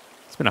Kid.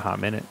 It's been a hot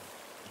minute.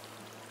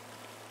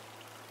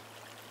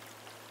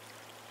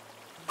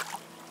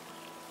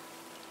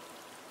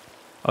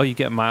 Oh, you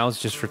get miles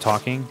just for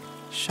talking?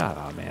 Shut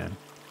up, man.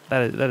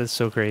 That is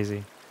so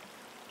crazy.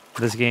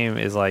 This game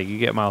is like, you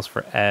get miles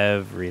for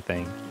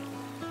everything.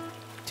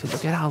 Dude,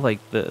 look at how like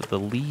the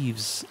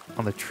leaves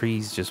on the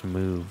trees just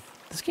move.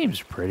 This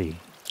game's pretty.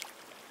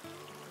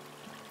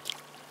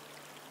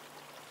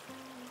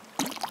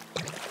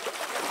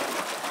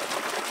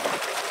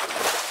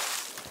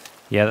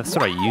 Yeah, that's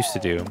what I used to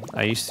do.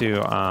 I used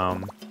to,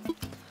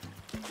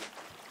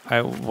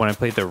 when I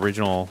played the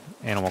original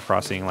Animal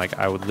Crossing, like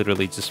I would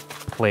literally just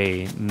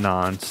play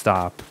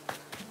non-stop,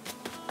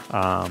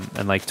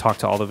 and like talk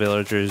to all the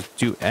villagers,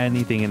 do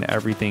anything and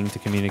everything to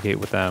communicate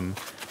with them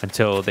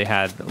until they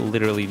had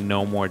literally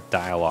no more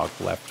dialogue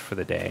left for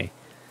the day.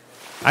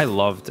 I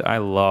loved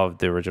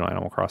the original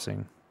Animal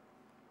Crossing,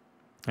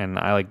 and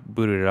I like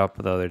booted it up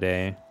the other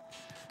day.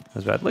 It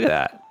was bad. Look at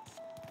that.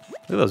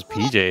 Look at those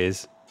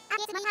PJs.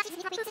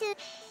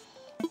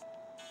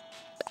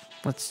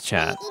 Let's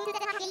chat.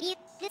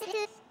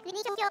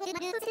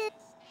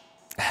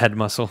 Head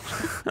muscle.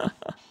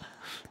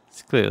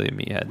 It's clearly a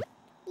meathead.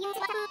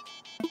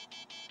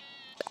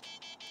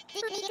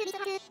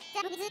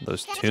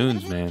 Those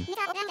tunes, man.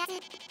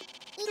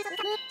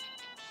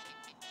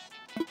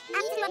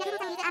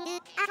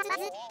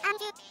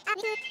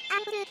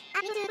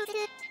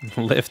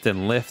 Lift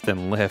and lift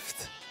and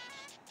lift.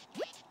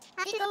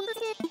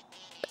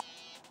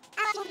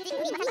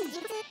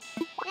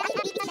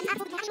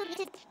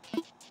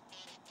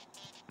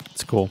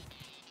 It's cool.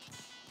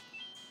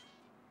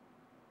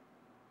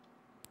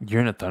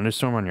 You're in a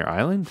thunderstorm on your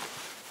island?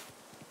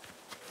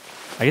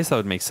 I guess that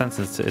would make sense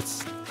since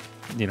it's,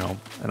 you know,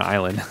 an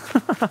island.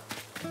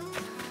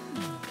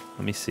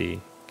 Let me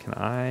see. Can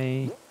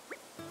I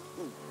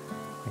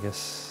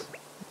guess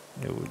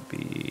it would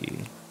be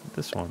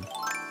this one.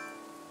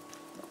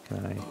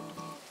 Can I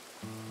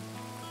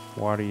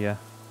water ya?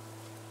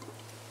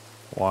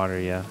 Water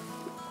ya.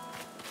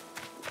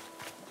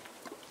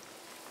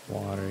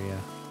 Water ya.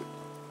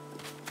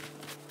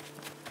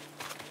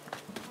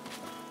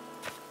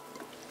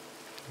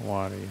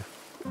 Water ya.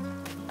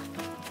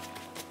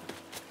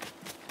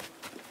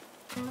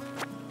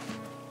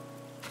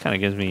 Kind of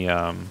gives me,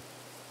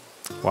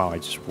 wow, I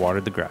just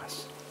watered the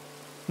grass.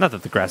 Not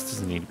that the grass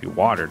doesn't need to be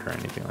watered or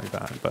anything like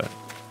that, but,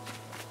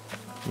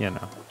 you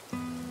know.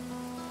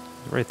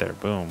 Right there,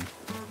 boom.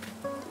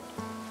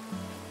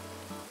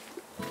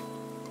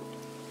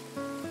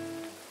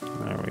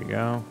 There we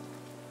go.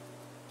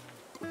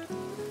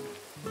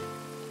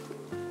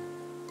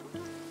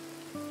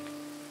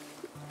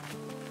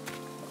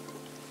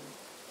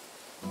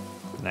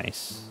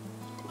 Nice.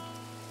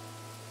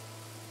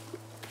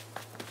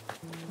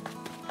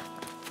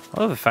 I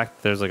love the fact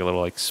that there's like a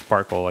little like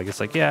sparkle. Like it's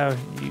like, yeah,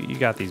 you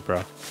got these,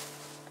 bro.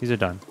 These are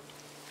done.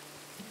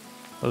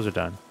 Those are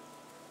done.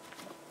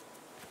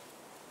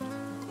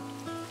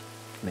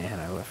 Man,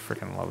 I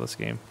freaking love this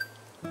game.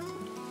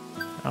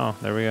 Oh,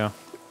 there we go.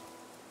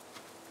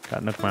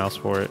 Got Nook Miles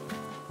for it,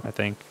 I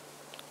think.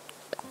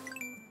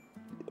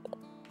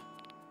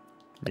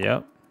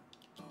 Yep.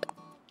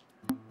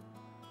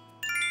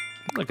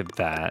 Look at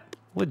that.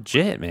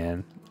 Legit,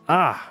 man.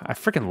 Ah, I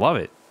freaking love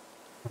it.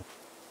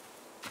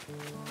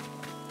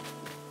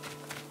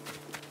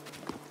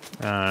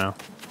 I don't know.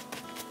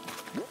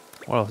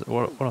 What else?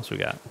 What else we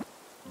got?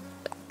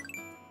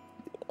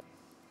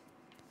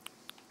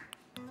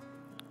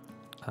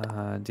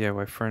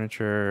 DIY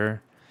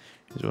furniture.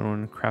 Is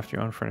one craft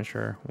your own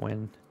furniture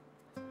when.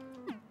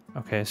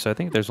 Okay, so I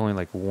think there's only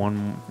like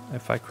one.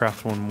 If I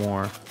craft one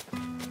more,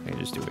 I can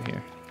just do it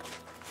here.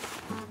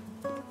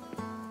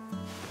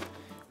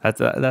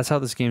 That's how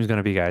this game's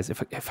gonna be, guys.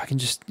 If I can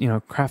just, you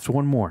know, craft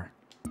one more,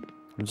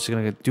 I'm just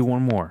gonna do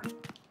one more.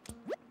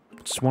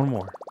 Just one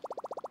more.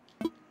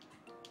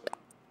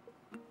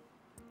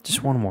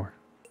 Just one more.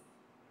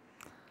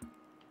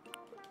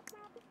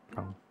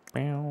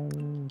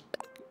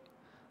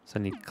 So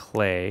I need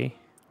clay,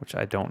 which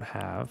I don't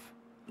have.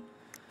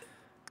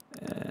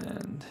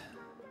 And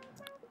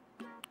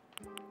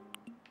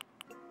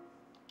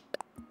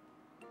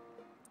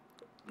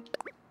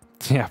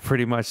yeah,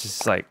 pretty much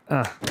it's like,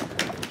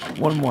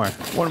 one more,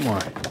 one more.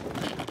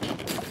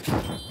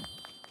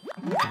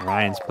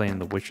 Ryan's playing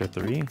The Witcher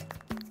 3.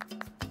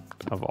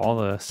 Of all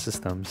the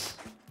systems,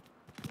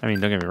 I mean,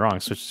 don't get me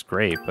wrong, Switch is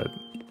great, but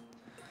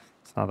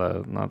it's not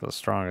the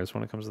strongest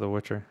when it comes to The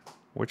Witcher.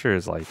 Witcher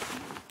is like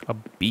a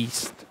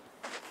beast.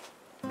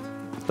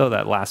 Though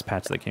that last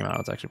patch that came out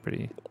is actually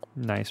pretty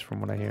nice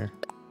from what I hear.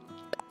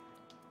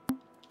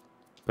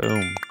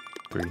 Boom,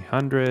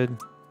 300.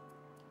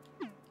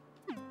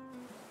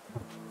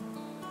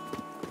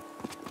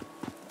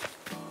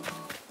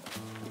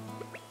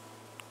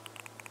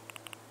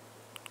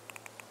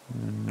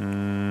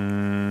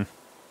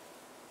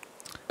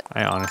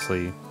 I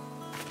honestly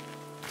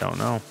don't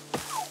know.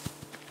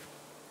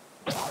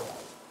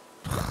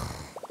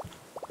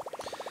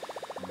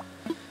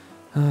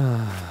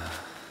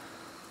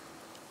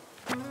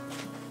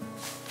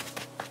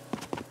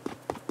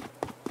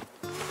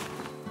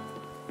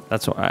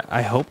 That's why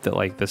I hope that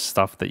like this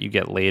stuff that you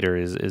get later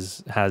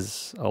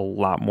has a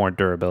lot more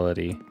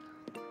durability.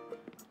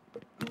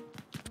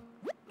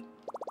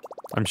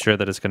 I'm sure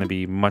that it's going to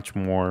be much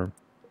more.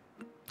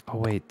 Oh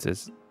wait,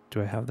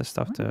 do I have the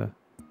stuff to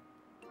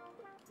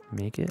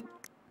make it?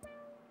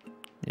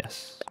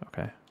 Yes.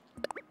 Okay.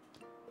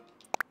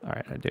 All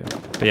right, I do.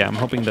 But yeah, I'm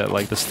hoping that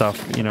like the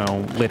stuff, you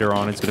know, later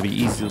on it's gonna be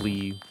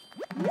easily,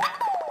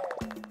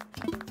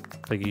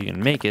 like you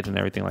can make it and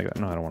everything like that.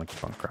 No, I don't want to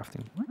keep on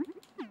crafting.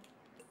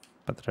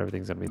 But that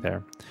everything's gonna be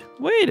there.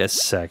 Wait a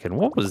second,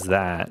 what was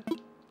that?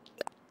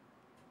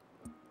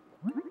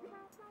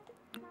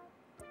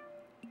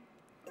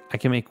 I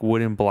can make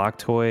wooden block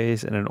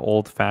toys and an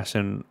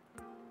old-fashioned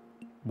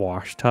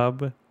wash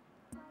tub.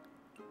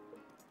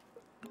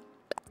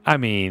 I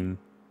mean,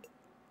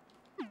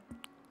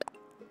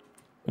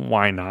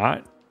 why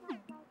not?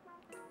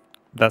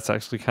 That's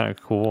actually kind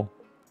of cool.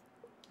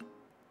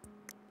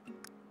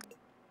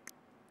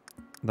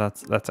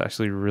 That's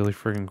actually really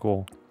freaking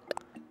cool.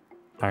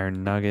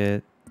 Iron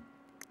nugget.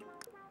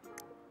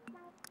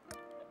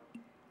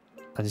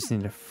 I just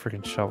need a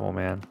freaking shovel,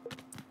 man.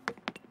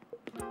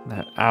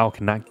 That owl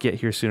cannot get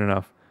here soon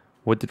enough.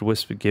 What did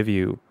Wisp give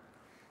you?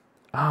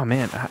 Oh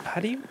man,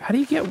 how do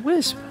you get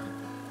Wisp?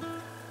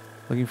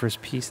 Looking for his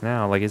piece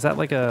now. Like, is that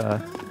like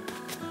a?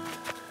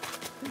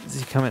 Does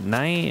he come at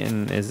night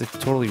and is it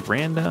totally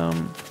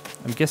random?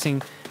 I'm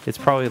guessing it's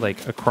probably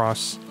like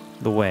across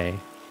the way.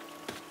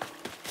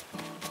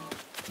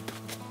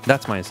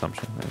 That's my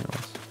assumption,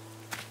 anyways.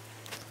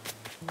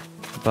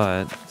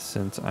 But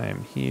since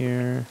I'm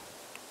here,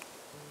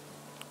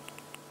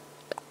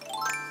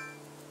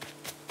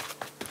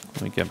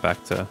 let me get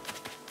back to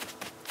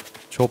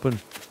chopping.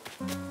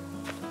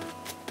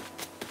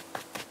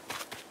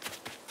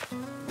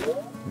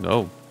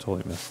 No,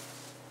 totally missed.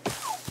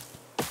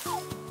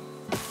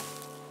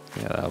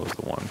 Yeah, that was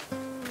the one.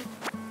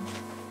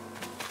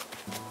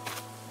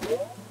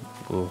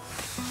 Oof.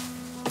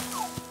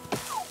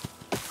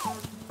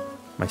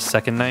 My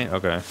second night?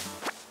 Okay.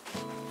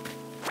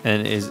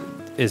 And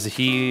is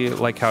he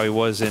like how he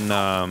was in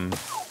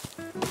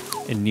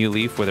New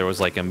Leaf where there was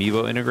like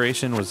amiibo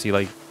integration? Was he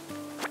like,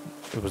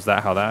 was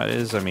that how that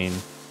is? I mean,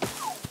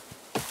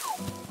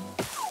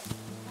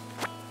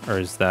 or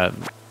is that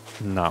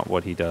not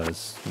what he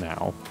does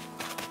now?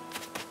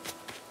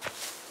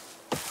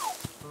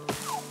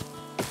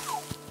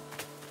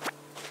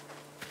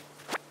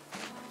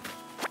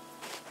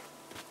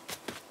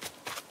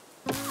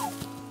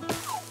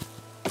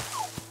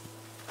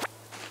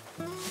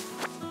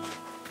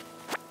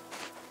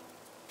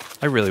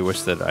 I really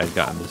wish that I'd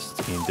gotten this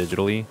game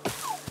digitally,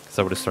 because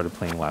I would have started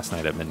playing last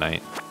night at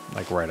midnight,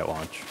 like right at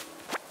launch,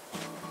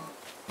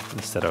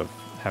 instead of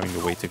having to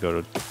wait to go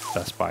to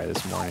Best Buy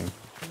this morning.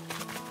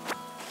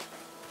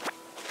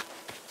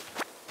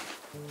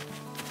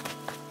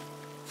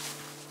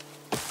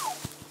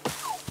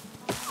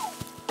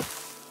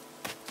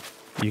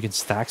 You can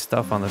stack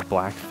stuff on the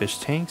black fish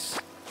tanks?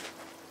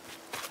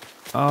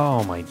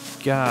 Oh my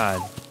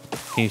god.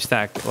 Can you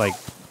stack like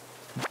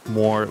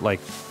more, like,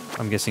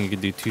 I'm guessing you could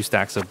do 2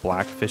 stacks of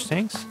black fish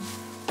tanks?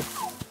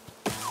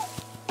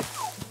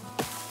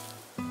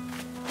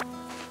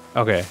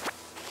 Okay.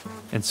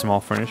 And small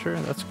furniture?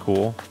 That's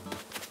cool.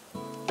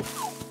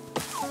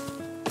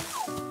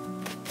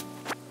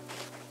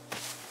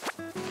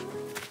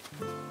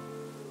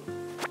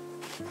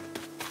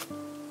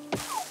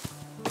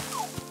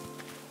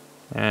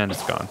 And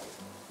it's gone.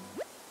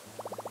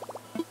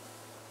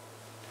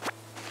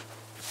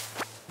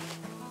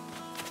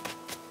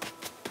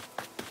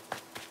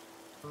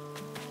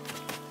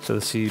 So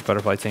the sea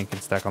butterfly tank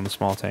can stack on the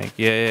small tank.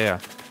 Yeah.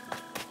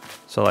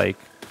 So like,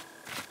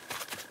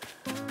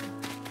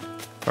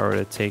 if I were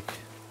to take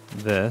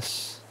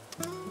this,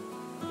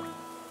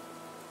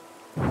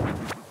 I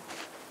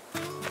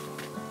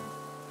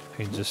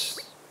can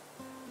just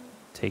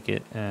take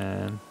it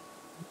and,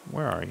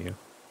 where are you?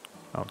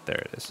 Oh, there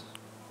it is.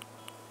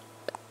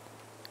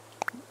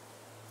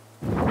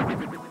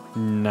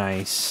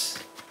 Nice.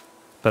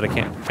 But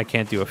I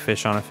can't do a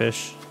fish on a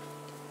fish.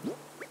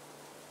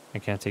 I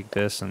can't take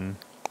this and...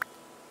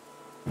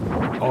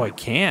 Oh, I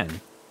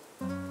can.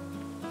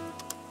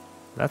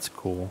 That's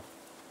cool.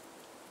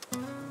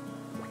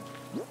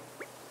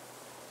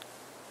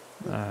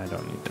 I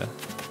don't need to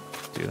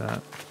do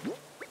that.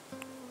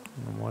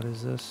 And what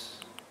is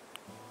this?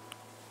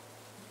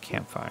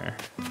 Campfire.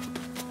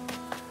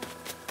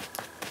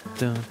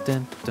 Dun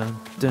dun dun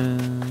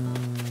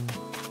dun.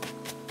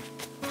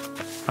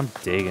 I'm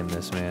digging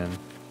this, man.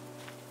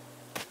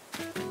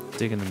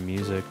 Digging the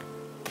music.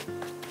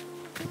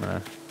 I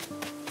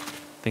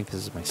think this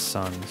is my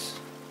son's.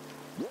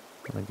 I'm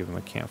gonna give him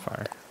a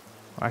campfire.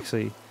 Well,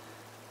 actually,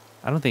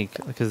 I don't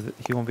think, because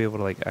he won't be able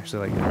to like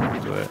actually like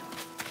interact with it.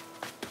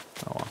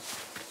 Oh well,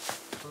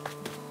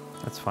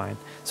 that's fine.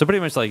 So pretty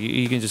much like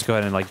you can just go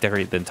ahead and like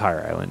decorate the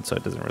entire island, so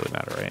it doesn't really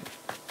matter, right?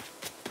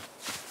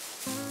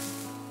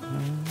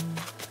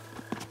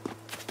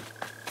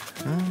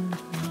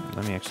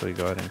 Let me actually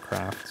go ahead and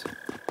craft.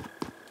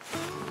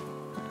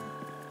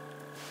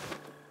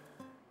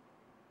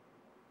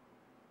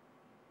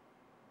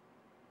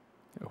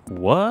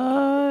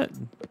 What?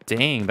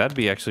 Dang, that'd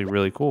be actually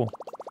really cool.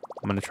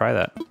 I'm gonna try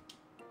that. I'm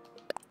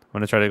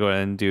gonna try to go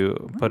ahead and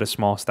put a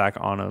small stack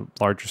on a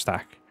larger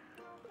stack.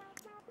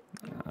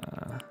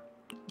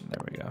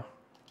 There we go.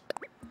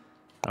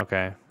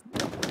 Okay.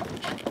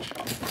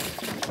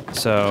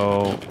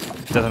 So,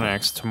 Death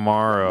Axe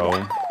tomorrow,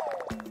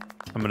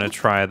 I'm gonna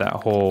try that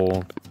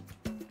whole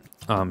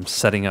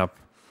setting up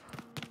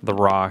the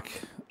rock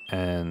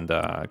and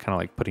kind of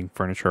like putting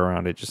furniture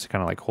around it just to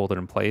kind of like hold it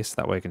in place.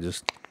 That way I can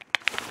just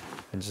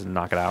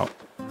knock it out.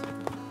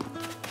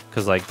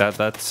 Cause like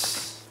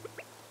that's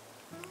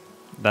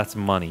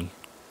money.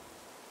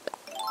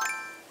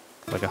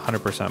 Like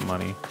 100%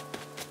 money.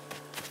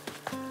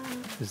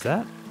 Is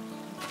that?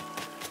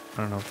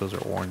 I don't know if those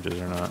are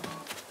oranges or not.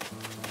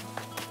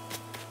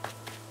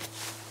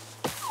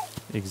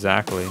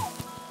 Exactly.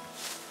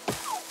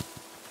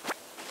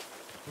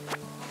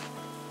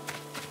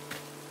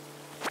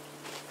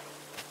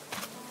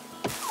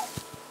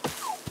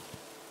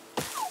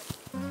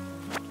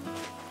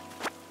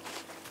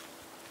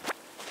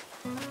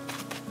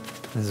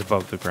 This is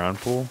above the ground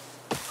pool.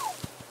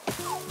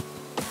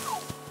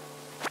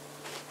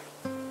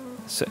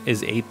 So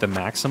is 8 the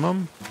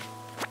maximum?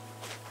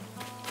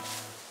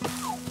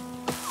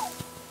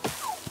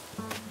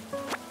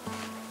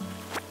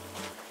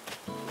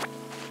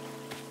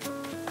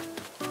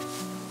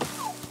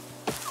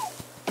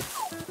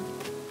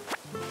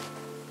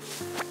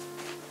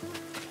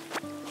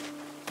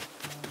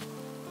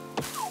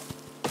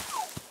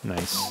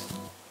 Nice.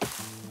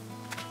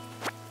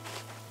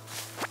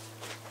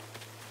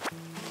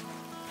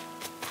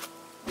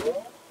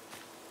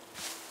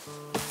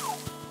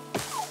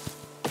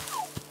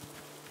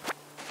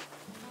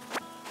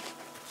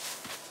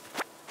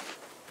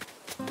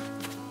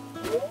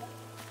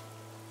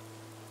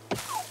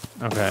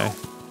 Okay.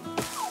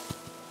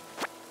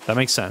 That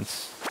makes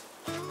sense.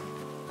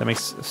 That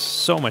makes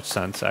so much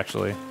sense,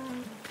 actually.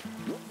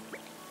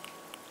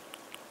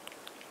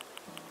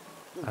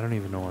 I don't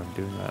even know why I'm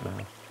doing that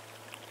now.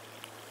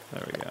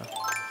 There we go.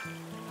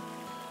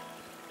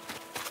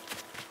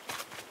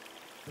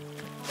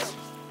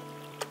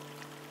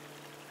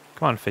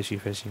 Come on, fishy,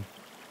 fishy.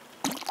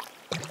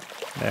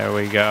 There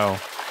we go.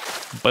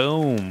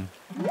 Boom.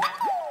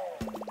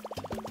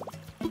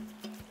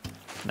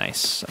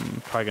 Nice.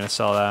 I'm probably going to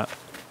sell that.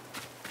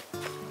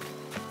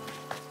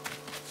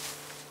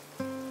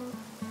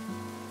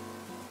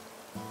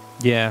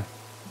 Yeah.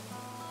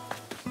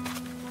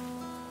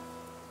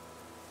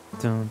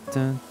 Dun,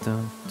 dun,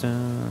 dun,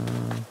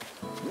 dun.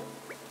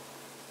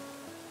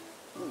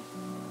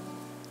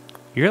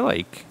 You're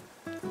like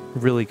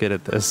really good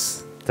at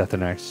this, Death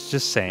and Axe.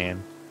 Just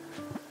saying.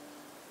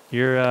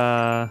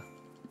 Your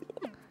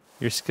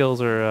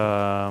skills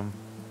are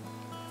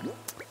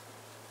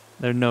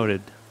they're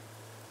noted,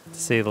 to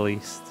say the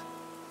least.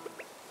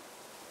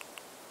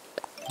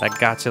 That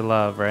gotcha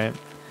love, right?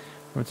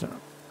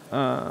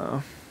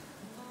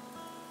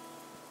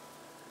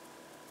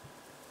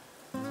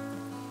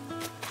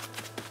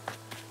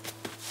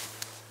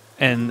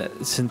 And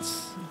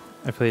since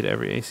I played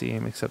every AC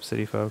game except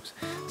City Folks.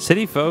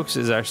 City Folks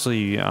is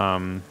actually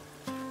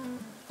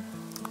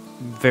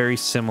very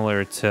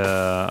similar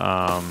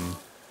to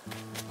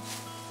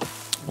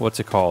what's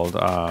it called?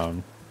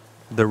 The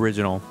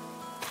original.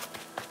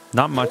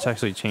 Not much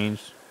actually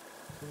changed.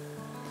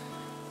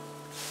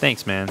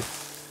 Thanks, man.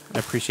 I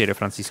appreciate it,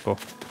 Francisco.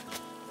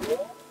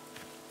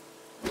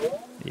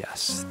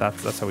 Yes,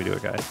 that's how we do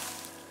it, guys.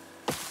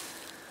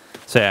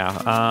 So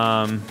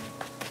yeah,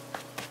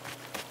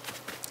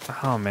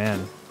 oh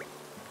man.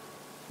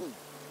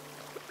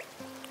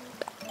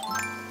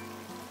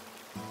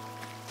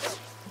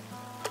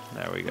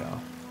 There we go.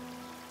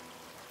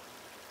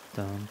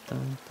 Dun,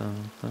 dun,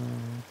 dun,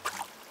 dun.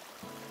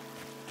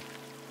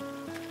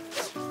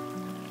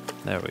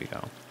 There we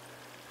go.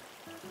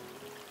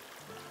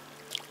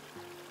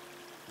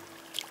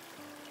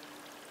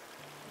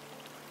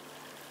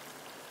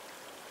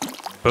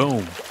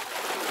 Boom.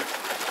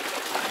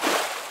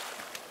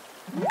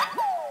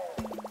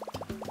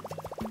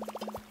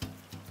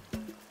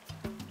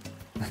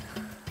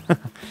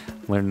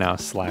 Learn now,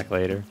 slack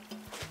later.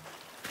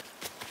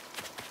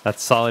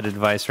 That's solid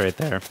advice right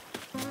there.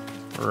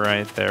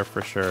 Right there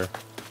for sure.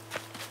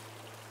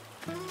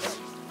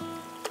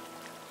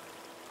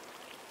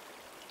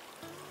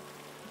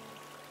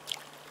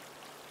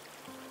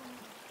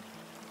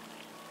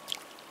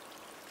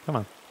 Come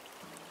on.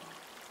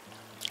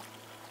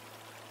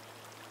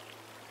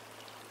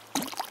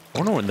 I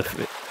wonder when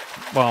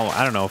well,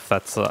 I don't know if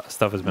that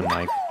stuff has been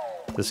like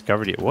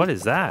discovered yet. What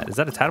is that? Is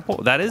that a tadpole?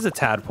 That is a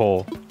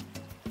tadpole.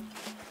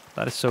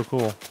 That is so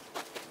cool.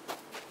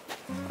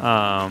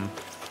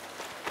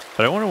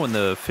 But I wonder when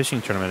the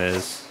fishing tournament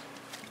is.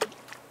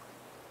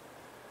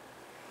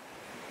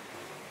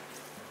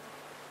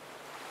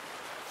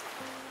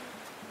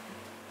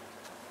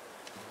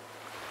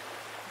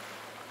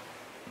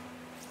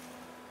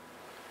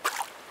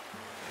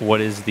 What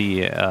is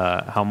the,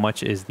 how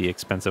much is the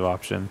expensive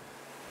option?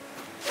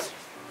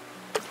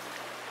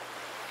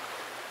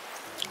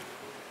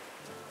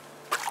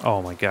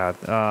 Oh my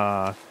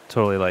god.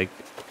 Totally like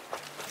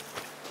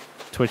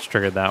Twitch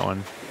triggered that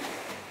one.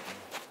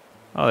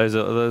 Oh, there's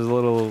a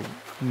little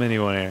mini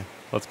one here.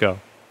 Let's go.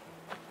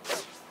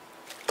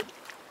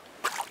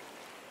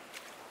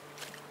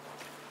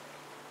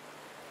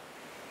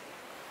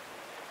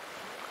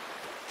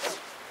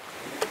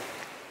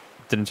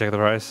 Didn't check the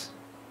price.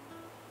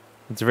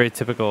 It's very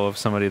typical of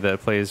somebody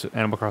that plays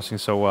Animal Crossing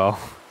so well.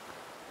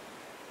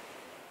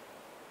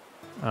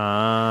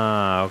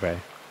 Ah, okay.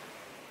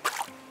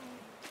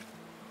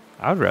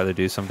 I would rather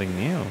do something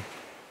new.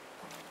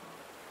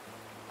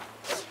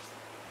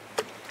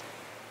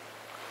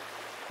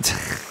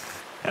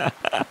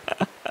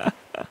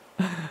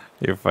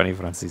 You're funny,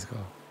 Francisco.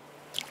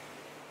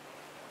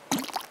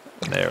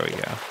 There we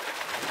go.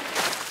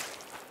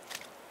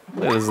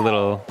 Look at this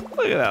little,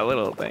 look at that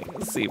little thing.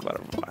 Sea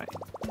butterfly.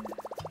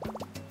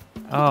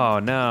 Oh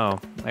no,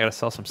 I gotta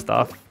sell some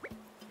stuff.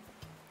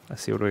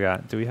 Let's see what we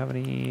got. Do we have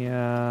any,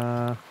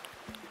 I'm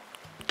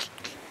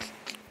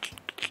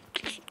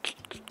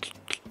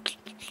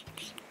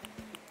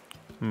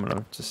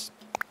gonna just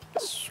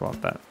swap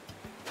that.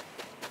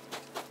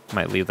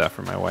 Might leave that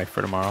for my wife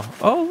for tomorrow.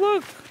 Oh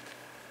look!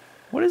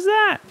 What is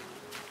that?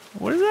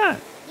 What is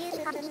that?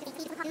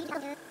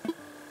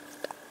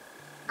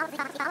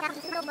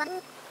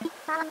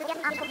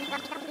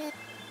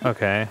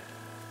 Okay.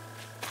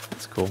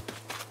 That's cool.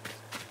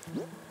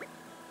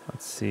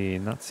 Let's see.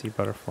 Not sea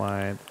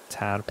butterfly.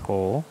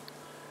 Tadpole.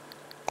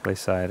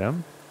 Place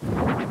item.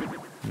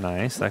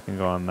 Nice. That can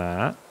go on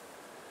that.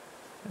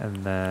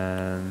 And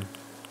then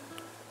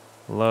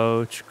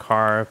loach,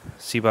 carp,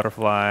 sea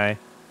butterfly,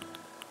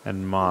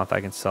 and moth.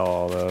 I can sell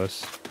all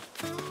those.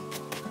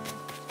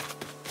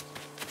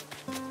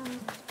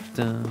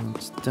 Dun,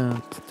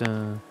 dun,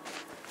 dun.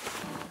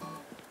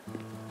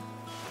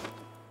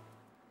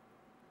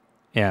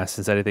 Yeah,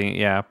 since anything,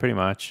 yeah, pretty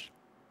much.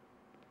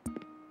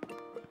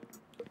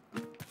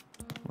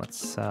 Let's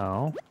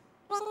sell.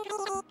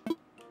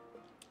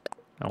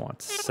 I want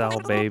to sell,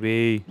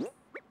 baby.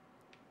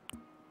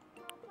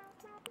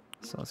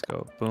 So let's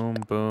go boom,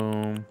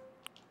 boom,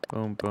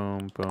 boom,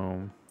 boom,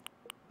 boom.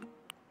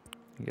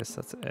 I guess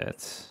that's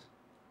it.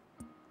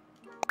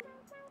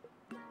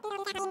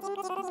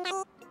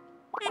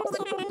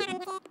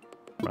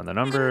 Run the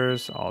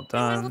numbers, all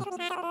done.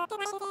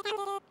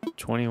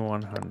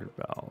 2,100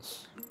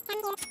 bells.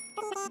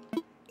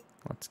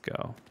 Let's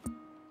go.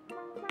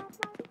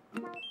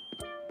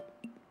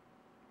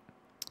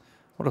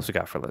 What else we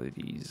got for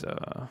these?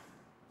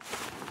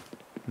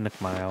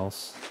 Nick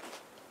Miles.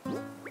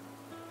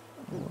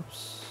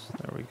 Whoops.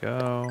 There we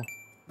go.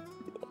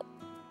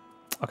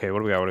 Okay, what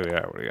do we got? What do we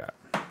got? What do we got?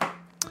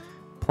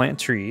 Plant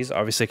trees.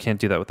 Obviously, I can't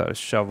do that without a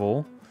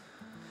shovel.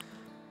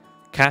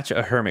 Catch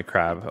a hermit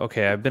crab.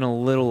 Okay, I've been a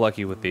little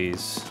lucky with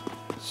these,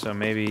 so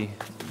maybe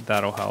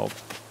that'll help.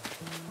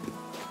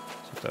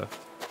 Just have to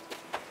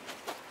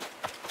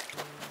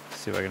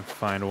see if I can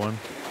find one.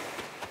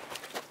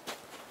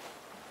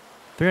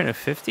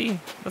 350?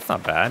 That's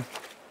not bad.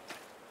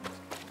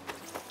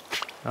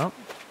 Oh.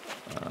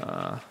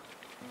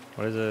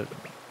 What is it?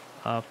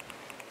 Up.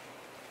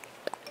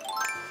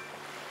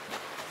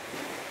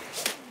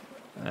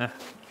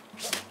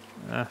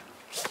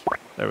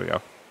 There we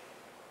go.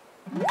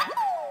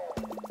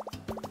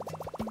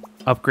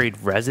 Upgrade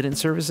resident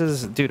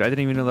services? Dude, I didn't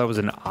even know that was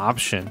an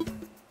option.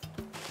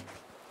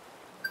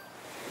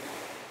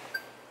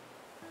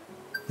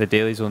 The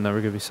dailies will never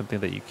give you something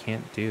that you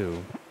can't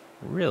do.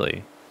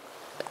 Really?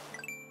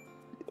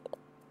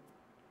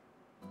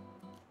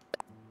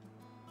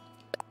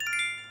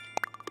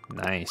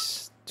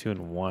 Nice. 2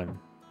 and 1.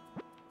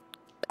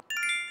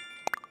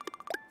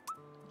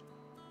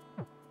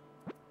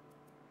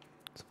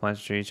 So plant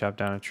a tree, chop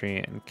down a tree,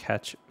 and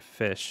catch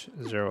fish.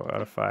 0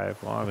 out of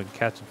 5. Well, I've been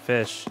catching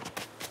fish.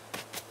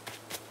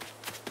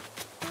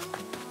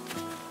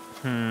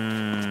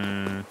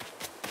 Doesn't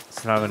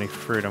have any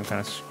fruit. I'm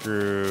kind of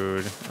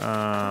screwed.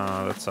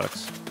 That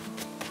sucks.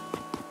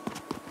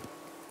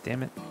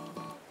 Damn it.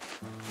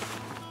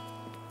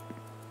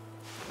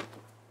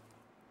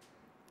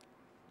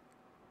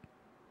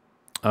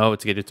 Oh,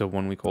 to get it to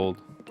 1 week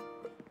old.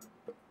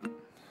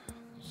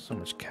 So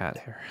much cat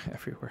hair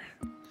everywhere.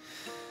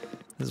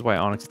 This is why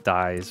Onyx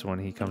dies when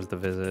he comes to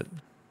visit.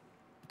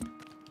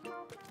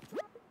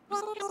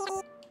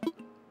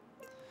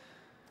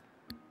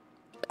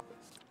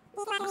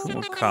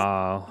 Cool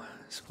Kyle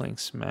is playing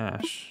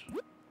Smash.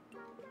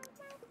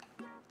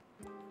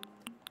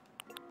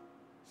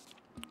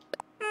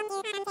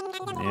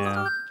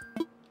 Yeah.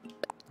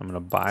 I'm gonna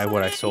buy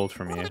what I sold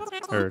from you.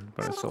 Or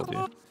what I sold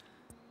you.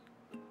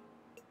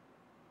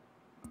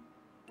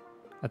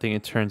 I think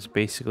it turns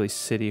basically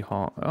City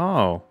Hall.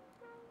 Oh,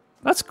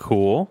 that's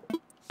cool.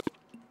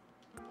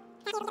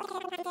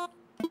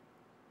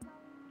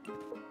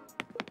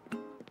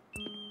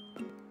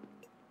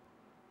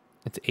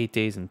 It's 8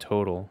 days in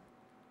total.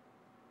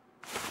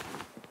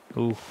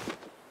 Ooh.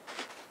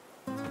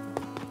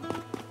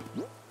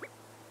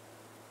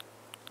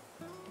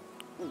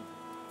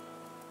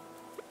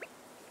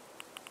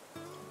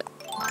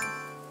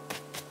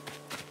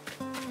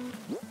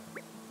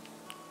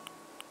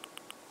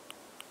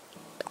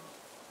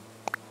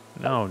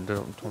 No,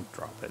 don't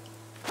drop it.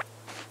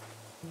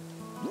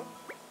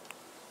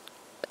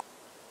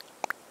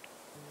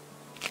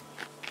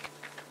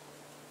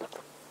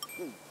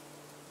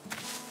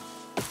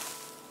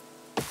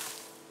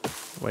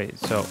 Wait,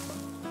 so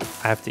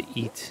I have to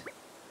eat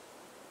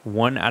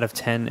 1 out of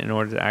 10 in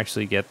order to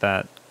actually get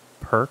that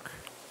perk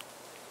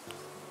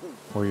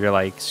where you're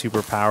like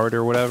super powered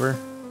or whatever.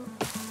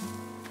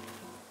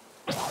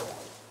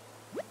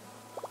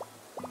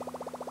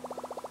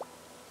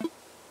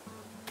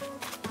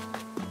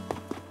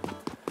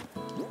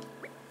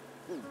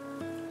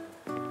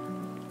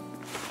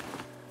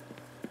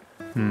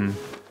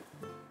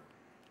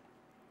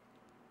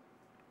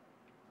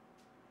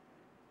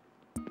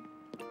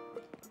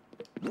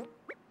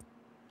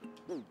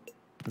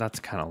 That's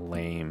kind of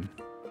lame.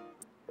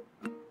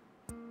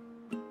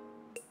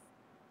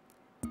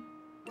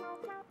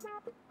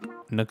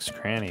 Nook's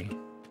Cranny.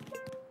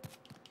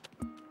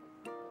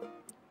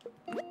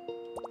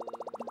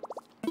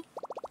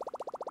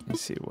 Let's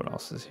see what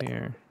else is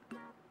here.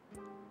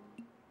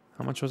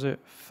 How much was it?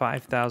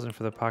 5,000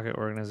 for the pocket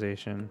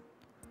organization.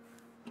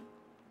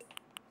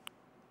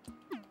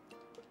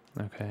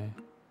 Okay.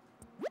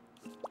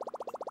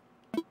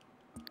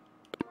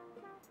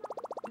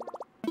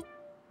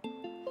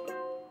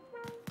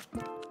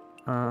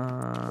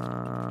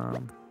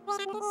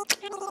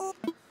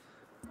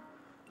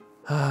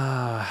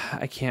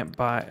 I can't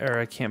buy, or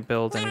I can't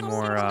build any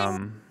more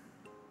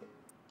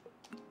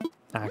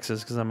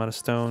axes because I'm out of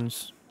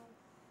stones.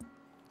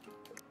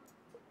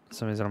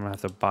 Some reason I'm gonna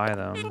have to buy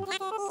them.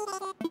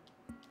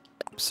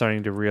 I'm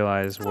starting to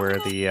realize where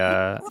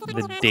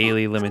the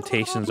daily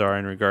limitations are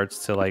in regards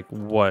to like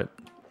what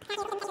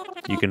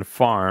you can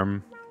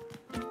farm.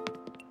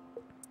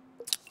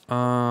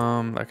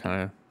 That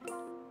kind of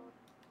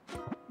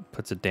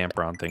puts a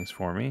damper on things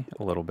for me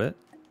a little bit,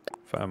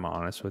 if I'm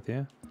honest with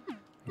you.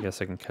 I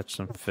guess I can catch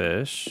some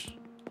fish.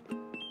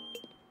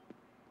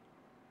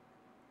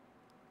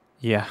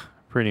 Yeah,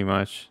 pretty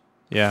much.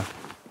 Yeah.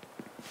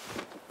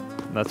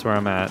 That's where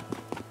I'm at.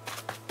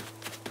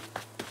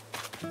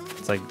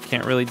 It's like,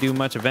 can't really do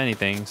much of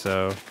anything,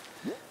 so...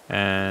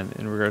 And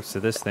in regards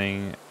to this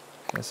thing,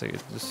 I guess I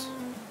could just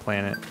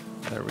plant it.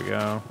 There we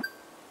go.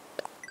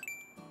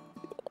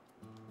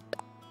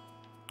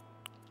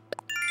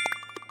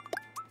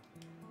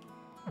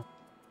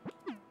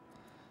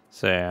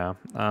 So yeah,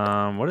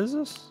 what is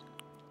this?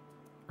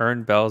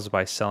 Earn bells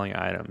by selling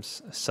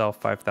items. Sell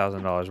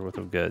 $5,000 worth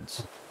of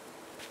goods.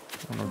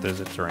 I don't know if there's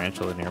a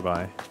tarantula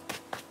nearby.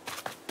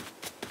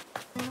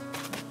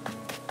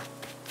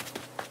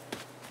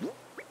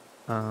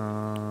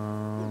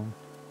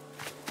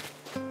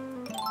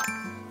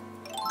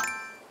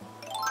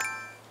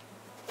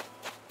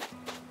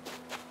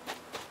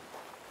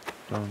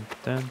 Dun,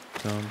 dun,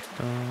 dun,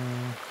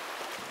 dun.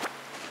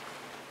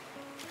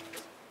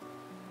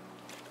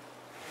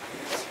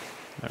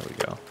 There we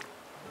go.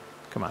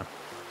 Come on.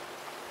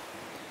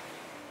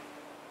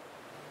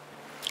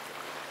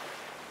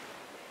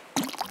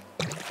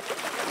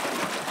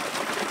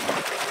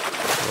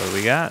 What do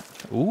we got?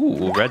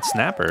 Ooh, red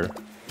snapper.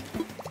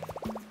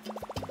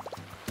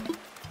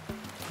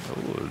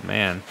 Oh,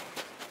 man.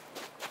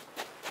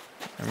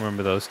 I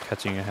remember those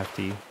catching a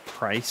hefty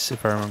price,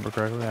 if I remember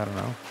correctly. I don't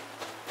know.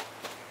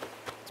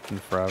 It's been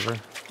forever.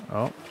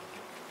 Oh.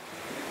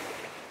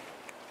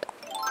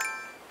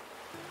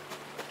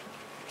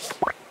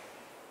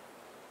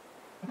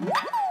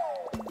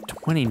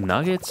 $20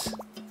 nuggets?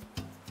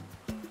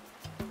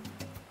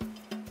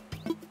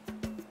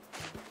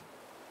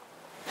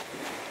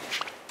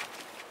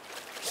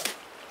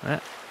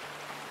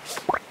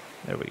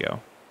 There we go.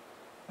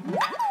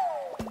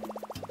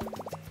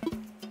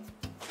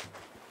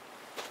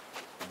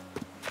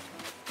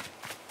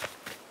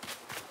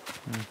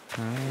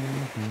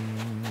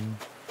 Mm-hmm.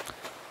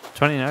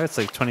 20 nuggets,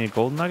 like 20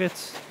 gold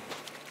nuggets?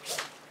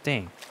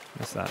 Dang,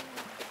 what's that?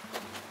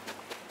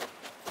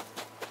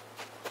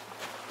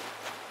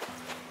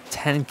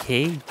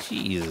 10K?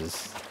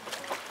 Jesus.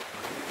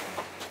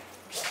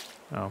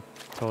 Oh,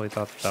 totally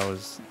thought that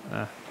was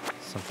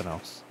something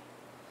else.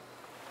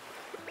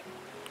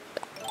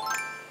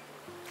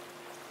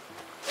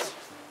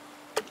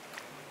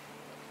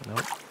 Nope.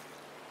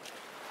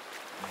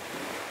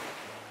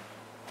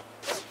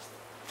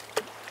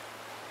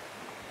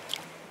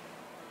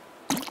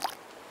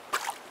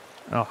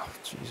 Oh,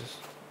 Jesus.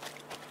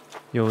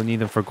 You'll need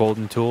them for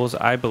golden tools.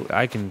 I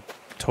can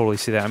totally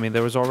see that. I mean,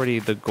 there was already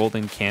the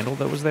golden candle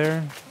that was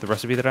there, the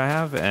recipe that I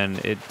have, and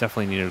it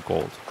definitely needed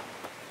gold.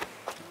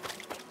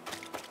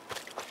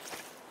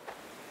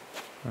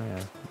 Oh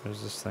yeah,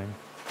 there's this thing.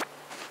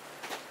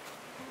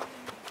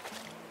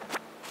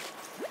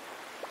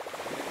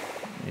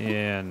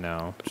 Yeah,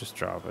 no, just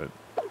drop it.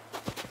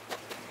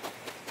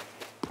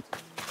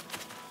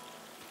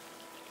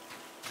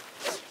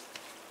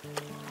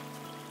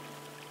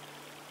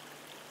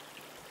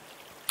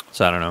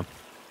 So I don't know.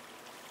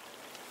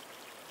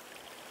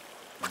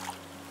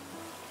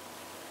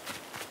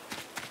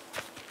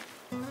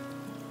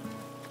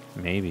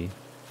 Maybe.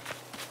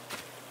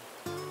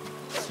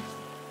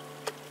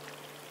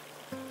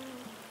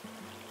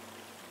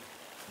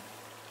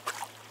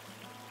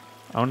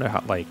 I wonder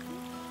how, like...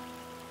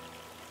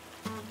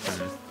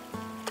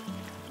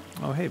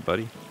 Oh, hey,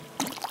 buddy.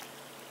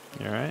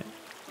 You alright?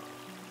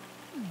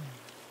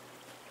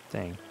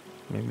 Dang.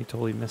 Made me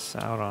totally miss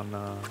out on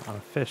a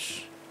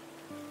fish.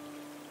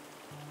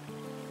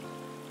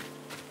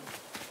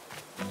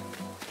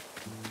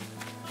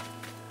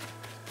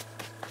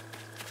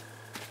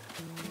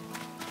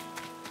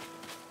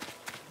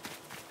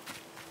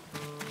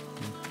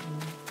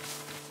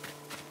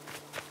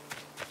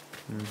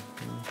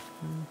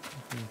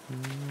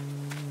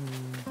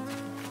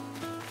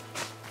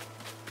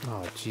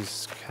 Oh,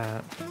 Jesus,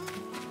 cat.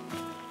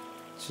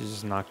 She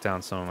just knocked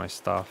down some of my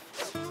stuff.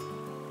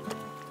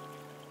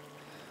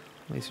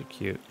 These are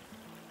cute.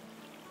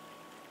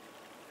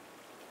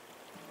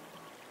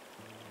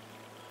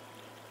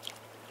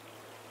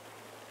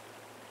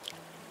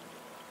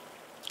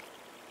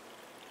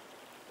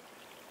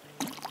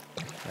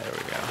 There we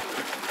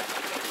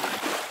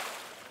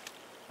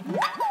go.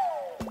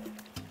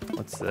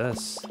 What's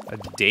this? A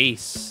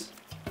dace.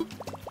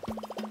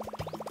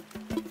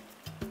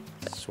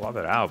 Swap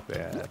it out,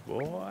 bad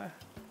boy.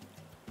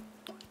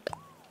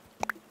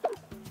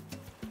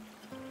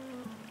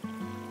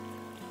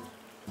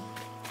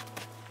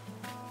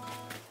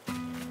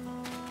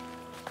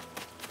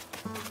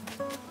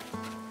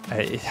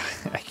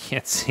 I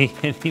can't see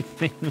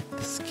anything with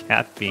this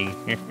cat being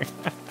here.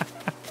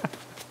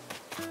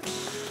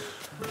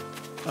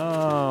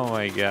 Oh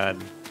my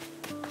god.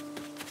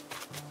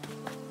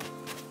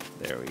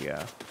 There we go.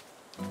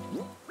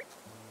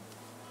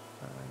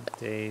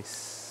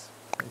 Dace.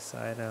 This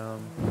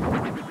item.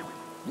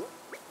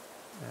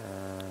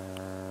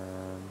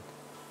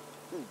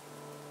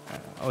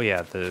 Oh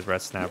yeah, the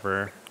red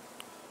snapper.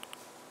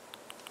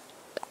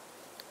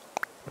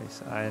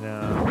 Place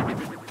item.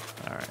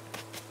 Alright.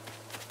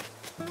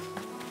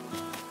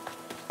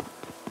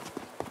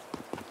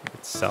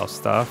 Sell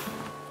stuff.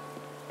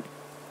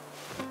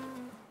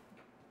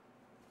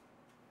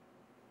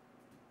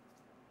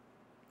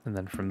 And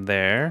then from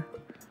there,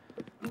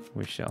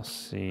 we shall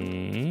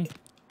see.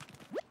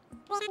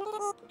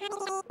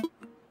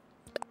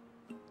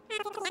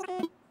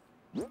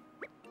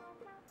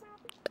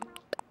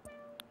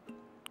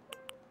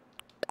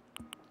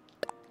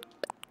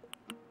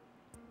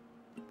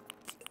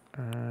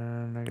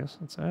 And I guess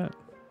that's it.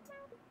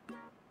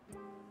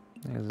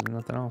 There's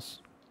nothing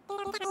else.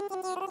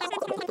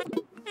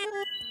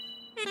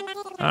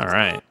 All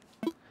right.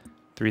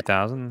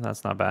 3,000,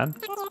 that's not bad.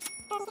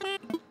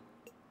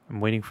 I'm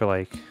waiting for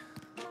like,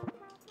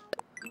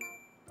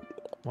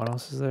 what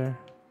else is there?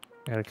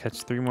 I gotta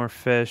catch 3 more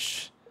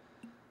fish,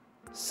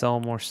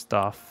 sell more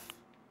stuff,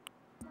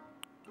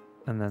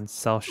 and then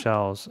sell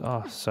shells.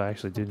 Oh, so I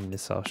actually do need to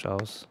sell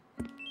shells.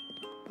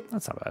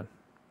 That's not bad.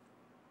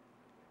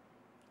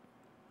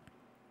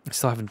 I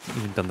still haven't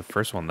even done the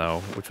first one though,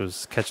 which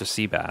was catch a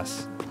sea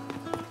bass.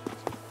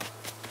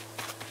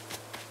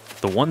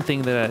 The one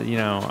thing that, you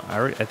know,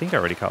 I think I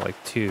already caught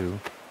like 2,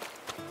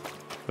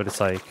 but it's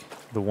like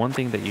the one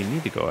thing that you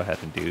need to go ahead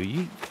and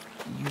do,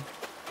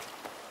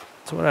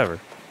 so whatever.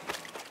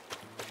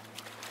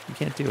 You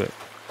can't do it.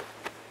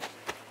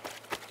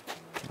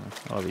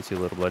 I love you too,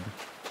 little bud.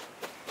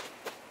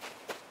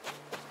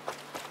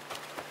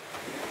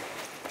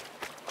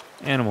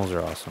 Animals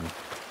are awesome.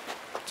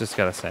 Just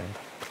gotta say.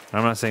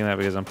 I'm not saying that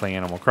because I'm playing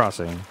Animal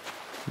Crossing.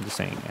 I'm just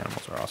saying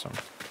animals are awesome.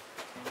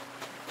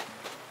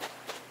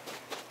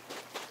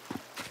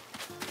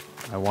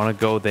 I want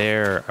to go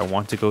there. I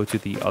want to go to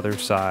the other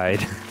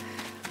side.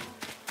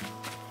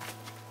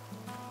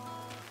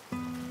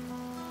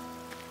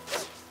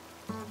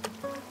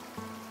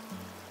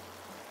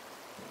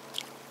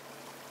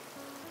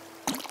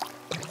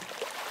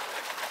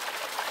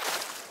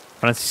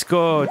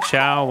 Francisco,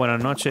 ciao,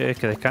 buenas noches,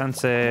 que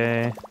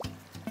descanse.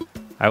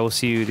 I will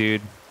see you,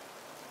 dude.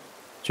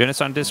 Join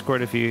us on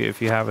Discord if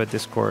you have a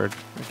Discord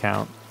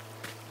account.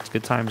 It's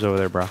good times over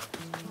there, bro.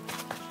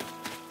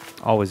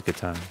 Always good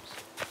times.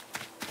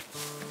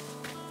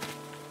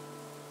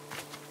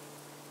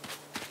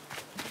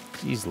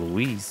 Jeez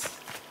Louise.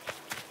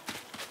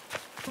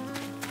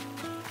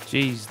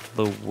 Jeez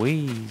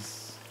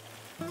Louise.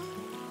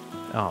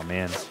 Oh,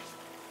 man.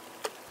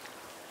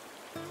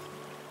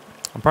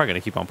 I'm probably going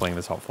to keep on playing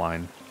this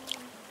offline.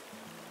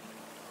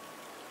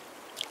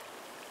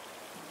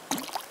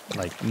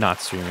 Like, not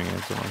streaming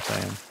is what I'm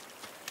saying.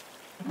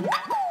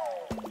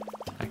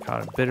 I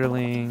caught a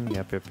bitterling.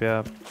 Yep, yep,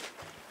 yep.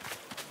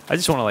 I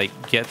just want to, like,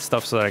 get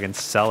stuff so that I can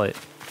sell it.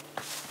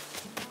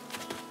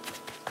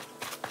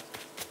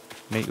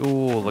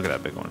 Ooh, look at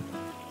that big one.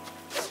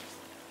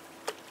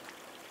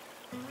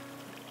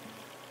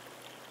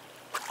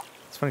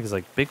 It's funny because,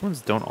 like, big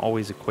ones don't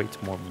always equate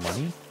to more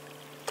money.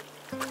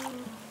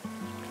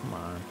 Come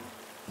on.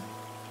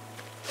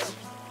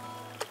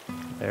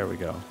 There we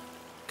go.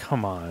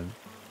 Come on.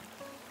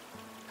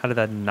 How did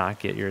that not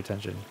get your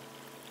attention?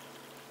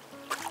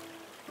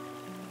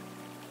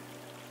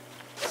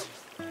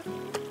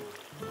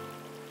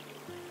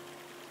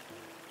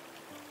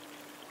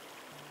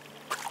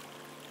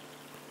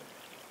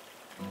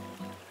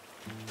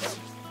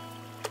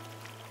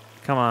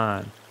 Come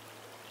on.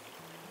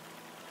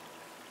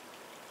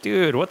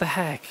 Dude, what the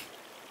heck?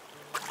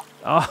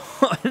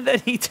 Oh, and then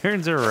he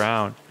turns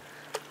around.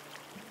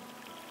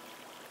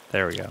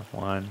 There we go.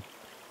 1,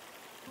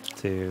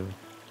 2,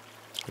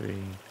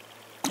 3.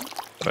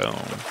 Boom.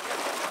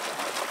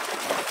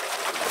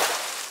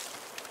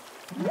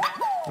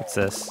 What's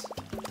this?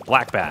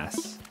 Black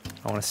bass.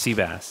 I want a sea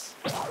bass.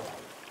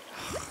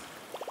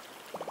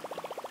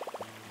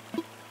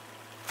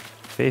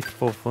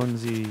 Faithful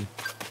Funzi.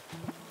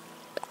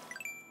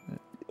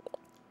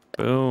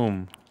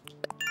 Boom.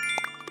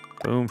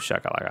 Boom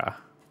shakalaka.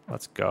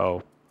 Let's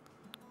go.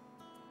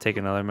 Take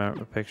another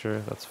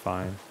picture. That's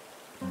fine.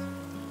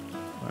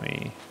 Let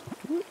me.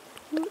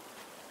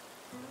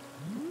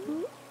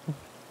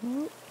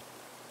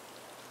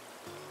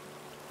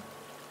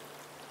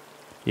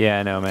 Yeah,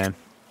 I know, man.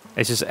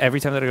 It's just every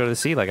time that I go to the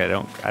sea, like I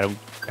don't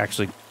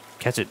actually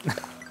catch it.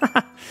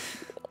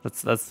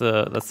 that's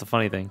the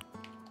funny thing.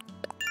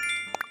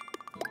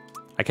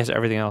 I catch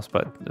everything else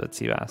but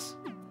sea bass.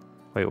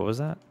 Wait, what was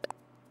that?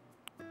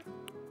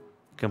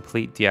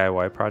 Complete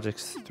DIY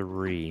projects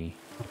 3.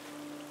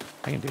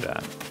 I can do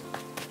that.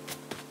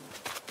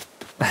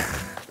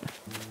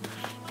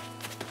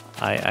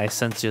 I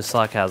sense your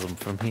sarcasm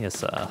from here,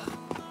 sir.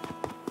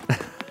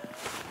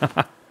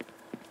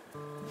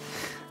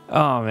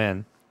 Oh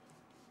man.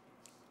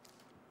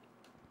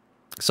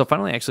 So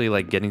finally actually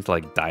like getting to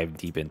like dive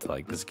deep into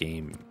like this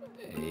game.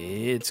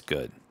 It's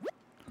good.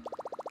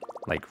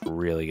 Like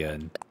really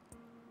good.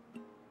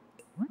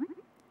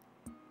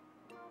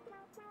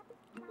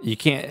 You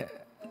can't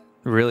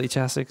really,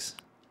 Chastix?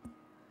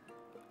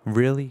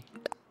 Really?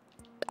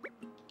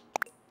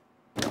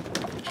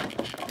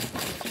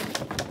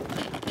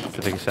 It's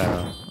the biggest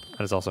shadow.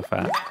 That is also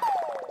fat.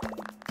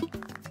 I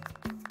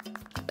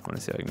want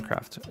to see if I can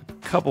craft a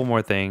couple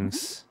more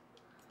things.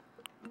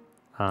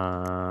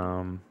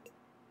 Let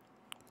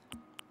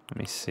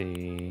me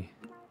see.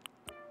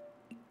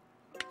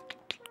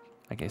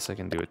 I guess I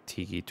can do a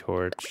tiki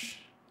torch.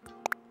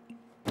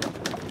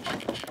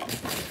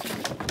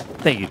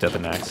 Thank you,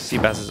 Deathanax. Sea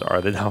basses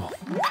are the devil.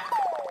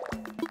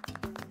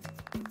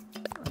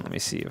 Let me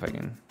see if I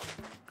can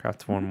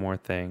craft one more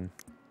thing.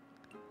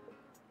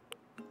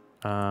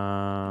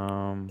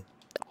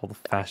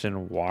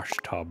 Old-fashioned wash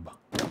tub.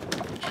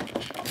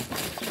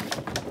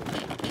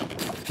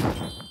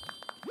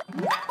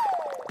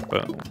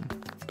 Boom.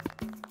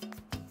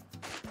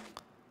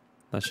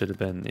 That should have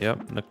been,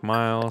 yep, Nook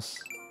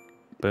Miles.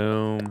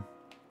 Boom.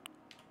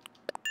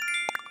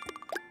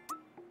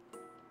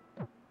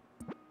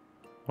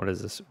 What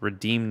is this?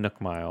 Redeem Nook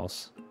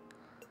Miles. I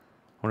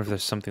wonder if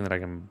there's something that I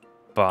can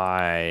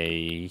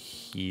buy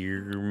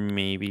here,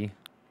 maybe.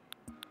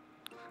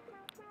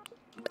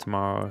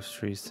 Tomorrow's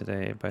trees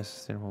today. Buy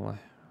sustainable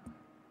life.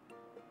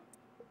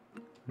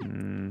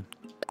 No.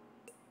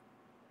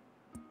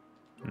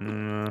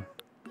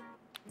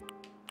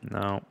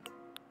 No.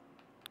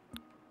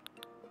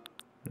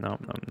 No.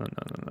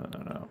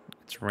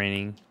 It's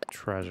raining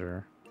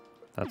treasure.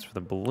 That's for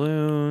the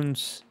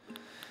balloons.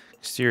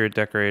 Exterior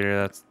decorator,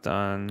 that's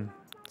done.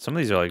 Some of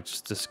these are like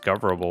just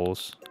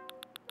discoverables.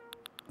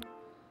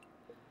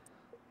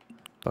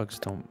 Bugs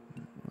don't...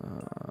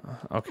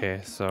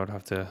 okay, so I'd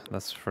have to...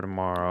 That's for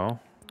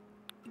tomorrow.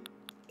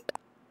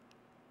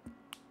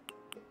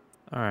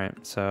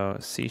 Alright, so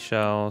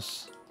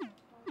seashells.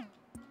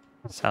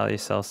 Sally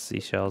sells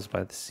seashells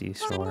by the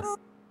seashore.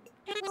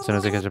 As soon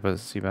as I catch up with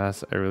sea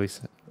bass, I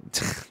release it.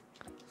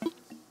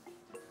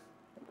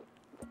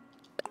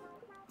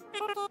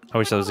 I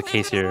wish that was the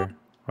case here.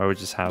 Or I would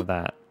just have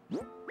that.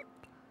 Let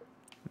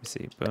me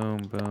see. Boom,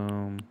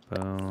 boom,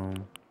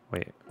 boom.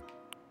 Wait.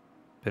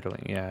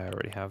 Biddling. Yeah, I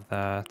already have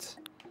that.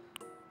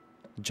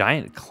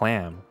 Giant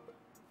clam.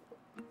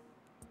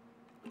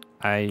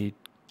 I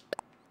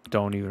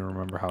don't even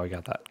remember how I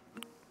got that.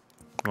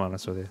 To be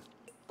honest with you.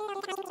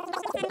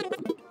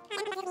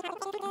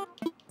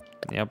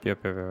 Yep.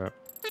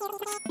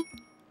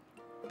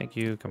 Thank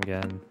you. Come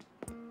again.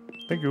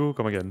 Thank you.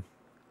 Come again.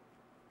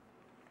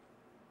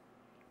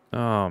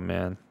 Oh,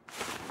 man.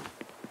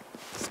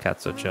 This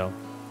cat's so chill.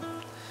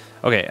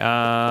 Okay,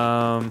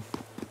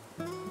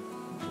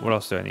 what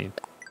else do I need?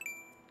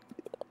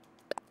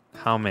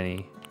 How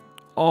many?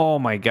 Oh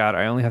my god,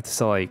 I only have to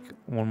sell like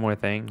one more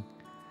thing.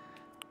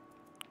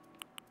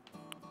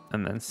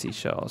 And then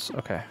seashells.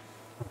 Okay.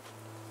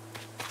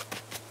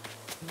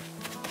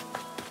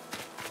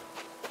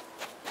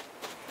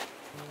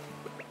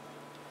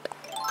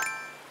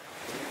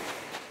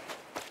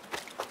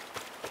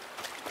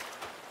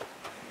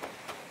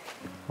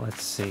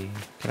 Let's see.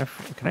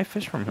 Can I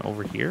fish from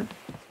over here?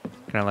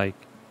 Can I like...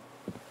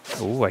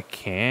 Oh, I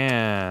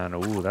can.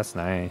 Oh, that's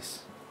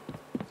nice.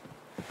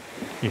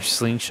 Your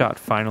slingshot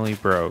finally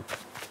broke.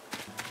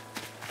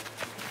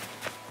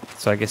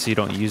 So I guess you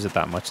don't use it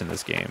that much in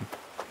this game.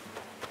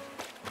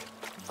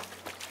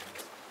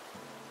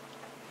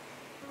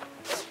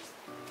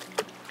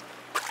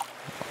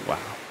 Wow.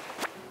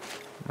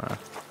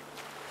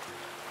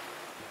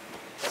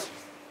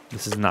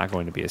 This is not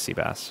going to be a sea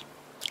bass.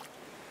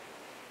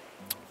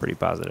 Pretty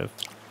positive.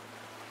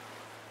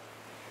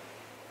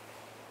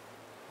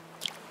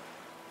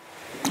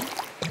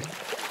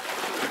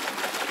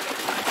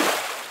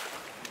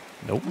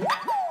 Nope.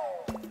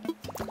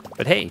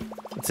 But hey,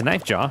 it's a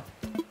knife jaw.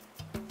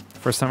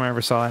 First time I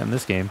ever saw it in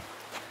this game.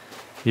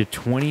 Your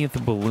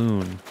 20th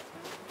balloon.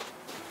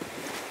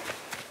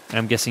 And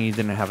I'm guessing you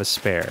didn't have a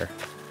spare.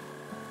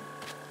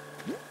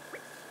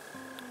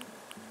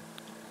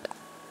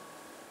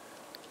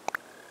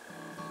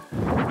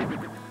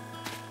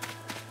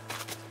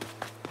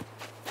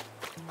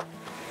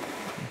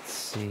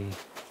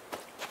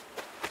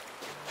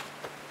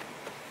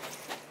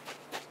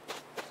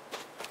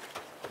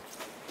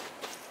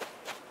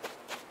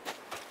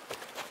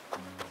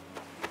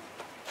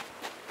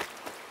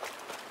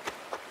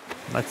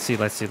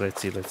 Let's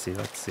see.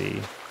 Let's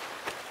see.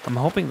 I'm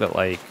hoping that,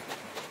 like,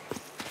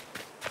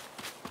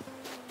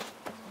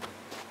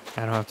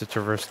 I don't have to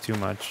traverse too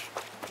much.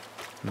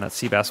 And that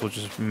sea bass will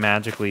just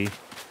magically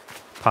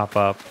pop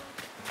up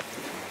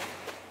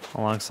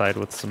alongside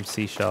with some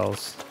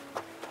seashells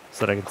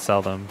so that I can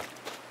sell them.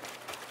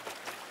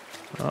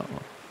 Oh,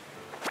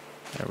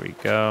 there we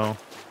go.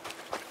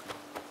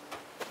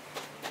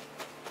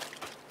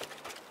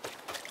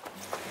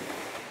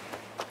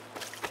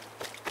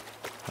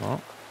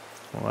 Oh.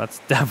 Well, that's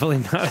definitely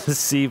not a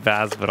sea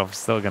bass, but I'm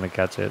still going to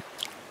catch it.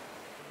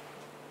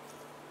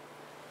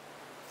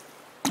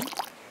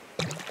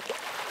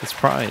 It's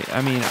probably,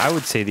 I mean, I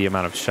would say the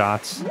amount of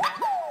shots.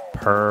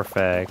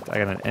 Perfect. I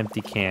got an empty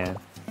can.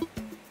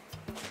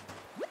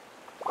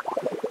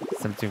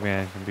 This empty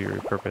can can be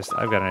repurposed.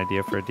 I've got an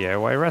idea for a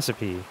DIY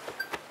recipe.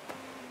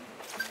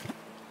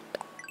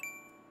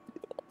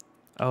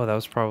 Oh, that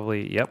was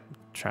probably, yep,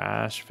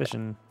 trash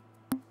fishing.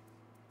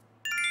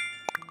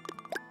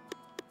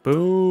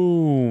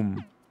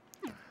 Boom.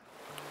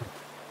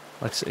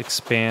 Let's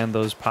expand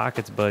those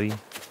pockets, buddy.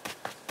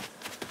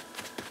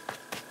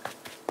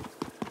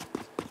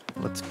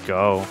 Let's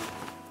go.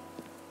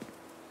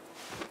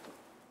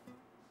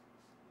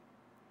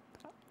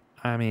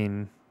 I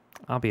mean,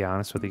 I'll be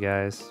honest with you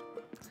guys.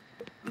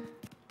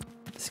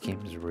 This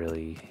game is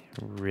really,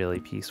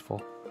 really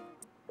peaceful.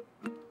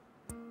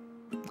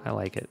 I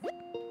like it.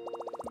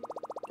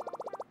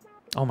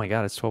 Oh my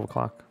god, it's 12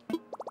 o'clock.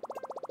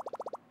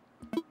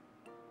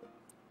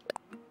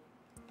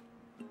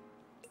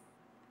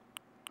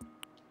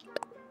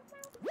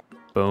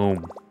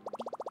 Boom.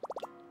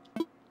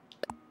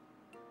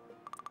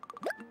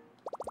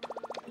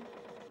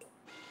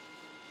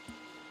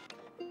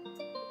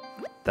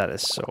 That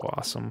is so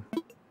awesome.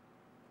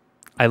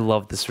 I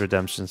love this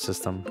redemption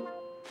system.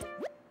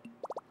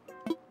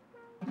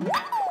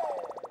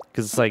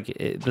 Because it's like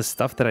the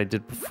stuff that I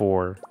did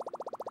before.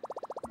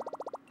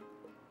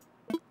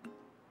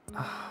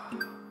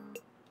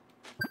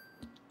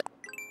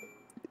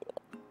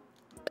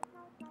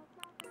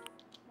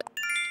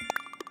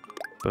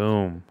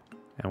 Boom.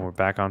 And we're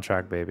back on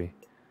track, baby.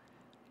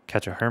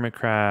 Catch a hermit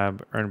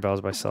crab, earn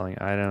bells by selling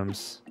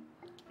items.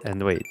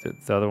 And wait,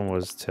 the other one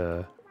was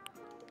to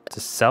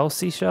sell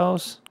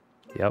seashells?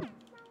 Yep.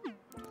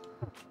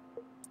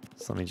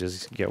 So let me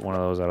just get one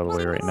of those out of the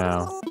way right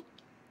now.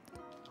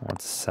 I want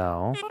to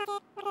sell.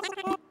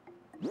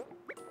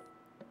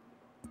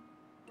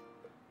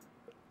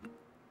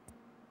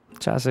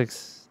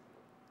 Chasix,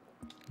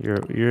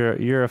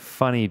 you're a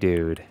funny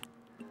dude.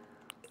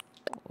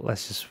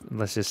 Let's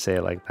just say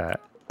it like that.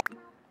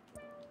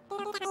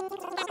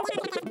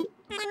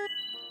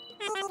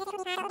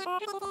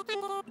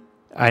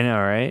 I know,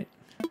 right?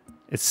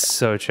 It's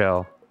so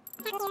chill.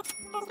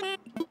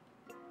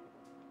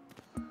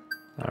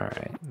 All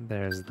right,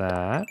 there's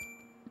that.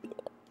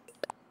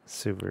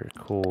 Super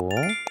cool.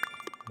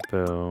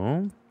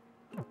 Boom.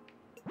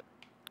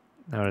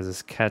 Now what is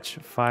this? Catch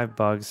 5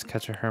 bugs,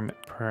 catch a hermit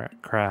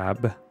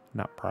crab.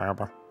 Not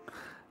crab.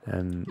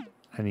 And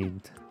I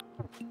need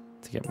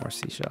to get more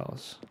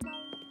seashells.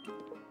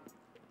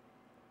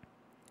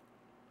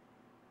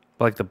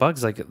 But like the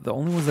bugs, like the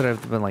only ones that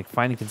I've been like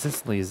finding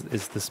consistently is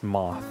this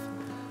moth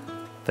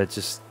that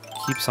just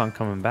keeps on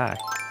coming back.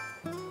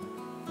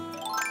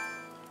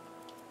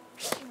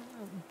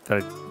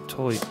 That I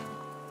totally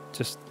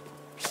just,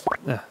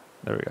 there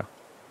we go.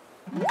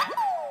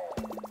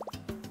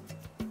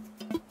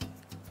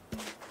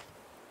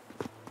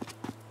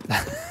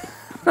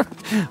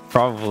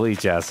 Probably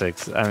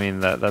Chasix. I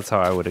mean, that's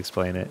how I would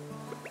explain it.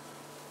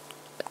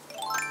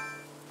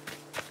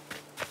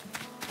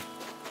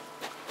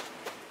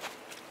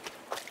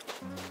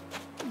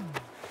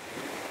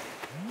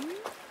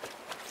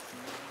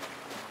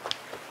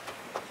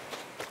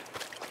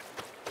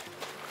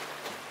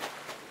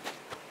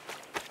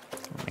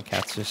 My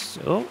cat's just,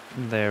 oh,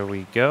 there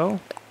we go.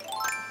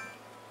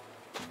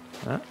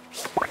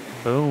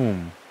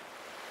 Boom.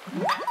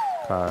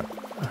 Caught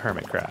a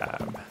hermit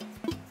crab.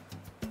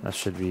 That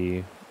should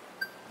be,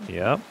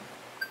 yep.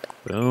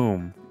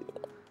 Boom.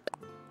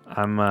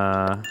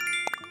 I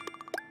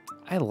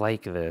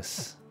like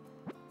this.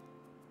 And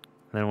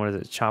then what is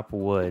it? Chop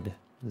wood.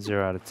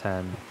 0 out of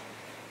 10.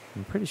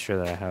 I'm pretty sure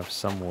that I have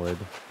some wood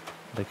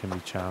that can be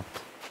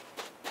chopped.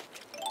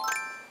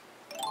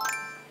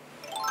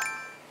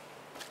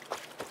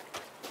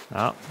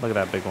 Oh, look at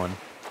that big one.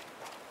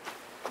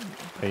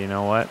 But you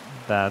know what?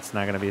 That's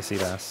not going to be a sea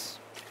bass.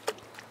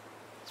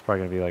 It's It's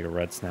probably gonna be like a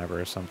red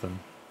snapper or something.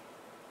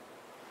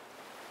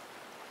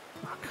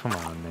 Oh, come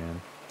on,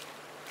 man.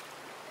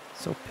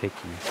 So picky.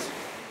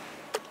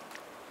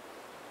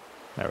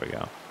 There we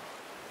go.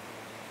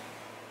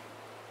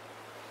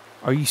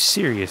 Are you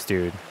serious,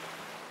 dude?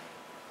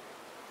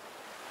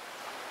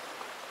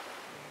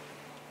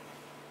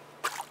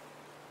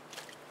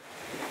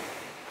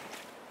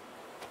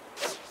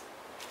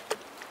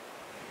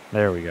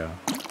 There we go.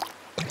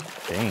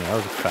 Dang, that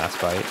was a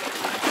fast bite.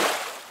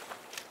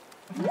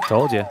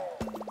 Told you.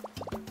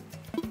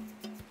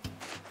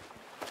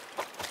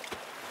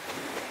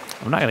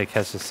 I'm not going to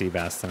catch the sea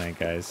bass tonight,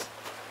 guys.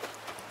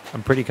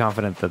 I'm pretty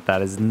confident that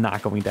that is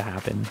not going to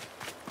happen.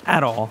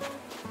 At all.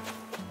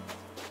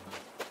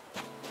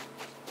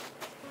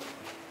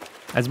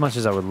 As much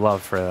as I would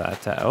love for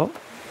that to... Oh.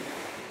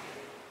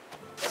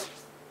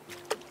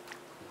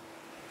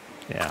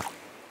 Yeah.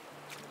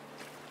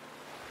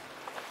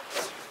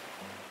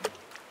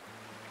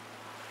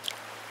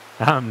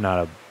 I'm not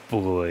a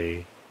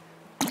bully.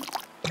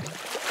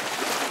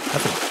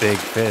 That's a big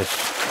fish.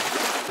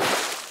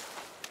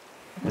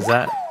 Is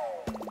that...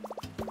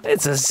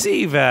 It's a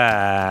sea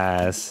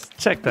bass.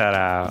 Check that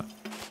out.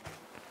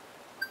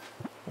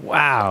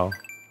 Wow.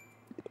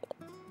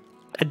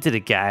 I did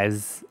it,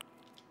 guys.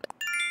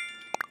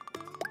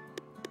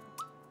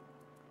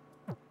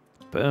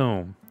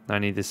 Boom. I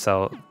need to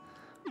sell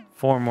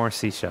 4 more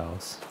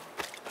seashells.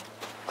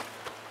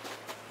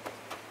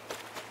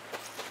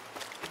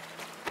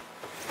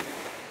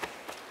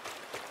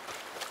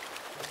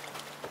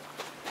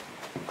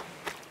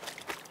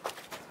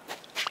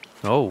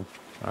 Oh,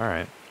 all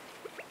right.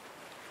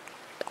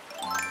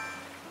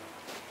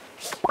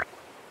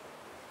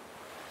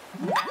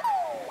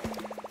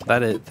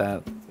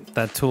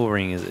 That tool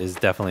ring is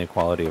definitely a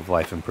quality of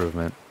life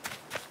improvement.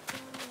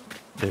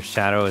 Their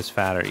shadow is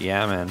fatter.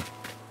 Yeah, man.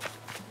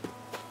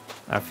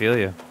 I feel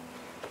you.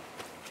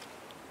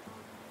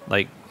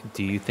 Like,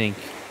 do you think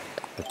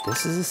that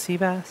this is a sea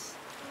bass?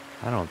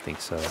 I don't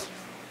think so.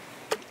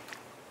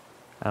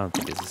 I don't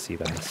think it's a sea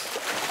bass.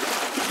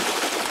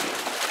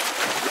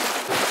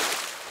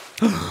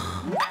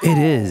 It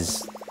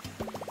is.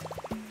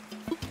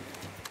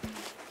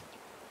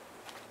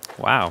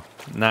 Wow.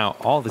 Now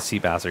all the sea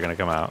bass are going to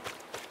come out.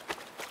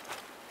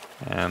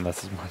 And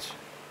that's as much.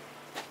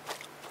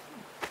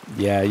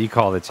 Yeah, you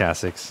called it,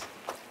 Chasix.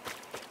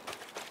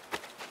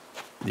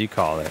 You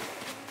call it.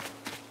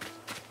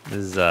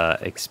 This is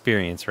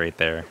experience right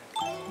there.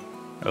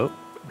 Oh,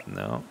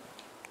 no.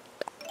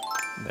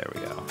 There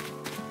we go.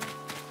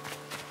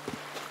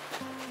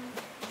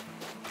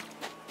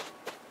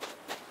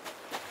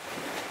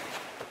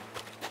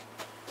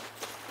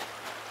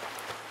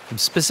 I'm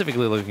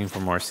specifically looking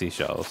for more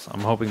seashells. I'm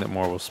hoping that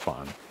more will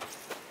spawn.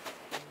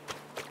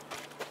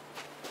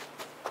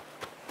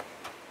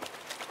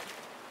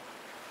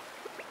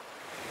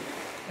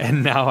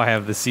 And now I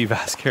have the sea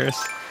bass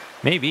curse.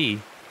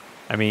 Maybe.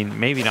 I mean,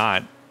 maybe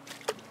not.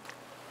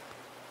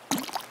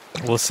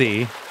 We'll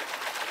see.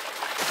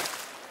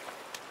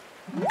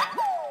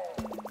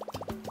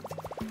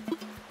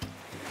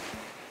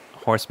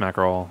 Horse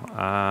mackerel.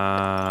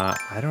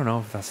 I don't know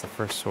if that's the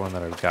first one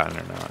that I've gotten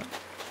or not.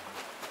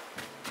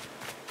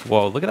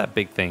 Whoa, look at that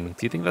big thing.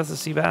 Do you think that's a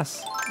sea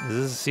bass? Is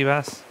this a sea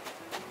bass?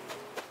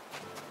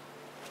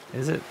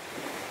 Is it?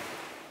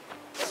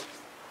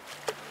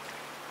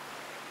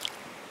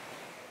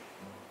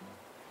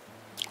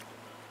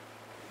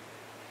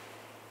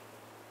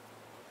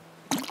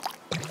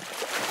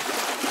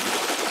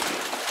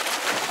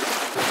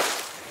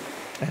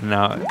 And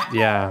now,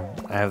 yeah,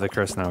 I have the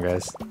curse now,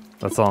 guys.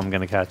 That's all I'm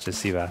going to catch is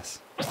sea bass.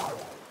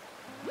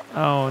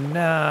 Oh,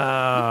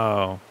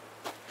 no.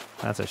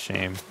 That's a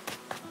shame.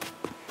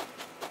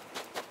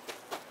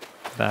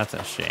 That's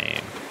a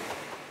shame.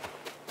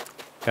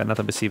 Got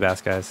nothing but sea bass,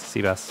 guys.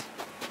 Sea bass.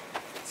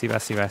 Sea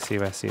bass, sea bass, sea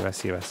bass, sea bass,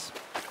 sea bass.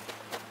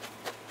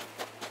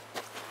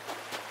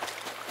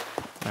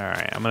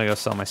 Alright, I'm gonna go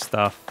sell my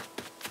stuff.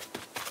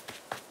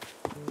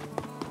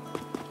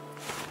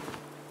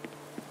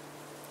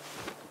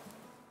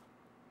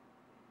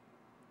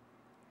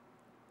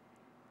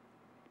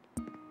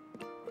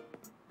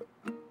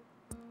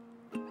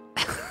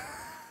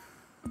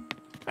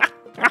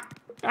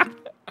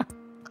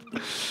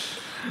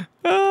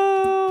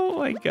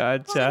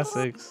 God,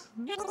 Chasix.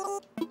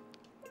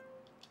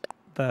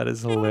 That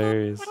is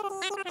hilarious.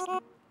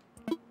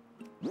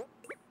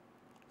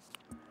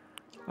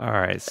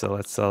 Alright, so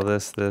let's sell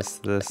this, this,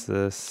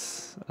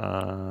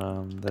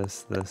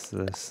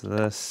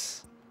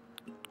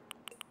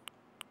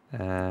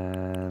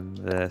 and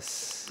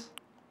this.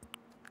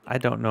 I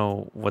don't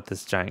know what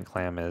this giant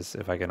clam is,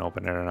 if I can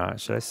open it or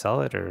not. Should I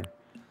sell it or?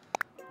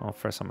 Well,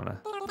 first I'm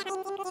gonna.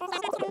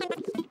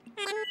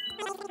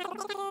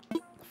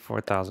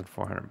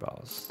 4,400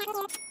 bells.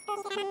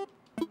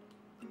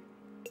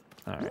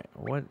 All right,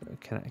 what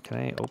can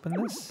I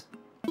open this?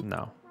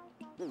 No,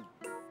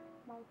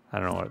 I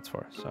don't know what it's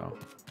for, so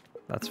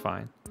that's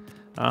fine.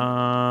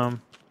 Let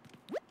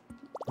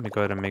me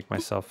go ahead and make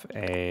myself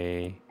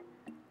a.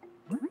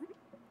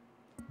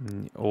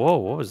 Whoa,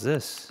 what was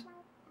this?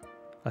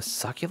 A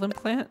succulent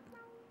plant?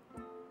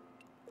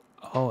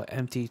 Oh,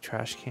 empty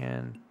trash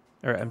can.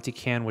 Or empty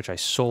can, which I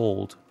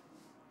sold.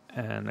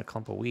 And a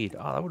clump of weed.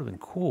 Oh, that would have been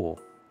cool.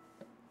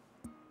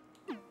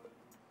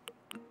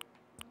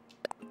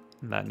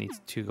 And that needs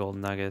 2 gold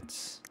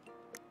nuggets.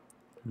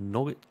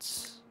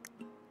 Nuggets.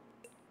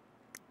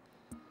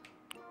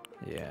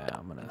 Yeah,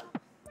 I'm gonna...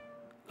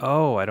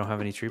 Oh, I don't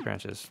have any tree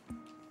branches.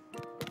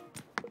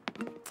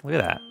 Look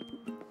at that.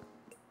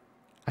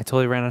 I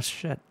totally ran out of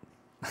shit.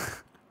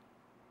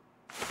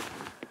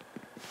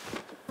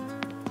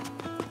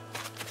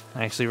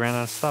 I actually ran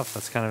out of stuff.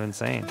 That's kind of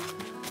insane.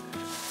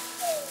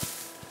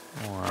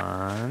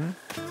 1.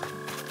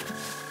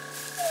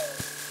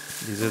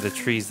 These are the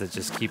trees that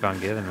just keep on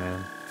giving,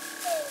 man.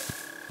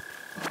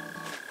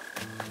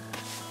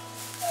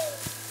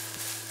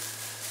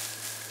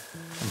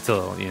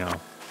 Until, you know,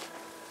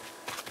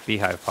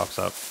 beehive pops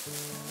up.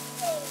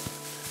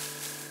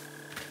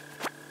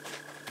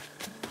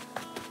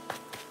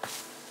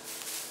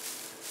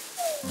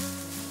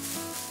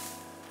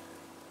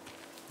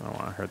 I don't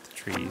want to hurt the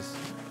trees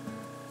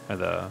or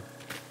the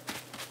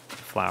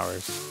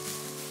flowers.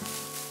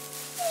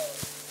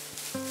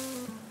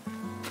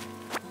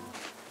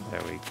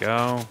 There we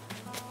go.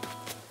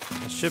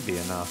 That should be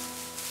enough.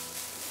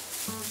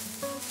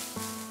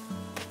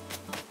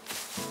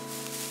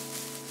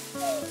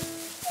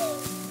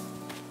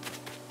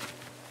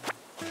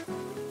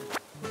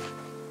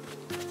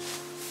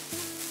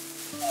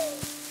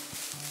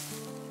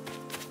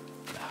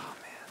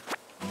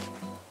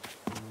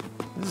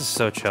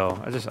 So chill.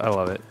 I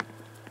love it.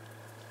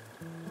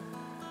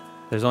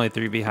 There's only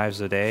 3 beehives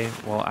a day.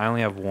 Well, I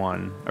only have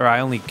 1, or I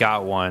only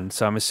got 1,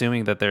 so I'm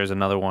assuming that there's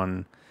another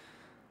one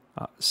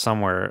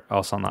somewhere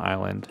else on the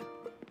island,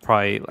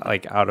 probably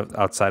like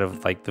outside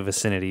of like the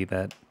vicinity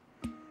that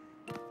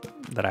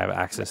I have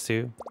access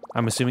to.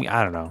 I'm assuming.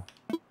 I don't know.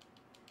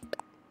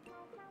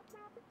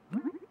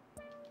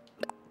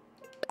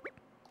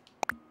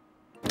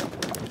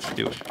 Let's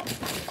do it.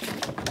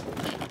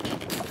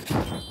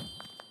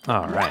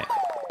 All right.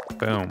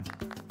 Boom.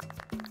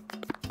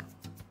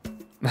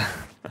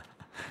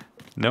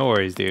 No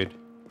worries, dude.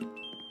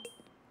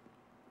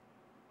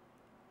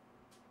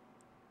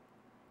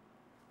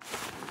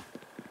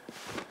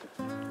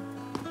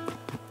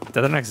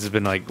 Deathernix has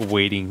been like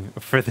waiting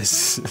for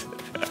this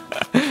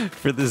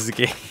for this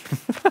game.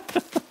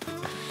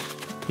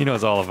 He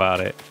knows all about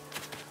it.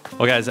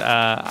 Well, guys,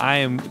 I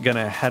am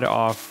gonna head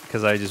off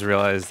because I just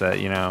realized that,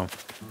 you know,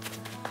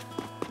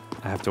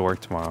 I have to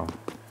work tomorrow.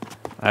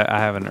 I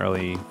have an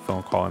early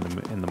phone call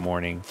in the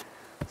morning,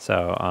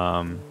 so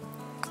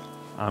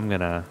I'm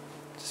gonna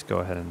just go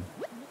ahead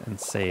and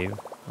save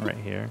right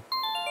here.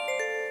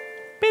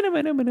 I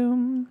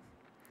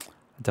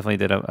definitely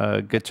did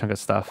a good chunk of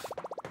stuff.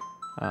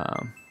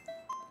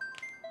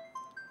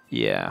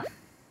 Yeah.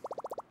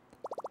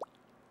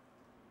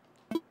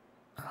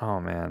 Oh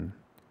man,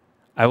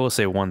 I will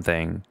say one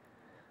thing.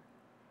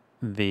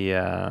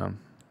 The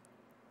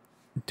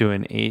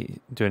doing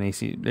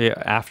AC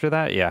after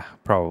that, yeah,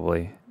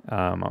 probably.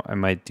 I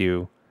might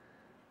do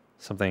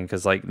something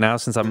because like now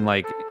since I'm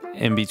like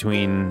in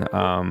between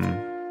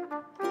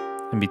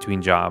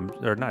jobs,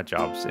 or not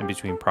jobs, in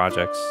between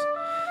projects,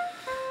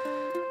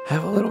 I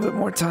have a little bit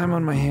more time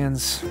on my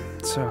hands,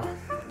 so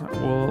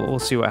we'll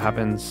see what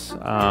happens.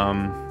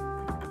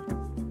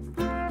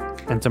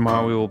 And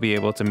tomorrow we will be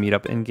able to meet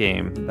up in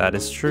game. That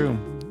is true.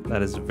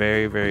 That is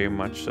very, very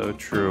much so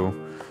true.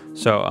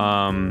 So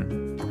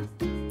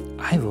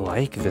I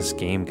like this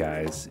game,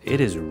 guys.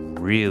 It is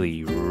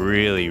really,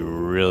 really,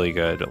 really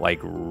good. Like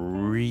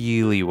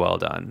really well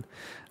done.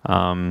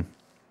 I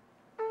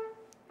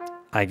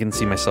can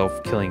see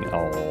myself killing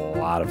a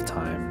lot of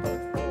time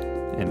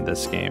in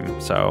this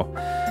game. So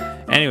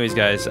anyways,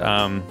 guys,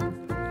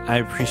 I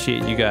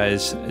appreciate you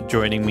guys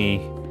joining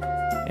me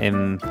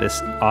in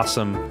this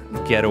awesome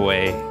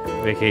getaway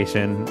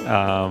vacation,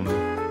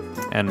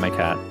 and my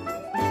cat.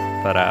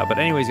 But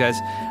anyways, guys,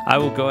 I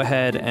will go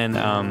ahead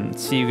and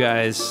see you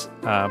guys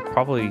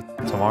probably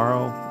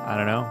tomorrow. I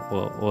don't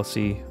know. We'll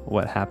see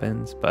what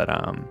happens. But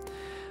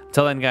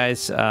until then,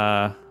 guys,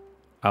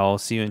 I'll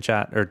see you in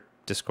chat or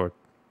Discord.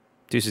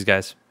 Deuces,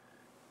 guys.